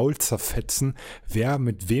das Maul zerfetzen, wer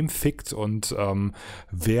mit wem fickt und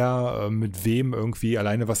wer mit wem irgendwie,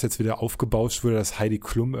 alleine was jetzt wieder aufgebauscht wurde, dass Heidi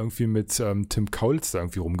Klum irgendwie mit Tim Kaulitz da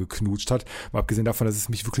irgendwie rumgeknutscht hat. Mal abgesehen davon, dass es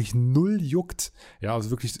mich wirklich null juckt. Ja,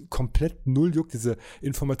 also wirklich komplett null juckt. Diese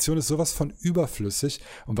Information ist sowas von überflüssig,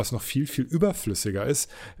 und was noch viel, viel überflüssiger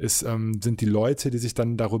ist, sind die Leute, die sich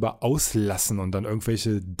dann darüber auslassen und dann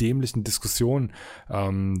irgendwelche dämlichen Diskussionen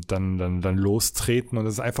dann lostreten, und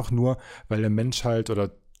das ist einfach nur, weil der Mensch halt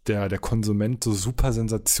oder der Konsument so super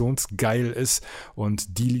sensationsgeil ist,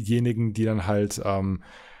 und diejenigen, die dann halt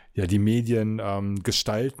die Medien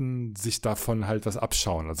gestalten, sich davon halt was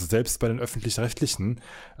abschauen. Also selbst bei den Öffentlich-Rechtlichen,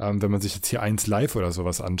 wenn man sich jetzt hier 1 Live oder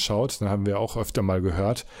sowas anschaut, dann haben wir auch öfter mal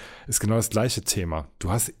gehört, ist genau das gleiche Thema.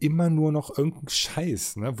 Du hast immer nur noch irgendeinen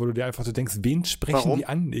Scheiß, ne, wo du dir einfach so denkst, wen sprechen die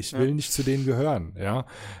an? Ich will nicht zu denen gehören. Ja,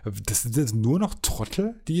 das sind nur noch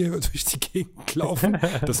Trottel, die hier durch die Gegend laufen,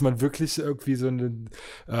 dass man wirklich irgendwie so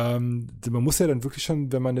man muss ja dann wirklich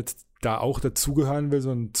schon, wenn man jetzt da auch dazugehören will,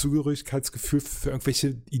 so ein Zugehörigkeitsgefühl für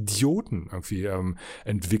irgendwelche Idioten irgendwie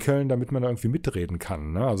entwickeln, damit man da irgendwie mitreden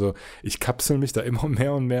kann, ne? Also ich kapsel mich da immer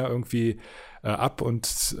mehr und mehr irgendwie ab,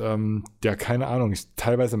 und keine Ahnung,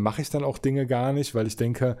 teilweise mache ich dann auch Dinge gar nicht, weil ich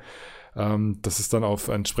denke, dass es dann auf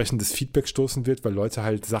entsprechendes Feedback stoßen wird, weil Leute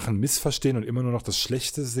halt Sachen missverstehen und immer nur noch das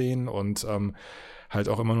Schlechte sehen und halt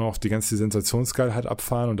auch immer noch die ganze Sensationsgeilheit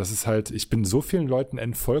abfahren, und das ist halt, ich bin so vielen Leuten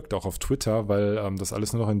entfolgt, auch auf Twitter, weil das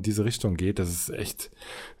alles nur noch in diese Richtung geht. Das ist echt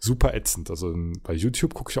super ätzend. Also bei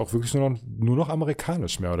YouTube gucke ich auch wirklich nur noch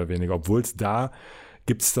amerikanisch, mehr oder weniger, obwohl es da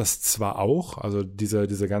gibt's das zwar auch, also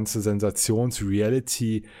diese ganze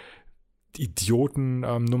Sensations-Reality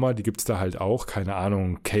Idioten-Nummer, die gibt's da halt auch, keine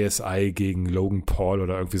Ahnung, KSI gegen Logan Paul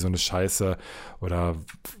oder irgendwie so eine Scheiße oder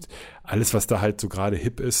alles, was da halt so gerade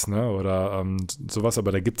hip ist, ne, oder sowas,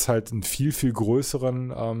 aber da gibt's halt einen viel, viel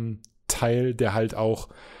größeren Teil, der halt auch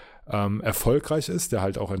erfolgreich ist, der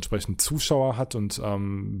halt auch entsprechend Zuschauer hat und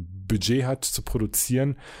Budget hat zu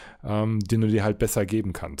produzieren, den du dir halt besser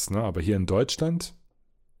geben kannst, ne, aber hier in Deutschland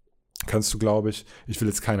kannst du, glaube ich will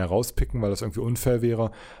jetzt keiner rauspicken, weil das irgendwie unfair wäre,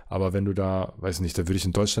 aber wenn du da, weiß nicht, da würde ich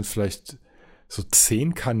in Deutschland vielleicht so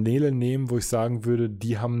 10 Kanäle nehmen, wo ich sagen würde,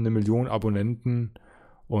 die haben 1 Million Abonnenten,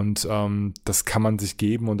 und das kann man sich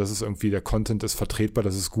geben, und das ist irgendwie, der Content ist vertretbar,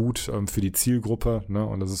 das ist gut für die Zielgruppe, ne,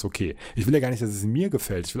 und das ist okay. Ich will ja gar nicht, dass es mir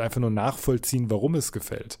gefällt, ich will einfach nur nachvollziehen, warum es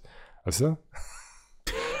gefällt. Weißt du?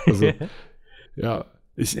 Also, ja.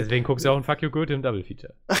 Deswegen guckst du auch ein Fuck You Goethe im Double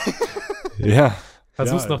Feature. Ja.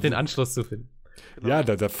 Versuchst noch den Anschluss zu finden. Genau. Ja,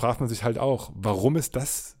 da fragt man sich halt auch, warum ist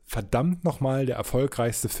das verdammt nochmal der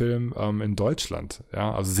erfolgreichste Film in Deutschland?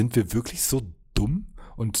 Ja, also sind wir wirklich so dumm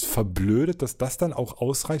und verblödet, dass das dann auch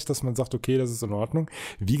ausreicht, dass man sagt, okay, das ist in Ordnung.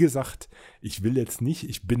 Wie gesagt, ich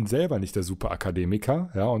bin selber nicht der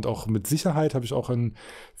Superakademiker, ja, und auch mit Sicherheit habe ich auch in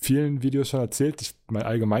vielen Videos schon erzählt, mein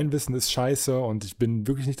Allgemeinwissen ist scheiße und ich bin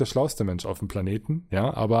wirklich nicht der schlauste Mensch auf dem Planeten,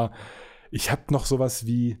 ja, aber ich habe noch sowas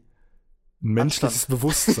wie ein menschliches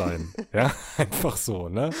Bewusstsein, ja, einfach so,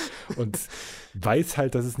 ne, und weiß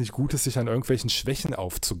halt, dass es nicht gut ist, sich an irgendwelchen Schwächen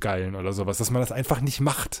aufzugeilen oder sowas, dass man das einfach nicht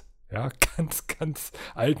macht, ja, ganz, ganz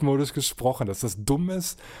altmodisch gesprochen, dass das dumm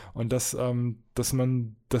ist und dass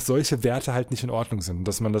dass solche Werte halt nicht in Ordnung sind,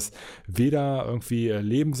 dass man das weder irgendwie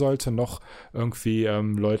leben sollte, noch irgendwie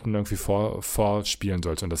Leuten irgendwie vorspielen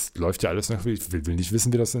sollte. Und das läuft ja alles noch, ich will nicht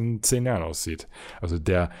wissen, wie das in 10 Jahren aussieht. Also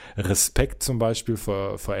der Respekt zum Beispiel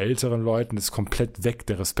vor älteren Leuten ist komplett weg,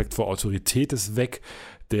 der Respekt vor Autorität ist weg,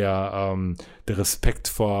 der Respekt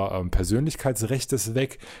vor Persönlichkeitsrecht ist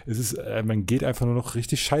weg. Man geht einfach nur noch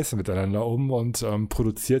richtig scheiße miteinander um und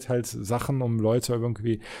produziert halt Sachen, um Leute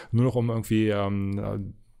irgendwie, nur noch um irgendwie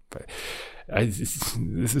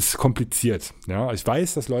es ist kompliziert. Ja? Ich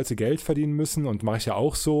weiß, dass Leute Geld verdienen müssen und mache ich ja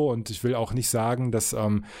auch so und ich will auch nicht sagen, dass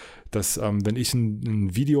wenn ich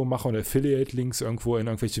ein Video mache und Affiliate-Links irgendwo in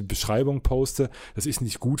irgendwelche Beschreibungen poste, dass ich es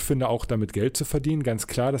nicht gut finde, auch damit Geld zu verdienen. Ganz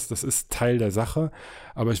klar, das ist Teil der Sache,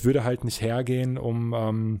 aber ich würde halt nicht hergehen,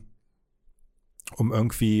 um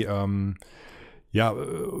irgendwie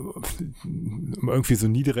um irgendwie so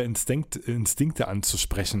niedere Instinkte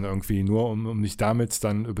anzusprechen irgendwie, nur um mich damit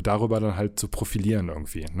darüber dann halt zu profilieren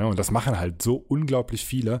irgendwie. Ne? Und das machen halt so unglaublich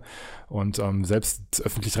viele und selbst das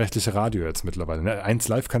öffentlich-rechtliche Radio jetzt mittlerweile. Ne? 1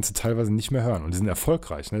 Live kannst du teilweise nicht mehr hören und die sind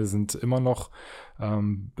erfolgreich. Ne? Die sind immer noch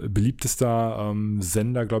beliebtester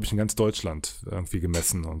Sender, glaube ich, in ganz Deutschland irgendwie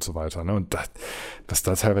gemessen und so weiter. Ne? Und was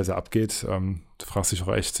da teilweise abgeht, du fragst dich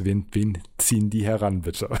auch echt, wen ziehen die heran,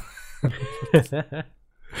 bitte?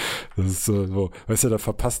 Das ist so, weißt du, da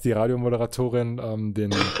verpasst die Radiomoderatorin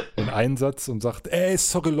den Einsatz und sagt, ey,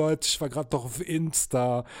 sorry Leute, ich war gerade doch auf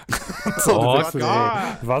Insta. So, Oh du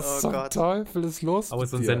Gott. was zum Teufel ist los? Aber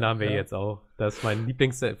so einen mit dir? Sender haben wir Ja. jetzt auch. Das ist mein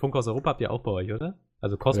Funk aus Europa, habt ihr auch bei euch, oder?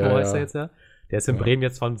 Also Cosmo Ja, heißt ja. er jetzt ja. Der ist in Ja. Bremen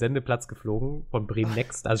jetzt vom Sendeplatz geflogen, von Bremen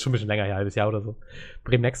Next, also schon ein bisschen länger, ein halbes Jahr oder so.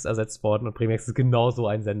 Bremen Next ersetzt worden und Bremen Next ist genau so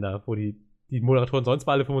ein Sender, wo die Moderatoren sonst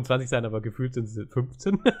mal alle 25 sein, aber gefühlt sind sie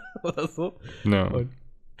 15 oder so. Ja. Und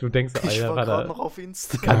du denkst, Ich war Alter, gerade noch auf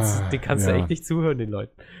Insta. die kannst du Ja. echt nicht zuhören, den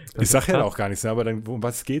Leuten. Das Ich sag ist ja krass. auch gar nichts, ne? Aber dann, um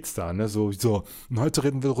was geht's da? Ne? So, und heute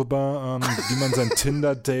reden wir darüber, wie man sein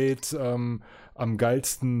Tinder-Date am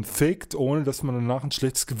geilsten fickt, ohne dass man danach ein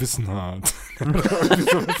schlechtes Gewissen hat.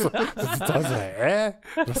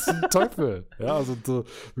 Was zum Teufel? Ja, also so,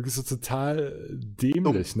 wirklich so total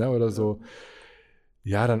dämlich, ne? Oder so.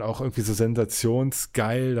 Ja, dann auch irgendwie so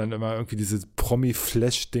sensationsgeil, dann immer irgendwie diese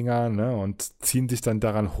Promi-Flash-Dinger, ne, und ziehen sich dann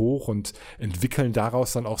daran hoch und entwickeln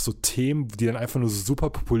daraus dann auch so Themen, die dann einfach nur so super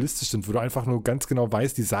populistisch sind, wo du einfach nur ganz genau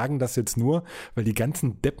weißt, die sagen das jetzt nur, weil die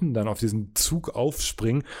ganzen Deppen dann auf diesen Zug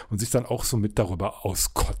aufspringen und sich dann auch so mit darüber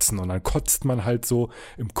auskotzen. Und dann kotzt man halt so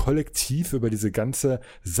im Kollektiv über diese ganze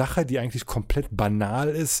Sache, die eigentlich komplett banal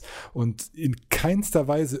ist und in keinster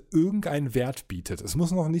Weise irgendeinen Wert bietet. Es muss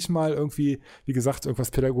noch nicht mal irgendwie, wie gesagt,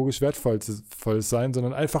 irgendwas pädagogisch Wertvolles sein,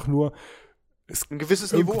 sondern einfach nur Ein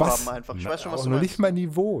gewisses Niveau irgendwas. haben einfach. Ich weiß schon, was du noch meinst. nicht mal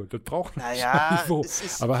Niveau. Das braucht nicht Naja, mal Niveau. es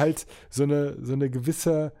ist- Aber halt so eine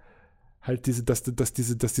gewisse, halt dass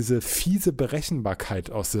diese fiese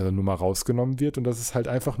Berechenbarkeit aus der Nummer rausgenommen wird und das ist halt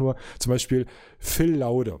einfach nur, zum Beispiel Phil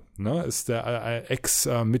Laude, ne, ist der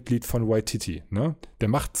Ex-Mitglied von Waititi, ne, der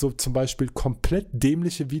macht so zum Beispiel komplett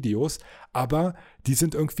dämliche Videos, aber die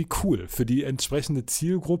sind irgendwie cool. Für die entsprechende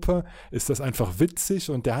Zielgruppe ist das einfach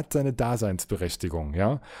witzig und der hat seine Daseinsberechtigung,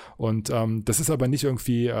 ja. Und das ist aber nicht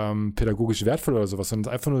irgendwie pädagogisch wertvoll oder sowas,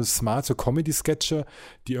 sondern einfach nur smarte Comedy-Sketche,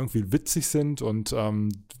 die irgendwie witzig sind und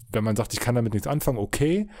wenn man sagt, ich kann damit nichts anfangen,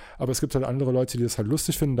 okay, aber es gibt halt andere Leute, die das halt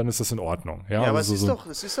lustig finden, dann ist das in Ordnung. Ja, Ja, aber also es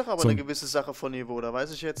ist doch aber so eine ein- gewisse Sache von Niveau, da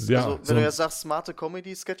weiß ich jetzt. Ja, Also, wenn so du ein- ja sagst, smarte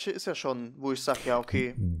Comedy-Sketche ist ja schon, wo ich sage, ja,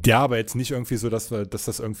 okay. Ja, aber jetzt nicht irgendwie so, dass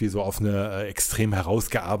das irgendwie so auf eine extrem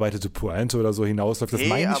herausgearbeitete Pointe oder so hinausläuft. Das Nee,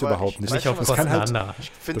 meine ich aber überhaupt ich nicht. weiß Nicht schon, auf was das kann Kosten halt anderer.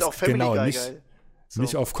 Ich finde Das- auch Family genau, Guy nicht- geil. So.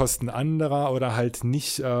 nicht auf Kosten anderer oder halt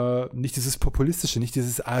nicht dieses Populistische, nicht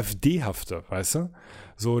dieses AfD-hafte, weißt du?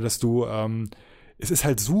 So, dass du es ist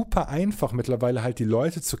halt super einfach mittlerweile halt die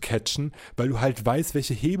Leute zu catchen, weil du halt weißt,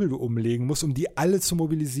 welche Hebel du umlegen musst, um die alle zu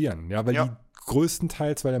mobilisieren. Ja, weil Ja. die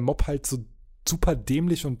größtenteils, weil der Mob halt so super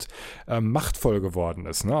dämlich und machtvoll geworden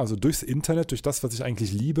ist. Ne? Also durchs Internet, durch das, was ich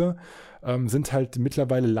eigentlich liebe, sind halt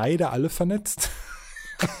mittlerweile leider alle vernetzt.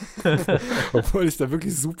 Obwohl ich da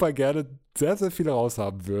wirklich super gerne sehr, sehr viele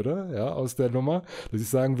raushaben würde, ja, aus der Nummer, dass ich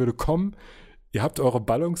sagen würde, komm, ihr habt eure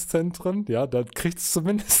Ballungszentren, ja, da kriegt es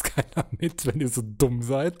zumindest keiner mit, wenn ihr so dumm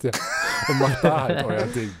seid, ja, und macht da halt euer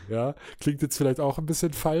Ding, ja. Klingt jetzt vielleicht auch ein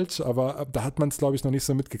bisschen falsch, aber da hat man es, glaube ich, noch nicht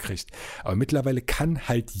so mitgekriegt. Aber mittlerweile kann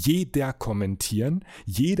halt jeder kommentieren,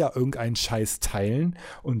 jeder irgendeinen Scheiß teilen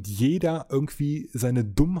und jeder irgendwie seine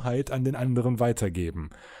Dummheit an den anderen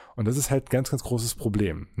weitergeben. Und das ist halt ein ganz, ganz großes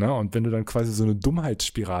Problem, ne? Und wenn du dann quasi so eine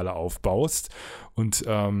Dummheitsspirale aufbaust und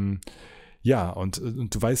ja, und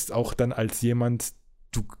du weißt auch dann als jemand,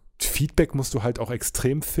 Feedback musst du halt auch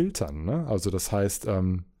extrem filtern, ne? Also das heißt,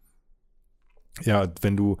 Ja,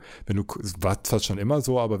 es war zwar schon immer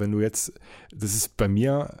so, aber wenn du jetzt, das ist bei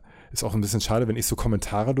mir, ist auch ein bisschen schade, wenn ich so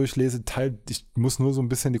Kommentare durchlese, ich muss nur so ein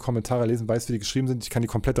bisschen die Kommentare lesen, weiß, wie die geschrieben sind, ich kann die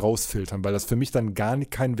komplett rausfiltern, weil das für mich dann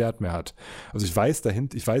keinen Wert mehr hat. Also ich weiß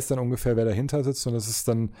dann ungefähr, wer dahinter sitzt und das ist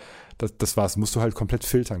dann, das war's, musst du halt komplett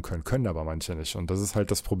filtern können aber manche nicht. Und das ist halt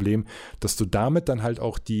das Problem, dass du damit dann halt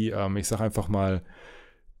auch die, ich sag einfach mal,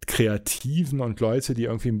 Kreativen und Leute, die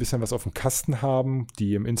irgendwie ein bisschen was auf dem Kasten haben,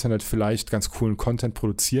 die im Internet vielleicht ganz coolen Content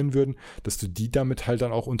produzieren würden, dass du die damit halt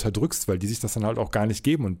dann auch unterdrückst, weil die sich das dann halt auch gar nicht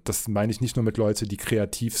geben. Und das meine ich nicht nur mit Leuten, die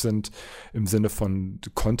kreativ sind im Sinne von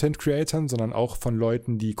Content-Creatern, sondern auch von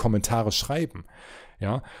Leuten, die Kommentare schreiben.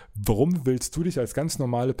 Ja, warum willst du dich als ganz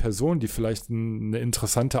normale Person, die vielleicht eine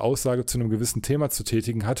interessante Aussage zu einem gewissen Thema zu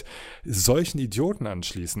tätigen hat, solchen Idioten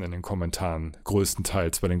anschließen in den Kommentaren,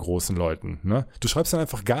 größtenteils bei den großen Leuten, ne? Du schreibst dann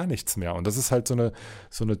einfach gar nichts mehr und das ist halt so ein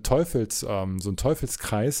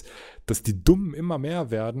Teufelskreis, dass die Dummen immer mehr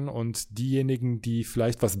werden und diejenigen, die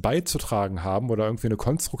vielleicht was beizutragen haben oder irgendwie eine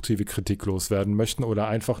konstruktive Kritik loswerden möchten oder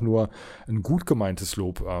einfach nur ein gut gemeintes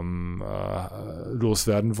Lob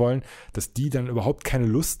loswerden wollen, dass die dann überhaupt keine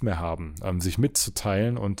Lust mehr haben, sich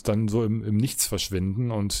mitzuteilen und dann so im Nichts verschwinden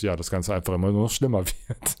und ja, das Ganze einfach immer nur noch schlimmer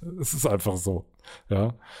wird. Es ist einfach so,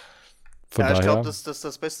 ja. Von Ja, ich daher, glaube, dass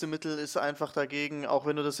das beste Mittel ist einfach dagegen, auch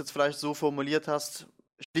wenn du das jetzt vielleicht so formuliert hast,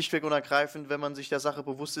 schlichtweg und ergreifend, wenn man sich der Sache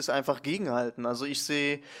bewusst ist, einfach gegenhalten. Also ich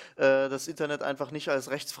sehe das Internet einfach nicht als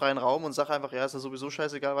rechtsfreien Raum und sage einfach, ja, ist ja sowieso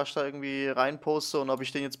scheißegal, was ich da irgendwie reinposte und ob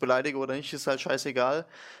ich den jetzt beleidige oder nicht, ist halt scheißegal.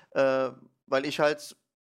 Weil ich halt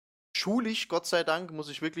schulisch, Gott sei Dank, muss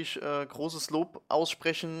ich wirklich großes Lob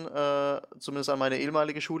aussprechen, zumindest an meine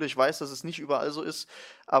ehemalige Schule. Ich weiß, dass es nicht überall so ist,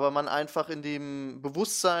 aber man einfach in dem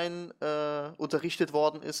Bewusstsein unterrichtet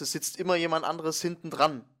worden ist, es sitzt immer jemand anderes hinten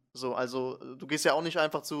dran. So, also du gehst ja auch nicht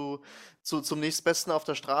einfach zum nächstbesten auf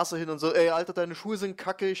der Straße hin und so, ey, Alter, deine Schuhe sind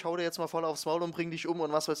kacke, ich hau dir jetzt mal voll aufs Maul und bring dich um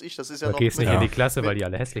und was weiß ich. Das ist ja Du noch gehst nicht mit, in die Klasse, weil die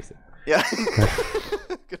alle hässlich sind. ja,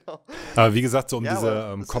 genau. aber wie gesagt, so um Ja, diese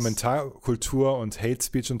aber das ist, Kommentarkultur und Hate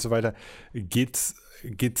Speech und so weiter geht's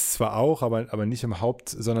zwar auch, aber nicht im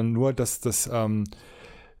sondern nur, dass das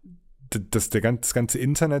das ganze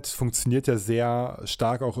Internet funktioniert ja sehr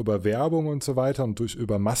stark auch über Werbung und so weiter und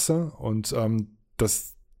über Masse und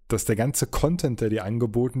dass der ganze Content, der dir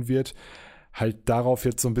angeboten wird, halt darauf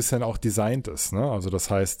jetzt so ein bisschen auch designt ist, ne? Also das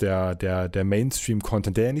heißt, der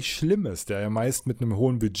Mainstream-Content, der ja nicht schlimm ist, der ja meist mit einem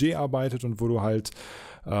hohen Budget arbeitet und wo du halt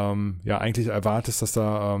ja eigentlich erwartest, dass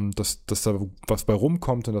da was bei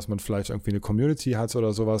rumkommt und dass man vielleicht irgendwie eine Community hat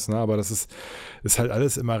oder sowas, ne? Aber das ist halt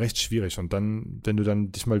alles immer recht schwierig. Und dann, wenn du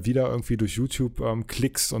dann dich mal wieder irgendwie durch YouTube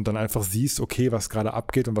klickst und dann einfach siehst, okay, was gerade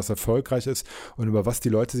abgeht und was erfolgreich ist und über was die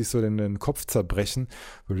Leute sich so den Kopf zerbrechen,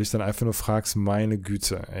 wo du dich dann einfach nur fragst, meine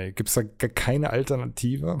Güte, ey, gibt's da gar keine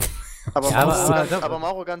Alternative? Aber, Ja,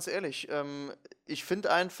 Mauro, ganz ehrlich, ich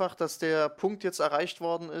finde einfach, dass der Punkt jetzt erreicht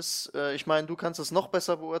worden ist. Ich meine, du kannst es noch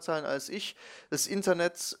besser beurteilen als ich. Das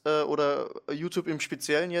Internet oder YouTube im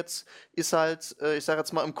Speziellen jetzt ist halt, ich sage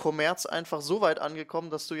jetzt mal, im Kommerz einfach so weit angekommen,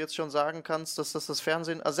 dass du jetzt schon sagen kannst, dass das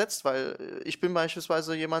Fernsehen ersetzt. Weil ich bin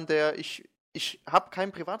beispielsweise jemand, ich habe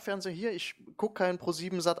keinen Privatfernseher hier, ich gucke keinen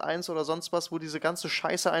Pro7 Sat.1 oder sonst was, wo diese ganze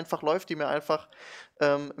Scheiße einfach läuft, die mir einfach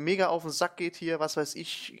mega auf den Sack geht hier, was weiß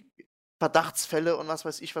ich, Verdachtsfälle und was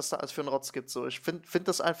weiß ich, was da alles für einen Rotz gibt. So, ich find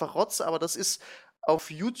das einfach Rotz, aber das ist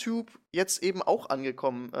auf YouTube jetzt eben auch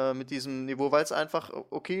angekommen mit diesem Niveau, weil es einfach,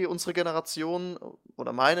 okay, unsere Generation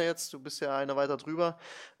oder meine jetzt, du bist ja eine weiter drüber,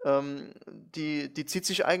 die zieht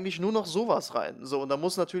sich eigentlich nur noch sowas rein. So, und da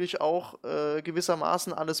muss natürlich auch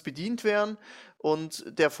gewissermaßen alles bedient werden.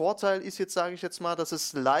 Und der Vorteil ist jetzt, sage ich jetzt mal, dass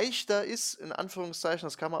es leichter ist, in Anführungszeichen,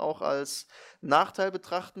 das kann man auch als Nachteil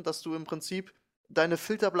betrachten, dass du im Prinzip deine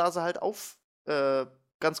Filterblase halt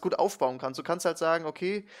ganz gut aufbauen kannst. Du kannst halt sagen,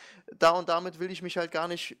 okay, da und damit will ich mich halt gar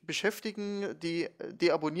nicht beschäftigen, die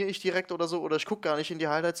abonniere ich direkt oder so, oder ich gucke gar nicht in die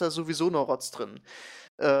Highlights, da ist sowieso nur Rotz drin.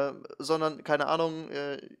 Sondern, keine Ahnung,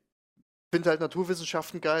 finde halt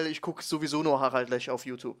Naturwissenschaften geil, ich gucke sowieso nur Harald Lech auf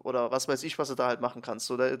YouTube oder was weiß ich, was du da halt machen kannst.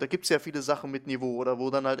 So, da gibt es ja viele Sachen mit Niveau oder wo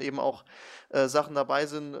dann halt eben auch Sachen dabei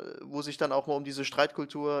sind, wo sich dann auch mal um diese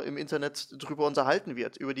Streitkultur im Internet drüber unterhalten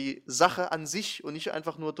wird, über die Sache an sich und nicht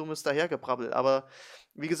einfach nur dummes Dahergebrabbel. Aber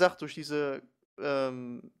wie gesagt, durch ja,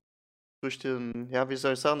 wie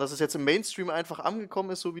soll ich sagen, dass es jetzt im Mainstream einfach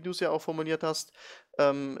angekommen ist, so wie du es ja auch formuliert hast,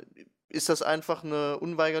 ist das einfach eine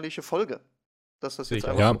unweigerliche Folge, dass das jetzt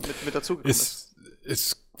einfach mit dazugekommen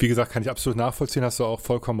ist. Wie gesagt, kann ich absolut nachvollziehen, hast du auch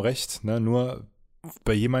vollkommen recht. Ne? Nur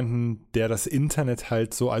bei jemandem, der das Internet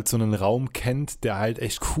halt so als so einen Raum kennt, der halt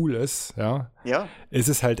echt cool ist, ja. Ja. Ist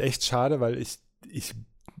es halt echt schade, weil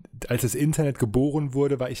als das Internet geboren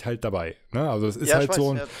wurde, war ich halt dabei. Ne? Also das ist Ja, ich halt weiß,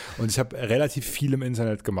 so. ja. Und ich habe relativ viel im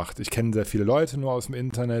Internet gemacht. Ich kenne sehr viele Leute nur aus dem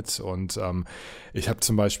Internet und ich habe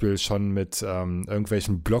zum Beispiel schon mit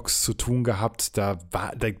irgendwelchen Blogs zu tun gehabt.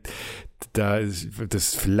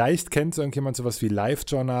 Das vielleicht kennt irgendjemand sowas wie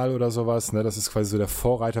Live-Journal oder sowas, ne? Das ist quasi so der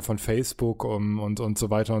Vorreiter von Facebook und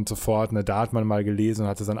so weiter und so fort. Ne? Da hat man mal gelesen und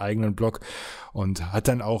hatte seinen eigenen Blog und hat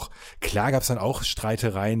dann auch, klar gab es dann auch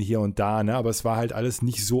Streitereien hier und da, ne? Aber es war halt alles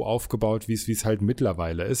nicht so aufgebaut, wie es halt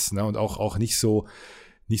mittlerweile ist, ne? Und auch nicht so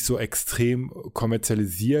extrem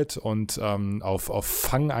kommerzialisiert und auf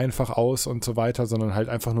Fang einfach aus und so weiter, sondern halt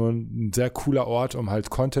einfach nur ein sehr cooler Ort, um halt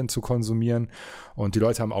Content zu konsumieren. Und die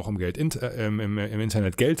Leute haben auch im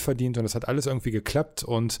Internet Geld verdient und das hat alles irgendwie geklappt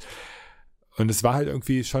und es war halt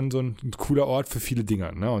irgendwie schon so ein cooler Ort für viele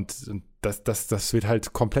Dinge. Ne? Und das wird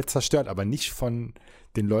halt komplett zerstört, aber nicht von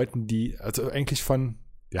den Leuten, also eigentlich von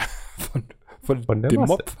Von der dem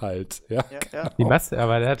Masse. Mob halt. Ja, Ja. Die Masse,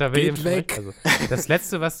 aber da hat er Geht eben weg. Also, das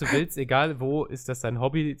Letzte, was du willst, egal wo, ist, dass dein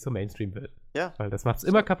Hobby zum Mainstream wird. Ja. Weil das macht es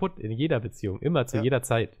immer kaputt, in jeder Beziehung, immer zu Ja. jeder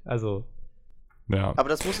Zeit. Also, ja. Aber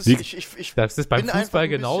das muss es, Wie- ich das ist beim bin einfach Fußball ein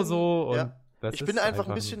bisschen- genauso. Und ja. das Ich bin ist einfach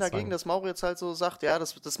ein bisschen Zwang. dagegen, dass Mauro jetzt halt so sagt, ja,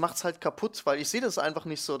 das macht's halt kaputt, weil ich sehe das einfach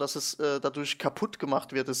nicht so, dass es dadurch kaputt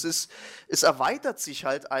gemacht wird. Es erweitert sich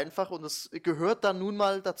halt einfach und es gehört dann nun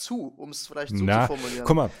mal dazu, um es vielleicht so zu formulieren.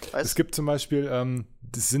 Guck mal, Weißt es gibt zum Beispiel,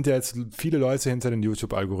 es sind ja jetzt viele Leute hinter den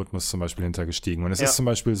YouTube-Algorithmus zum Beispiel hintergestiegen. Und es Ja. ist zum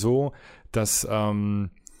Beispiel so, dass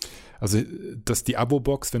dass die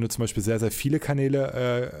Abo-Box, wenn du zum Beispiel sehr, sehr viele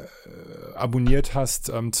Kanäle abonniert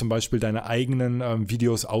hast, zum Beispiel deine eigenen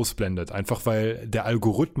Videos ausblendet. Einfach weil der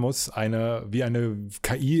Algorithmus wie eine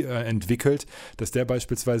KI entwickelt, dass der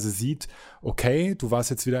beispielsweise sieht, okay, du warst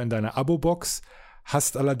jetzt wieder in deiner Abo-Box,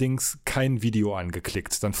 hast allerdings kein Video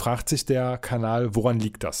angeklickt. Dann fragt sich der Kanal, woran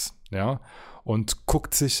liegt das? Ja, und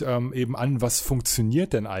guckt sich eben an, was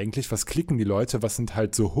funktioniert denn eigentlich, was klicken die Leute, was sind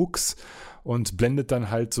halt so Hooks und blendet dann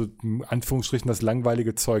halt so in Anführungsstrichen das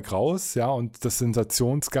langweilige Zeug raus, ja, und das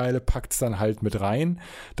Sensationsgeile packt es dann halt mit rein,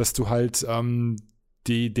 dass du halt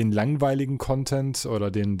den langweiligen Content oder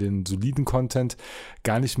den soliden Content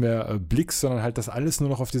gar nicht mehr blickst, sondern halt, dass alles nur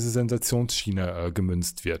noch auf diese Sensationsschiene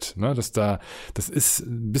gemünzt wird. Ne? Das ist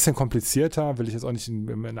ein bisschen komplizierter, will ich jetzt auch nicht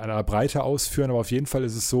in einer Breite ausführen, aber auf jeden Fall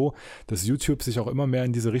ist es so, dass YouTube sich auch immer mehr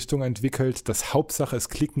in diese Richtung entwickelt, dass Hauptsache, es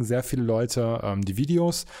klicken sehr viele Leute die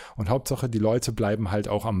Videos und Hauptsache, die Leute bleiben halt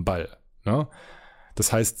auch am Ball. Ne?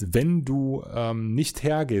 Das heißt, wenn du nicht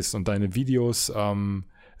hergehst und deine Videos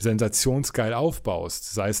sensationsgeil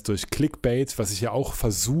aufbaust, sei es durch Clickbait, was ich ja auch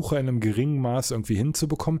versuche in einem geringen Maß irgendwie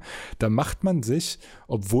hinzubekommen, da macht man sich,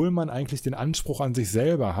 obwohl man eigentlich den Anspruch an sich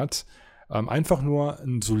selber hat, einfach nur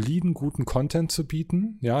einen soliden, guten Content zu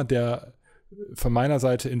bieten, ja, der von meiner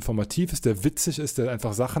Seite informativ ist, der witzig ist, der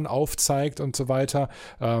einfach Sachen aufzeigt und so weiter,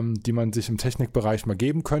 die man sich im Technikbereich mal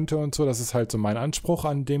geben könnte und so. Das ist halt so mein Anspruch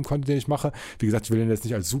an dem Content, den ich mache. Wie gesagt, ich will den jetzt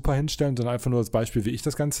nicht als super hinstellen, sondern einfach nur als Beispiel, wie ich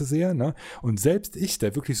das Ganze sehe. Ne? Und selbst ich,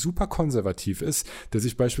 der wirklich super konservativ ist, der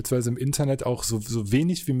sich beispielsweise im Internet auch so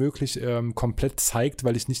wenig wie möglich komplett zeigt,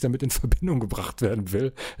 weil ich nicht damit in Verbindung gebracht werden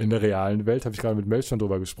will in der realen Welt, habe ich gerade mit Mel schon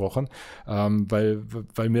drüber gesprochen, weil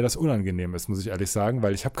mir das unangenehm ist, muss ich ehrlich sagen,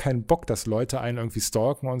 weil ich habe keinen Bock, dass Leute einen irgendwie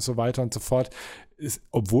stalken und so weiter und so fort.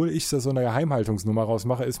 Obwohl ich da so eine Geheimhaltungsnummer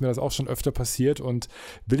rausmache, ist mir das auch schon öfter passiert und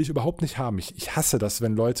will ich überhaupt nicht haben. Ich hasse das,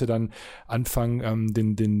 wenn Leute dann anfangen,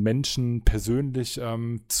 den Menschen persönlich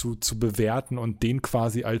zu bewerten und den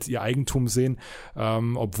quasi als ihr Eigentum sehen,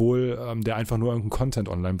 obwohl der einfach nur irgendeinen Content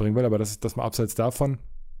online bringen will. Aber das mal abseits davon.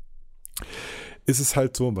 Ist es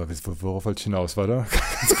halt so, worauf wollte ich hinaus, warte?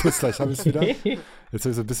 Ganz kurz, gleich habe ich es wieder. Jetzt habe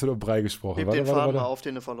ich so ein bisschen um Brei gesprochen. heb den Faden mal auf,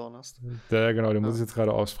 den du verloren hast. Ja, genau, den muss ich jetzt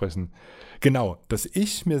gerade aussprechen. Genau, dass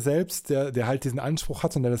ich mir selbst, der halt diesen Anspruch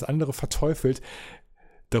hat und der das andere verteufelt,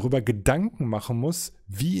 darüber Gedanken machen muss,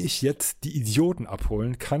 wie ich jetzt die Idioten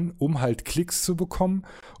abholen kann, um halt Klicks zu bekommen,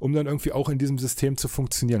 um dann irgendwie auch in diesem System zu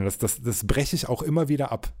funktionieren. Das breche ich auch immer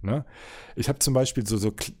wieder ab. Ne? Ich habe zum Beispiel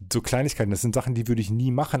so Kleinigkeiten, das sind Sachen, die würde ich nie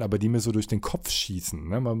machen, aber die mir so durch den Kopf schießen.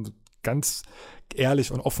 Ne? Mal ganz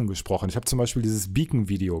ehrlich und offen gesprochen. Ich habe zum Beispiel dieses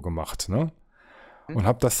Beacon-Video gemacht, ne? Und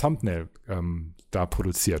habe das Thumbnail da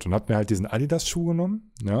produziert und habe mir halt diesen Adidas-Schuh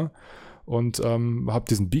genommen, ja, und habe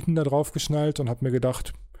diesen Beacon da drauf geschnallt und habe mir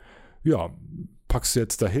gedacht, ja, packst du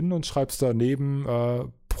jetzt da hin und schreibst daneben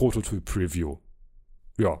Prototyp-Preview.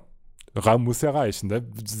 Ja, Raum muss ja reichen. Ne?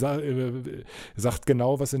 Sagt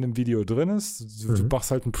genau, was in dem Video drin ist. Du machst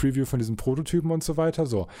halt ein Preview von diesem Prototypen und so weiter.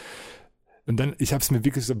 So. Und dann, ich habe es mir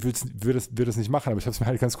wirklich gesagt, würde es nicht machen, aber ich habe es mir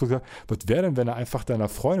halt ganz kurz gesagt, was wäre denn, wenn er einfach deiner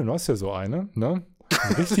Freundin, du hast ja so eine, ne?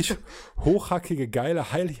 richtig hochhackige,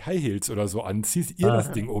 geile High Heels oder so anziehst, ihr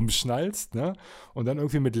das Ding umschnallst, ne? Und dann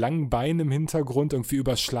irgendwie mit langen Beinen im Hintergrund, irgendwie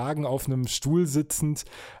überschlagen auf einem Stuhl sitzend,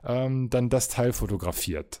 dann das Teil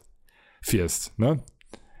fotografierst, ne?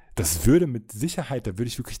 Das würde mit Sicherheit, da würde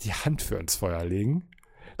ich wirklich die Hand für ins Feuer legen.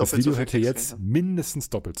 Das Video hätte jetzt mindestens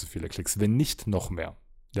doppelt so viele Klicks, wenn nicht noch mehr.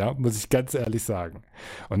 Ja, muss ich ganz ehrlich sagen.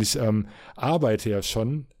 Und ich arbeite ja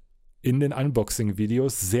schon in den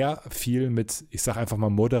Unboxing-Videos sehr viel mit, ich sage einfach mal,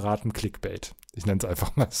 moderatem Clickbait. Ich nenne es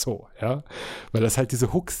einfach mal so, ja. Weil das halt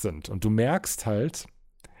diese Hooks sind. Und du merkst halt,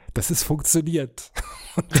 dass es funktioniert.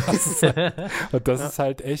 Und das ist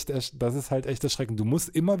halt echt erschreckend. Du musst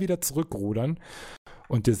immer wieder zurückrudern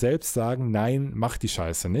und dir selbst sagen, nein, mach die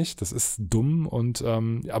Scheiße nicht. Das ist dumm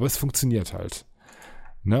aber es funktioniert halt.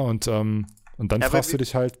 Ne? Und dann fragst du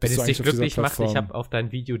dich halt, bist du eigentlich auf dieser glücklich macht, Plattform? ich habe auf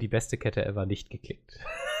dein Video die beste Kette ever nicht geklickt.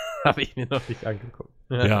 Habe ich mir noch nicht angeguckt.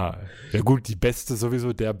 Ja gut,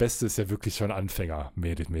 der Beste ist ja wirklich schon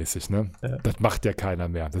Anfänger-mäßig, ne? Ja. Das macht ja keiner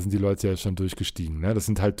mehr. Da sind die Leute ja schon durchgestiegen, ne? Das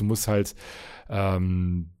sind halt, du musst halt,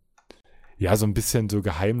 so ein bisschen so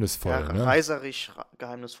geheimnisvoll, ja, ne? Reißerisch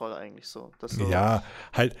geheimnisvoll eigentlich so. Ja,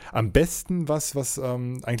 halt am besten was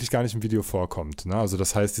eigentlich gar nicht im Video vorkommt, ne? Also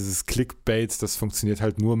das heißt, dieses Clickbait, das funktioniert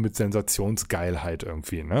halt nur mit Sensationsgeilheit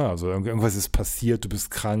irgendwie, ne? Also irgendwas ist passiert, du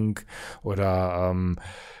bist krank oder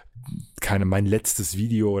mein letztes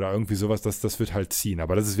Video oder irgendwie sowas, das wird halt ziehen.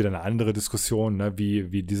 Aber das ist wieder eine andere Diskussion, ne,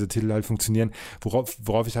 wie diese Titel halt funktionieren.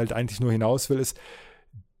 Worauf ich halt eigentlich nur hinaus will, ist,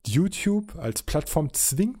 YouTube als Plattform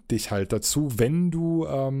zwingt dich halt dazu, wenn du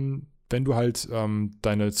halt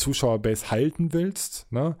deine Zuschauerbase halten willst,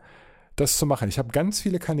 ne, das zu machen. Ich habe ganz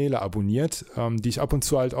viele Kanäle abonniert, die ich ab und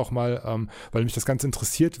zu halt auch mal, weil mich das ganz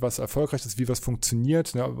interessiert, was erfolgreich ist, wie was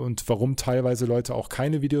funktioniert, ne, und warum teilweise Leute auch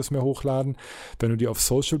keine Videos mehr hochladen. Wenn du die auf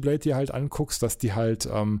Social Blade dir halt anguckst, dass die halt,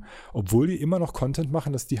 obwohl die immer noch Content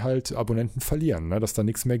machen, dass die halt Abonnenten verlieren, ne, dass da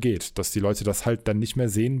nichts mehr geht, dass die Leute das halt dann nicht mehr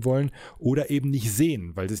sehen wollen oder eben nicht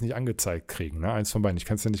sehen, weil sie es nicht angezeigt kriegen. Ne? Eins von beiden, ich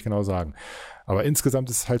kann es ja nicht genau sagen. Aber insgesamt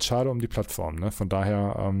ist es halt schade um die Plattform. Ne? Von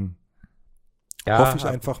daher hoffe ich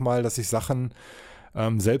einfach mal, dass sich Sachen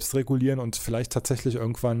selbst regulieren und vielleicht tatsächlich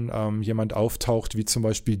irgendwann jemand auftaucht, wie zum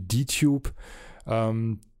Beispiel DTube,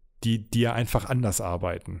 die ja einfach anders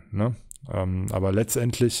arbeiten. Ne? Aber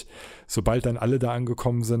letztendlich, sobald dann alle da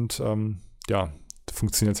angekommen sind,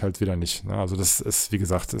 funktioniert es halt wieder nicht. Ne? Also das ist, wie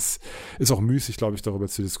gesagt, ist auch müßig, glaube ich, darüber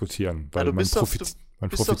zu diskutieren, weil man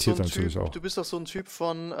profitiert natürlich auch. Du bist doch so ein Typ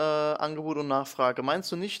von Angebot und Nachfrage.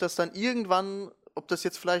 Meinst du nicht, dass dann irgendwann, ob das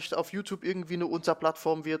jetzt vielleicht auf YouTube irgendwie eine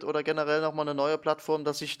Unterplattform wird oder generell nochmal eine neue Plattform,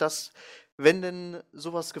 dass sich das, wenn denn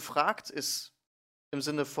sowas gefragt ist, im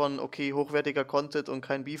Sinne von, okay, hochwertiger Content und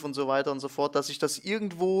kein Beef und so weiter und so fort, dass sich das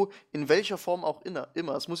irgendwo, in welcher Form auch immer,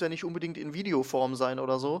 es muss ja nicht unbedingt in Videoform sein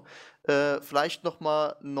oder so, vielleicht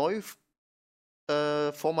nochmal neu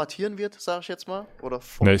formatieren wird, sage ich jetzt mal, oder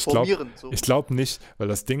formieren. Ich glaube nicht, weil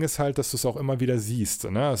das Ding ist halt, dass du es auch immer wieder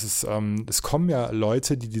siehst. Ne? Es kommen ja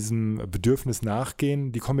Leute, die diesem Bedürfnis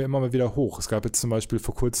nachgehen, die kommen ja immer mal wieder hoch. Es gab jetzt zum Beispiel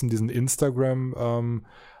vor kurzem diesen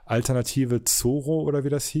Instagram-Alternative Zoro oder wie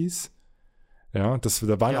das hieß. Ja,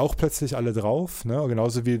 da waren auch plötzlich alle drauf, ne?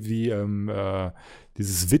 Genauso wie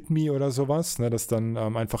dieses Vidme oder sowas, ne? Dass dann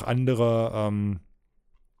einfach andere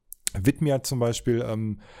Vidme hat zum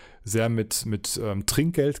Beispiel sehr mit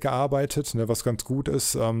Trinkgeld gearbeitet, ne, was ganz gut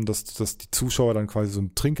ist, dass die Zuschauer dann quasi so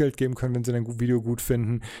ein Trinkgeld geben können, wenn sie ein Video gut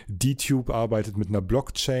finden. DTube arbeitet mit einer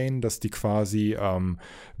Blockchain, dass die quasi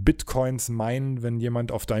Bitcoins meinen, wenn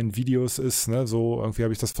jemand auf deinen Videos ist. Ne, so irgendwie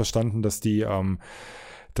habe ich das verstanden,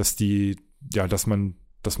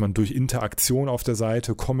 dass man durch Interaktion auf der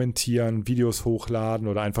Seite, kommentieren, Videos hochladen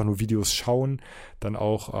oder einfach nur Videos schauen, dann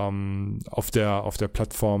auch auf der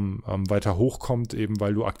Plattform weiter hochkommt, eben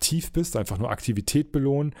weil du aktiv bist, einfach nur Aktivität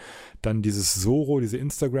belohnen. Dann dieses Zoro, diese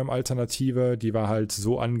Instagram-Alternative, die war halt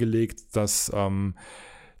so angelegt, dass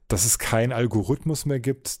es keinen Algorithmus mehr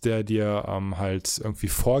gibt, der dir halt irgendwie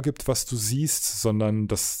vorgibt, was du siehst, sondern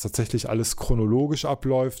dass tatsächlich alles chronologisch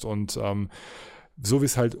abläuft und so wie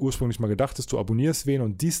es halt ursprünglich mal gedacht ist, du abonnierst wen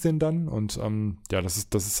und dies den dann und das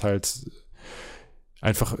ist halt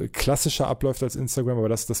einfach klassischer abläuft als Instagram, aber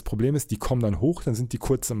das Problem ist, die kommen dann hoch, dann sind die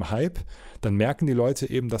kurz im Hype, dann merken die Leute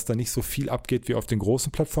eben, dass da nicht so viel abgeht wie auf den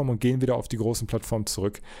großen Plattformen und gehen wieder auf die großen Plattformen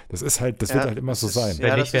zurück. Das wird halt immer so sein.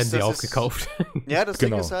 Wenn nicht, werden sie aufgekauft. Ja, das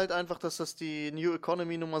Ding ist halt einfach, dass das die New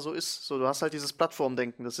Economy nun mal so ist. So, du hast halt dieses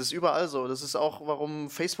Plattformdenken, das ist überall so. Das ist auch, warum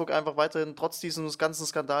Facebook einfach weiterhin, trotz dieses ganzen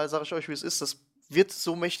Skandal, sage ich euch, wie es ist, das wird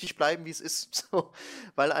so mächtig bleiben, wie es ist, so,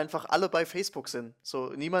 weil einfach alle bei Facebook sind.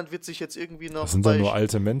 So, niemand wird sich jetzt irgendwie noch. Das sind doch nur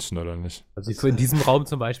alte Menschen, oder nicht? Also so in diesem Raum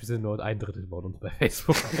zum Beispiel sind nur 1/3 von uns bei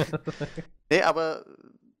Facebook. Nee, aber.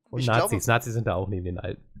 Und Nazis. Nazis sind da auch neben den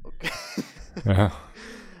Alten. Okay. Ja.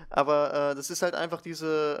 Aber das ist halt einfach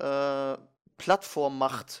diese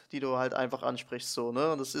Plattformmacht, die du halt einfach ansprichst, so,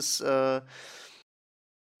 ne? Und das ist,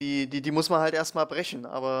 die muss man halt erstmal brechen,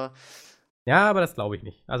 aber. Ja, aber das glaube ich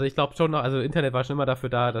nicht. Also ich glaube schon noch, also Internet war schon immer dafür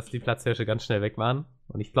da, dass die Platzhirsche ganz schnell weg waren.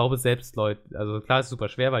 Und ich glaube selbst Leute, also klar ist es super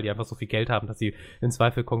schwer, weil die einfach so viel Geld haben, dass sie im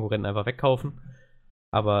Zweifel Konkurrenten einfach wegkaufen.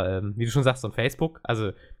 Aber wie du schon sagst, so ein Facebook,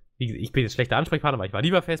 also ich bin jetzt schlechter Ansprechpartner, weil ich war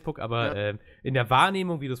lieber Facebook, aber in der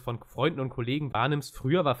Wahrnehmung, wie du es von Freunden und Kollegen wahrnimmst,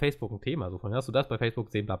 früher war Facebook ein Thema. So von, hast du das bei Facebook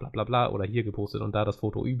gesehen, bla bla bla bla, oder hier gepostet und da das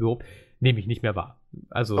Foto überhaupt, nehme ich nicht mehr wahr.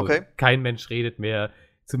 Also kein Mensch redet mehr,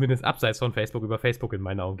 zumindest abseits von Facebook, über Facebook in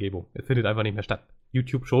meiner Umgebung. Es findet einfach nicht mehr statt.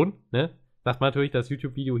 YouTube schon, ne? Sagt man natürlich, das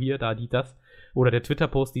YouTube-Video hier, da, die, das. Oder der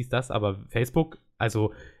Twitter-Post, dies, das. Aber Facebook,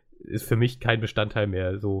 also ist für mich kein Bestandteil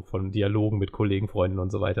mehr so von Dialogen mit Kollegen, Freunden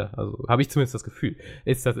und so weiter. Also habe ich zumindest das Gefühl.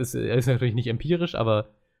 Ist natürlich nicht empirisch, aber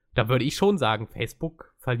da würde ich schon sagen,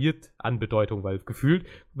 Facebook verliert an Bedeutung, weil gefühlt,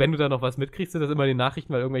 wenn du da noch was mitkriegst, sind das immer die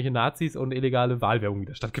Nachrichten, weil irgendwelche Nazis und illegale Wahlwerbung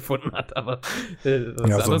wieder stattgefunden hat. Aber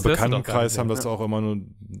ja, so im Bekanntenkreis haben das auch immer nur.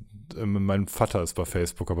 Mein Vater ist bei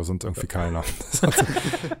Facebook, aber sonst irgendwie keiner.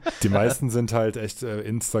 Die meisten sind halt echt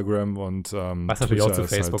Instagram und was natürlich auch zu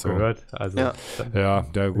Facebook halt so gehört. Also,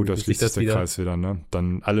 ja, gut, da schließt sich der Kreis wieder. Ne?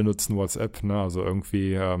 Dann alle nutzen WhatsApp, ne? Also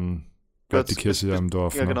irgendwie bleibt die Kirche da im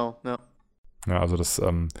Dorf. Ja, ne? Genau, ja. Ja, also das, ist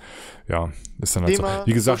dann halt so.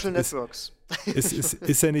 Wie gesagt,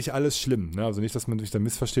 ist ja nicht alles schlimm, ne? Also nicht, dass man sich da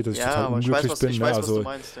missversteht, dass ich total unglücklich bin. Ich weiß, was du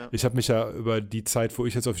meinst, ja. Ich habe mich ja über die Zeit, wo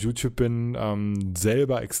ich jetzt auf YouTube bin,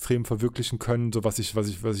 selber extrem verwirklichen können, so was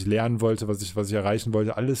ich lernen wollte, was ich erreichen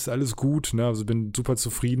wollte, alles gut, ne? Also bin super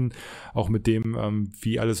zufrieden, auch mit dem,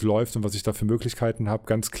 wie alles läuft und was ich da für Möglichkeiten habe,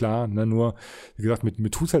 ganz klar, ne? Nur, wie gesagt,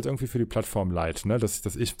 mir tut es halt irgendwie für die Plattform leid, ne?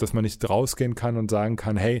 Dass man nicht rausgehen kann und sagen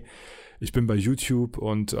kann, hey, ich bin bei YouTube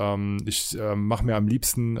und ich mache mir am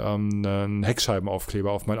liebsten einen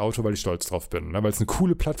Heckscheibenaufkleber auf mein Auto, weil ich stolz drauf bin. Ne? Weil es eine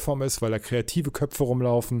coole Plattform ist, weil da kreative Köpfe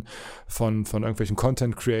rumlaufen von irgendwelchen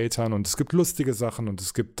Content-Creatern und es gibt lustige Sachen und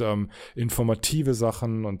es gibt informative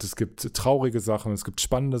Sachen und es gibt traurige Sachen und es gibt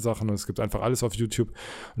spannende Sachen und es gibt einfach alles auf YouTube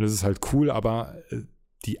und das ist halt cool, aber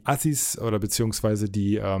die Assis oder beziehungsweise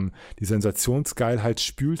die Sensationsgeilheit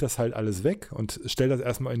spült das halt alles weg und stellt das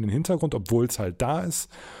erstmal in den Hintergrund, obwohl es halt da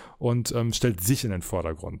ist und stellt sich in den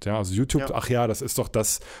Vordergrund. Ja? Also YouTube, ach ja, das ist doch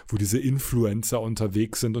das, wo diese Influencer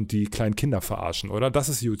unterwegs sind und die kleinen Kinder verarschen, oder? Das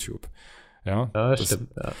ist YouTube. Ja, das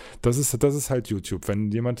stimmt. Ja. Das ist halt YouTube.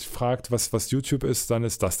 Wenn jemand fragt, was YouTube ist, dann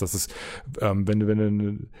ist das. Das ist, ich habe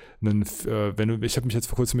mich jetzt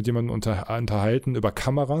vor kurzem mit jemandem unterhalten über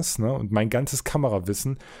Kameras, ne? Und mein ganzes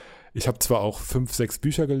Kamerawissen. Ich habe zwar auch 5, 6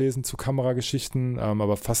 Bücher gelesen zu Kamerageschichten,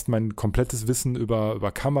 aber fast mein komplettes Wissen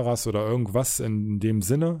über Kameras oder irgendwas in dem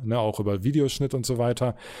Sinne, ne, auch über Videoschnitt und so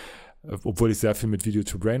weiter, obwohl ich sehr viel mit Video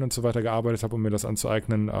to Brain und so weiter gearbeitet habe, um mir das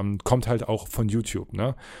anzueignen, kommt halt auch von YouTube,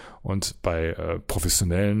 ne? Und bei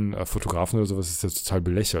professionellen Fotografen oder sowas ist das total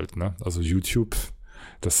belächelt, ne? Also YouTube,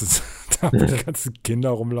 das ist, da wo die ganzen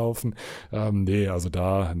Kinder rumlaufen,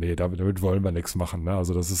 damit wollen wir nichts machen, ne?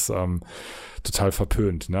 Also das ist total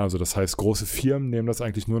verpönt, ne? Also das heißt, große Firmen nehmen das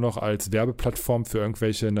eigentlich nur noch als Werbeplattform für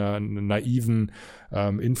irgendwelche naiven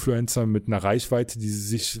Influencer mit einer Reichweite, die sie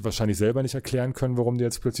sich wahrscheinlich selber nicht erklären können, warum die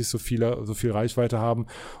jetzt plötzlich so viel Reichweite haben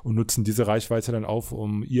und nutzen diese Reichweite dann auf,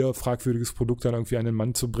 um ihr fragwürdiges Produkt dann irgendwie an den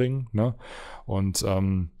Mann zu bringen, ne?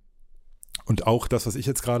 Und auch das, was ich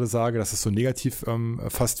jetzt gerade sage, dass es so negativ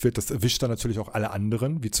erfasst wird, das erwischt dann natürlich auch alle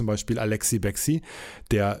anderen, wie zum Beispiel Alexi Bexi,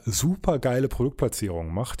 der super geile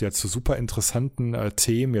Produktplatzierungen macht, der zu super interessanten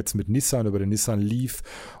Themen, jetzt mit Nissan, über den Nissan Leaf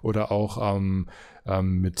oder auch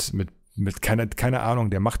mit keine Ahnung,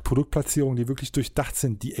 der macht Produktplatzierungen, die wirklich durchdacht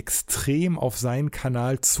sind, die extrem auf seinen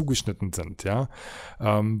Kanal zugeschnitten sind, ja,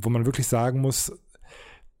 wo man wirklich sagen muss,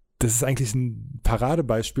 das ist eigentlich ein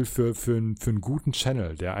Paradebeispiel für einen guten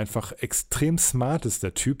Channel, der einfach extrem smart ist,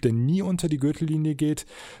 der Typ, der nie unter die Gürtellinie geht,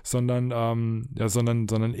 sondern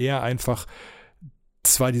eher einfach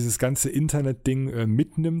zwar dieses ganze Internet-Ding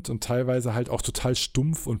mitnimmt und teilweise halt auch total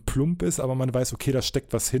stumpf und plump ist, aber man weiß, okay, da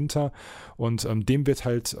steckt was hinter und dem wird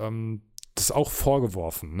halt das auch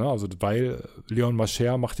vorgeworfen, ne? Also weil Leon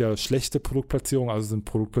Mascher macht ja schlechte Produktplatzierungen, also sind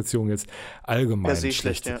Produktplatzierungen jetzt allgemein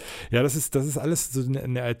schlecht. Ja, das ist alles so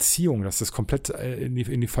eine Erziehung, dass das komplett in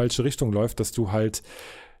die falsche Richtung läuft, dass du halt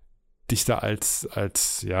dich da als,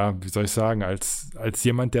 wie soll ich sagen, als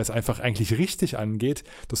jemand, der es einfach eigentlich richtig angeht,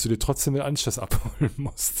 dass du dir trotzdem den Anschluss abholen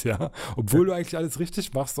musst, ja. Obwohl du eigentlich alles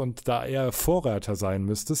richtig machst und da eher Vorreiter sein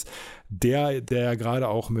müsstest, der gerade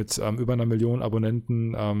auch mit über 1 Million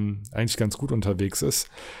Abonnenten eigentlich ganz gut unterwegs ist,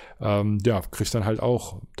 kriegt dann halt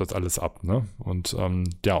auch das alles ab, ne? Und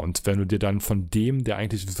und wenn du dir dann von dem, der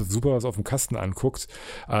eigentlich super was auf dem Kasten anguckt,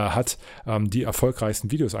 die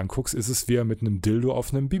erfolgreichsten Videos anguckst, ist es, wie er mit einem Dildo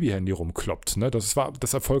auf einem Bibi-Handy rumkloppt, ne? Das war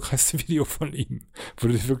das erfolgreichste Video von ihm, wo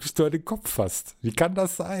du dich wirklich durch den Kopf fasst. Wie kann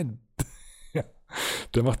das sein? Ja.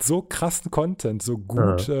 Der macht so krassen Content, so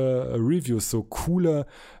gute Reviews, so coole,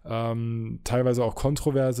 teilweise auch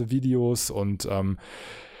kontroverse Videos und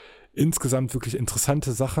insgesamt wirklich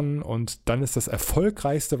interessante Sachen, und dann ist das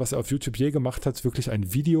erfolgreichste, was er auf YouTube je gemacht hat, wirklich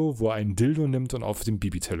ein Video, wo er ein Dildo nimmt und auf dem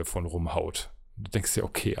Bibi-Telefon rumhaut. Du denkst dir,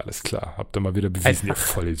 okay, alles klar, habt ihr mal wieder bewiesen, ihr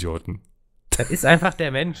Vollidioten. Das ist einfach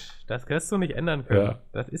der Mensch, das wirst du nicht ändern können. Ja.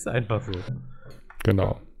 Das ist einfach so.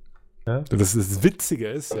 Genau. Ja? Das Witzige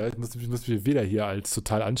ist, ich muss mich wieder hier als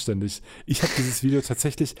total anständig. Ich habe dieses Video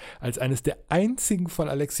tatsächlich als eines der einzigen von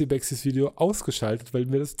Alexi Bexis Video ausgeschaltet, weil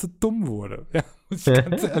mir das zu dumm wurde. Ja, muss ich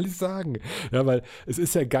ganz ehrlich sagen. Ja, weil es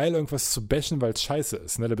ist ja geil, irgendwas zu bashen, weil es scheiße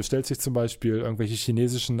ist. Ne? Der bestellt sich zum Beispiel irgendwelche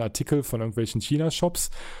chinesischen Artikel von irgendwelchen China-Shops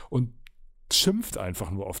und schimpft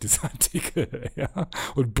einfach nur auf diese Artikel, ja,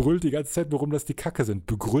 und brüllt die ganze Zeit, warum das die Kacke sind,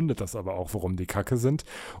 begründet das aber auch, warum die Kacke sind,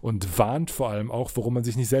 und warnt vor allem auch, warum man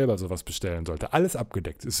sich nicht selber sowas bestellen sollte. Alles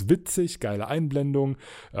abgedeckt. Ist witzig, geile Einblendung,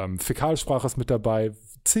 Fäkalsprache ist mit dabei,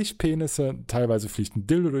 zig Penisse, teilweise fliegt ein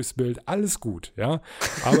Dildo durchs Bild, alles gut, ja,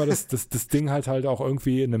 aber das Ding halt auch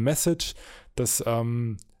irgendwie eine Message, dass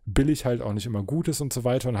billig halt auch nicht immer gut ist und so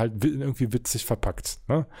weiter und halt irgendwie witzig verpackt,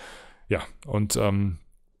 ne? Ja,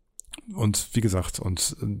 und wie gesagt,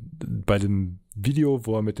 bei dem Video,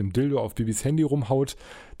 wo er mit dem Dildo auf Bibis Handy rumhaut,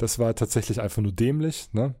 das war tatsächlich einfach nur dämlich,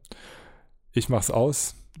 ne? Ich mach's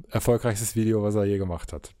aus. Erfolgreichstes Video, was er je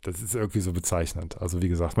gemacht hat. Das ist irgendwie so bezeichnend. Also wie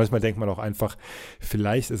gesagt, manchmal denkt man auch einfach,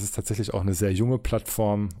 vielleicht ist es tatsächlich auch eine sehr junge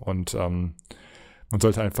Plattform und man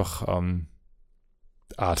sollte einfach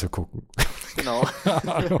Arte gucken. Genau.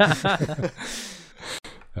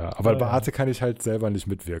 Ja, aber bei Arte kann ich halt selber nicht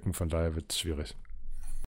mitwirken, von daher wird es schwierig.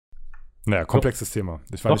 Naja, komplexes Thema.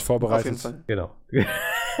 Ich war nicht vorbereitet. Auf jeden Fall. Genau.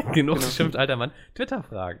 Genug geschimpft, alter Mann.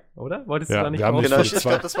 Twitter-Fragen, oder? Wolltest du da nicht haben Genau, ich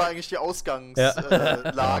glaube, das war eigentlich die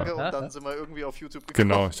Ausgangslage und dann sind wir irgendwie auf YouTube gekommen.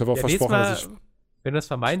 Genau, ich habe auch versprochen, dass ich... Wenn du das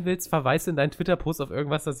vermeiden willst, verweise in deinen Twitter-Post auf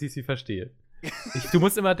irgendwas, dass ich sie verstehe. Du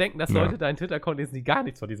musst immer denken, dass Leute deinen Twitter-Account lesen, die gar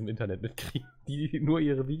nichts von diesem Internet mitkriegen. Die nur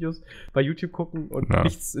ihre Videos bei YouTube gucken und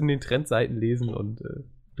nichts in den Trendseiten lesen und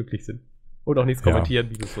glücklich sind. Und auch nichts kommentieren,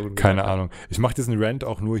 wie du so. Keine Ahnung. Ich mache diesen Rant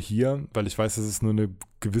auch nur hier, weil ich weiß, dass es nur eine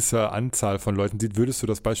gewisse Anzahl von Leuten sieht. Würdest du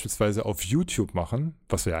das beispielsweise auf YouTube machen,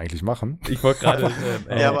 was wir ja eigentlich machen? Ich wollte gerade.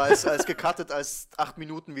 Aber als gecuttet, als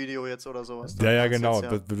 8-Minuten-Video jetzt oder sowas. Ja, genau.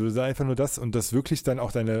 Jetzt, du sagst einfach nur das und das wirklich dann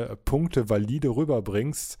auch deine Punkte valide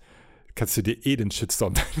rüberbringst, kannst du dir den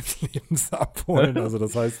Shitstorm deines Lebens abholen. Also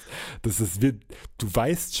das heißt, du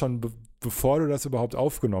weißt schon, bevor du das überhaupt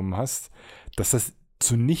aufgenommen hast, dass das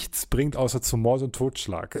zu nichts bringt, außer zu Mord und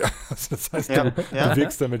Totschlag. Das heißt, du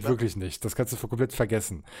wirkst damit wirklich nicht. Das kannst du komplett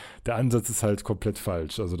vergessen. Der Ansatz ist halt komplett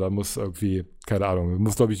falsch. Also da muss irgendwie, keine Ahnung,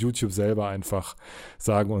 muss, glaube ich, YouTube selber einfach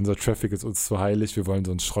sagen, unser Traffic ist uns zu heilig, wir wollen so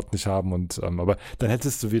einen Schrott nicht haben. Aber dann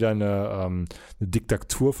hättest du wieder eine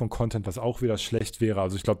Diktatur von Content, was auch wieder schlecht wäre.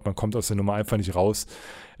 Also ich glaube, man kommt aus der Nummer einfach nicht raus.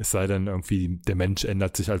 Es sei denn, irgendwie der Mensch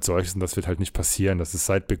ändert sich als solches und das wird halt nicht passieren. Das ist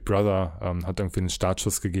seit Big Brother, hat irgendwie einen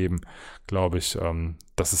Startschuss gegeben, glaube ich.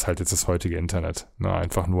 Das ist halt jetzt das heutige Internet. Ne?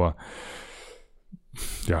 Einfach nur,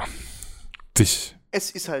 Es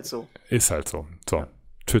ist halt so. Ist halt so. So, ja.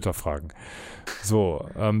 Twitter-Fragen. So,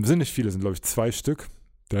 sind nicht viele, sind glaube ich 2 Stück.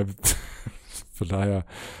 Von daher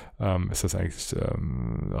ist das eigentlich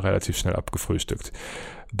relativ schnell abgefrühstückt.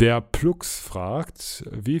 Der Plux fragt,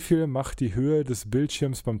 wie viel macht die Höhe des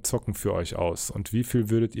Bildschirms beim Zocken für euch aus? Und wie viel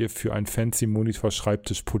würdet ihr für ein fancy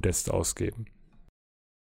Monitor-Schreibtisch-Podest ausgeben?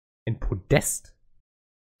 Ein Podest?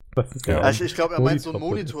 Was ist also ich glaube, er meint so einen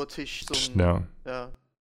Monitortisch. Ja.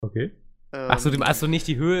 Okay. Achso, nicht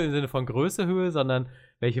die Höhe im Sinne von Größe, sondern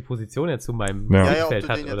welche Position er zu meinem Blickfeld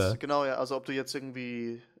hat, oder? Genau, ja. Also ob du jetzt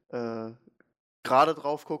irgendwie gerade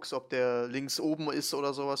drauf guckst, ob der links oben ist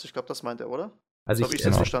oder sowas. Ich glaube, das meint er, oder? Also habe ich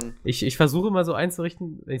jetzt verstanden. Ich versuche mal so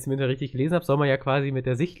einzurichten, wenn ich es mir richtig gelesen habe, soll man ja quasi mit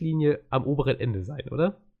der Sichtlinie am oberen Ende sein,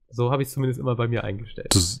 oder? So habe ich es zumindest immer bei mir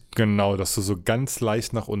eingestellt. Genau, dass du so ganz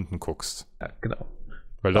leicht nach unten guckst. Ja, genau.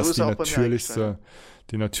 Weil das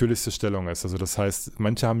die natürlichste Stellung ist. Also das heißt,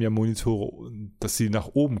 manche haben ja Monitore, dass sie nach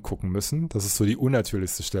oben gucken müssen. Das ist so die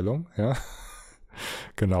unnatürlichste Stellung, ja.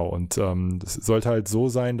 Genau, und es sollte halt so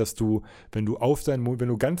sein, dass du, wenn du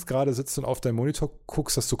ganz gerade sitzt und auf deinen Monitor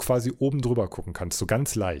guckst, dass du quasi oben drüber gucken kannst, so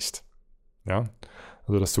ganz leicht. Ja,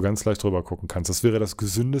 also dass du ganz leicht drüber gucken kannst. Das wäre das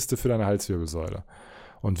Gesündeste für deine Halswirbelsäule.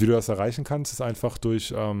 Und wie du das erreichen kannst, ist einfach durch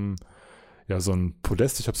so ein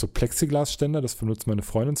Podest. Ich habe so Plexiglasständer, das benutzt meine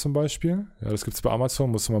Freundin zum Beispiel. Ja, das gibt es bei Amazon,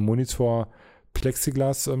 musst du mal Monitor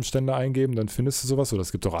Plexiglasständer eingeben, dann findest du sowas. Oder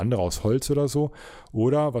es gibt auch andere aus Holz oder so.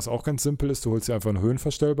 Oder, was auch ganz simpel ist, du holst dir einfach einen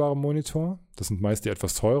höhenverstellbaren Monitor. Das sind meist die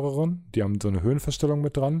etwas teureren. Die haben so eine Höhenverstellung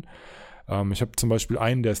mit dran. Ich habe zum Beispiel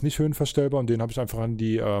einen, der ist nicht höhenverstellbar und den habe ich einfach an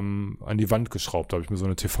die Wand geschraubt. Da habe ich mir so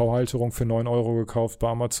eine TV-Halterung für 9 Euro gekauft bei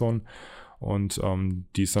Amazon und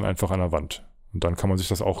die ist dann einfach an der Wand. Und dann kann man sich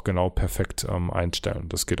das auch genau perfekt einstellen.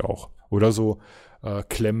 Das geht auch. Oder so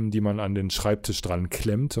Klemmen, die man an den Schreibtisch dran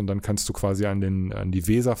klemmt und dann kannst du quasi an die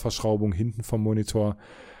Weser-Verschraubung hinten vom Monitor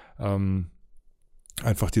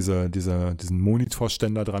einfach diesen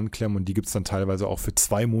Monitorständer dran klemmen und die gibt es dann teilweise auch für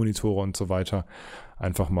 2 Monitore und so weiter.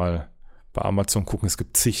 Einfach mal bei Amazon gucken, es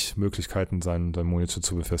gibt zig Möglichkeiten, seinen Monitor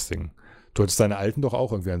zu befestigen. Du hattest deine alten doch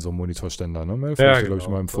auch irgendwie an so einem Monitorständer, ne, Melf? Ja, genau. Glaube ich,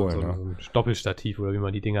 mal empfohlen. So ein Doppelstativ oder wie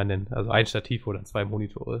man die Dinger nennt. Also ein Stativ, wo dann 2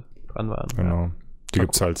 Monitore dran waren. Genau. Ja. Die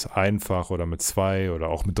gibt es halt einfach oder mit 2 oder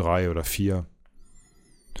auch mit 3 oder 4.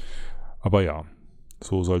 Aber ja,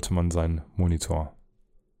 so sollte man seinen Monitor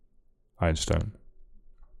einstellen.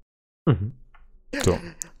 Mhm. So,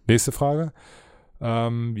 nächste Frage.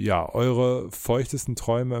 Eure feuchtesten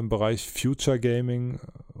Träume im Bereich Future Gaming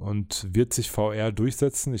und wird sich VR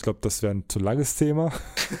durchsetzen? Ich glaube, das wäre ein zu langes Thema.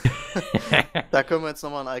 Da können wir jetzt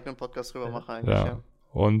nochmal einen eigenen Podcast drüber machen eigentlich. Ja.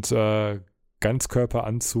 Und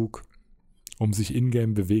Ganzkörperanzug, um sich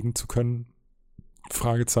in-game bewegen zu können?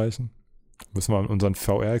 Fragezeichen. Müssen wir an unseren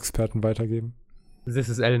VR-Experten weitergeben? This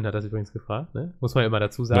is Ellen hat das übrigens gefragt, ne? Muss man immer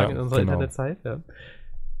dazu sagen in unserer Internetzeit. Ja.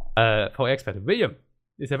 VR-Experte. William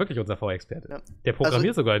ist ja wirklich unser VR-Experte. Ja. Der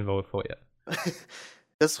programmiert sogar in VR.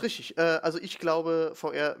 Das ist richtig. Also ich glaube,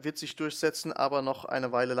 VR wird sich durchsetzen, aber noch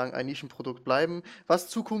eine Weile lang ein Nischenprodukt bleiben. Was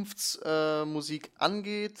Zukunftsmusik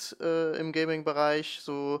angeht im Gaming-Bereich,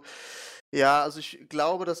 also ich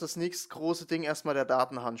glaube, dass das nächste große Ding erstmal der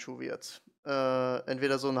Datenhandschuh wird.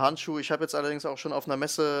 Entweder so ein Handschuh, ich habe jetzt allerdings auch schon auf einer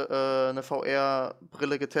Messe eine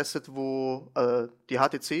VR-Brille getestet, wo die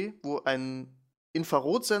HTC, wo ein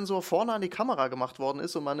Infrarotsensor vorne an die Kamera gemacht worden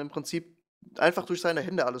ist und man im Prinzip einfach durch seine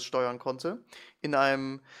Hände alles steuern konnte. In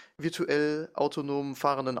einem virtuell autonom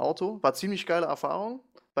fahrenden Auto. War ziemlich geile Erfahrung.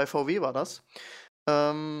 Bei VW war das.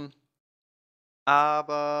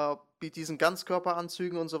 Aber mit diesen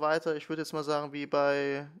Ganzkörperanzügen und so weiter, ich würde jetzt mal sagen, wie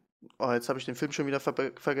bei, jetzt habe ich den Film schon wieder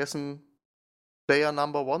vergessen, Player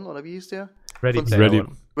Number One, oder wie hieß der? Ready Player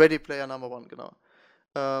One. Ready Player Number One, genau.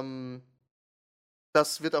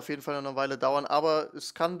 Das wird auf jeden Fall noch eine Weile dauern, aber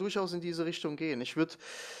es kann durchaus in diese Richtung gehen.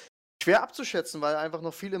 Schwer abzuschätzen, weil einfach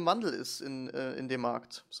noch viel im Wandel ist in dem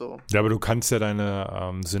Markt. So. Ja, aber du kannst ja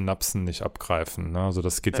deine Synapsen nicht abgreifen. Ne? Also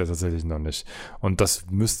das geht ja tatsächlich noch nicht. Und das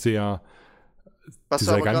müsste ja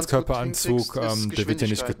dieser Ganzkörperanzug, der wird ja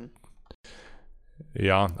nicht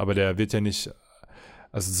aber der wird ja nicht,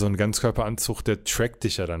 also so ein Ganzkörperanzug, der trackt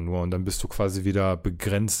dich ja dann nur und dann bist du quasi wieder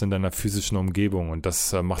begrenzt in deiner physischen Umgebung und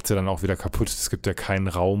das macht es ja dann auch wieder kaputt. Es gibt ja keinen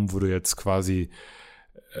Raum, wo du jetzt quasi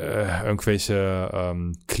irgendwelche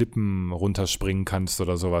Klippen runterspringen kannst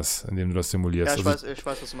oder sowas, indem du das simulierst. Ja, ich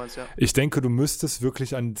weiß, was du meinst, ja. Ich denke, du müsstest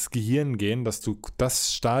wirklich ans Gehirn gehen, dass du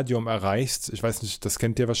das Stadium erreichst. Ich weiß nicht, das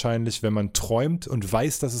kennt ihr wahrscheinlich, wenn man träumt und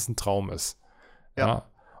weiß, dass es ein Traum ist. Ja.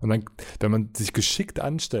 Und dann, wenn man sich geschickt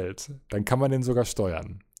anstellt, dann kann man den sogar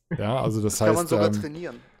steuern. Ja, also das heißt. Kann man sogar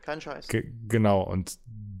trainieren. Kein Scheiß. Genau. Und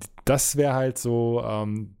das wäre halt so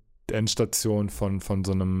die Endstation von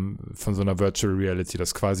so einer Virtual Reality,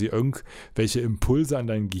 dass quasi irgendwelche Impulse an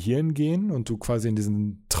dein Gehirn gehen und du quasi in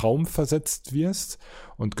diesen Traum versetzt wirst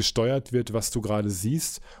und gesteuert wird, was du gerade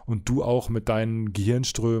siehst und du auch mit deinen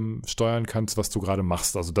Gehirnströmen steuern kannst, was du gerade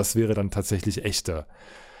machst. Also das wäre dann tatsächlich echte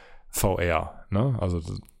VR, ne? Also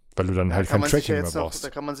weil du dann halt kein Tracking mehr brauchst. Da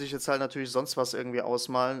kann man sich jetzt halt natürlich sonst was irgendwie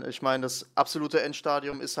ausmalen. Ich meine, das absolute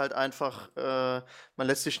Endstadium ist halt einfach, man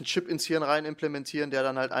lässt sich einen Chip ins Hirn rein implementieren, der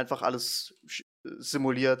dann halt einfach alles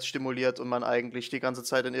simuliert, stimuliert und man eigentlich die ganze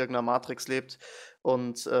Zeit in irgendeiner Matrix lebt.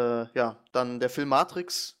 Und dann der Film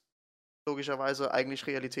Matrix logischerweise eigentlich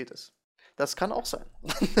Realität ist. Das kann auch sein.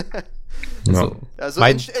 Ja. Also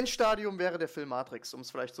Endstadium wäre der Film Matrix, um es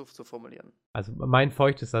vielleicht so zu formulieren. Also mein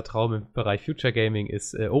feuchtester Traum im Bereich Future Gaming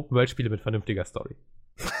ist Open-World-Spiele mit vernünftiger Story.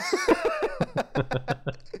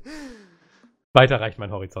 Weiter reicht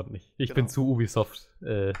mein Horizont nicht. Ich bin zu Ubisoft.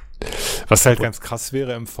 Was halt ganz krass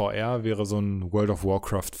wäre im VR, wäre so ein World of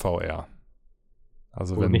Warcraft VR.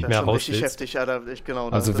 Also Wo wenn nicht mehr schon raus richtig willst. heftig, ja, genau.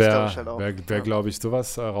 Also das wer, glaub ich halt auch. wer glaube ich,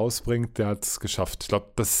 sowas rausbringt, der hat es geschafft. Ich glaube,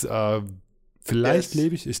 das Der vielleicht ist-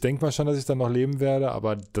 lebe ich denke mal schon, dass ich dann noch leben werde,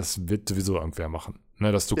 aber das wird sowieso irgendwer machen.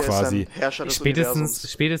 Ne, dass du Der quasi, ist ein Herrscher des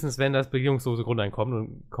Universums. Spätestens, wenn das bedingungslose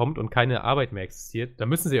Grundeinkommen kommt und keine Arbeit mehr existiert, dann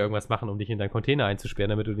müssen sie irgendwas machen, um dich in deinen Container einzusperren,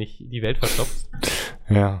 damit du nicht die Welt verstopfst.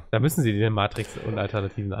 ja. Da müssen sie dir Matrix und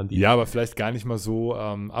Alternativen anbieten. Ja, aber vielleicht gar nicht mal so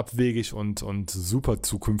abwegig und super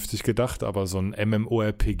zukünftig gedacht, aber so ein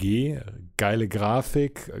MMORPG, geile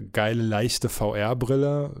Grafik, geile leichte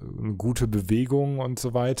VR-Brille, eine gute Bewegung und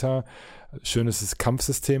so weiter, schönes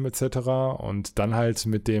Kampfsystem etc. Und dann halt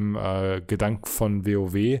mit dem Gedanken von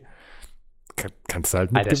WoW kannst du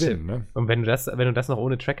halt mit Alter, gewinnen. Ne? Und wenn du das noch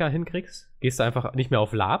ohne Tracker hinkriegst, gehst du einfach nicht mehr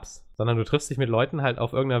auf Labs, sondern du triffst dich mit Leuten halt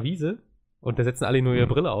auf irgendeiner Wiese und da setzen alle nur ihre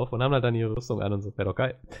Brille auf und haben halt dann ihre Rüstung an und so. Wäre doch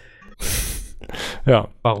geil. Ja,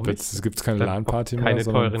 Warum jetzt gibt es keine Dann LAN-Party mehr, keine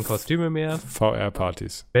sondern teuren Kostüme mehr.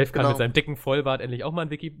 VR-Partys. Valve kann Genau. mit seinem dicken Vollbart endlich auch mal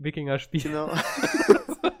ein Wikinger spielen. Genau.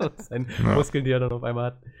 Seine Ja. Muskeln, die er dann auf einmal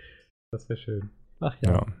hat. Das wäre schön. Ach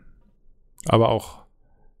ja. Ja. Aber auch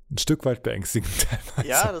ein Stück weit beängstigend teilweise.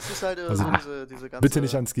 Ja, das ist halt Also, diese ganze. Bitte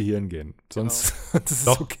nicht ans Gehirn gehen, sonst das ist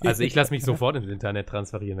Doch, okay. also ich lasse mich sofort ins Internet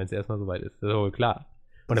transferieren, wenn es erstmal soweit ist. Das ist wohl klar.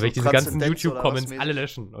 Und dann So werde ich diese ganzen Transzendenz oder YouTube-Comments was mäßig? alle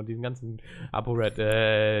löschen und diesen ganzen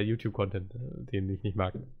YouTube-Content, den ich nicht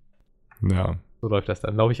mag. Ja. So läuft das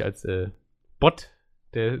dann. Laufe ich als Bot,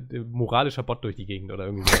 der moralischer Bot durch die Gegend oder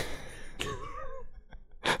irgendwie so.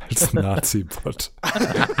 Als Nazi-Bot.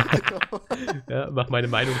 Genau. Ja, mach meine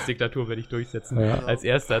Meinungsdiktatur, werde ich durchsetzen. Ja. Als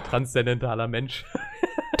erster transzendentaler Mensch.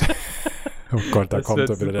 Oh Gott, da Das kommt wird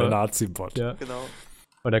da wieder der super. Nazi-Bot. Ja. Genau.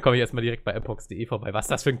 Und dann komme ich erstmal direkt bei epox.de vorbei. Was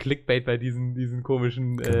ist das für ein Clickbait bei diesen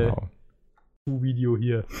komischen Genau. Schuhvideo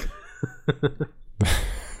hier?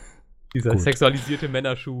 Dieser Gut. sexualisierte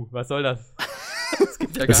Männerschuh. Was soll das? Das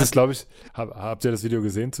gibt ja gar Es ist, glaube ich, habt ihr das Video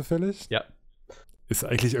gesehen zufällig? Ja. Ist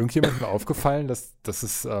eigentlich irgendjemandem aufgefallen, dass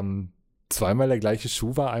es zweimal der gleiche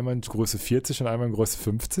Schuh war? Einmal in Größe 40 und einmal in Größe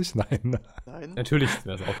 50? Nein. Nein. Natürlich ist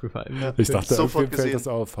mir das aufgefallen. Ja. Ich dachte, Sofort irgendwem fällt gesehen. das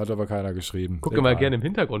auf. Hat aber keiner geschrieben. Guck immer Egal. gerne im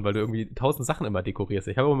Hintergrund, weil du irgendwie 1000 Sachen immer dekorierst.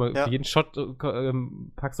 Ich habe immer Ja. für jeden Shot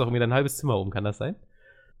packst du auch irgendwie dein halbes Zimmer um. Kann das sein?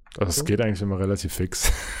 Das geht eigentlich immer relativ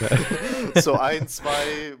fix. So 1, 2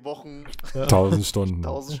 Wochen, 1000 Stunden.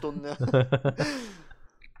 1000 Stunden, ja.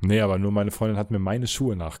 Nee, aber nur meine Freundin hat mir meine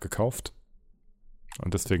Schuhe nachgekauft.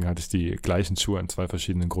 Und deswegen hatte ich die gleichen Schuhe in 2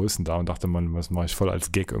 verschiedenen Größen da und dachte, das mache ich voll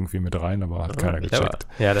als Gag irgendwie mit rein, aber hat keiner gecheckt.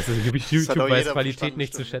 Ja, das ist Das hat YouTube auch weiß jeder Qualität verstanden,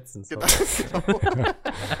 nicht zu stimmt. schätzen. So. Genau.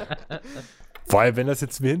 Vor allem, wenn das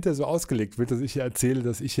jetzt mir hinterher so ausgelegt wird, dass ich hier erzähle,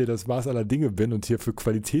 dass ich hier das Maß aller Dinge bin und hier für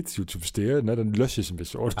Qualitäts-YouTube stehe, ne, dann lösche ich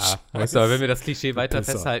mich. Ohne Ah, Scheiß. weißt du, aber wenn wir das Klischee weiter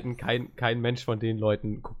Besser. festhalten, kein Mensch von den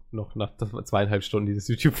Leuten guckt noch nach 2,5 Stunden dieses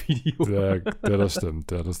YouTube-Video. Ja, das stimmt.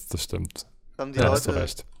 Ja, das stimmt. Dann die Da hast du Leute,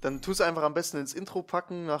 recht. dann tu es einfach am besten ins Intro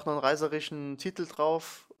packen, nach einem reißerischen Titel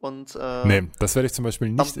drauf und Nee, das werde ich zum Beispiel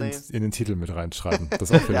nicht Thumbnail. in den Titel mit reinschreiben.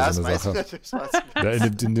 Das ist auch wieder ja, so das eine weiß ich Sache. natürlich. Das weiß ich.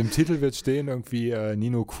 Ja, in dem Titel wird stehen irgendwie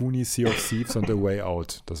Nino Kuni, Sea of Thieves und A Way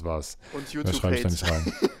Out. Das war's. Und Mehr YouTube schreibe ich da Hate. nicht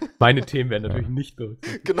rein. Meine Themen werden natürlich nicht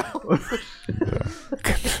berücksichtigt. Genau.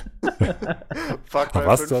 Far Cry Ach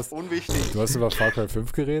was, 5, unwichtig. Du hast über Far Cry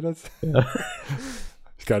 5 geredet? Ja.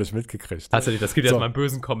 Ich gar nicht mitgekriegt. Hast du nicht, das gibt So. jetzt mal einen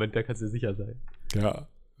bösen Comment, da kannst du dir sicher sein. Ja.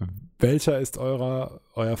 Welcher ist euer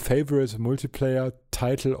Favorite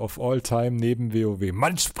Multiplayer-Title of all time neben WoW?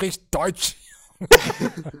 Man spricht Deutsch!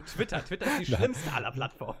 Twitter ist die schlimmste aller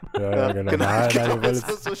Plattformen. Ja, genau. Genau, Nein, genau, wir wollen jetzt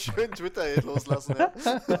jetzt, so schön Twitter loslassen.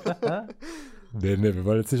 Ja. nee, wir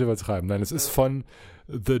wollen jetzt nicht übertreiben. Nein, es ist von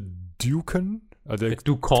The Duken.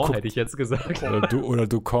 Ducon hätte ich jetzt gesagt. Oder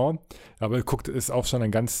Ducon. Aber guckt, ist auch schon ein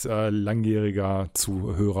ganz langjähriger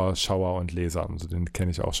Zuhörer, Schauer und Leser. Also den kenne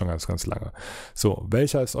ich auch schon ganz, ganz lange. So,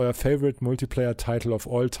 welcher ist euer Favorite Multiplayer-Title of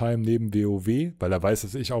all time neben WoW? Weil er weiß,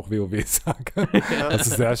 dass ich auch WoW sage. Das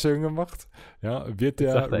ist sehr schön gemacht. Ja, wird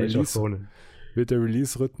der Sagt er Age of Conan.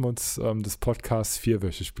 Release-Rhythmus des Podcasts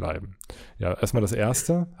 4-wöchig bleiben? Ja, erstmal das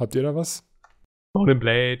erste. Habt ihr da was? Bone and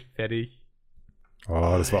Blade, fertig.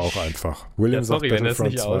 Oh, das war auch einfach. William Ja, sorry, sagt wenn er es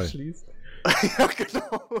Battlefront nicht 2. ausschließt. Ja,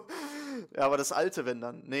 genau. Ja, aber das alte, wenn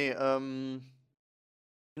dann. Nee, ich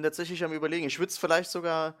bin tatsächlich am Überlegen. Ich würde es vielleicht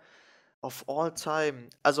sogar auf All Time.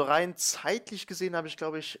 Also rein zeitlich gesehen habe ich,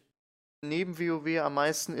 glaube ich, neben WoW am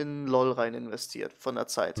meisten in LOL rein investiert, von der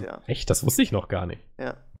Zeit her. Echt? Das wusste ich noch gar nicht.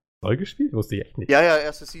 Ja. Neu gespielt? Wusste ich echt nicht. Ja,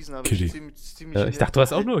 erste Season habe Kitty. ich ziemlich Ich dachte, du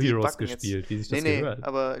hast auch nur die Heroes Backen jetzt. gespielt, wie sich das Nee, gehört.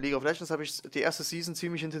 aber League of Legends habe ich die erste Season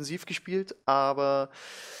ziemlich intensiv gespielt, aber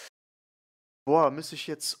müsste ich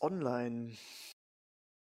jetzt online. Hat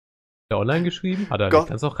er online geschrieben? Hat er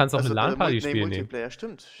Gott. nicht. Kannst auch eine LAN-Party spielen nehmen. Multiplayer,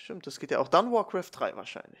 stimmt. Das geht ja auch. Dann Warcraft 3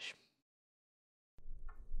 wahrscheinlich.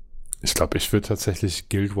 Ich glaube, ich würde tatsächlich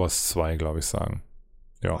Guild Wars 2, glaube ich, sagen.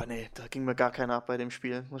 Ja. Oh nee, da ging mir gar keiner ab bei dem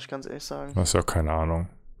Spiel, muss ich ganz ehrlich sagen. Das ist ja keine Ahnung.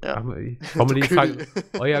 Ja. Formulier die Frage,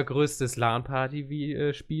 euer größtes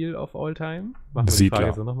LAN-Party-Spiel of all time? Machen wir die Siedler.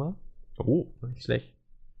 Frage so nochmal. Oh, nicht schlecht.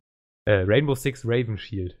 Rainbow Six Raven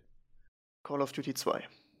Shield. Call of Duty 2.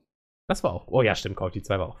 Das war auch. Oh ja, stimmt, Call of Duty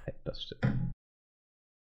 2 war auch fett, das stimmt.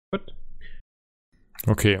 Gut.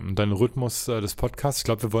 Okay, und dein Rhythmus des Podcasts, ich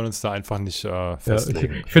glaube, wir wollen uns da einfach nicht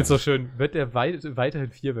festlegen. Ich finde es so schön. Wird der weiterhin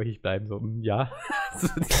vierwöchig bleiben? So, ja.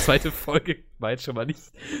 Die zweite Folge war jetzt schon mal nicht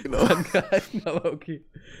angehalten, aber okay.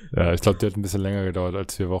 Ja, ich glaube, die hat ein bisschen länger gedauert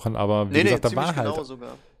als 4 Wochen, aber wie gesagt, da war halt. Genau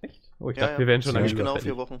sogar. Echt? Oh, ich dachte, wir wären schon lange genau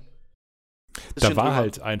 4 Wochen. Da war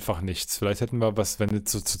halt einfach nichts. Vielleicht hätten wir was, wenn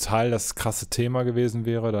jetzt so total das krasse Thema gewesen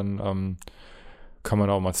wäre, dann kann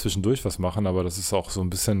man auch mal zwischendurch was machen, aber das ist auch so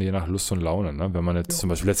ein bisschen je nach Lust und Laune, ne? Wenn man jetzt zum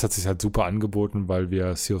Beispiel, letztes hat sich halt super angeboten, weil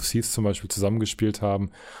wir Sea of Thieves zum Beispiel zusammengespielt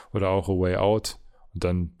haben oder auch A Way Out und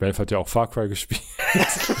dann, Melf hat ja auch Farcry gespielt.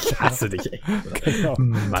 Ich hasse dich echt. Genau.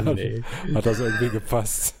 Mann, ey. Hat das irgendwie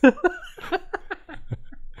gepasst.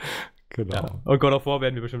 Genau. Ja. Und God of War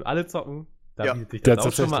werden wir bestimmt alle zocken. Da bietet sich das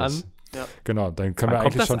auch schon mal an. Ja. Genau, dann können wir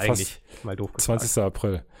eigentlich schon fast mal doof 20.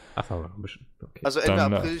 April. Ach, ein bisschen. Okay. Also Ende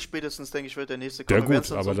Dann, April spätestens, denke ich, wird der nächste kommen. Ja, Wir werden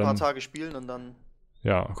gut, dann aber so ein paar dann, Tage spielen und dann.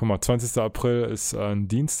 Ja, guck mal, 20. April ist ein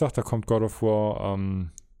Dienstag, da kommt God of War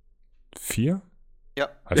 4? Ja,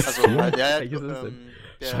 Heißt also 4?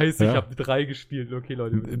 Scheiße, ich habe 3 gespielt. Okay,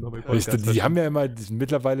 Leute, wir müssen noch mal die haben ja immer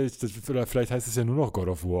mittlerweile, oder vielleicht heißt es ja nur noch God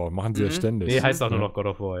of War, machen sie ja ständig. Nee, heißt auch nur noch God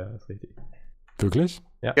of War, ja, ist richtig. Wirklich?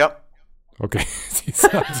 Ja. Okay,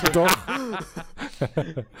 siehst du also doch.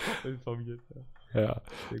 Informiert, ja.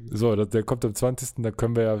 So, der kommt am 20. Da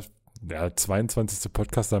können wir ja 22.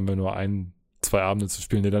 Podcast, da haben wir nur 2 Abende zu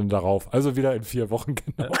spielen, dann darauf. Also wieder in 4 Wochen,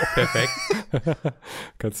 genau. Perfekt.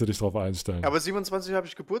 Kannst du dich drauf einstellen. Aber 27 habe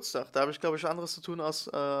ich Geburtstag. Da habe ich, glaube ich, anderes zu tun,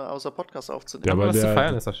 außer Podcast aufzunehmen. Ja, aber was zu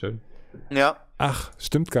feiern ist das schön. Ja. Ach,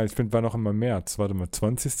 stimmt gar nicht. Ich finde, war noch im März. Warte mal,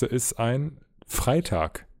 20. ist ein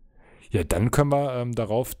Freitag. Ja, dann können wir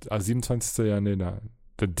darauf, 27. Ja, nee, der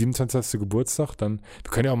 27. Geburtstag, dann,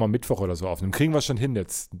 wir können ja auch mal Mittwoch oder so aufnehmen. Kriegen wir schon hin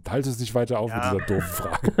jetzt. Halt uns nicht weiter auf mit dieser doofen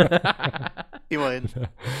Frage. Immerhin.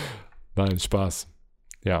 Nein, Spaß.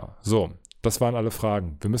 Ja, so, das waren alle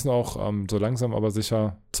Fragen. Wir müssen auch so langsam aber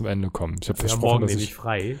sicher zum Ende kommen. Ich habe versprochen, morgen dass nämlich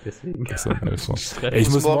frei, deswegen. Ich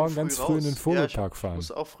muss morgen ganz früh in den Vogelpark fahren. Ich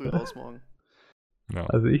muss auch früh raus morgen. Ja.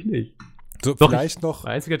 Also ich nicht. So, doch, vielleicht noch.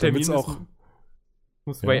 Mein einziger Termin auch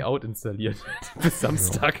muss Way Out installiert. Bis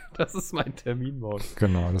Samstag. Das ist mein Termin morgen.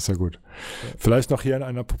 Genau, das ist ja gut. Vielleicht noch hier an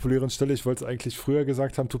einer populären Stelle, ich wollte es eigentlich früher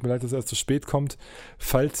gesagt haben, tut mir leid, dass es erst zu spät kommt.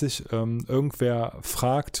 Falls sich irgendwer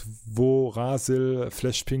fragt, wo Rasil,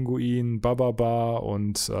 Flash Pinguin, Bababa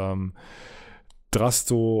und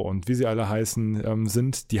Drasto und wie sie alle heißen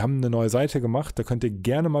sind, die haben eine neue Seite gemacht. Da könnt ihr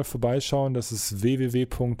gerne mal vorbeischauen. Das ist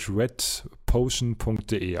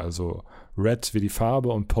www.redpotion.de. Also Red wie die Farbe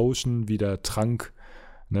und Potion wie der Trank.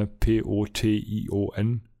 Ne,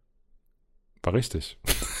 P-O-T-I-O-N. War richtig.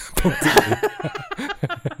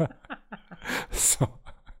 So.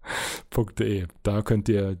 .de. Da könnt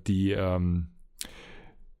ihr die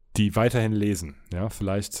weiterhin lesen. Ja,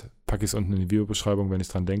 vielleicht packe ich es unten in die Videobeschreibung, wenn ich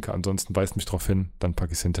dran denke. Ansonsten weist mich drauf hin, dann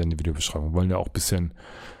packe ich es hinter in die Videobeschreibung. Wir wollen ja auch ein bisschen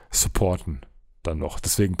supporten dann noch.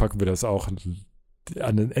 Deswegen packen wir das auch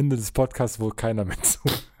an den Ende des Podcasts, wo keiner mehr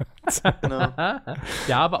zuhört. Genau.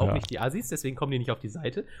 Ja, aber auch nicht die Assis, deswegen kommen die nicht auf die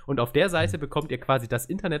Seite. Und auf der Seite bekommt ihr quasi das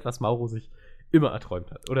Internet, was Mauro sich immer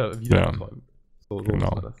erträumt hat. Oder wieder erträumt. So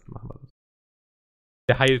genau. machen wir das.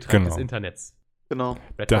 Der Heiltrank des Internets. Genau.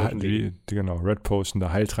 Red Potion,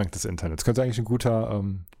 der Heiltrank des Internets. Könnte eigentlich ein guter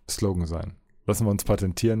Slogan sein. Lassen wir uns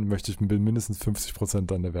patentieren, möchte ich mindestens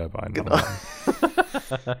 50% an der Werbeeinnahme haben.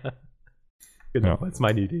 Genau, weil es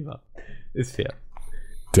meine Idee war. Ist fair.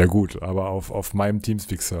 Sehr gut, aber auf meinem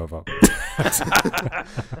Teamspeak-Server.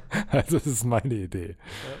 Also das ist meine Idee.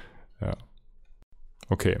 Ja.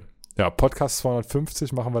 Okay. Ja, Podcast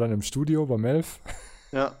 250 machen wir dann im Studio bei Melf.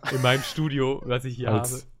 Ja. In meinem Studio, was ich hier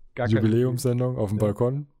als habe. Jubiläumssendung auf dem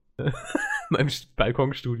Balkon. Meinem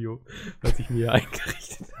Balkonstudio, was ich mir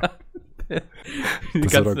eingerichtet habe. Die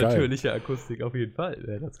das ganz natürliche Akustik, auf jeden Fall.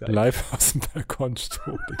 Das geil. Live aus dem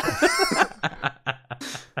Balkonstudio.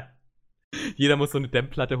 Jeder muss so eine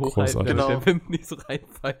Dämmplatte hochhalten, damit der Wind nicht so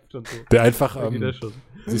reinpfeift und so. Der einfach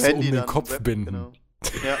sich so um den Kopf binden. Genau.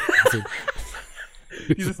 Ja.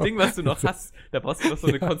 Dieses Ding, was du noch hast, da brauchst du noch so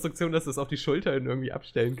eine Konstruktion, dass du es auf die Schultern irgendwie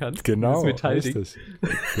abstellen kannst. Genau, richtig.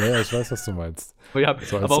 Ja, ich weiß, was du meinst.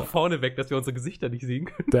 So aber auch vorne weg, dass wir unsere Gesichter nicht sehen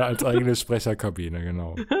können. Der als eigene Sprecherkabine,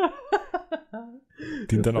 genau.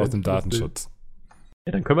 Dient dann aus dem Datenschutz.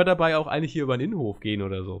 Ja, dann können wir dabei auch eigentlich hier über den Innenhof gehen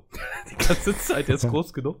oder so. Die ganze Zeit, der ist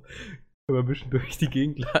groß genug. Können wir ein bisschen durch die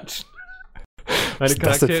Gegend latschen. Meine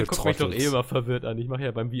Charaktere gucken mich doch immer verwirrt an. Ich mache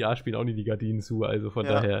ja beim VR-Spielen auch nie die Gardinen zu, also von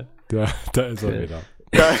daher. Da ist er wieder.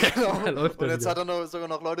 Ja, genau. Läuft und jetzt wieder. hat er sogar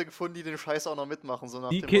noch Leute gefunden, die den Scheiß auch noch mitmachen. So nach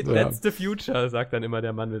Die dem Kid, Motto. that's the future, sagt dann immer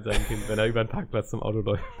der Mann mit seinem Kind, wenn er über den Parkplatz zum Auto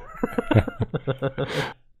läuft.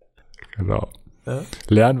 Genau. Ja?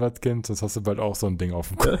 Lernen was, Kind, sonst hast du bald auch so ein Ding auf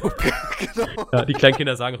dem Kopf. Genau. Ja, die kleinen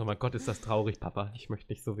Kinder sagen auch immer, Gott, ist das traurig, Papa, ich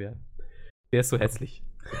möchte nicht so werden. Der ist so hässlich.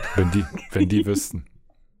 Wenn die wüssten.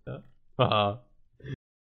 Ja. Aha.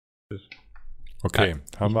 Okay,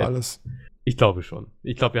 Ja, haben wir alles? Ich glaube schon.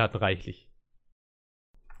 Ich glaube, wir hatten reichlich.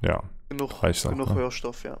 Ja, Genug reicht auch, ne?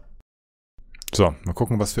 Hörstoff, ja. So, mal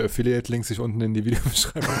gucken, was für Affiliate-Links ich unten in die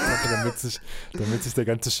Videobeschreibung packe, damit sich der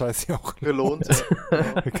ganze Scheiß hier auch Gelohnt.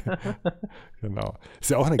 Okay. Genau. Ist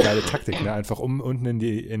ja auch eine geile Taktik, ne? Einfach unten in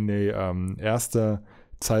die erste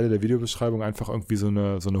Zeile der Videobeschreibung einfach irgendwie so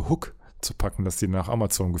eine Hook zu packen, dass die nach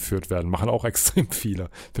Amazon geführt werden. Machen auch extrem viele.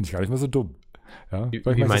 Finde ich gar nicht mehr so dumm. Ja,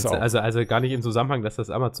 Wie meinst du? Also gar nicht im Zusammenhang, dass das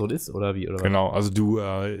Amazon ist, oder wie? Oder was? Genau, also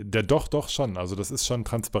doch schon. Also das ist schon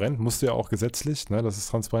transparent, musst du ja auch gesetzlich, ne? Das ist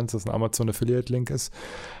transparent, dass ein Amazon-Affiliate-Link ist.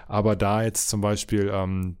 Aber da jetzt zum Beispiel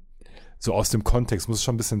so aus dem Kontext, musst du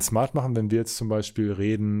schon ein bisschen smart machen, wenn wir jetzt zum Beispiel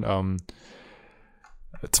reden,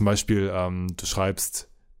 du schreibst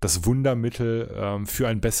das Wundermittel für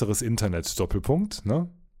ein besseres Internet, Doppelpunkt, ne?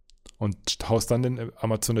 Und haust dann den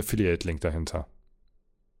Amazon-Affiliate-Link dahinter.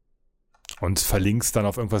 Und verlinkst dann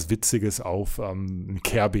auf irgendwas Witziges auf einen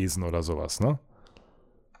Kehrbesen oder sowas, ne?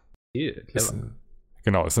 Clever.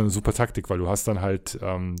 Genau, ist eine super Taktik, weil du hast dann halt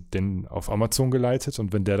den auf Amazon geleitet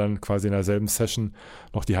und wenn der dann quasi in derselben Session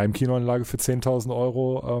noch die Heimkinoanlage für 10.000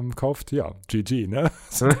 Euro kauft, ja, GG, ne?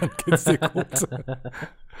 So, dann geht's dir gut.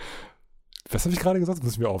 Was habe ich gerade gesagt? Das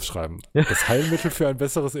muss ich mir aufschreiben. Das Heilmittel für ein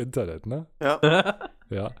besseres Internet, ne? Ja.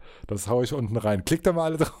 Ja, das hau ich unten rein. Klickt da mal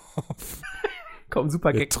alle drauf. Komm,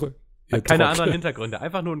 super Gag. Ihr Keine Trottel. anderen Hintergründe,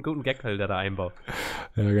 einfach nur einen guten Gag, der da einbaut.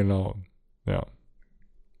 Ja, genau. Ja.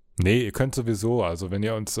 Nee, ihr könnt sowieso, also wenn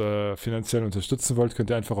ihr uns finanziell unterstützen wollt, könnt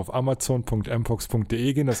ihr einfach auf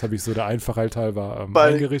amazon.mpox.de gehen. Das habe ich so der Einfachheit halber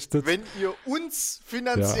eingerichtet. Wenn ihr uns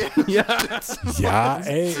finanziell Ja. Ja,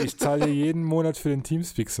 ey, ich zahle jeden Monat für den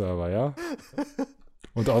Teamspeak-Server, ja?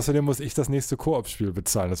 Und außerdem muss ich das nächste Koop-Spiel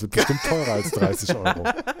bezahlen. Das wird bestimmt teurer als 30 Euro.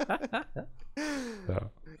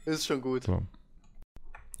 Ja. Ist schon gut. So.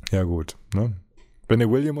 Ja, gut. Ne? Wenn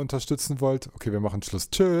ihr William unterstützen wollt, okay, wir machen Schluss.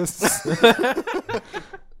 Tschüss.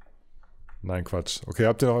 Nein, Quatsch. Okay,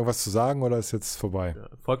 habt ihr noch irgendwas zu sagen oder ist jetzt vorbei? Ja,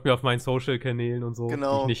 folgt mir auf meinen Social-Kanälen und so,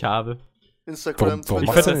 Genau. die ich nicht habe. Instagram, Warum Ich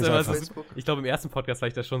machst finde du das nicht immer so. Facebook. Ich glaube, im ersten Podcast war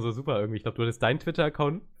ich das schon so super irgendwie. Ich glaube, du hattest deinen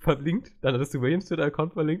Twitter-Account verlinkt, dann hattest du Williams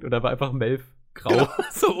Twitter-Account verlinkt und da war einfach Melf grau. Genau.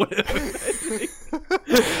 So ohne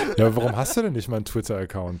Ja, aber warum hast du denn nicht mal einen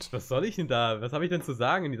Twitter-Account? Was soll ich denn da? Was habe ich denn zu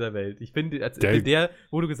sagen in dieser Welt? Ich bin Der-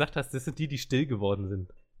 wo du gesagt hast, das sind die still geworden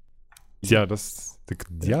sind. Ja,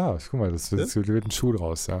 guck mal, das wird ein Schuh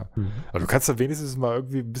draus, ja. Aber du kannst doch wenigstens mal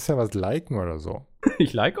irgendwie ein bisschen was liken oder so.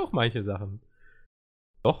 Ich like auch manche Sachen.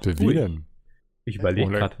 Doch, Für tu wie ich. denn? Ich überlege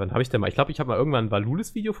Ohne- gerade, wann habe ich denn mal? Ich glaube, ich habe mal irgendwann ein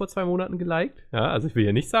Valulis-Video vor 2 Monaten geliked. Ja, also ich will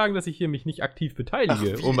ja nicht sagen, dass ich hier mich nicht aktiv beteilige, Ach,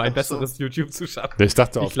 wie? um ein Ach so. besseres YouTube zu schaffen. Ja, ich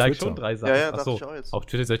dachte auf Ich like Twitter. schon 3 Sachen. Ja, ja, dachte Achso, ich auch jetzt. auf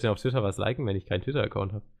Twitter soll ich denn auf Twitter was liken, wenn ich keinen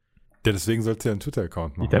Twitter-Account habe? Ja, deswegen sollst du ja einen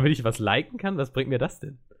Twitter-Account machen. Damit ich was liken kann, was bringt mir das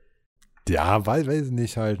denn? Ja, weiß ich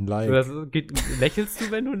nicht, halt ein Like. Lächelst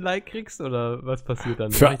du, wenn du ein Like kriegst, oder was passiert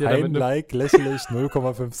dann? Für Mach ich dir damit ein Like lächle ich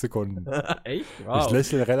 0,5 Sekunden. Echt? Ich Wow.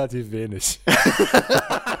 lächle relativ wenig.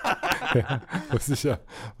 Ja, muss ich ja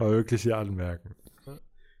mal wirklich hier anmerken.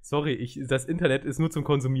 Sorry, das Internet ist nur zum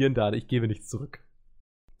Konsumieren da, ich gebe nichts zurück.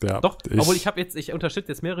 Ja, Doch, obwohl ich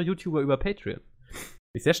unterstütze jetzt mehrere YouTuber über Patreon. Bin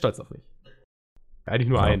ich sehr stolz auf mich. Eigentlich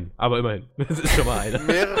nur Ja. einen, aber immerhin. Das ist schon mal einer.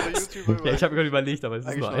 Mehrere YouTuber. Ja, ich habe mir gerade überlegt, aber es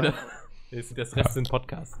ist Eigentlich nur nur einer. Das Rest sind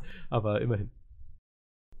Podcasts. Aber immerhin.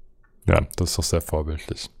 Ja, das ist doch sehr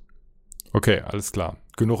vorbildlich. Okay, alles klar.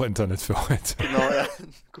 Genug Internet für heute. Genau, ja.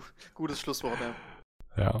 Gutes Schlusswort, ja.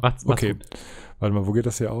 Ja, Macht's okay. gut. Warte mal, wo geht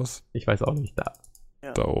das hier aus? Ich weiß auch nicht, da.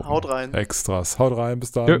 Ja. Da oben. Haut rein. Extras. Haut rein,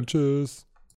 bis dann. Tschö. Tschüss.